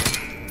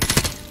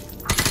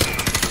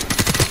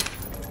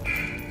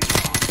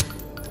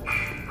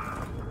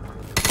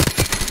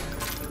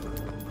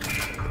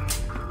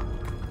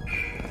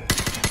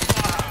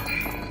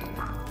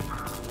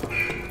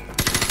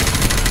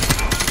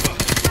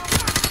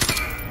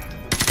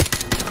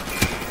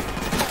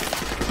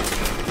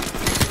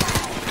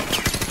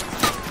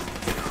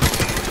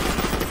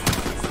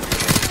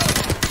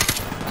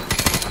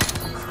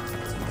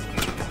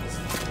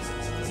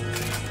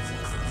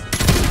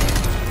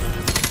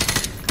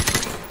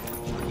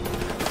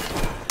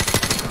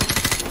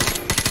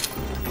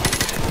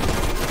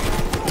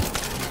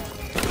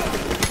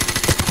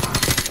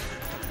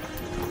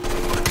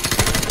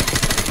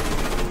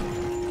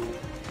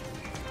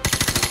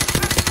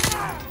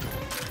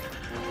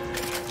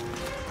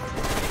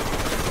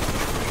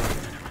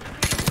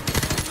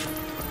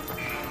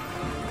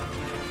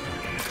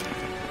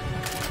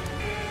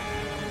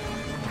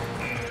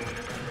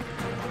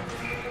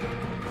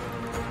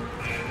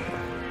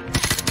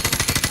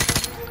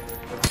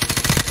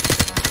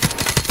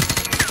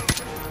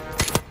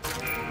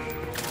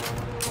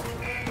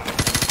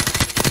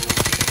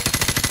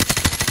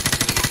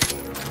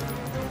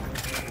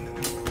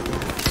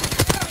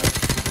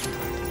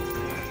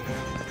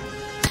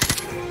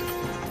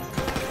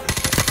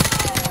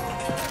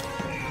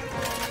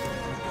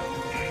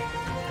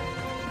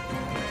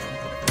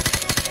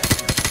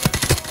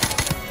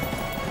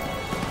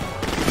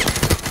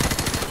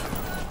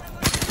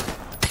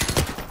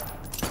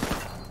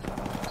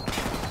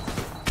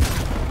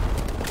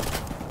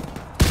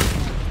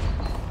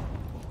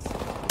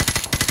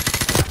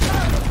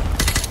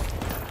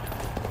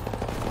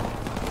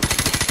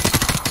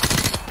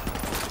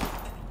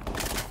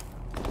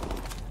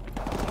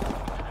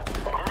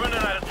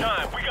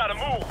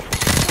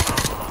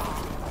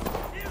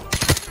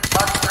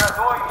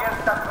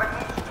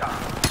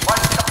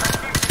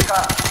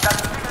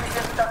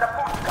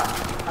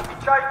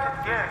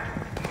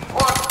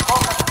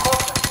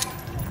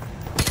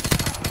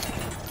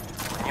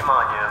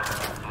 Внимание!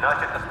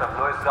 Начат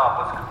основной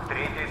запуск с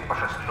 3-й по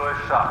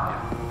 6-й шахте.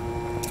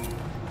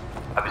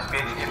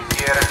 Обеспечьте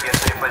все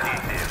ракетные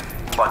позиции.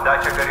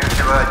 Подача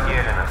горючего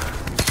отделена.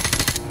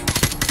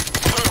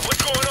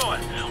 What's going on?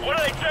 What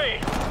are they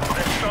saying?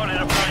 They're starting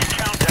a bloody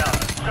countdown.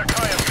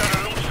 Sakaya's going to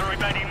launch the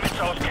remaining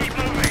missiles. Keep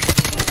moving.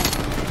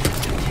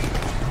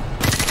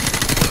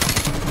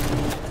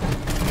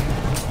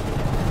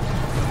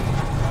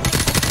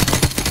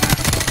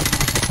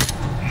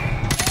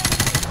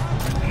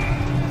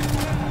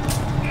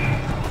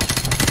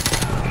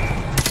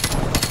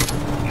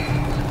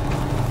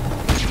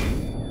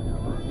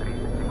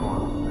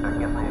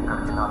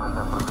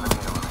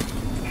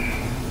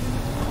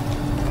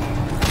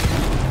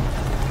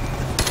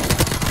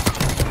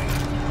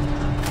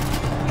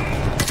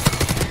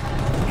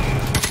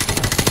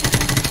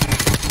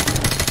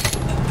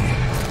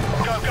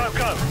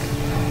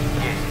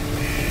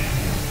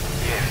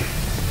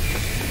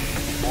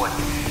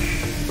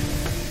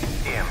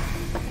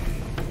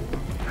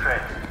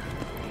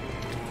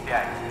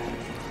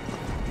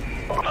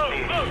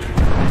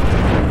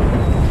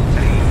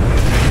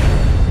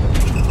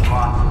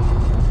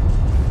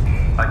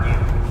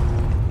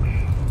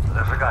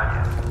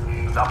 Зажигание.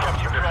 Запуск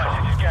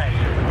завершен.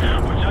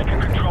 We're taking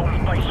control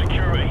of base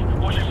security.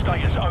 What's your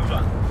status?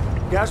 Over.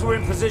 Guys, we're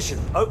in position.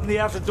 Open the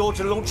outer door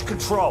to launch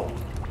control.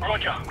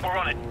 Roger, we're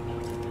on it.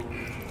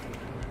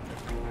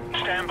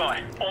 Stand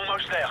by.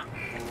 Almost there.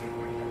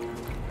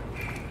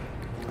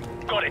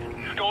 Got it.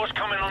 Door's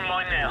coming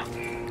online now.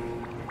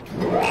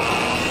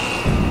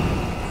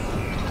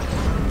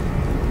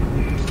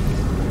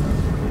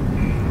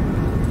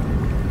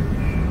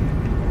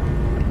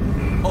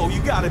 Oh,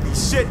 you gotta be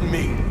shitting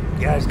me.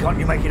 Guys, can't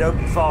you make it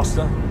open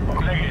faster?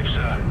 Negative,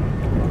 sir.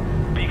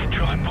 But you can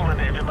try pulling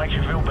it if it makes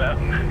you feel better.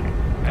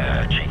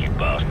 Cheeky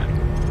bastard.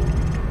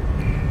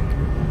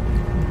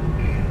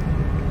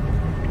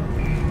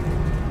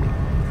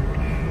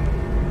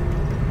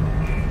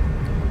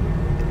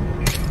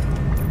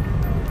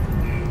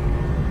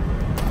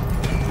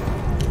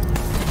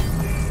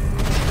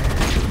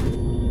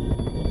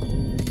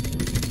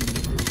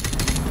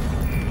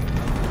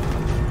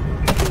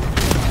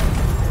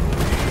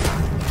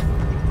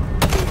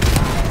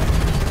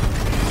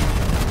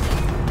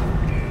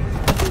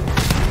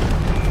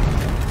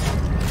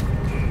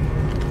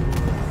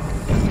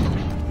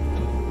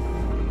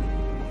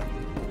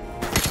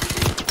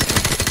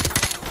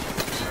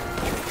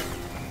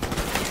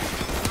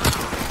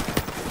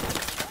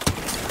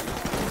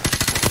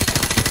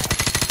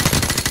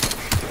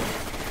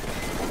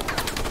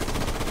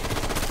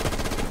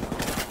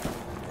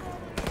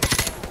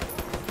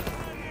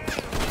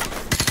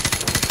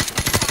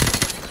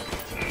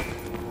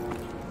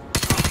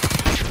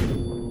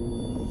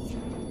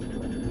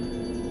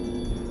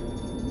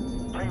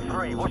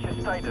 What's your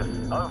status?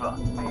 Over.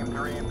 Team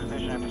 3 in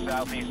position at the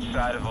southeast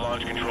side of the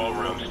launch control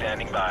room,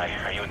 standing by.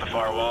 Are you at the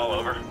far wall?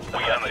 Over. We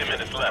got 2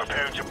 minutes left.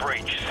 Preparing to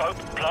breach. Soap,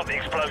 plant the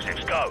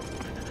explosives, go.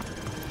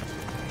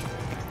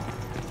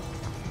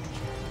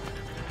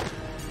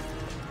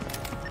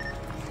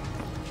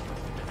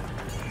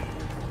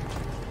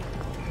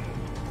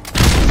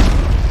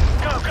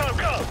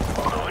 Go!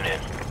 Going in.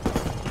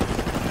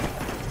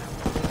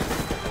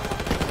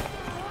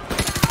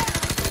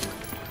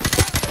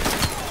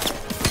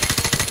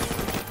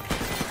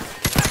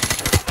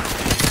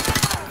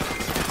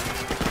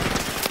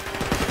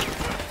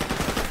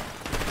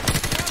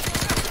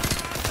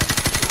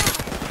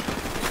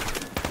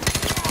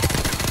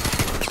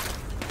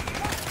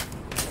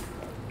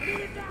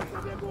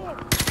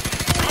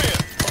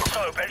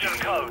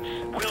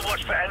 We'll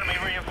watch for enemy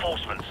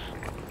reinforcements.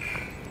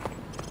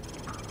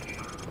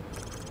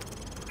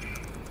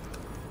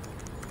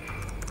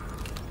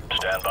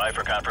 Stand by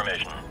for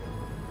confirmation.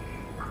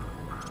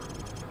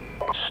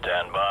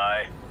 Stand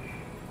by.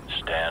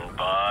 Stand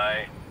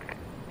by.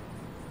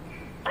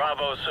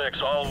 Bravo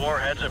 6, all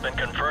warheads have been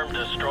confirmed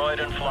destroyed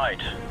in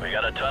flight. We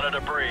got a ton of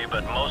debris,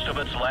 but most of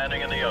it's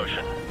landing in the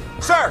ocean.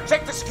 Sir,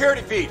 check the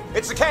security feed.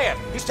 It's the can.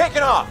 He's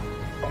taking off.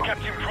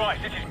 Captain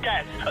Price, this is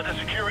Gaz at the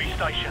security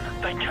station.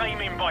 They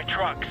came in by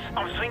trucks.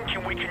 I'm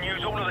thinking we can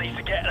use all of these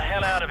to get the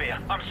hell out of here.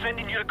 I'm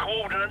sending you the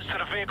coordinates to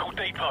the vehicle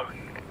depot.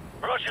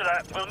 Roger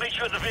that. We'll meet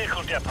you at the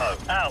vehicle depot.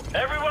 Out.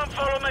 Everyone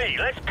follow me.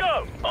 Let's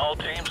go. All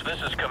teams,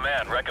 this is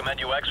command. Recommend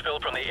you exfil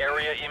from the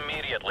area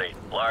immediately.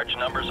 Large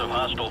numbers of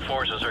hostile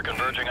forces are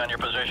converging on your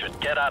position.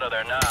 Get out of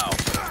there now.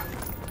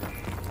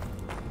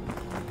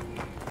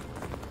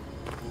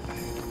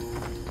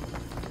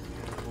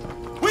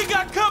 We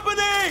got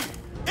company!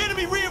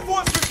 Enemy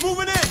reinforcements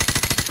moving in!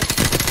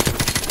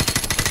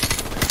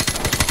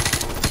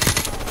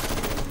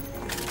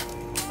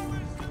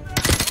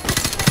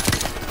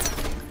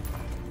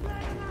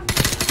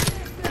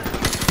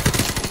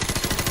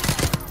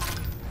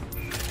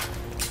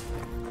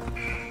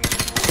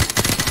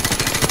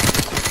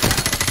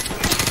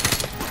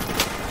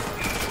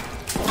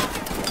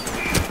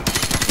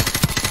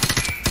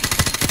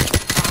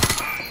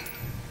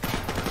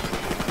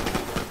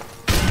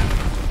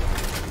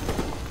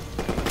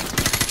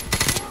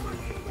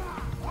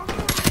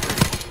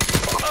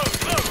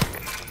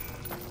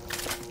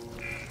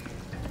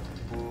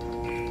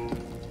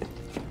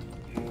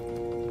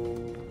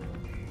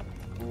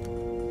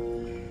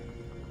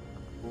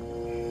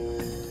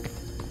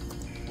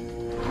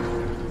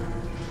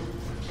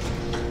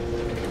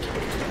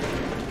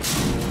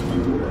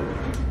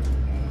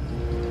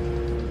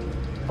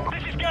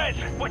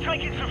 We're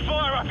taking some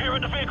fire up here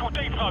at the vehicle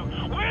depot.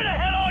 Where the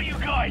hell are you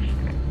guys?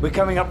 We're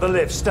coming up the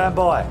lift. Stand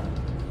by.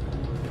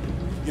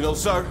 You know,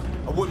 sir,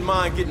 I wouldn't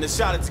mind getting a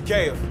shot at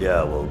Takeo.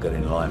 Yeah, well, get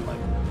in line, mate.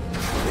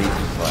 Leave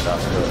you find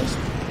us first.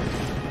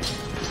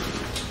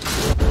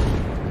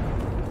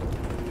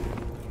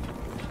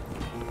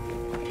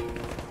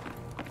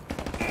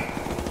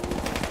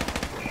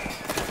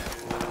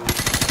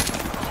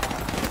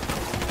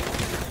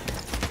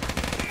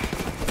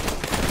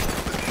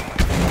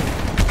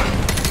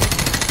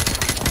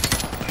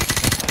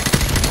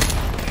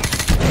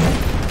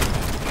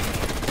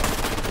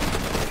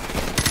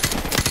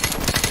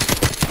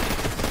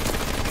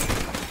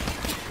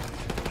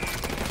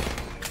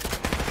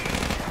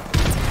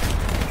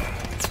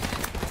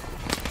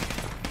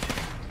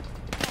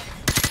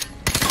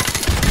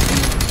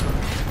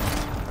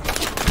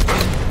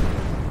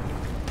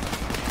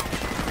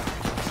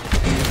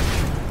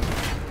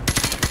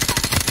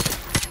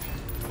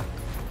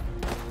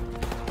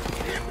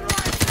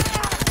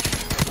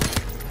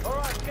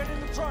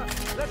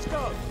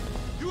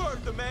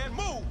 Bertha, man,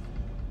 move!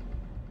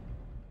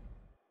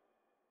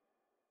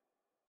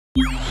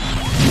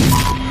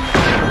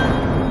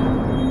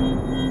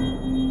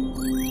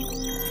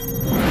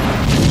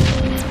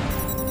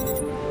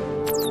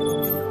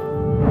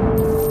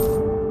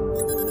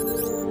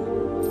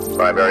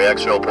 Primary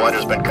exfil point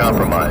has been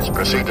compromised.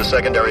 Proceed to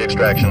secondary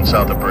extraction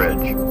south of bridge.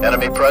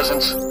 Enemy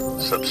presence,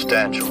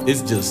 substantial.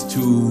 It's just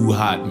too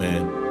hot,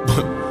 man.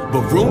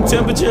 But room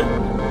temperature?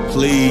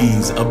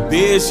 Please, a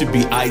beer should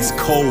be ice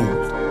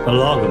cold. A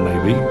lager,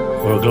 maybe.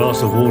 Or a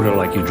glass of water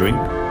like you drink.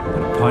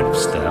 And a pint of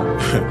stout.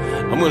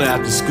 I'm gonna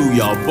have to school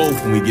y'all both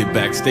when we get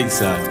back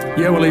stateside.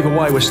 Yeah, well, either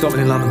way, we're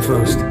stopping in London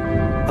first.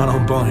 And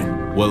I'm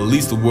buying. Well, at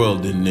least the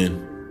world didn't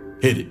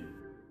end. Hit it.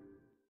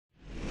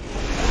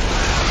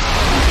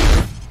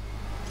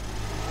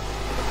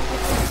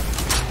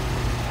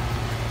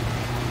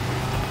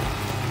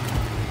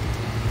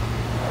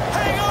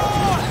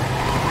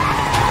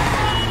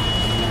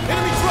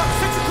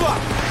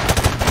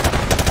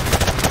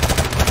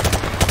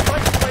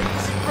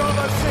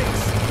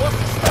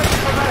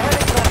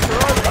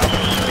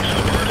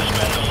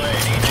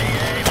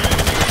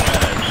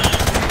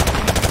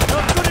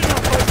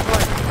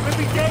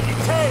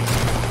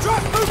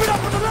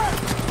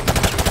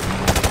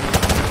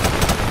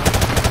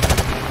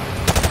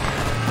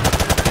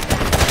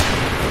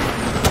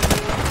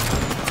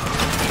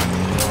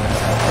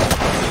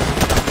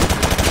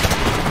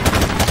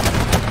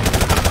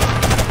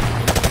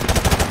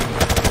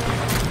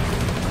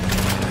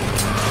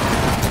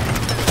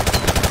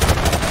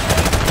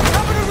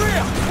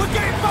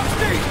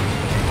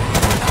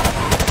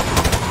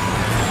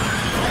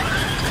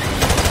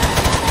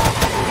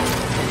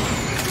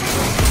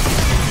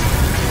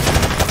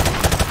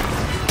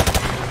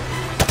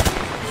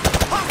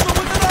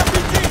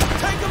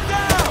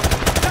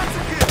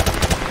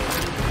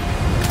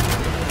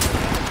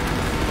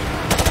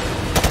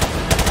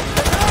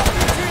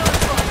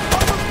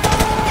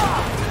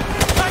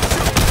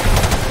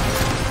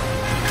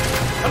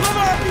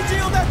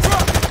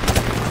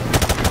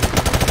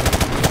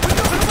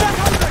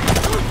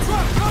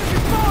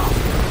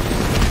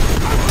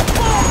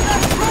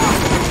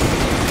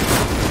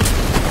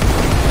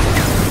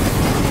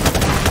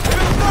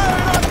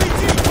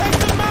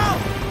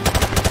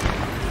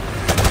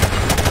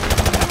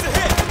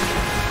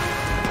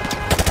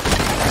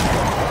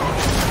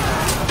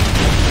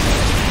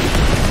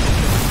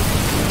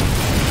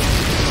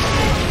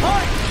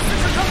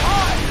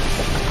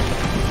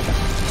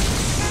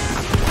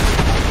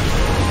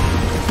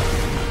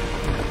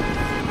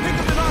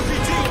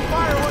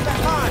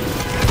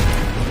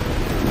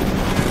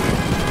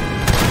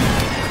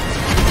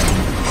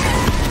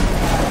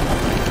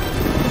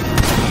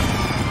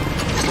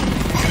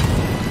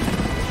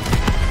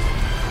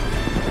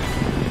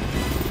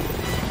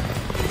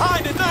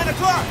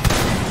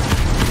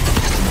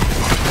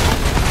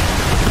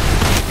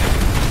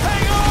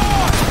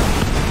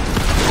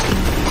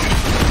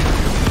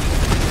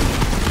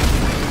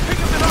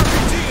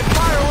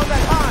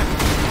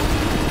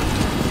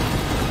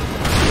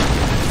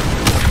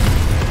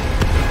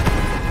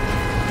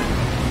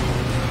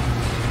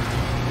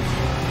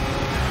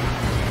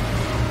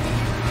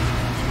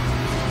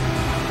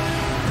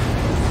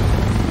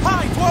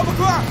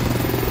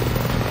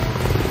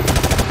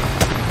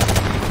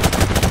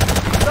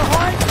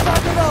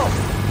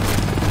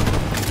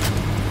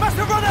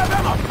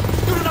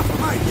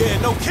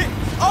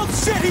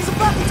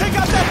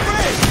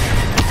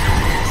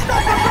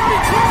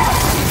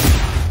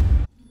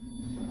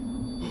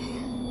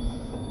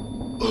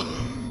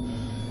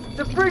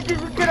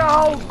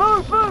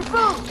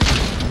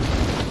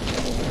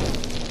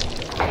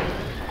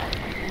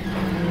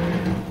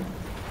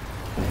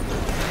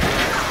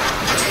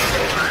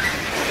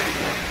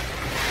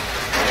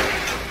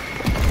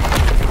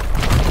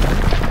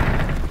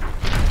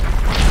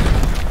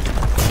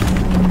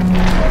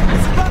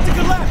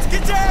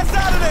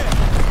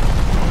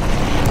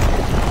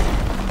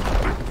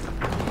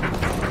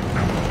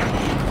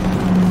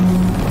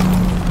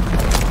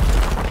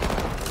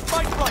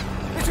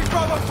 This is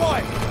Bravo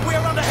 5. We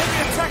are under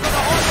heavy attack on the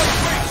highway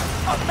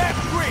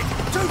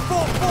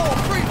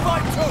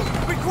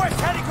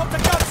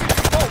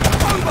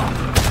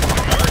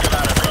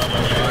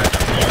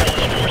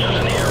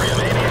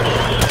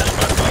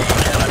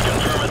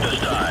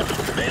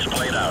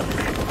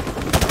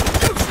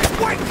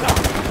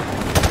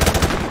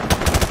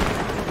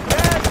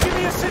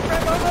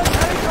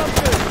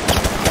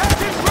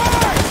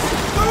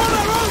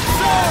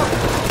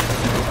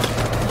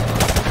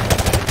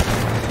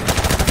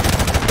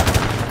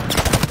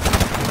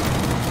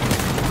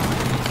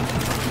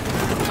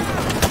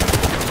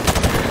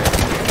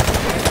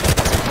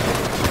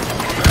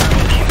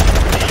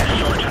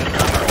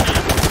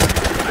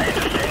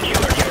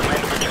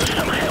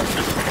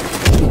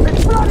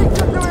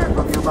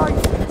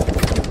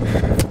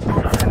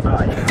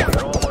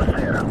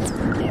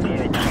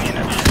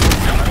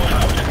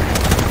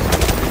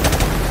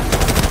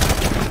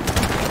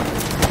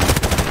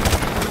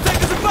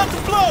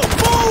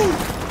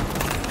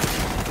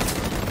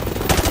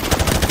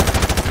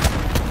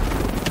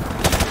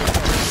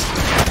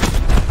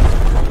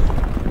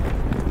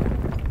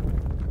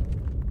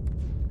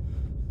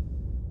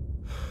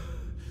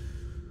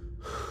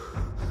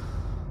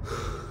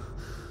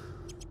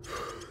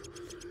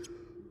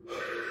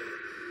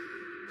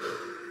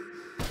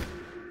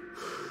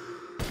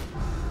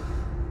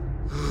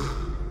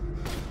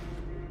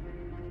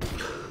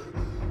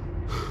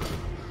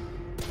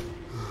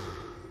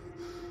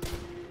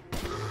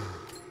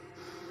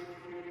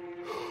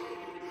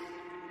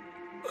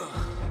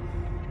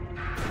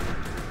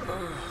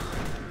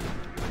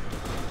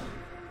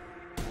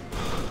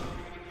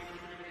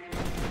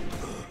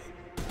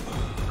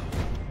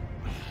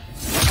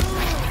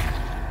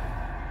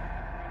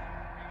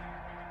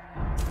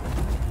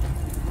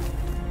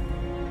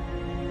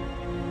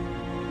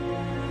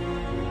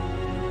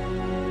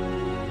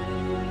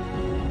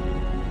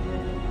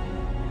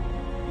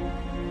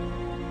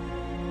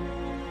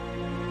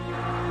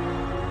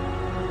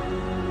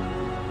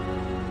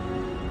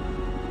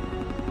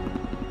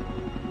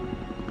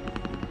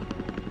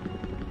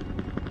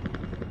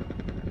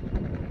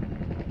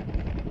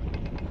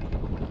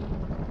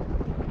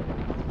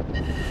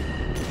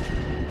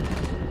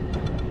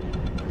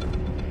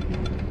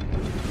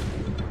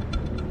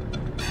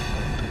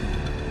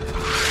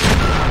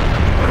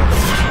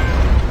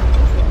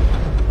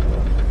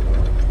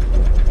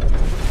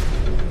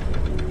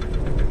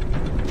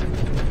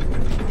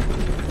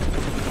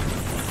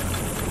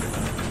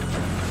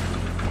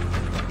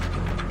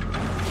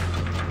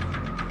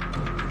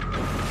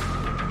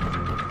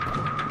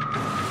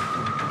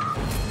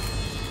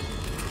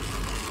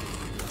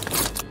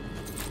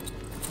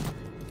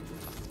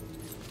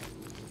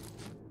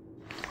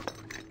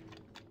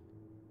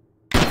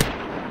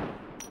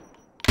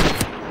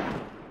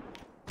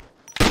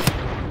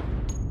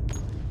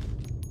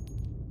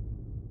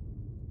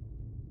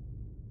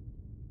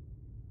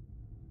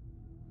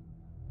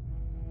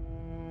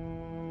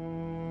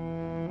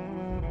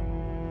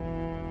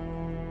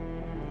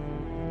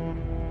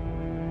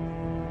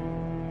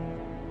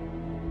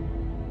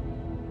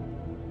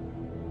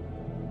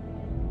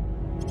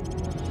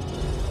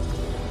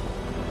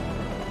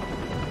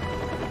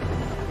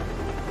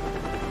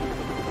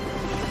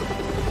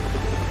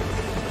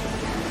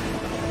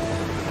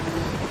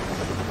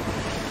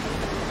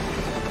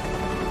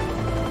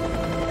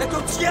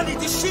yelling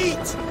the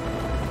sheet!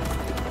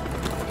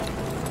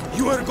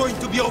 You are going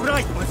to be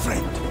alright, my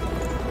friend.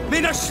 Мы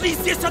нашли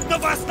здесь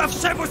одного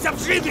оставшегося в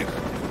живых!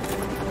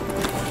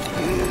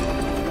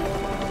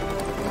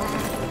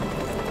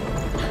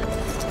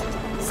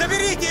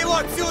 Заберите его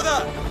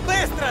отсюда!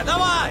 Быстро,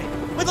 давай!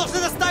 Мы должны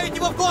доставить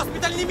его в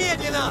госпиталь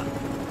немедленно!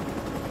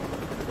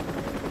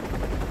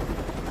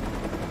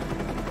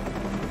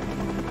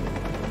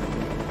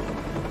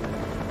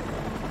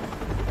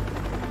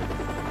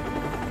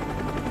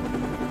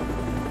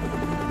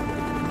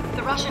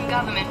 The Russian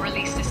government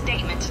released a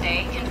statement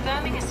today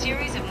confirming a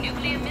series of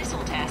nuclear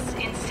missile tests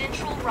in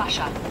central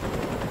Russia.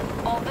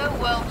 Although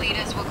world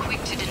leaders were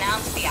quick to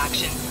denounce the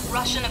action,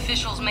 Russian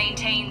officials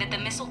maintain that the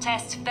missile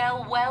tests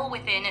fell well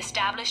within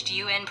established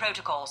UN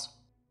protocols.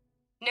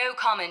 No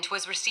comment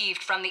was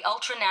received from the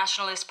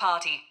ultranationalist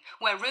party,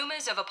 where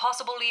rumors of a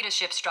possible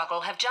leadership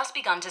struggle have just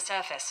begun to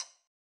surface.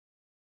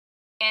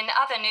 In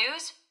other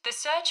news, the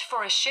search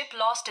for a ship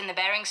lost in the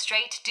Bering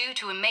Strait due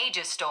to a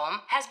major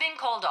storm has been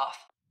called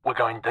off. We're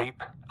going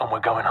deep, and we're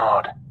going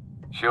hard.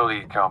 Surely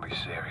you can't be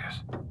serious.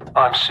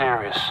 I'm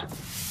serious,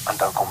 and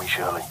don't call me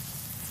Shirley.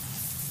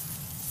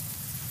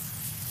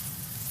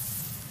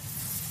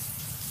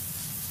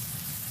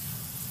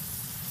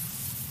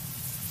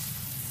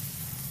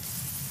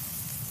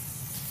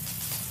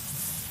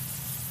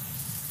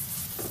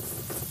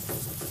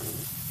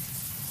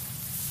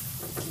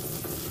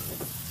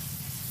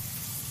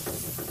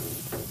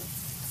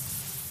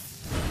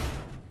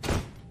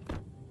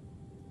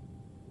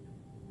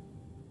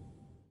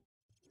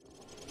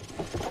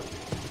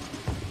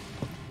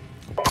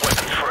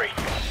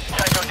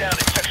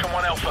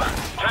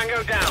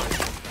 Tango down.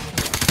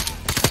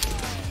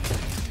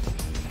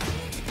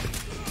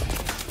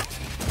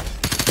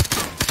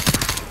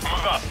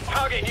 Move up.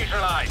 Target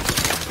neutralized.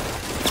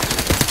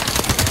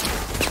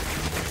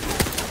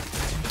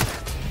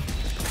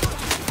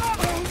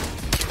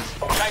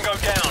 Tango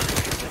down.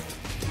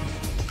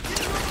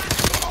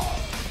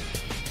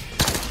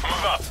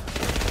 Move up.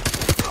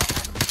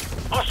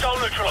 Hostile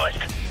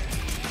neutralized.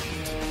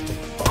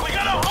 We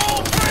got a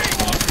whole breach!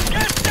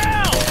 Get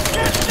down!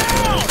 Get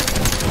down!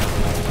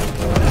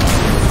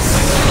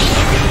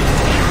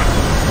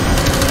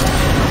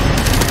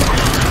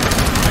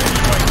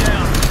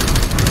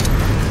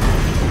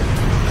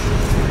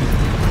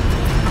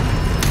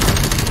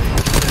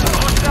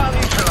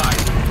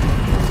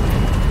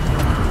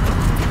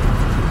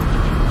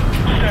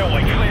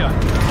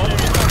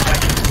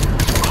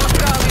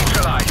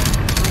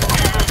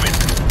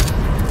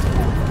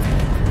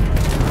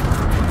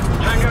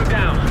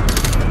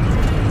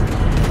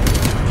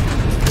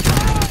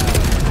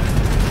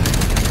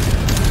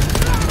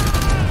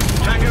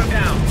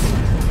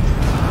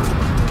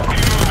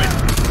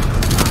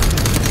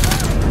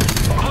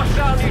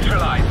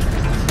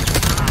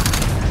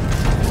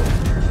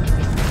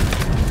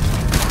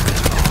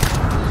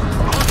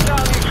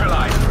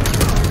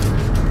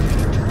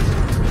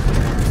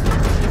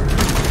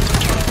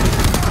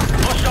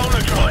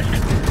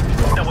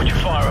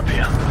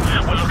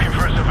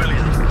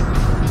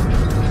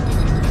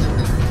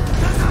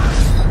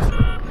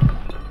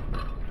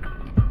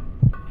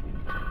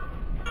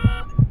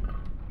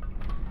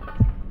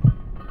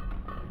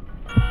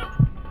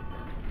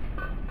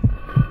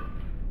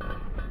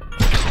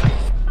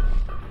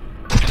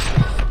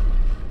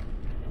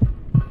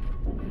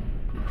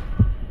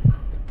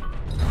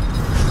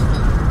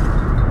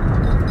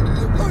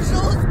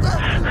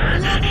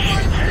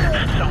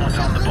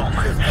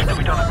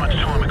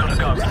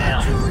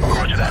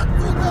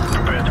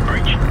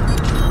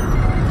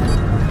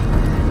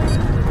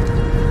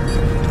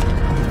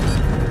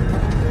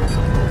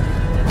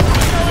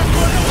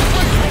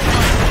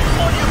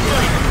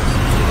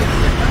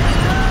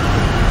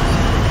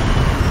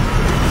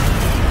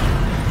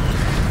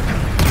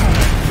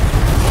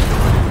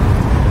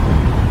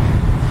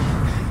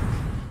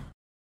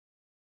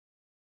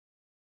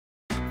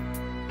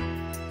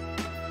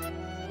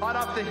 Hot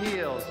off the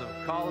heels of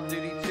Call of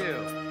Duty 2,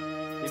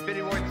 the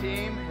Infinity Ward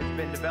team has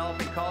been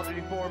developing Call of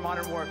Duty 4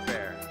 Modern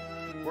Warfare.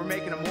 We're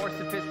making a more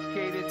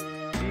sophisticated,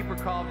 deeper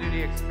Call of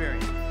Duty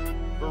experience.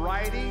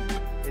 Variety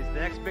is the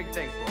next big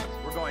thing for us.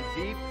 We're going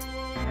deep,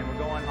 and we're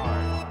going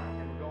hard.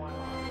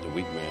 The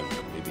weak man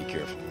may be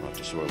careful not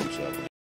to soil himself.